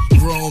G-speech.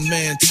 Grown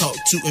man talk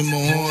to in my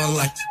horn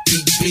like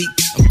beep beep.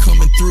 I'm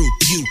coming through,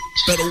 you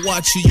better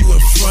watch who you in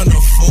front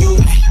of,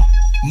 fool.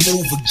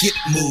 Move or get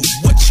moved,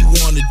 what you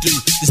wanna do?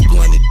 This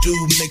blunted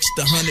dude mixed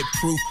 100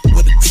 proof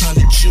with a ton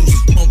of juice.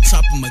 On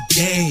top of my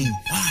game,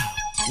 wow,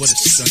 what a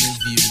stunning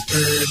view.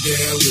 Every day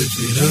I lift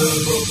it up,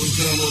 bubble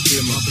gum up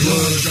in my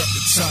blood. Drop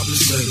the top,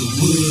 it's like a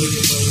wood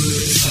in my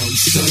hood, that's how we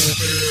stun.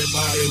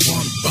 Everybody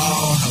wanna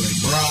ball, how they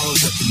brawl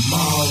at the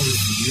mall.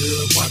 If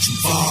you up, watch them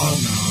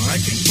fall. No, I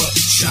can't fuck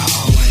with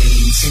y'all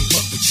lanes, can't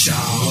fuck with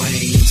y'all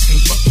lanes,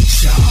 can't fuck with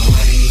y'all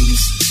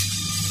lanes.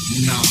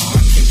 No, I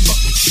can't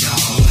fuck with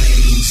y'all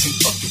lanes, can't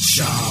fuck with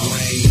y'all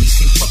lanes,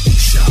 can't fuck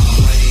with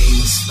y'all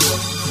lanes.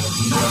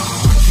 No,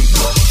 I can't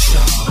fuck with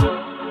y'all.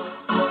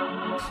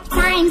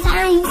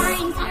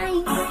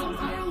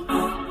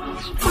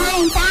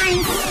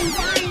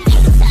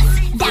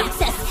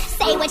 Doubts us,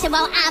 say what you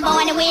want, I'm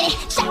born to win it.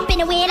 Shop in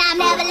the win, I'm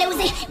never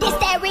losing. This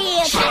that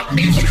real trap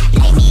music.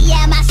 Play me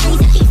out my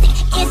streets of Houston.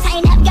 It's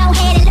ain't up, go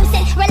ahead and lose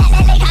it.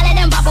 Relentlessly calling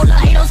them bubble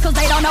haters, cause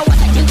they don't know what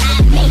to do.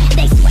 I mean,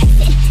 they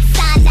sweating.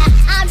 Sana,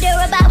 I'm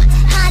durable.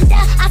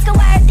 Honda, Oscar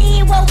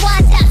worthy, will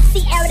wonder.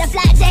 Sierra the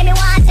fly, Jamie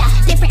Wanda.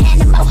 Different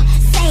animal,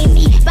 same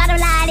me. Bottom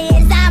line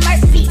is I'm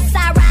Earth beats.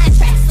 I ride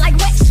tracks like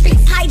wet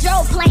streets.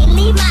 Hydroplane,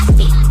 leave my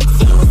feet.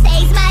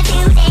 Tuesday's my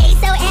due day,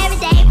 so every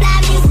day, fly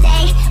music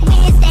day.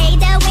 Wednesday,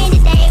 the windy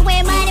day,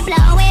 when money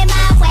blowing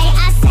my way.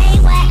 I say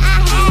what I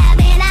have,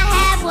 and I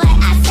have what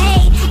I say.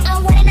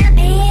 I'm winning a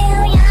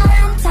billion,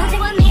 talking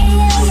 1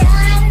 million.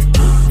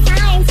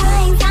 Time,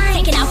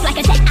 taking off like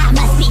a jet, I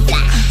must be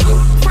fly.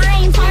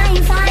 Time,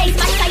 they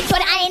my sight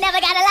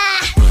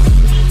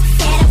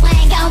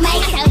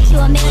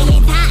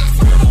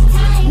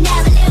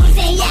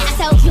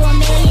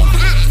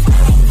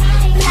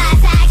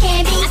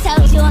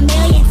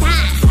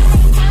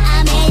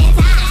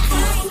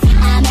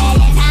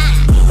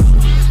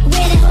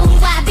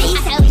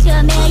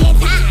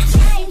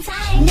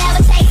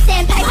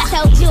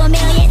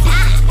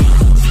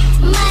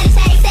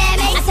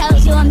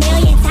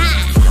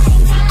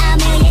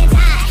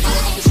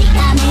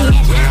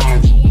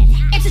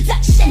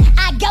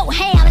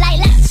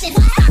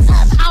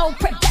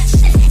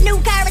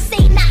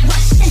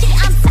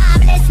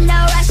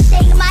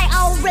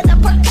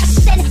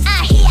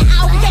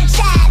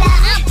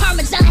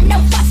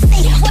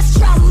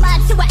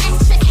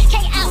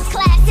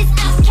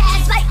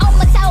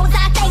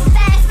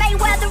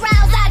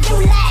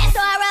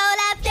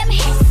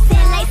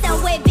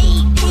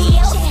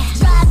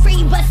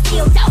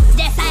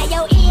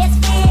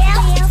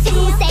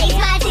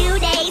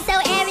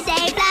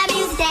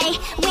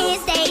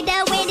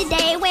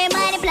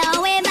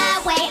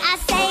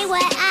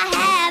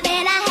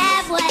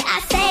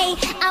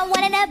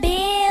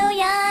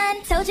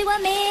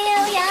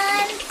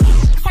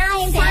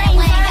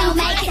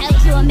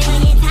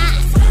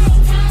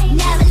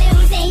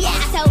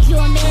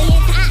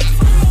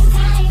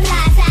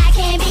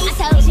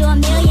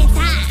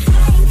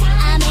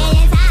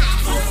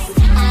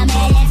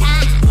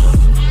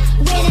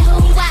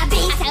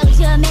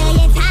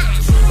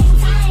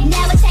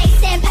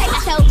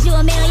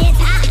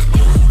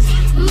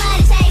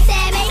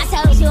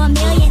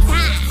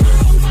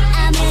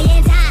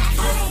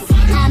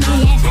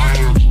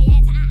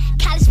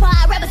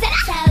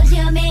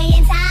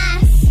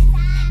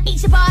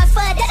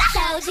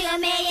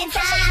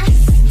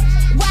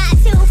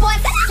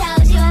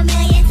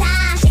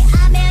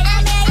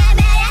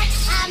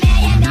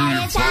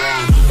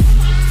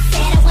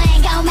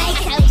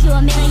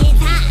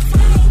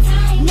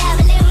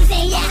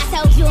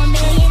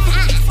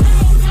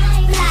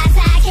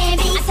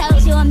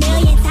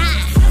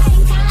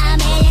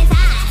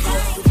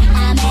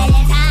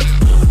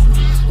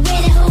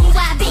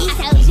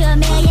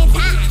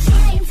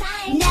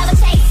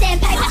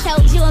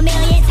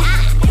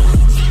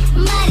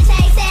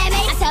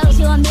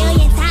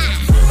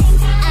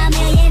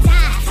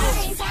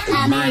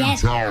tell me that.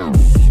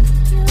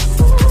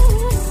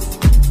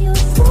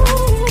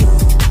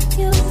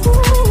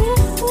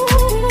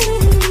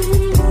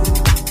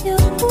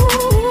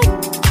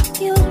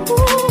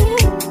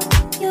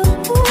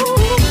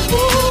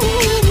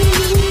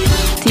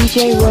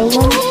 DJ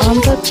Roland on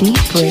the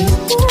beat break.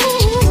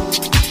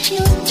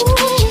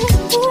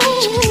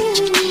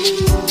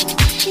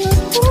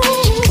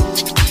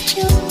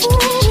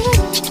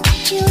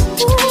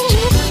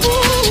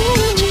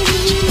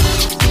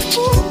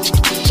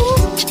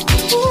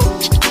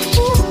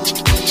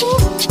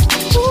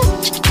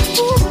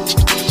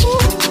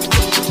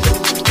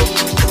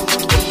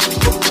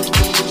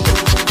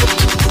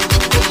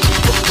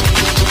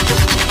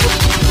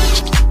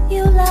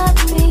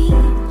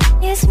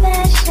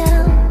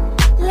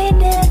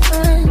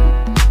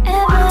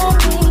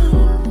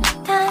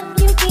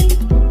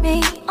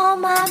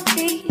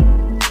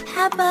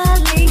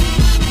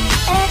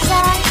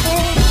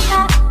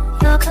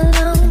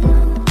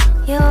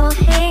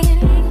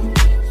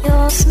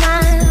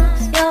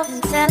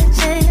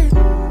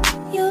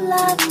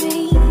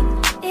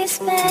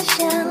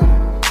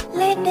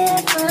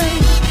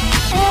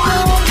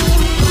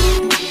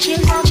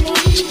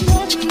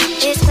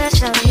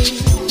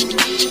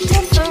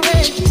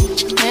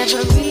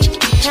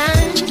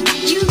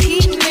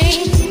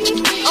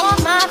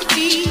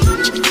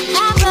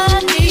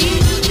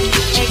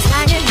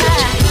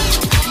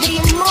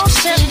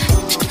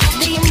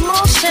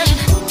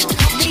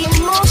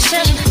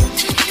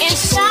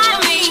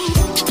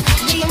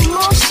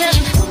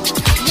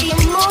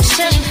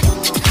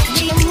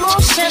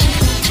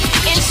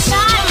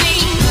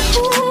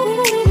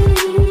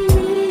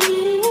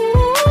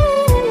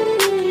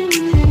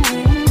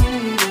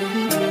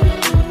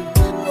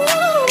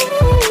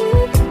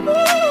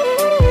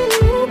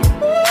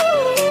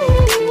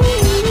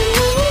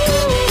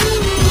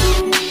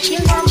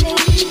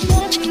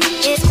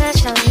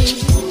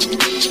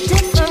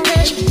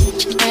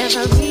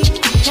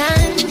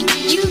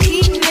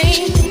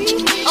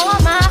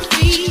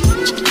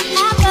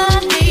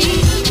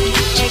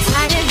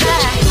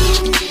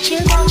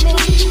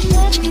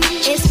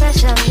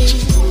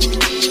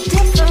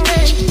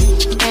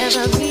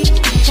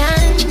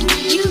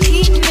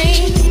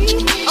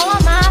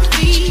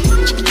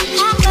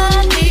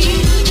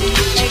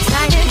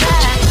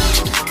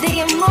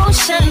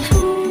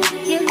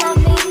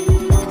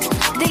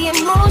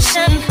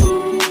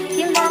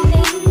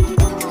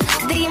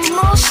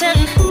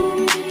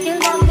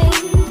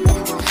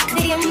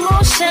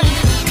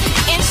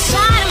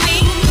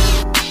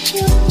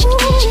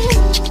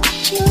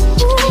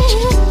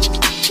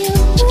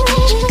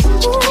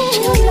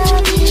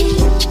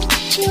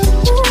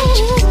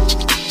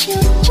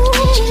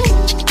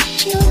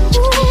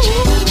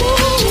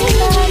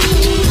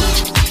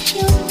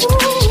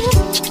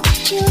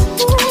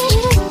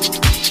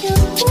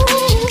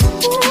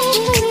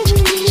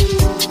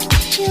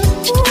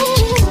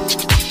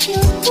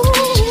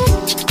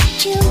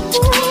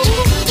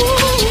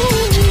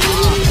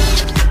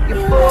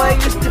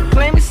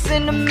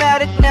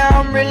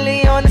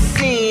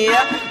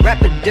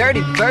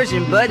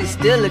 But he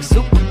still looks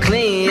super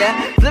clean,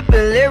 yeah. Flipping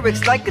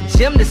lyrics like a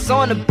gymnast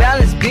on a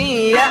balance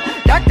beam, yeah.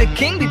 Dr.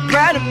 King be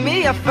proud of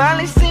me, I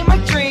finally see my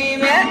dream,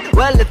 yeah.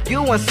 Well, if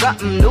you want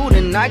something new,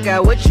 then I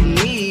got what you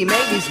need.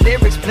 Make these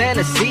lyrics plant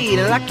a seed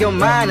and lock your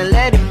mind and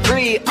let it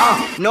breathe.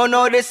 No,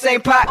 this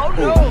ain't pop.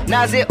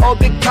 Now's it all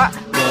big pop.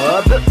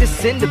 Built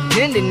this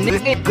independent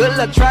nigga, good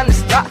luck trying to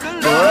stop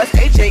us.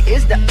 AJ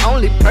is the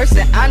only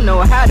person I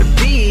know how to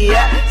be,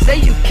 yeah. Say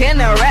you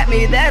cannot rap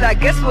me, that I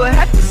guess we'll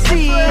have to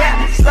see,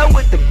 yeah. Slow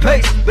with the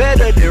pace,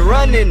 better than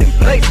running in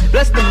place.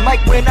 Bless the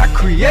mic when I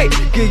create,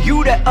 give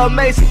you that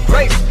amazing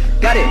grace.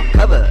 Got it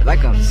covered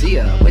like I'm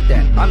Sia with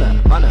that Honda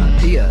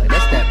Dia.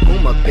 That's that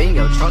boom up in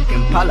your trunk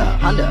Impala,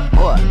 Honda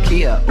or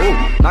Kia. Ooh,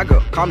 my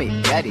girl call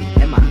me daddy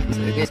and my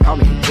niggas call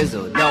me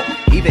Jizzle. Don't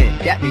even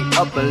dap me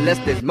up unless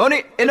there's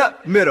money in the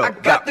middle. I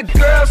got the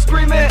girls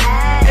screaming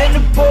and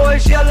the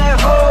boys yelling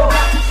ho.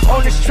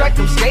 On this track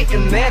I'm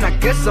skating, man, I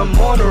guess I'm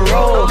on the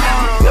roll.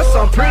 Guess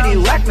I'm pretty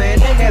whack,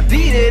 man, and that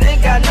beat it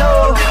ain't got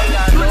no.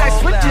 You like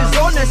switches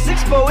on the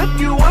 6-4 if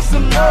you want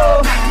some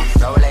more.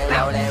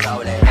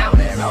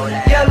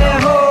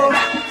 Yelling ho, I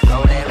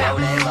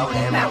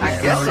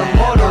guess I'm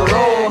on the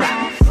roll.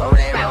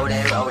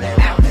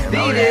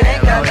 Beat it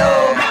ain't got no.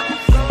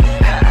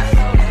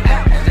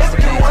 If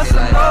you want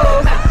some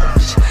more, I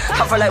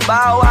feel like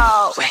Bow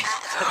Wow.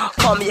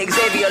 Call me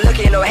Xavier, look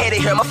ain't no hater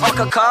here,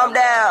 motherfucker, calm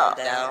down.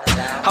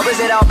 How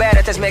is it all bad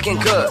that that's making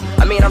good?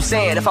 I mean, I'm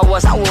saying if I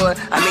was, I would.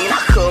 I mean, I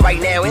could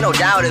right now, ain't no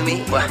doubt in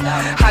me. But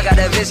I got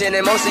that vision,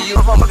 and most of you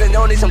motherfuckers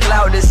don't need some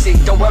cloud to see.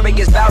 Don't worry,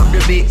 it's bound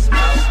to be.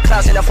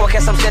 Clouds in the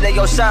forecast, I'm steady,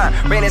 yo, shine.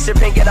 Rain is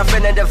pink, and I'm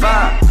feeling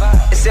divine.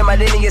 It's in my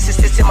lineage,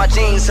 it's in my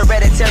genes.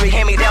 Hereditary,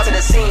 hand me down to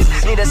the scenes.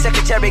 Need a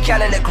secretary,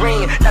 counting the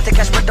green. Not to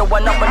catch, but the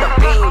one up on the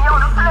beam.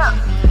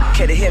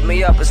 Kid hit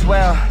me up as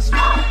well.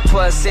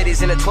 12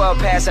 cities in the 12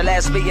 pass, the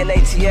last week in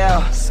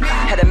ATL.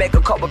 Had to make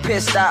a couple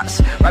pit stops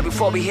right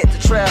before we hit the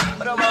trail.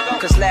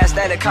 Cause last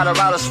night in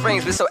Colorado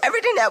Springs, we sold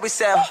everything that we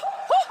sell.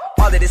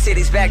 All of the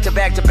cities back to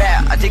back to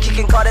back. I think you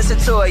can call this a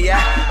tour,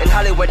 yeah. In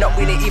Hollywood, no,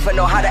 we didn't even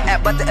know how to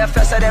act, but the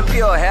FS of them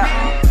pure,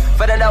 yeah.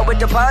 Fell in love with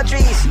the palm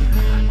trees.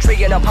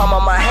 Tree in the palm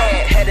of my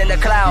head in the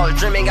cloud,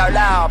 dreaming out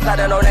loud.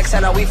 Plotting on next,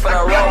 and now we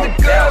finna roll.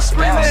 The girls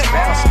screaming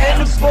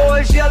and the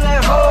boys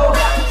yelling ho.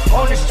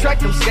 On this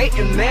track I'm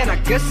skating, man, I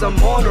guess I'm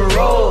on the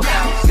road.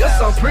 You're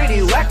some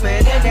pretty whack,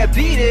 man, and that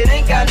beat it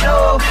ain't got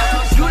no.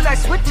 You like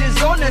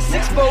switches on the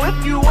 6-4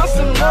 if you want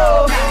some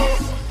more.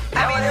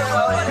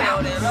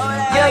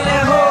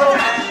 Yelling ho.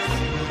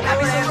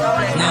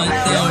 No,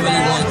 they don't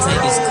really want to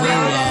take his cool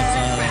off.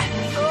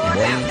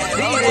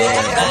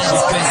 She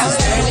presses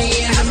early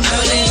in the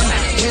morning.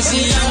 When she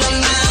on my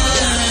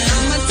mind,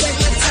 I'ma take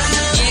my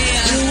time.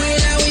 Do it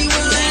how we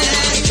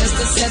want. Just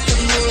to set the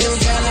mood,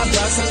 girl, I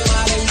brought some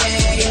modern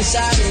day and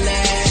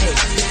Chardonnay.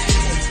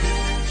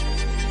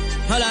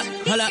 Hold up,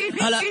 hold up,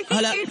 hold up,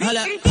 hold up, hold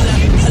up, hold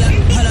up, hold up,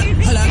 hold up,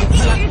 hold up,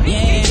 hold up,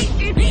 yeah.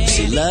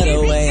 She love the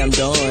way I'm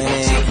doing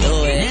it, do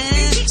it.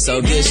 So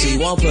good she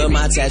won't put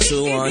my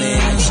tattoo on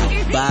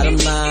it. Bottom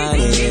line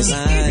is,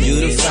 you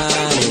the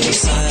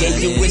finest.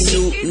 Gave you a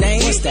new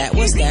name. What's that?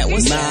 What's that?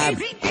 What's that?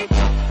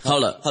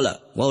 Hold up,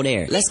 whoa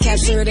there. Let's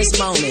capture this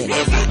moment.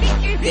 If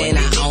I, then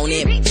I own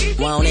it.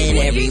 Want it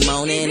every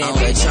morning. And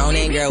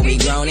Patronin', girl, we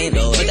groanin'.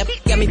 But that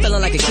got me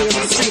feeling like a kid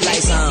with the street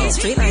lights on.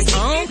 Street lights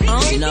on?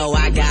 You know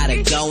I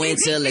gotta go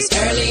until it's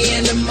early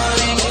in the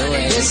morning.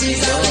 When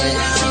she's all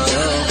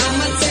alone,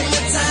 I'ma take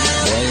my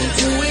time.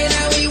 Do it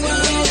how we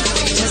want.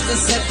 Just to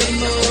set the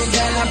mood,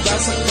 girl, I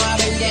brought some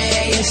modern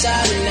day and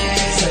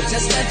Chardonnay. So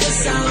just let the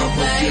song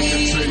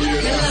play.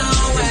 The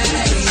long way,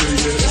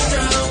 the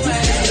strong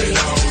way.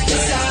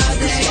 It's all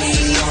day,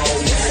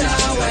 it's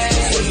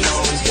always.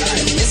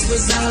 This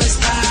was all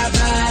inspired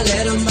by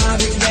little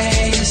Marvin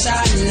Gaye and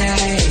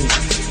Chardonnay.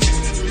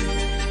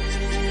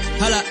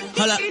 Hold up,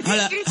 hold up,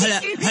 hold up, hold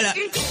up, hold up.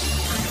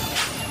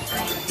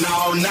 No,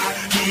 not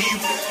me.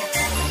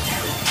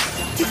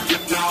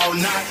 No,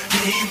 not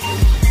me.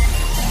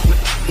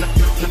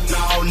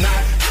 No,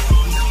 not.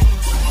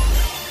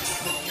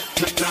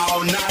 No,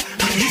 not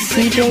me.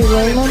 DJ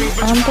Roland on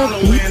the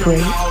beat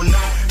break.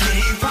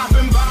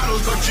 Popping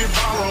bottles, but you're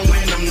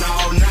borrowing them. No,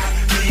 not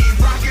me.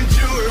 Rocking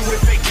jewelry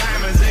with fake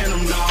diamonds in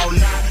them. No,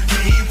 not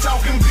me.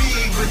 Talking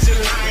big, but you're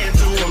lying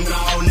to them.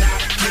 No, not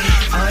me.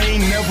 I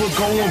ain't never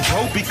going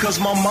broke because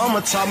my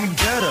mama taught me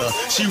better.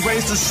 She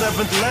raised the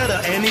 7th letter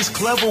and he's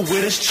clever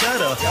with his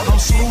cheddar. I'm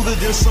smoother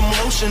than some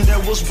lotion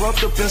that was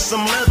rubbed up in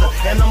some leather.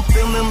 And I'm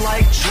feeling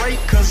like Drake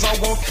cause I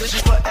want this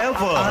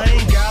forever. I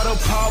ain't gotta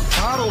pop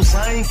bottles,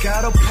 I ain't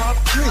gotta pop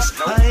Chris.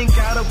 I ain't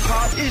gotta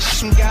pop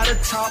ish, I got a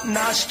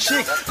top-notch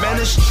chick. Man,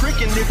 it's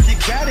trickin' if you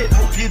got it,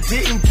 hope you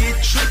didn't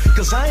get tricked.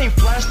 Cause I ain't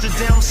flashed a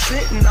damn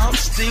cent and I'm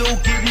still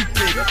getting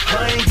thick.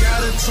 I ain't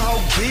gotta talk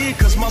big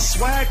cause my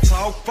swag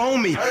talk for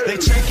me. They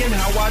checking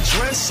how I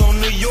dress on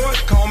New York,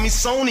 call me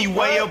Sony.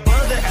 Way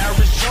above the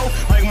average Joe,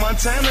 like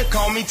Montana,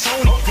 call me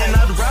Tony. And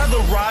I'd rather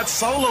ride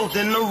solo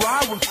than to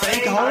ride with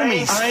fake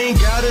homies. I ain't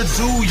gotta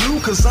do you,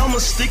 cause I'ma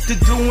stick to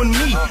doing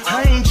me.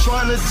 I ain't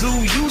tryna do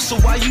you, so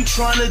why you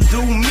tryna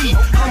do me?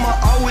 I'ma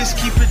always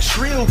keep it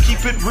trill,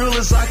 keep it real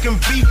as I can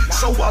be.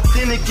 So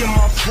authentic in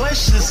my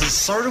flesh is a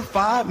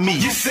certified me.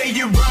 You say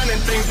you're running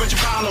things, but you're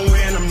following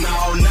them.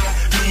 No, not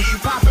me.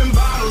 Popping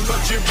bottles,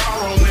 but you're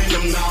borrowing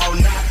them. No,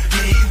 not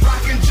me.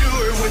 Rocking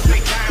jewelry with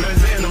fake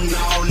diamonds in them.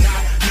 No,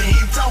 not me.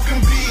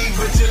 Talking big,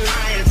 but you're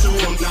lying to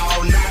them. No,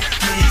 not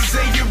me. You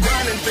say you're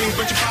running things,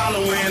 but you're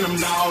following them.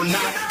 No,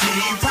 not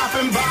me.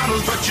 Popping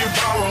bottles, but you're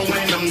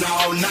borrowing them. No,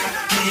 not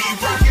me.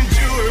 Rocking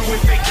jewelry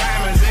with fake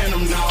diamonds in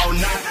them. No,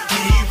 not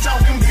me.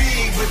 Talking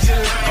big, but you're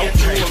lying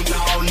to them.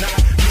 No, not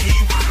me.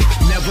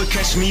 Never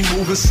catch me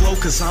moving slow,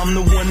 cause I'm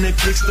the one that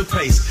picks the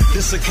pace.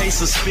 This a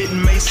case of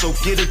spitting mace, so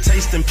get a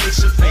taste and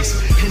fix your face.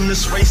 In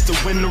this race to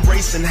win the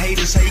race, and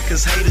haters hate,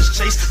 cause haters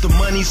chase the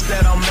monies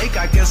that I'll make.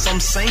 I guess I'm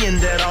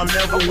saying that I'll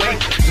never wait.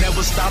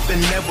 Never stop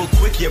and never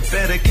quit, you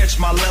better catch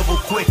my level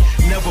quick.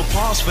 Never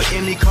pause for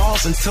any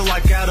cause until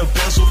I got a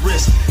bezel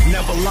wrist.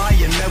 Never lie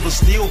and never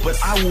steal, but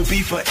I will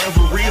be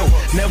forever real.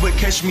 Never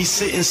catch me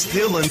sitting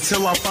still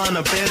until I find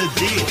a better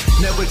deal.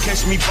 Never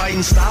catch me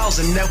biting styles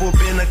and never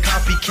been a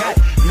copycat.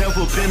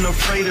 Never been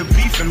afraid of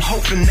beef and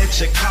hoping that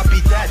you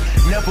copy that.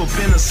 Never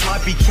been a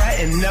sloppy cat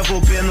and never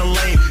been a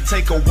lame.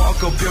 Take a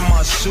walk up in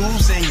my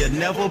shoes and you'll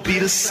never be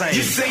the same.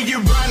 You say you're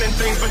running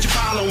things, but you're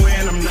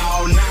following them.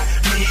 No, not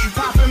me.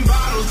 Popping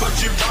bottles, but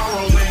you're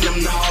borrowing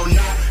them. No,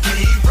 not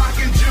me.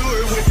 Rocking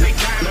jewelry with fake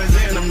diamonds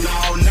in them. No,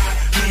 not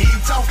me.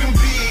 Talking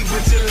big,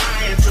 but you're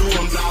lying to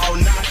them. No,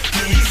 not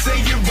me. You say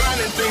you're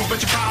running things, but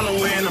you're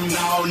following them.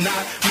 No,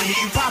 not me.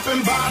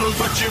 Popping bottles,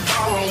 but you're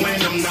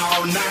borrowing them. No,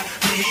 not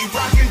me.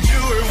 Rocking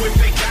jewelry with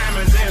fake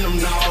diamonds in them.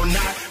 No,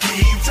 not me.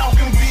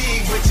 Talking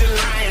big, but you're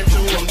lying to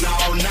them. No,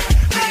 not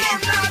me.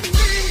 Not me.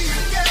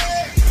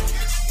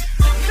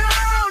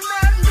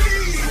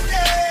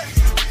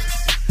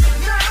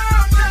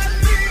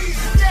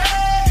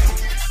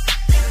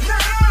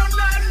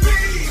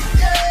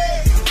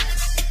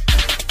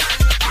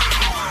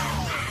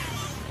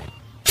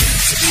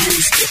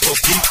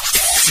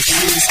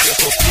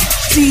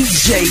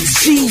 DJ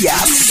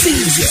I see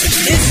ya.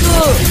 It's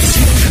good.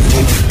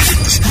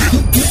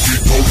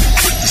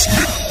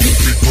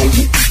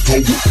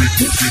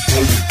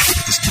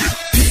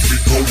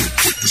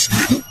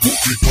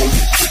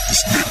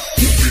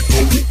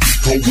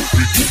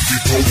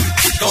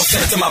 Don't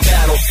step to my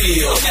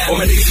battlefield. Where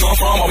my niggas come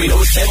from, all we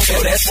know is tell,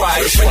 that's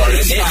right.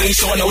 Nigga ain't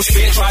showing no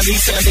spit, try me,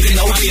 son, nigga,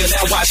 no deal.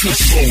 Now watch me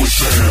slow it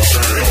down.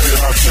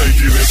 I take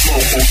it in slow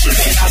motion.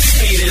 I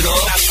speed it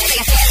up.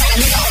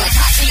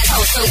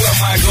 Where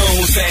my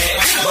goons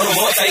at? Load them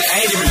up, they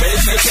ain't even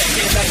ready to check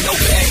it. Ain't no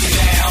backing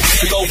down.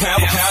 We go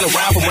pound for pound,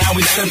 around for round,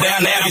 we knock them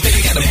down now. You think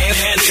you got them hands,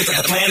 niggas at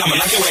the plan, I'ma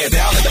knock your ass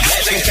down at the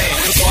black chicken stand.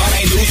 So I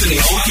ain't losing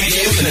the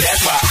OTS, and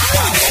that's why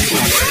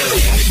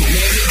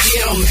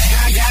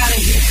I gotta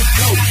hit the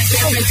go.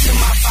 Step into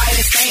my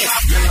fighting stance.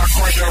 Then I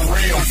crank that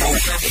Rambo.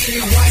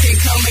 Anyone can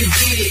come and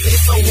get it.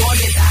 It's the one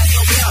that I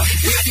don't know.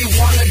 If you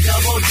want a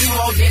double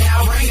duo, then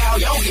I'll ring out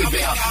your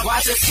bell.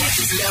 Watch the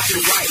switches left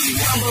and right.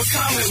 Numbers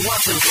coming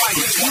once and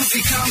twice.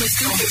 Music coming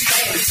stupid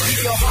fast.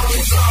 Keep your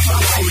homies off my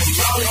life.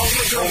 Roll on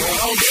it,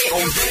 on deck.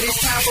 Then it's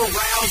time for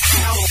rounds.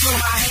 Put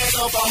my hands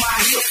up on my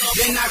hips.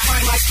 Then I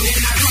crank my skin.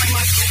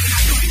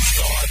 We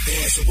start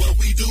dancing, what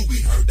we do,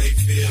 we hurt they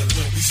feel.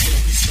 When we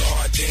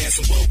start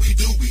dancing, what we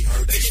do, we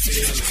hurt they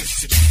feel.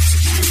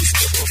 Security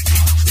step up.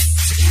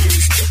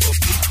 Security step up.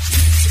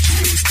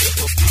 Security step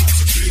up.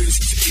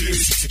 Security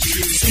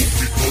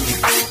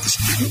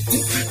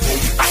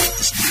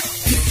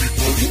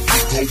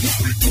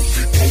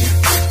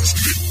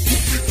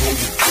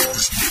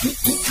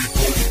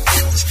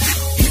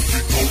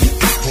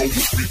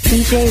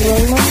DJ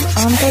Roland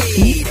on the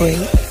beat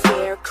break.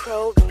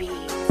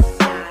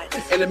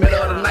 In the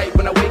middle of the night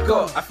when I wake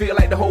up, I feel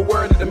like the whole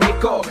world is the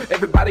makeup.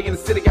 Everybody in the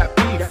city got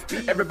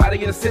beef. Everybody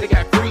in the city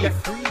got grief.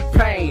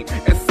 Pain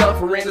and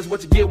suffering is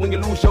what you get when you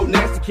lose your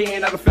next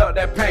kin. I done felt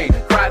that pain,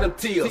 cried them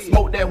tears,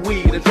 smoked that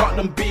weed and dropped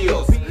them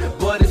bills.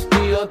 But it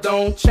still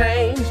don't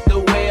change the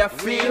way I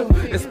feel,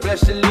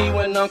 especially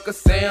when Uncle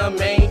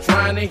Sam ain't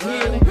trying to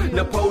heal.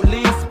 The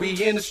police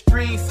be in the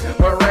streets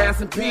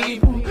harassing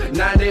people.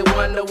 Now they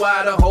wonder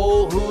why the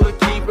whole hood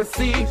keeping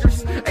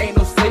secrets. Ain't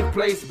no safe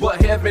place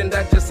but heaven,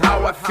 that's just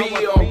how I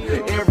feel.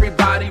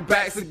 Everybody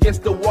backs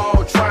against the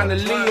wall trying to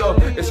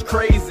live. It's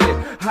crazy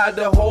how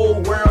the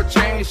whole world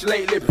changed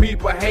lately.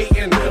 People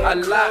hating a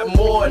lot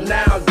more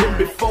now than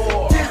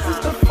before. This is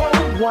the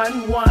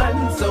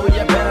 411, so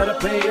you better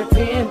pay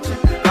attention,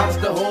 cause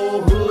the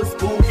whole hood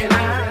spooking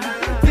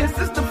out. This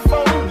is the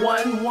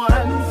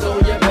 411, so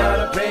you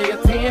better pay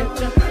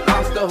attention,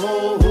 cause the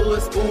whole hood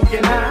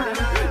spooking out.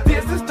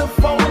 This is the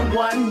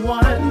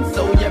 411,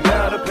 so you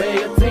better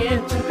pay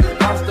attention,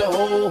 cause the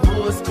whole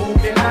hood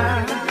spooking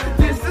out.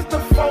 This is the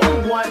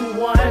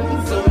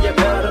 411, so you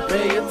better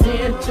pay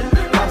attention,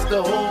 cause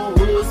the whole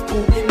hood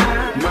spooking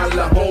out. My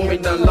little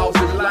homie done lost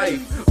his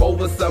life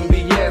over some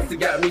BS. It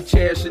got me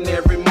cherishing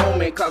every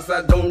moment, cause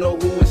I don't know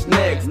who is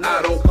next.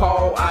 I don't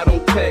call, I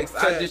don't text,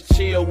 I just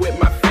chill with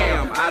my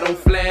fam. I don't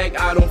flag,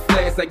 I don't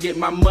flex, I get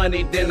my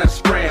money, then I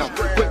scram.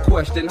 Quick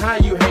question, how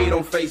you hate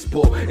on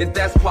Facebook? If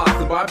that's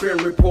possible, I've been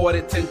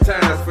reported 10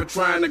 times for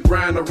trying to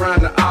grind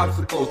around the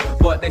obstacles.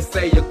 But they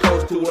say you're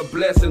close to a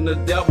blessing, the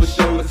devil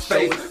show his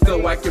face.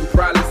 So I can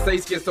probably say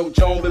Schizo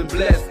Jones been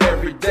blessed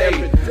every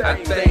day. I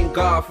thank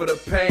God for the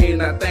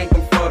pain, I thank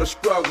him for the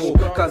struggle,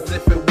 cause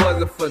if it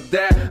wasn't for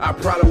that, I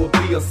probably would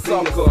be a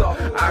sucker.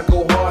 I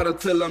go hard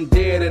until I'm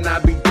dead, and I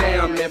be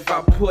damned if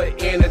I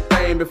put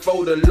anything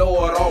before the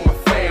Lord or my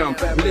fam.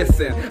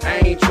 Listen, I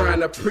ain't trying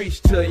to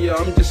preach to you,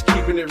 I'm just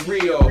keeping it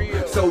real.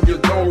 So you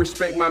gon'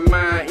 respect my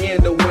mind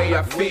in the way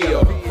I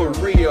feel, for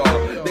real.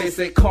 They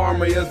say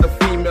karma is a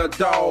female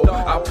dog.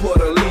 I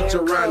put a leech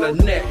around her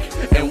neck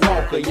and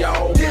walk her,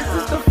 y'all. This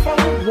is the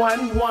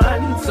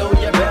 411, so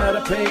you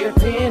better pay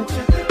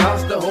attention,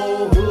 cause the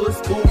whole hood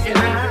spooking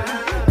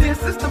out.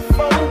 This is the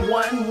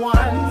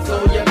 411,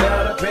 so you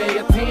better pay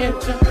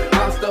attention,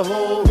 cause the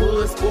whole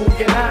hood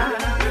spooking out.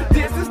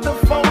 This is the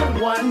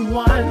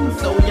 411,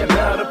 so you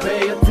better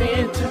pay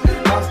attention,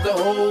 cause the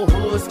whole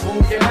hood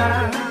spooking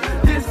out.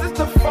 This is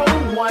the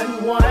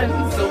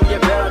 411, so you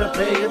better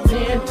pay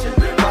attention,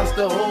 cause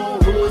the whole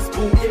hood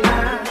spooking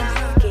out.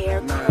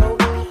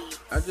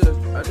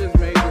 I just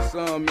made this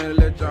song, man, to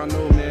let y'all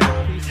know,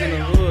 man, peace in the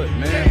hood,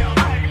 man. This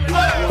is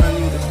what I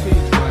need to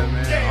teach,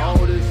 man.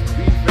 All this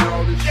beef and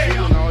all this shit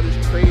and all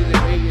this crazy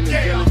hating and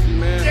jealousy,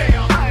 man.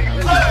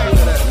 Let's just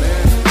kill that, man.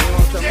 You know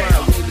what I'm talking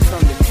about? We need to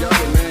come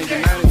together, man.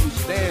 United we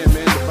stand,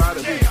 man.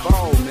 Divided we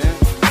fall, man.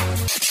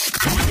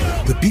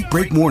 The Beat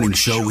Break Morning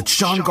Show with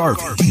Sean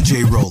Garvey,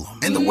 DJ Rollum,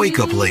 and the Wake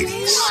Up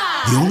Ladies.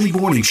 The only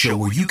morning show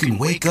where you can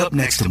wake up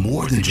next to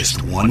more than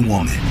just one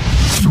woman.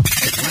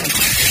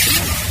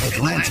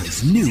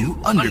 Atlanta's new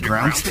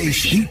underground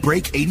station, Beat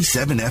Break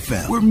 87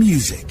 FM, where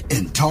music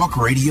and talk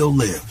radio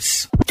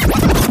lives.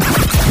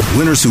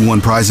 Winners who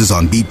won prizes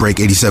on Beat Break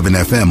 87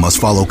 FM must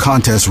follow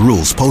contest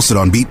rules posted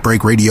on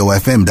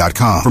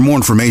BeatBreakRadioFM.com. For more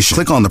information,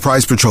 click on the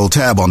Prize Patrol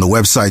tab on the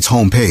website's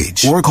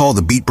homepage or call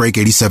the Beat Break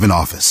 87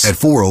 office at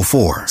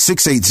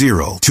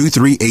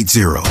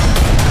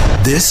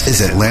 404-680-2380. This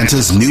is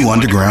Atlanta's new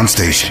underground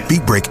station,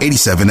 Beat Break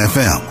 87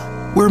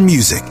 FM, where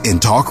music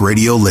and talk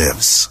radio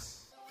lives.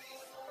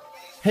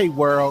 Hey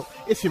world,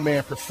 it's your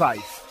man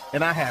Precise,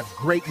 and I have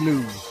great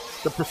news.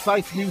 The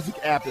Precise Music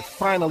app is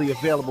finally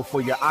available for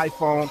your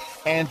iPhone,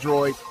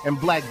 Android, and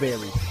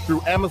BlackBerry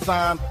through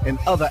Amazon and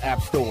other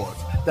app stores.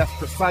 That's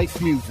Precise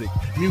Music.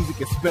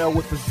 Music is spelled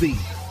with a Z.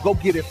 Go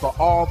get it for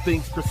all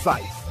things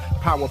Precise.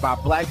 Powered by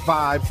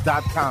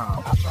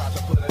BlackVibes.com. I tried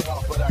to put it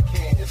off, but I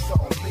can't. It's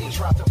on me.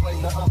 Tried to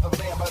blame the other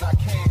man, but I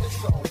can't.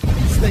 It's on me.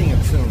 Stay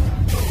in tune.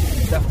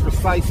 That's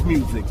Precise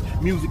Music.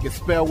 Music is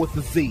spelled with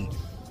a Z.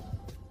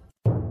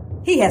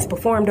 He has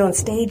performed on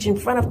stage in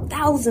front of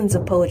thousands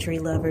of poetry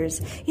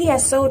lovers. He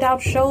has sold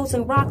out shows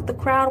and rocked the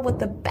crowd with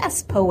the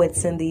best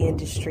poets in the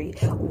industry.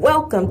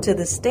 Welcome to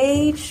the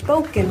stage,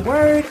 spoken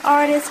word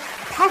artist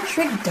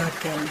Patrick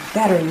Duncan,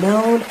 better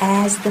known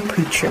as the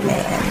Preacher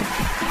Man.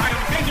 I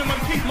am Benjamin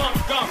P.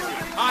 Montgomery.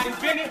 I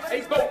invented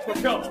a boat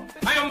propeller.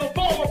 I am the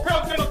former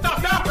president of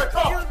South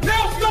Africa,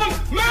 Nelson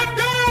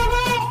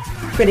Mandela!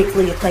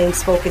 Critically acclaimed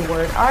spoken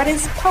word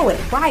artist, poet,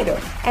 writer,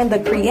 and the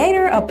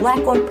creator of Black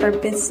on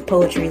Purpose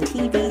poetry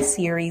TV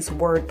series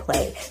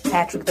Wordplay.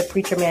 Patrick the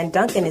Preacher Man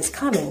Duncan is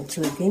coming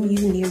to a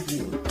venue near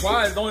you.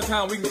 Why is the only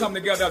time we can come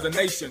together as a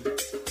nation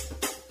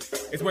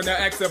is when there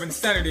are acts of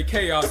insanity,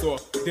 chaos, or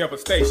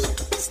devastation.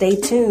 Stay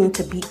tuned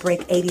to Beat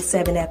Break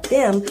 87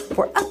 FM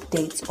for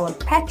updates on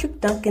Patrick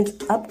Duncan's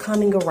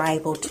upcoming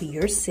arrival to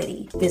your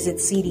city. Visit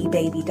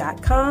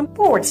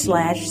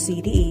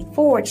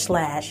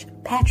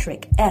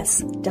cdbaby.com/CD/Patrick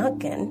S.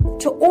 Duncan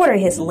to order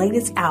his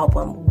latest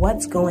album,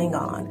 What's Going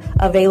On.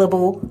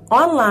 Available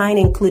online,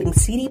 including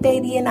CD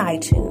Baby and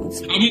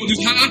iTunes. I want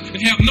this high to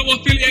have no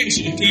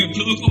affiliation to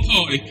plug or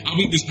party. I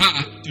want this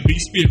high to be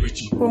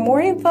spiritual. For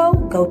more info,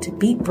 go to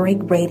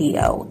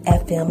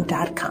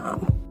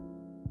BeatBreakRadioFM.com.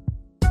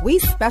 We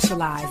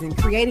specialize in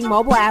creating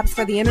mobile apps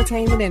for the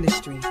entertainment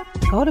industry.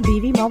 Go to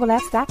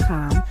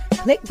bvmobileapps.com,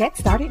 click Get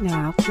Started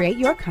Now, create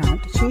your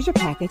account, choose your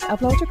package,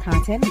 upload your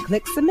content, and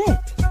click Submit.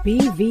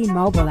 BV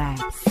Mobile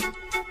Apps.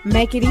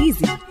 Make it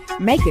easy.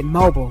 Make it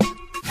mobile.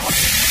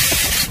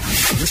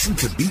 Listen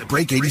to Beat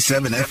Break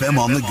 87 FM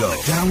on the go.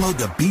 Download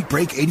the Beat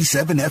Break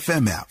 87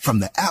 FM app from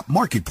the app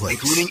marketplace,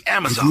 including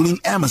Amazon,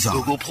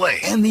 Google Play,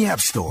 and the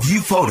App Store.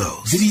 View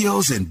photos,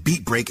 videos, and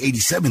Beat Break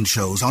 87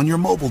 shows on your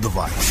mobile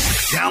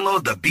device.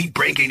 Download the Beat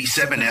Break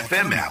 87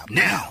 FM app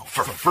now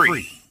for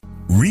free.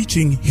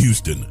 Reaching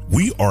Houston,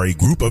 we are a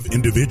group of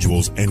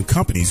individuals and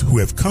companies who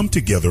have come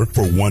together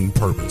for one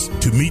purpose: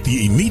 to meet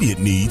the immediate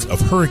needs of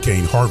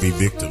Hurricane Harvey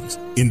victims.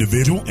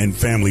 Individual and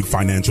family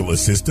financial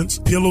assistance,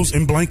 pillows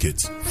and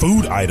blankets,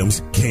 food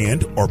items,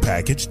 canned or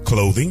packaged,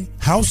 clothing,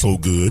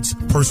 household goods,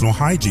 personal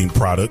hygiene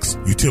products,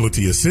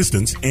 utility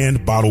assistance,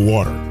 and bottled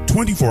water.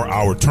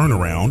 24-hour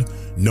turnaround,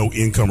 no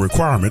income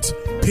requirements,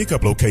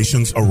 pickup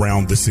locations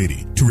around the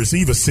city. To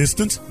receive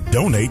assistance,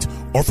 donate,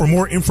 or for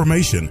more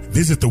information,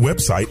 visit the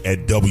website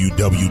at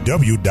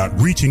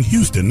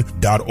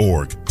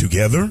www.reachinghouston.org.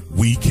 Together,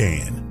 we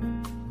can.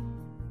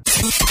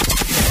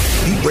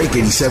 Beat Break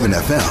 87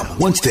 FM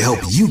wants to help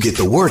you get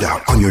the word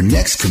out on your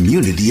next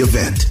community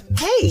event.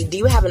 Hey, do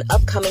you have an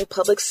upcoming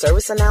public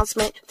service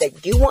announcement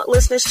that you want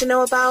listeners to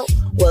know about?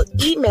 Well,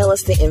 email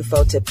us the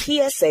info to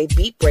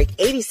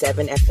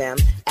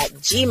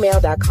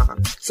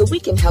psabeatbreak87fm@gmail.com so we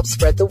can help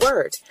spread the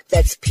word.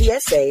 That's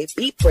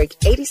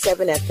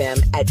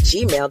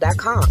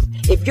psabeatbreak87fm@gmail.com.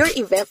 If your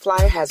event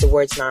flyer has the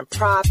words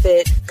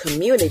nonprofit,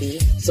 community,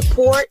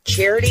 support,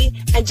 charity,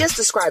 and just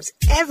describes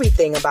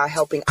everything about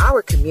helping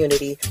our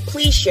community,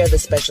 please share the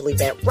special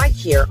event right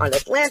here on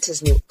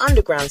Atlanta's new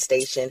underground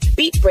station,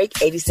 Beat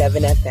Break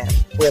 87 FM,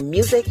 where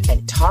music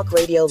and talk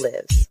radio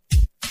lives.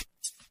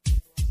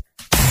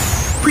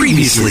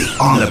 Previously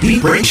on the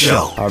Beat Break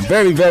Show, our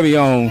very, very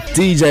own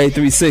DJ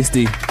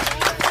 360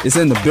 is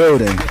in the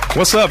building.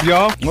 What's up,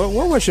 y'all?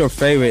 What was your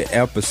favorite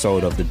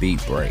episode of the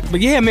Beat Break?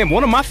 But yeah, man,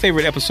 one of my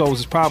favorite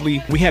episodes is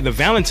probably we had the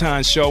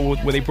Valentine's show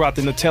where they brought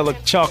the Nutella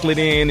chocolate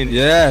in, and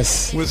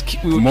yes, we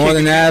more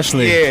than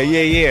Ashley.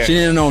 Yeah. She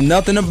didn't know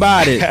nothing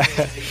about it.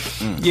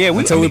 Yeah,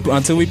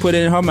 until we put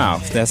it in her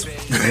mouth. That's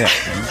yeah.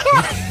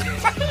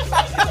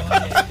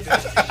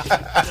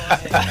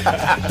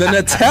 The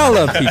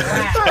Nutella, people.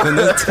 The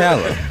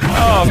Nutella.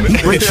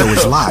 Beat Break Show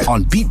is live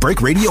on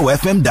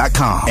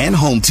BeatBreakRadioFM.com and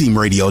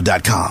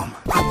HomeTeamRadio.com.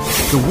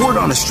 The word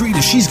on the street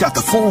is she's got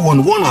the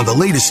 411 on the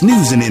latest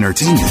news and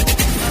entertainment.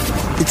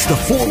 It's the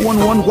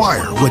 411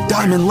 Wire with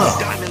Diamond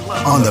Love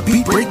on the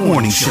Beat Break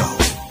Morning Show.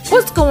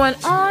 What's going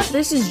on?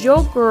 This is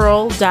your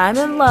girl,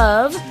 Diamond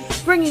Love,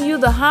 bringing you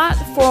the hot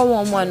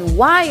 411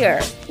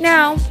 Wire.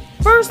 Now,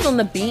 first on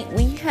the beat,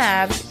 we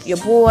have your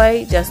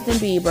boy, Justin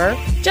Bieber.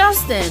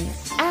 Justin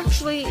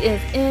actually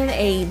is in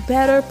a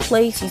better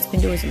place. He's been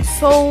doing some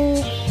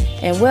soul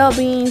and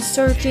well-being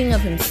searching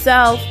of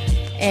himself,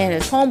 and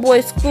his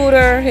homeboy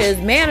Scooter, his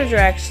manager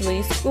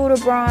actually, Scooter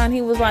Braun,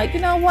 he was like, you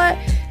know what?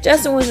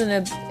 Justin was in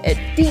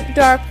a deep,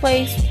 dark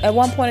place at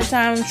one point in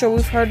time. I'm sure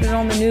we've heard it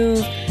on the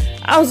news.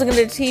 I was looking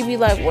at the TV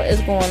like, what is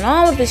going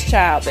on with this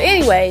child? But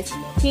anyways,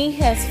 he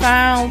has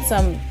found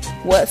some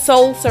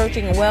soul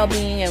searching and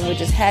well-being, and we're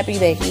just happy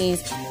that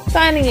he's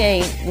finding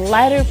a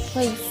lighter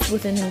place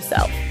within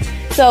himself.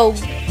 So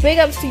big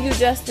ups to you,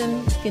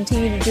 Justin.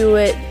 Continue to do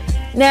it.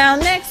 Now,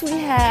 next we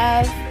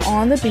have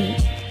on the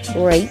beat,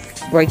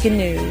 breaking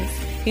news,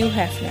 Hugh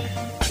Hefner.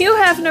 Hugh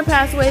Hefner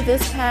passed away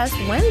this past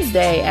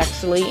Wednesday,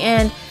 actually,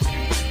 and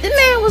the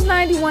man was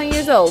 91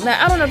 years old.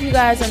 Now, I don't know if you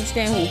guys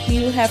understand who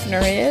Hugh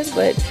Hefner is,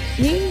 but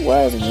he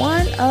was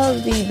one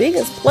of the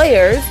biggest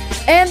players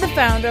and the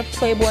founder of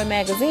Playboy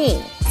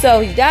magazine.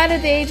 So he died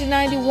at the age of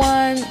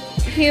 91.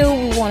 Hugh,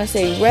 we want to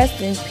say rest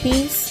in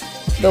peace.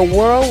 The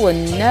world will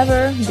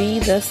never be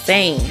the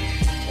same.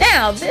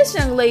 Now, this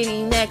young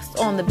lady next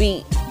on the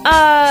beat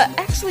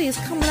actually is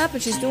coming up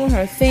and she's doing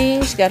her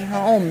thing. She got her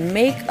own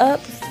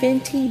makeup,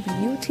 Fenty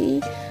Beauty.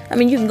 I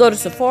mean, you can go to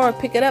Sephora,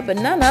 pick it up, but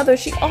none other.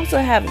 She also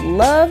have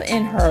love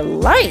in her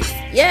life.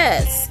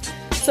 Yes.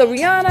 So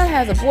Rihanna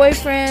has a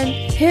boyfriend.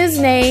 His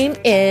name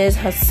is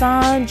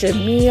Hassan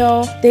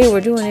Jamil. They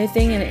were doing their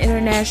thing in the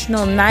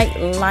international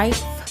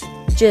nightlife,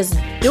 just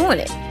doing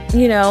it.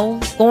 You know,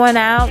 going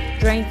out,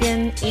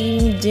 drinking,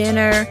 eating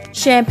dinner,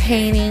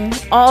 champagning,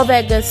 all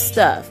that good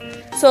stuff.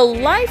 So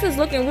life is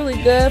looking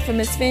really good for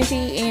Miss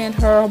Fenty and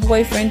her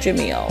boyfriend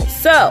Jamil.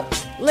 So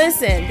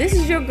listen, this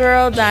is your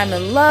girl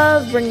Diamond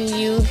Love bringing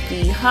you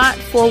the hot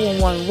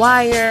 411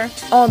 wire.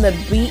 On the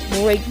beat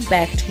break,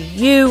 back to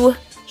you,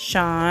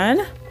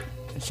 Sean.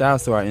 Shout out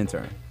to our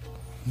intern.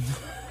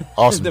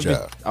 Awesome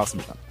job. Awesome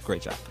job.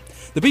 Great job.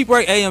 The Beat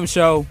Break AM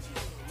show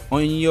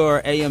on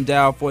your AM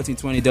dial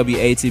 1420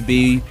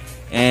 WATB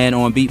and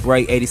on Beat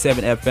Break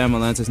 87 FM,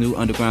 Atlanta's new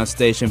underground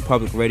station,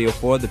 public radio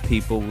for the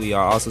people. We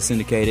are also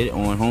syndicated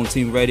on Home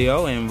Team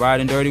Radio and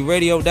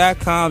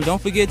RidingDirtyRadio.com.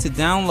 Don't forget to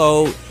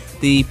download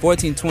the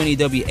 1420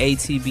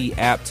 WATB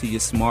app to your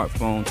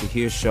smartphone to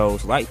hear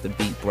shows like the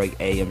Beat Break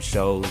AM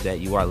show that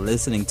you are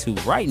listening to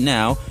right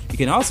now. You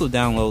can also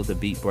download the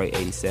Beat Break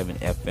 87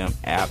 FM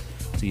app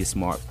to your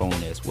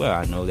smartphone as well.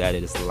 I know that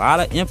it is a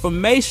lot of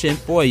information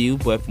for you,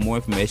 but for more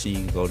information, you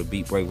can go to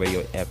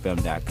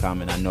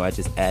beatbreakradiofm.com, and I know I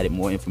just added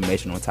more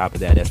information on top of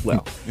that as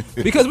well.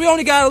 Because we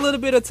only got a little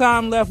bit of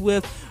time left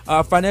with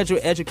financial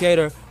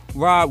educator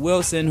Rob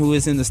Wilson, who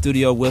is in the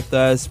studio with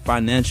us,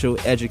 financial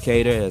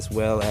educator as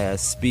well as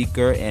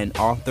speaker and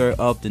author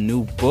of the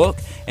new book.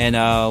 And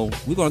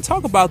we're going to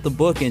talk about the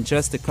book in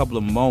just a couple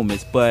of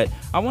moments, but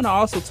I want to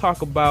also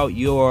talk about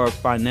your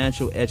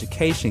financial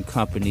education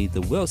company,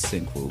 the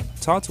Wilson Group.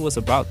 Talk to us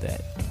about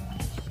that.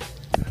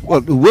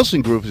 Well, the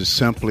Wilson Group is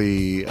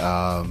simply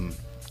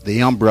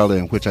the umbrella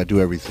in which I do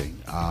everything.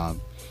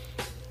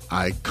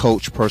 I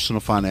coach personal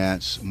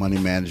finance, money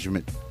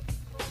management,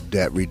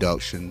 debt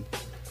reduction,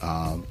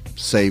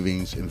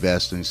 savings,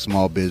 investing,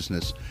 small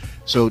business.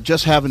 So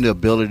just having the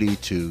ability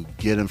to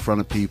get in front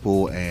of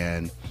people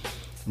and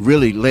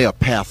really lay a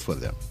path for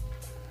them.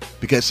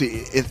 Because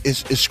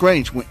it's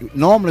strange.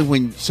 Normally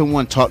when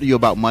someone talks to you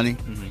about money,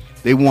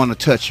 they want to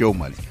touch your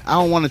money. I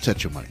don't want to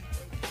touch your money.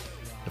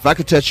 If I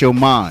could touch your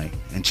mind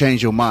and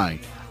change your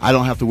mind, I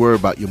don't have to worry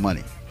about your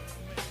money.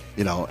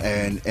 You know,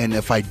 and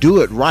if I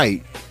do it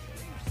right,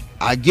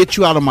 I get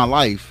you out of my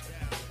life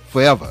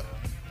forever.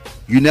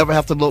 You never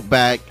have to look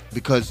back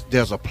because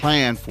there's a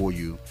plan for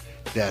you.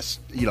 That's,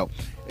 you know,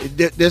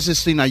 there's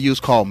this thing I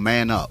use called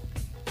Man Up.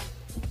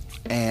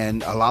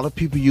 And a lot of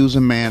people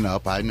using Man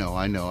Up. I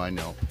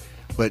know.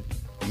 But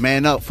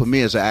Man Up for me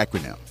is an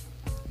acronym.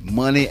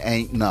 Money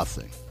ain't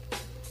nothing.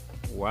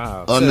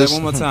 Wow. Say that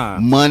one more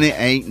time. Money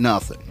ain't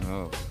nothing.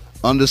 Oh.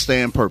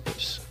 Understand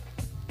purpose.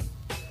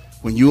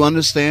 When you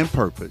understand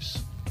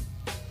purpose,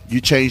 you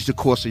change the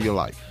course of your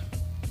life.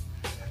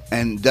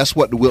 And that's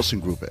what the Wilson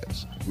Group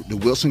is. The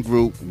Wilson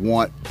Group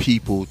want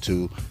people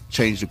to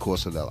change the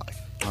course of their life.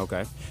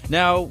 Okay.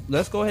 Now,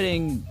 let's go ahead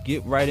and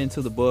get right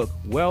into the book,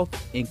 Wealth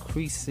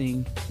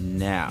Increasing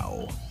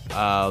Now.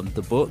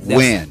 The book.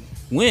 Win.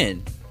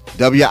 Win.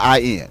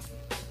 W-I-N.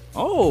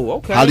 Oh,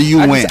 okay. How do you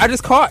win? I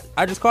just caught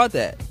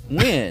that.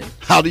 Win.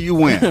 How do you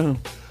win?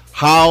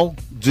 How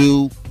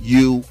do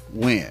you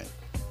win?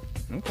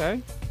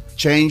 Okay.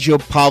 Change your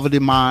poverty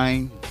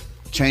mind.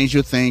 Change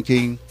your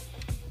thinking.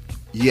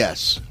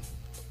 Yes.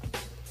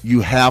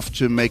 You have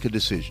to make a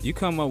decision. You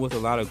come up with a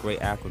lot of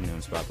great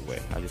acronyms, by the way.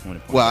 I just want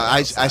to point Well,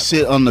 I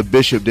sit under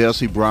Bishop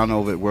Delcy Brown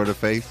over at Word of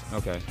Faith.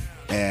 Okay.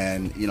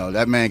 And, you know,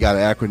 that man got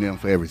an acronym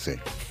for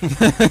everything.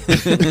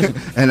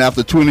 And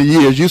after 20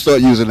 years, you start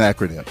using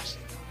acronyms.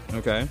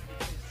 Okay.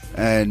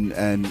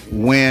 And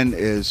WIN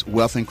is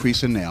Wealth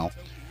Increasing Now.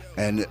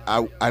 And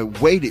I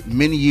waited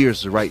many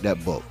years to write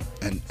that book.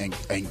 And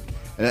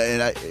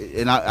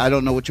I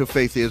don't know what your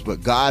faith is,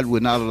 but God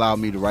would not allow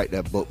me to write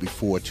that book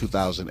before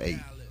 2008.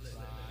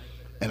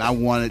 And I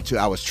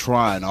was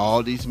trying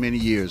all these many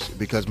years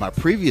because my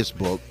previous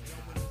book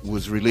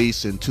was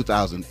released in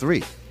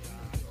 2003.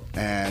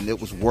 And it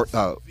was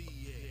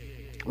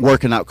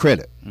Working Out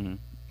Credit.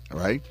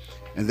 Right?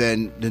 And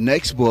then the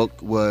next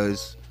book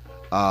was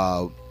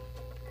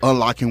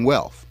Unlocking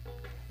Wealth.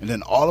 And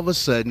then all of a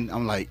sudden,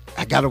 I'm like,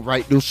 I got to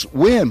write this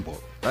Win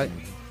book, right?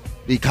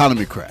 The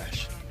Economy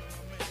Crash.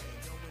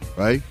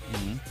 Right?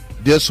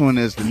 This one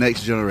is The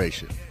Next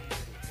Generation.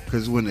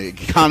 Because when the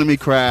economy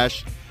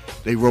crashed,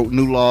 they wrote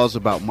new laws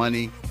about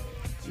money,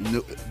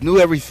 knew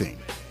everything.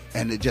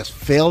 And it just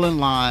fell in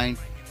line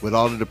with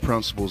all of the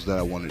principles that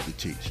I wanted to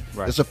teach.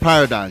 Right. It's a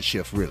paradigm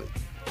shift, really.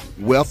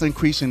 Wealth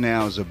Increasing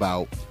Now is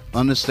about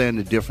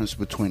understanding the difference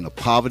between the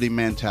poverty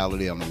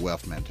mentality and the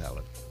wealth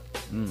mentality.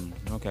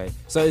 Okay.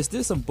 So is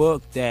this a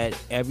book that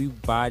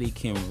everybody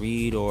can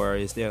read, or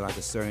is there like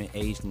a certain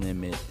age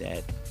limit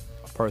that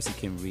a person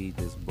can read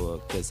this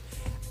book? Because,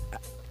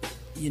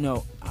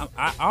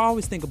 I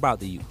always think about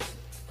the youth.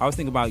 I always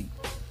think about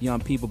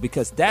young people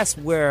because that's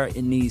where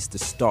it needs to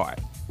start,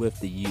 with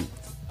the youth.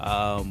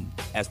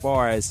 As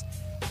far as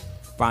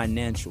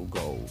financial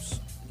goals.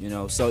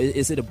 So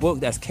is it a book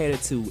that's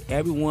catered to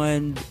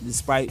everyone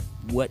despite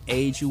what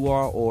age you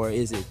are, or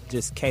is it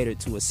just catered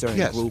to a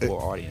certain group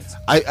or audience?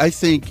 I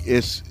think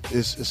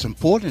it's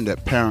important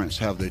that parents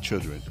have their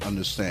children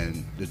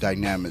understand the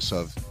dynamics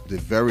of the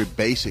very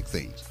basic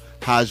things.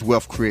 How is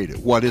wealth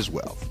created? What is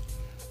wealth?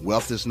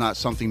 Wealth is not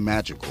something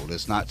magical.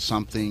 It's not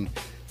something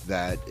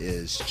that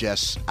is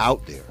just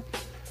out there.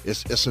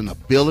 It's an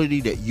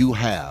ability that you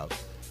have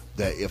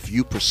that if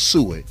you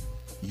pursue it,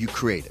 you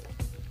create it.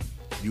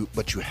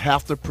 But you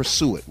have to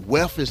pursue it.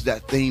 Wealth is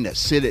that thing that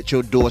sit at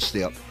your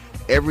doorstep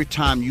every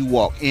time you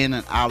walk in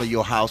and out of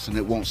your house, and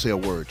it won't say a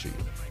word to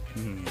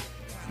you.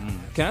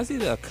 Can I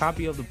see a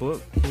copy of the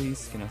book,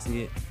 please? Can I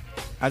see it?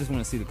 I just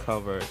want to see the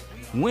cover.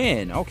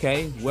 When?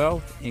 Okay.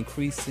 Wealth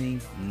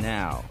Increasing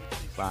Now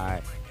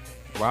by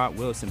Rob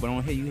Wilson. But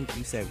on here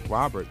you said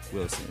Robert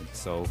Wilson.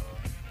 So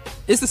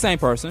it's the same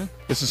person.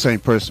 It's the same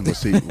person, but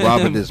see,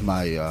 Robert is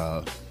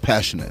my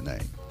passionate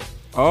name.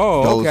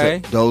 Oh,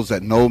 okay. Those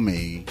that know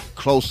me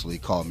closely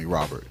call me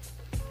Robert.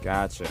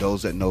 Gotcha.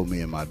 Those that know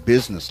me in my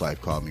business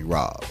life call me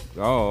Rob.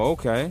 Oh,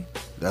 okay.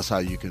 That's how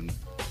you can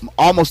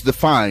almost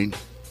define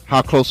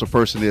how close a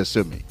person is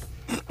to me.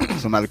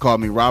 Somebody call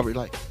me Robert,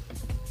 like,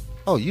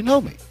 oh, you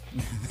know me.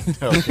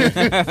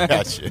 Okay,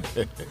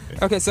 gotcha.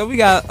 Okay, so we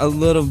got a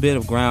little bit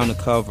of ground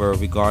to cover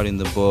regarding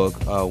the book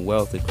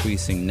Wealth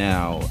Increasing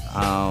Now.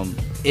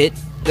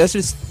 Let's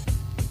just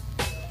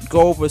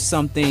go over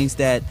some things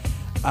that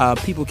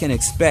people can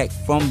expect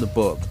from the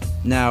book.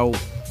 Now,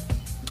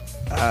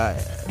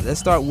 let's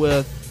start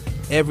with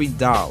every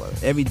dollar.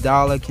 Every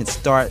dollar can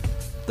start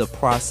the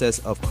process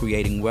of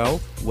creating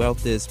wealth.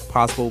 Wealth is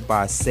possible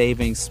by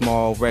saving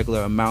small,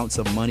 regular amounts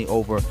of money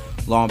over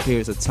long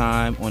periods of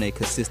time on a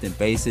consistent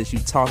basis. You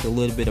talked a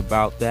little bit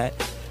about that.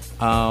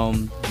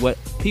 What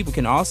people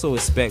can also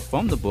expect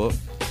from the book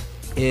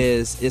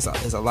is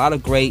a lot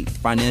of great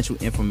financial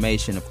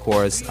information, of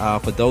course.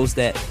 For those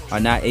that are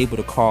not able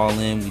to call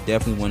in, we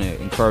definitely want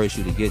to encourage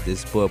you to get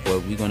this book,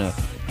 but we're going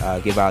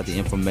to give out the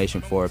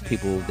information for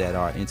people that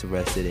are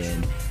interested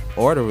in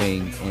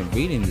ordering and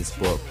reading this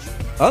book.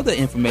 Other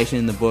information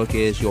in the book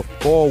is your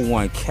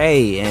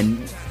 401k,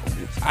 and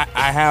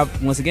I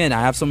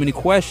have so many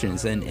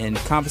questions and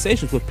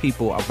conversations with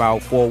people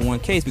about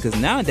 401ks because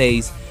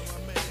nowadays,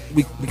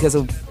 because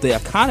of the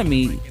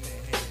economy,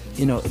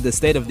 the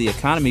state of the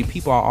economy,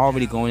 people are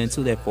already going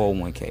into their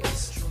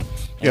 401ks.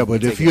 Yeah,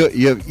 but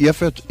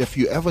if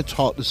you ever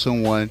talk to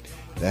someone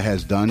that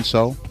has done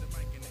so,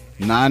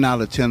 9 out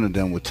of 10 of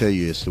them will tell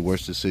you it's the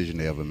worst decision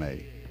they ever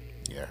made.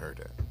 Yeah, I heard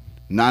that.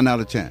 9 out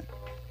of 10.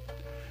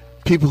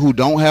 People who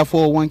don't have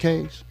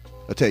 401ks,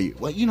 I'll tell you,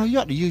 well, you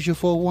have to use your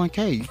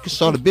 401k. You can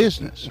start a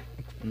business.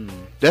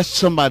 That's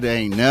somebody that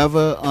ain't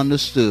never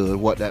understood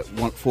what that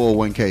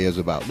 401k is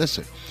about.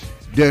 Listen,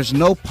 there's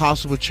no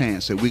possible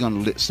chance that we're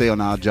going to stay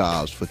on our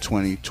jobs for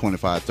 20,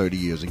 25, 30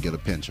 years and get a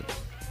pension.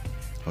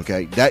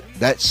 Okay?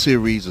 That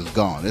series is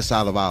gone. It's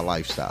out of our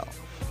lifestyle.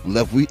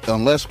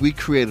 Unless we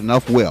create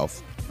enough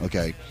wealth,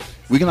 okay,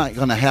 we're not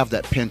going to have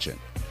that pension.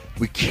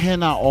 We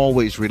cannot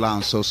always rely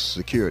on Social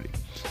Security.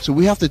 So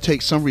we have to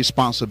take some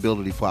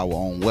responsibility for our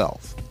own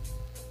wealth.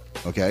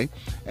 Okay?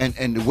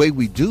 And the way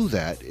we do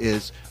that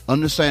is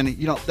understanding,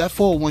 that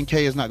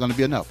 401k is not going to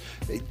be enough.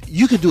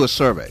 You could do a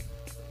survey.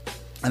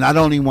 And I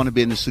don't even want to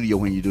be in the studio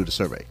when you do the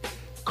survey.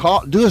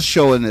 Do a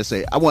show and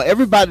say, I want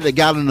everybody that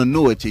got an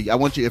annuity. I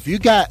want you, if you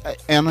got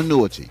an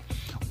annuity,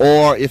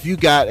 or if you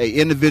got an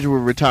individual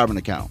retirement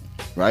account,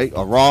 right,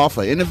 a Roth,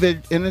 or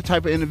any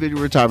type of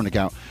individual retirement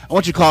account, I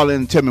want you to call in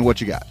and tell me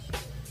what you got,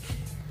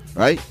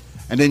 right?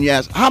 And then you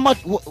ask, how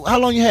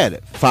long you had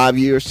it? 5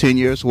 years, 10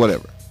 years,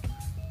 whatever.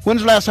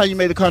 When's the last time you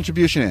made a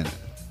contribution in it?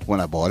 When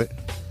I bought it.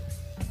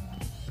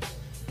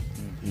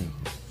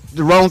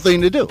 The wrong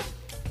thing to do.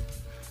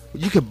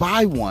 You could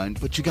buy one,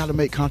 but you got to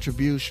make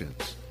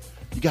contributions.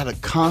 You got to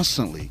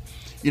constantly,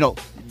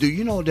 do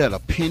you know that a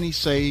penny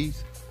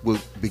saved will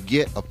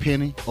beget a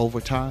penny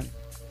over time?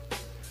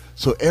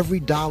 So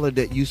every dollar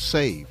that you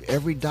save,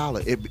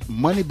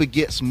 money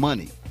begets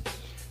money.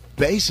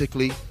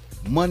 Basically,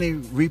 money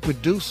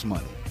reproduces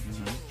money.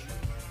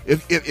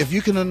 If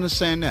you can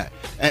understand that,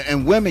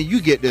 and women,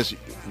 you get this.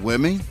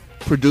 Women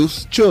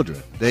produce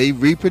children. They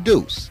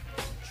reproduce.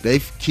 They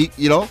keep,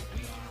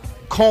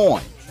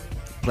 corn.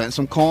 Plant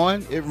some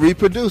corn, it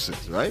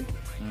reproduces, right?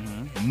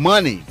 Mm-hmm.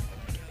 Money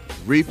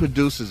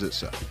reproduces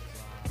itself.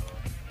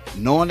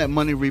 Knowing that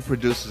money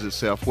reproduces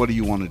itself, what do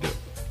you want to do?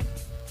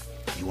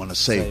 You want to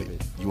save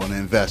it. You want to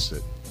invest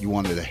it. You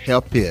want to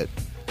help it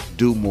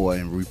do more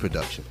in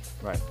reproduction.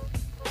 Right.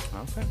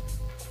 Okay.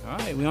 All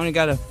right. We only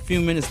got a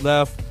few minutes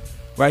left.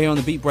 Right here on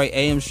the Beat Break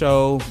AM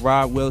show,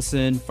 Rob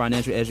Wilson,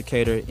 financial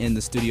educator, in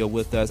the studio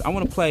with us. I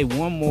want to play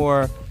one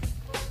more.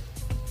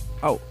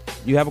 Oh,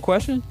 you have a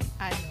question?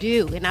 I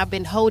do, and I've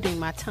been holding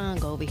my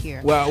tongue over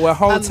here. Well,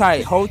 hold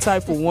tight. Hold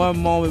tight for one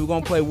moment. We're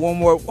going to play one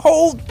more.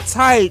 Hold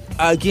tight,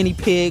 guinea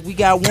pig. We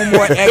got one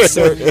more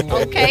excerpt.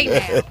 Okay,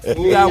 now.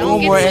 We got Don't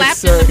one get more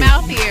slapped excerpt. in the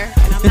mouth here,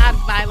 and I'm not a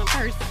violent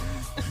person.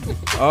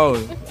 Oh,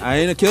 I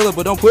ain't a killer,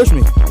 but don't push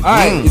me. All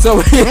right,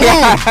 so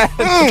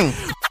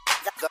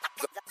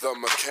The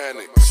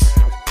Mechanics.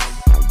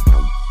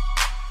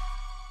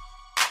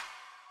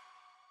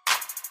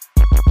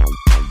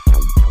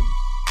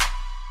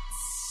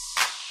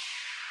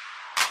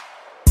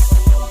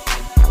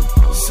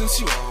 Since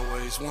you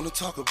always want to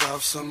talk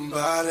about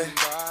somebody,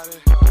 I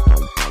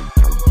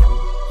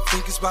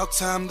think it's about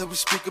time that we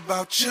speak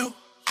about you.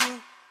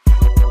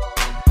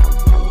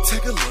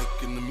 Take a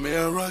look in the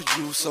mirror,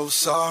 you so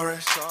sorry.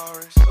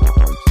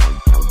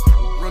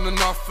 Running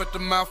off at the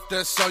mouth,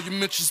 that's all you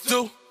bitches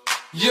do.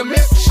 You Mitch,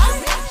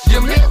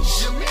 you Mitch,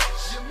 you Mitch,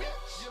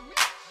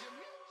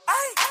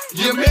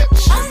 you Mitch, you Mitch,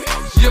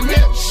 you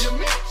Mitch,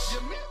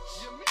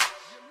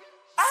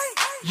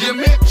 you Mitch, you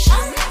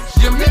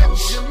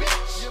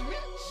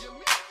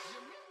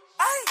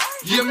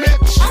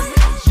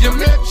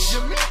Mitch,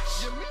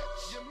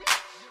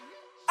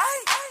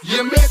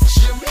 you Mitch.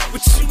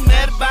 What you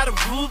mad about a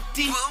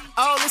whoop-dee?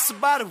 All this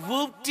about a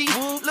whoop-dee.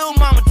 Little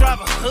mama drive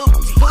a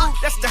hoop-dee.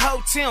 That's the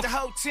whole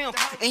temp.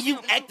 And you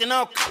acting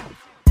all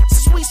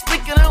since we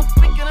speaking on.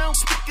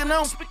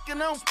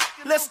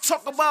 Let's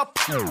talk about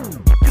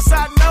cause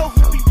I know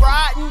who be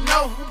riding,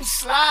 know who be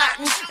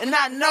sliding, and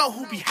I know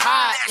who be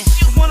hiding.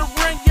 You wanna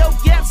run your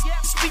yaps,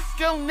 speak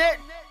on that.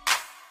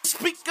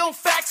 Speak on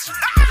facts,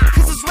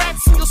 cause there's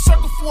rats in your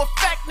circle for a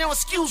fact. Now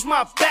excuse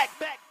my back,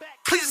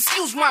 please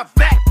excuse my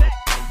back.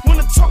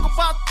 Wanna talk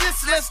about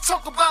this, let's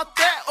talk about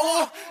that,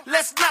 or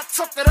let's not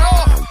talk at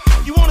all.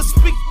 You wanna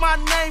speak my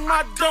name,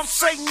 I don't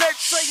say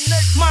next,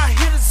 my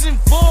hit is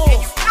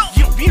involved.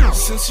 You beautiful.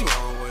 Since you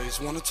always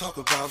wanna talk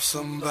about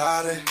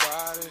somebody,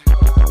 I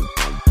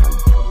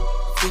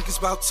think it's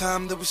about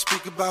time that we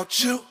speak about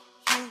you.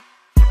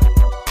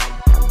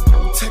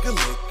 Take a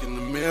look in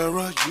the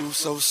mirror, you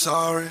so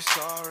sorry.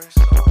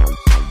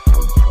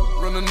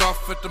 Running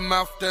off at the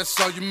mouth, that's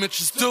all you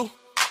bitches do.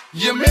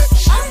 You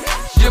Mitch,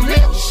 you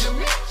Mitch, you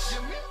Mitch,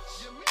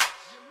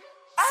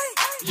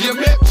 you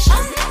Mitch,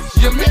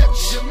 you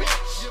Mitch,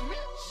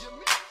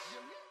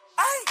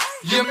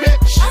 you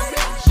Mitch,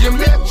 you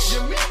Mitch,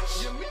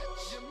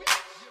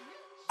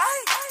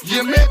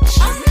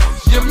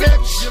 you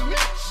Mitch,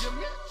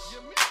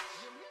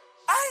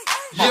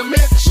 you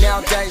Mitch.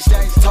 Nowadays,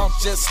 talk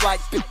just like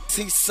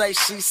he say,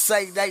 she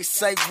say, they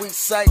say, we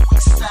say.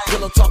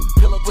 Pillow talk,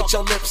 what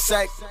your lips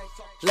say.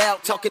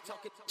 Loud talking,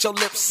 your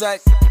lips say.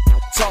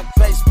 Talk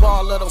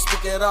baseball, let them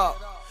speak it up.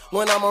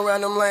 When I'm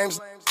around them lames,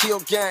 kill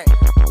gang.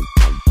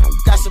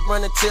 Gossip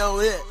running till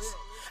it's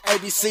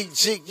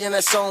ABCG, and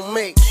that's on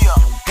me.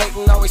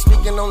 Hating always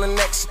speaking on the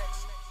next.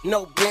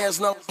 No bands,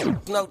 no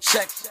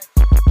checks.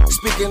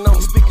 Speaking on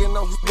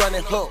who's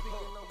running hook.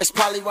 It's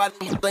probably why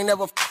they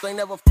never.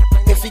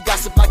 If he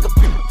gossip like a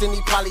bitch, then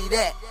he probably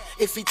that.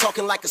 If he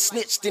talking like a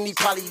snitch, then he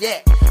probably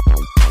that.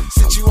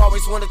 Since you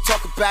always want to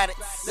talk about it,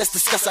 let's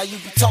discuss how you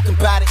be talking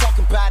about it.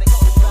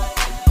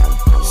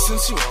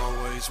 Since you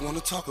always want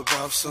to talk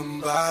about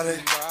somebody,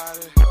 I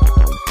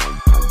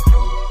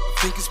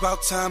think it's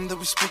about time that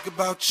we speak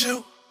about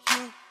you.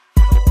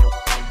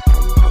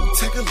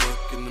 Take a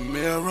look in the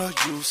mirror,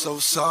 you so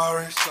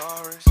sorry.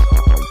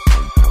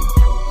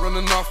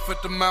 Running off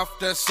at the mouth,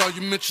 that's all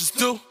you bitches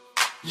do.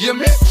 You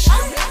Mitch,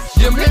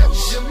 you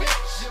Mitch, you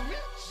Mitch,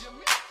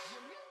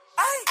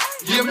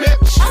 you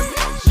Mitch,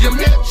 you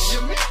Mitch,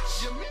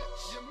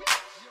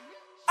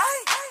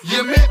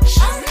 you Mitch,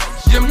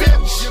 you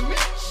Mitch,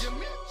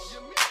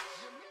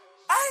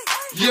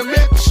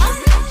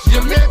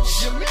 you Mitch,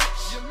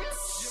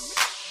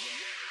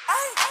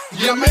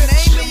 yeah, my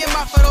name in your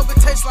mouth, I hope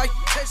it tastes like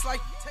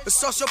the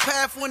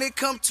sociopath when it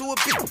come to a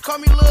bitch. Call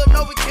me Lil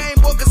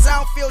Novocaine, boy, cause I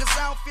don't feel.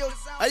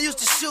 I used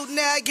to shoot,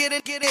 now I get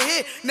it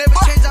hit. Never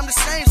change, I'm the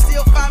same,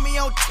 still find me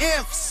on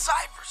 10th.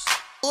 Cypress.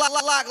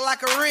 Lock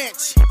like a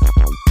wrench.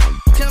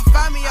 Couldn't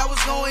find me, I was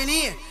going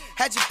in.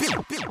 Had your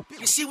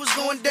bitch, she was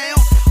going down.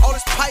 All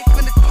this pipe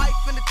in the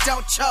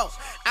don't choke.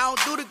 I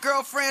don't do the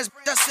girlfriends,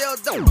 I sell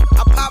dope.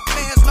 I pop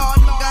fans, no, I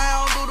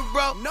don't do the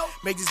bro.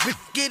 Make this bitch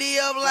giddy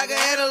up like a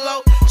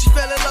antelope. She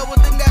fell in love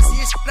with the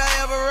nastiest shit I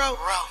ever wrote.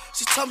 road.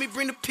 She told me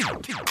bring the people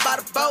by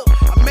the boat.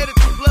 I made it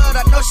through blood,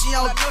 I know she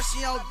on.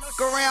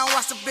 Go around,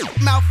 watch the big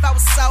mouth, I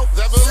was so.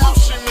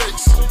 Evolution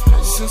mix.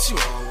 Since you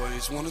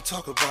always want to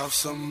talk about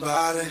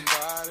somebody,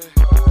 I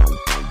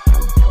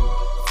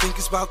think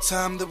it's about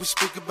time that we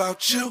speak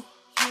about you.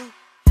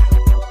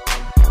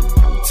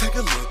 Take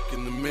a look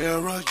in the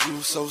mirror,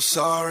 you so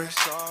sorry.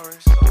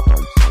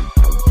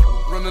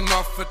 Running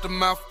off at the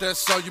mouth,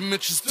 that's all you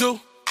bitches do.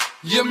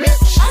 You Mitch,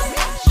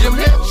 you Mitch, you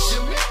Mitch,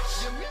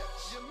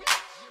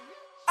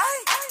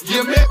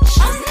 you Mitch, you Mitch,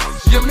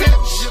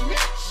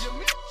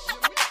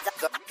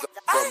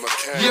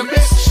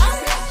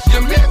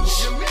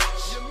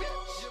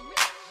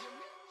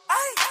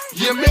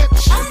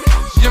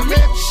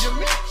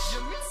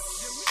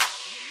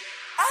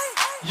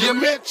 you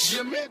Mitch, you Mitch,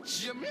 you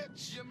Mitch, you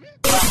Mitch.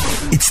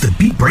 It's the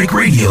Beat Break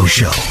Radio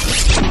Show.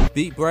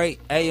 Beat Break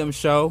AM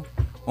Show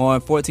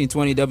on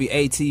 1420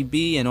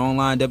 WATB and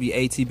online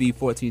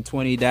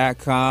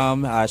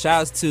WATB1420.com. Shout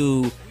outs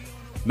to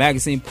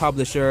magazine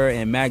publisher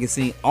and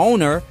magazine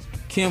owner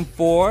Kim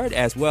Ford,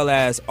 as well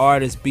as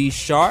artist B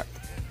Sharp,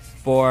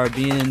 for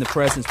being in the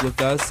presence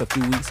with us a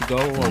few weeks ago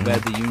over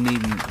at the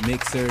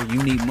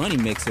Unique Money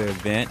Mixer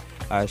event.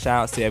 Shout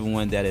outs to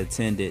everyone that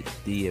attended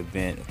the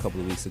event a couple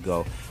of weeks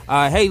ago.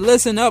 Hey,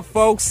 listen up,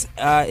 folks.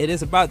 It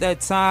is about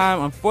that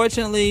time.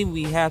 Unfortunately,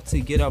 we have to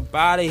get up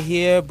out of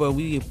here, but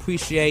we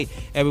appreciate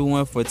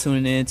everyone for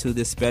tuning in to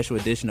this special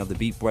edition of the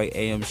Beat Break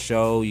AM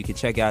show. You can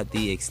check out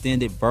the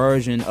extended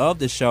version of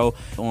the show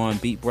on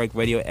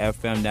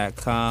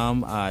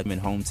beatbreakradiofm.com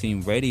and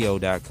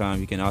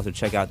hometeamradio.com. You can also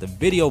check out the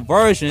video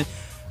version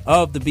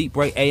of the Beat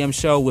Break AM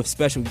show with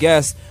special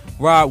guest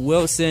Rob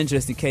Wilson.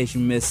 Just in case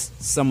you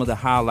missed some of the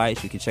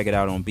highlights, you can check it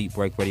out on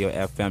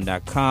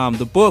beatbreakradiofm.com.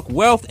 The book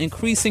Wealth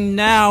Increasing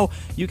Now,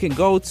 you can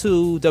go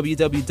to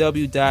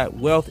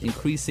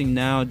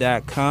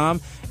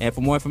www.wealthincreasingnow.com. And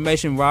for more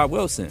information, Rob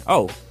Wilson.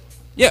 Oh,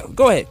 yeah,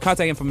 go ahead.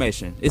 Contact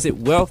information. Is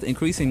it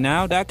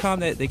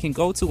wealthincreasingnow.com that they can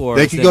go to? Or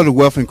they can go to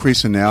Wealth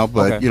Increasing Now,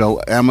 but Okay. you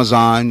know,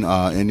 Amazon,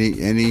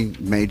 any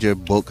major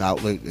book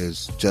outlet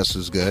is just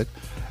as good.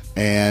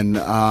 And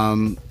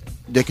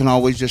they can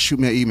always just shoot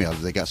me an email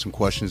if they got some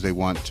questions they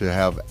want to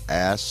have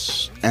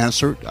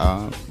answered.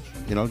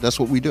 That's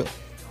what we do.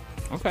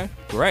 Okay,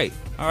 great.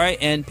 All right,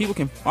 and people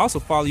can also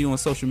follow you on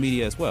social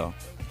media as well.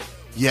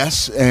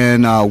 Yes,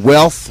 and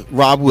Wealth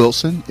Rob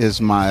Wilson is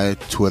my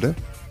Twitter.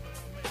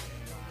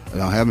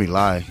 Don't have me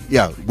lie.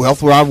 Yeah,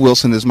 Wealth Rob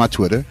Wilson is my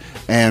Twitter,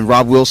 and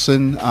Rob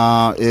Wilson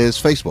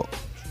is Facebook.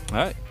 All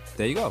right,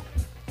 there you go.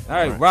 All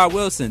right, Rob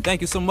Wilson,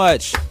 thank you so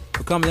much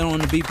for coming in on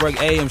the Beat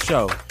Break AM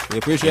show. We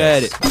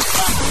appreciate it.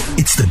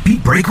 It's the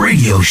Beat Break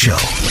Radio Show.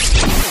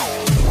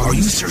 Are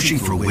you searching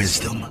for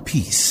wisdom,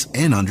 peace,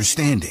 and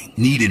understanding?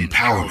 Need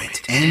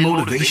empowerment and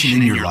motivation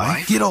in your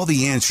life? Get all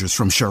the answers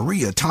from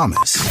Sharia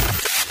Thomas.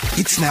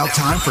 It's now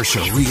time for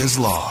Sharia's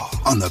Law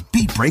on the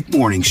Beat Break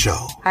Morning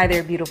Show. Hi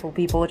there, beautiful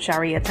people.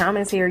 Sharia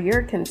Thomas here,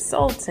 your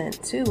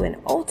consultant to an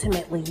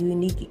ultimately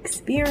unique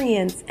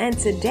experience. And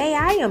today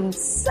I am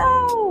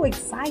so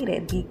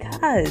excited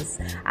because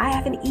I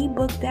have an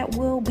ebook that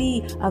will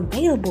be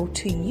available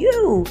to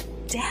you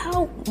to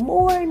help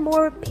more and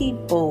more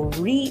people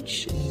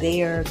reach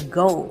their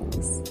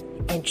goals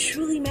and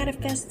truly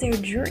manifest their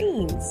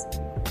dreams.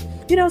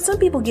 You know, some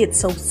people get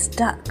so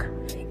stuck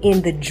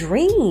in the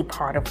dream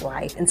part of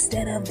life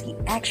instead of the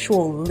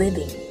actual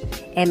living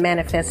and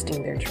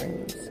manifesting their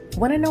dreams.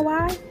 Want to know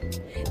why?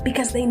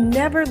 Because they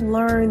never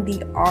learn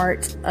the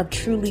art of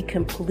truly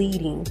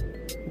completing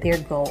their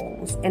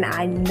goals. And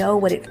I know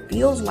what it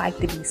feels like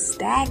to be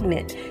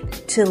stagnant,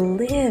 to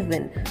live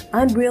in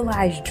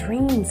unrealized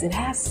dreams and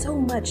have so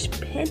much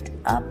pent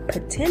up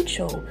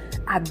potential.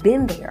 I've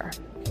been there.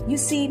 You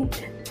see,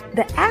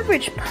 the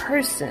average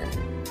person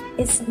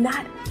is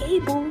not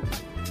able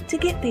to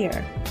get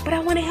there, but I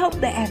want to help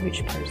the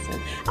average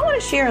person. I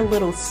want to share a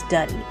little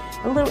study,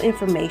 a little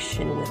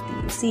information with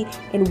you. See,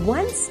 in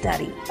one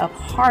study of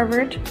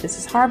Harvard, this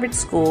is Harvard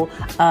School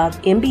of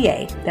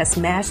MBA, that's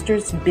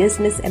Master's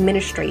Business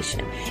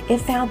Administration, it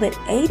found that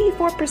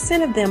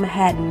 84% of them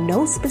had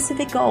no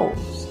specific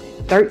goals.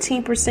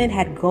 13%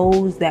 had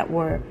goals they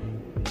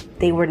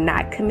were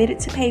not committed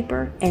to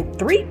paper, and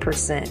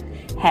 3%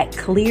 had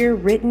clear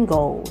written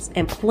goals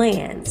and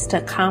plans to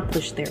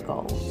accomplish their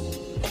goals.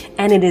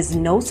 And it is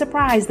no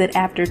surprise that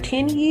after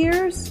 10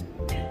 years,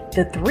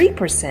 the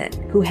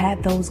 3% who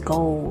had those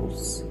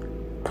goals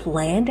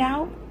planned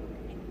out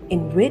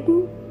and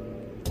written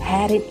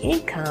had an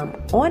income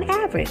on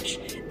average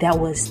that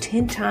was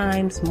 10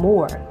 times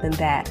more than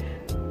that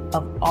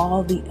of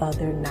all the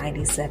other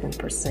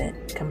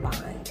 97%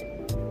 combined.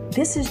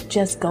 This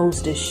just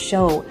goes to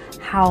show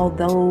how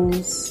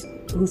those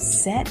who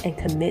set and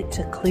commit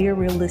to clear,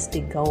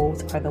 realistic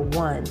goals are the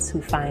ones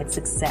who find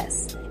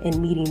success in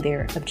meeting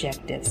their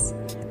objectives.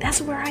 That's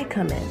where I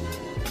come in.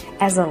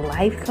 As a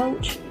life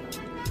coach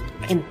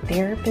and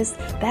therapist,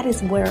 that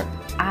is where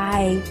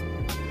I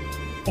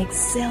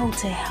excel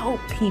to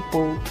help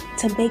people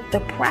to make the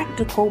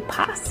practical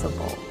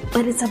possible.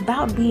 But it's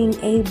about being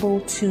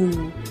able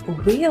to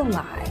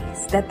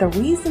realize that the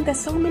reason that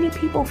so many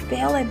people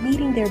fail at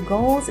meeting their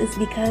goals is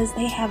because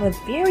they have a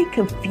very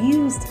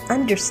confused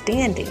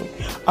understanding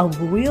of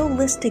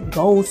realistic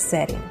goal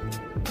setting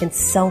and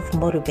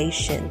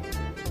self-motivation.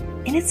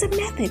 And it's a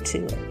method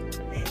to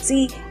it.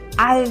 See,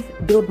 I've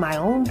built my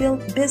own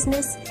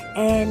business,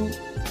 and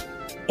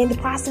in the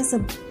process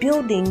of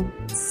building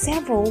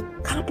several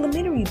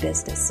complementary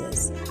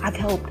businesses, I've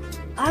helped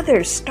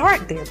others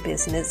start their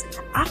business,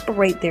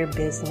 operate their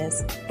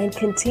business, and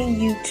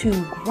continue to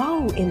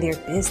grow in their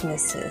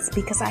businesses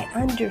because I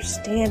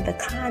understand the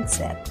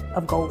concept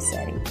of goal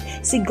setting.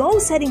 See, goal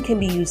setting can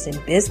be used in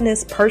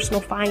business,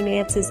 personal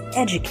finances,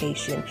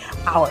 education,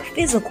 our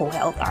physical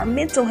health, our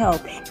mental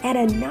health, and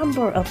a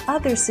number of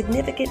other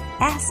significant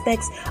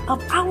aspects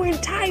of our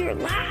entire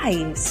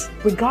lives.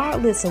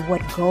 Regardless of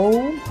what goal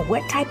or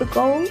what type of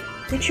goal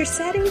that you're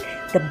setting,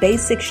 the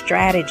basic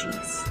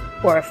strategies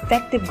for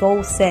effective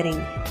goal setting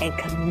and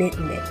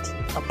commitment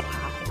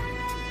apply.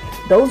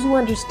 Those who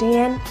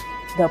understand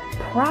the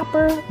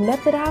proper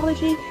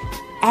methodology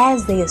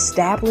as they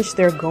establish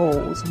their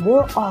goals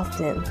more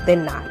often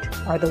than not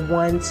are the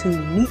ones who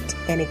meet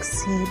and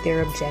exceed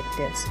their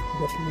objectives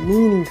with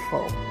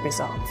meaningful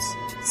results.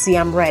 See,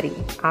 I'm ready,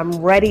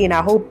 and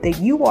I hope that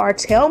you are.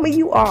 Tell me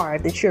you are,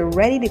 that you're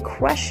ready to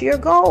crush your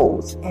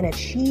goals and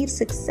achieve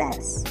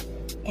success.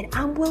 And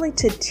I'm willing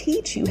to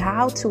teach you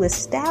how to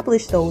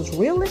establish those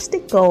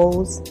realistic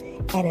goals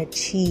and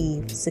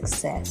achieve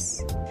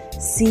success.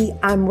 See,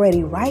 I'm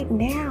ready right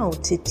now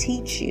to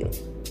teach you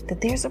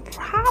that there's a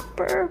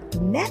proper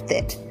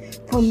method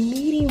for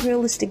meeting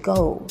realistic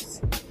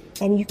goals.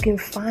 And you can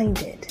find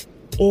it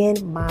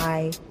in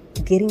my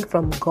Getting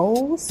from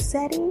Goal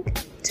Setting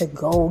to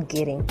Goal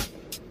Getting.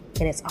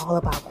 And it's all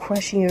about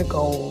crushing your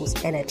goals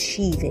and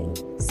achieving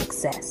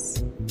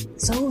success.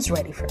 So who's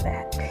ready for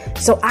that?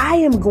 So I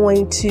am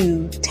going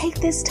to take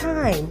this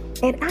time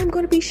and I'm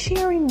going to be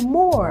sharing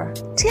more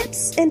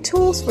tips and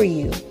tools for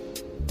you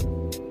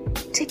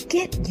to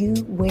get you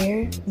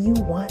where you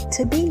want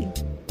to be.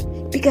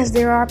 Because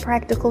there are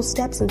practical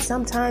steps and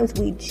sometimes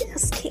we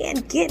just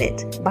can't get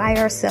it by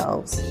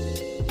ourselves.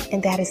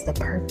 And that is the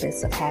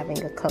purpose of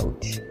having a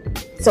coach.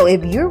 So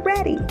if you're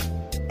ready,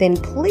 then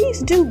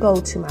please do go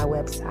to my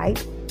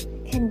website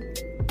and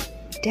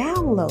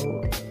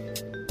download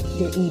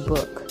your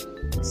ebook.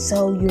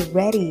 So you're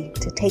ready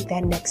to take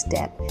that next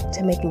step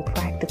to making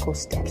practical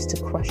steps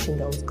to crushing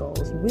those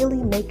goals,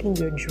 really making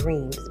your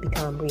dreams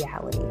become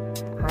reality.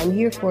 I'm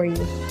here for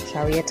you.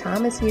 Sharia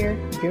Thomas here,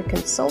 your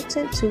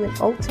consultant to an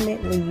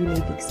ultimately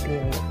unique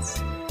experience.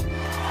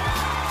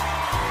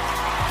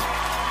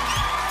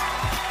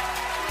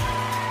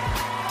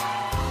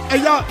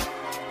 Hey,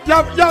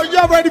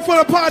 y'all ready for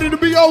the party to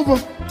be over?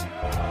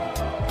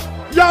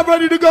 Y'all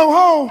ready to go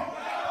home?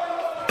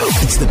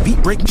 It's the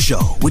Beat Break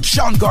Show with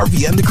Sean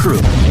Garvey and the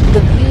crew.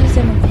 The views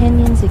and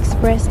opinions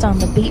expressed on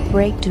the Beat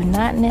Break do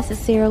not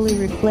necessarily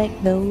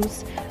reflect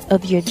those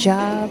of your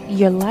job,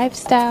 your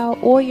lifestyle,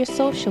 or your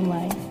social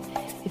life.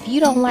 If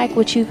you don't like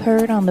what you've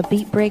heard on the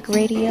Beat Break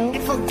Radio,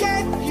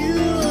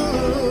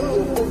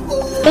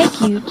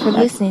 thank you for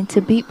listening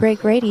to Beat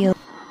Break Radio.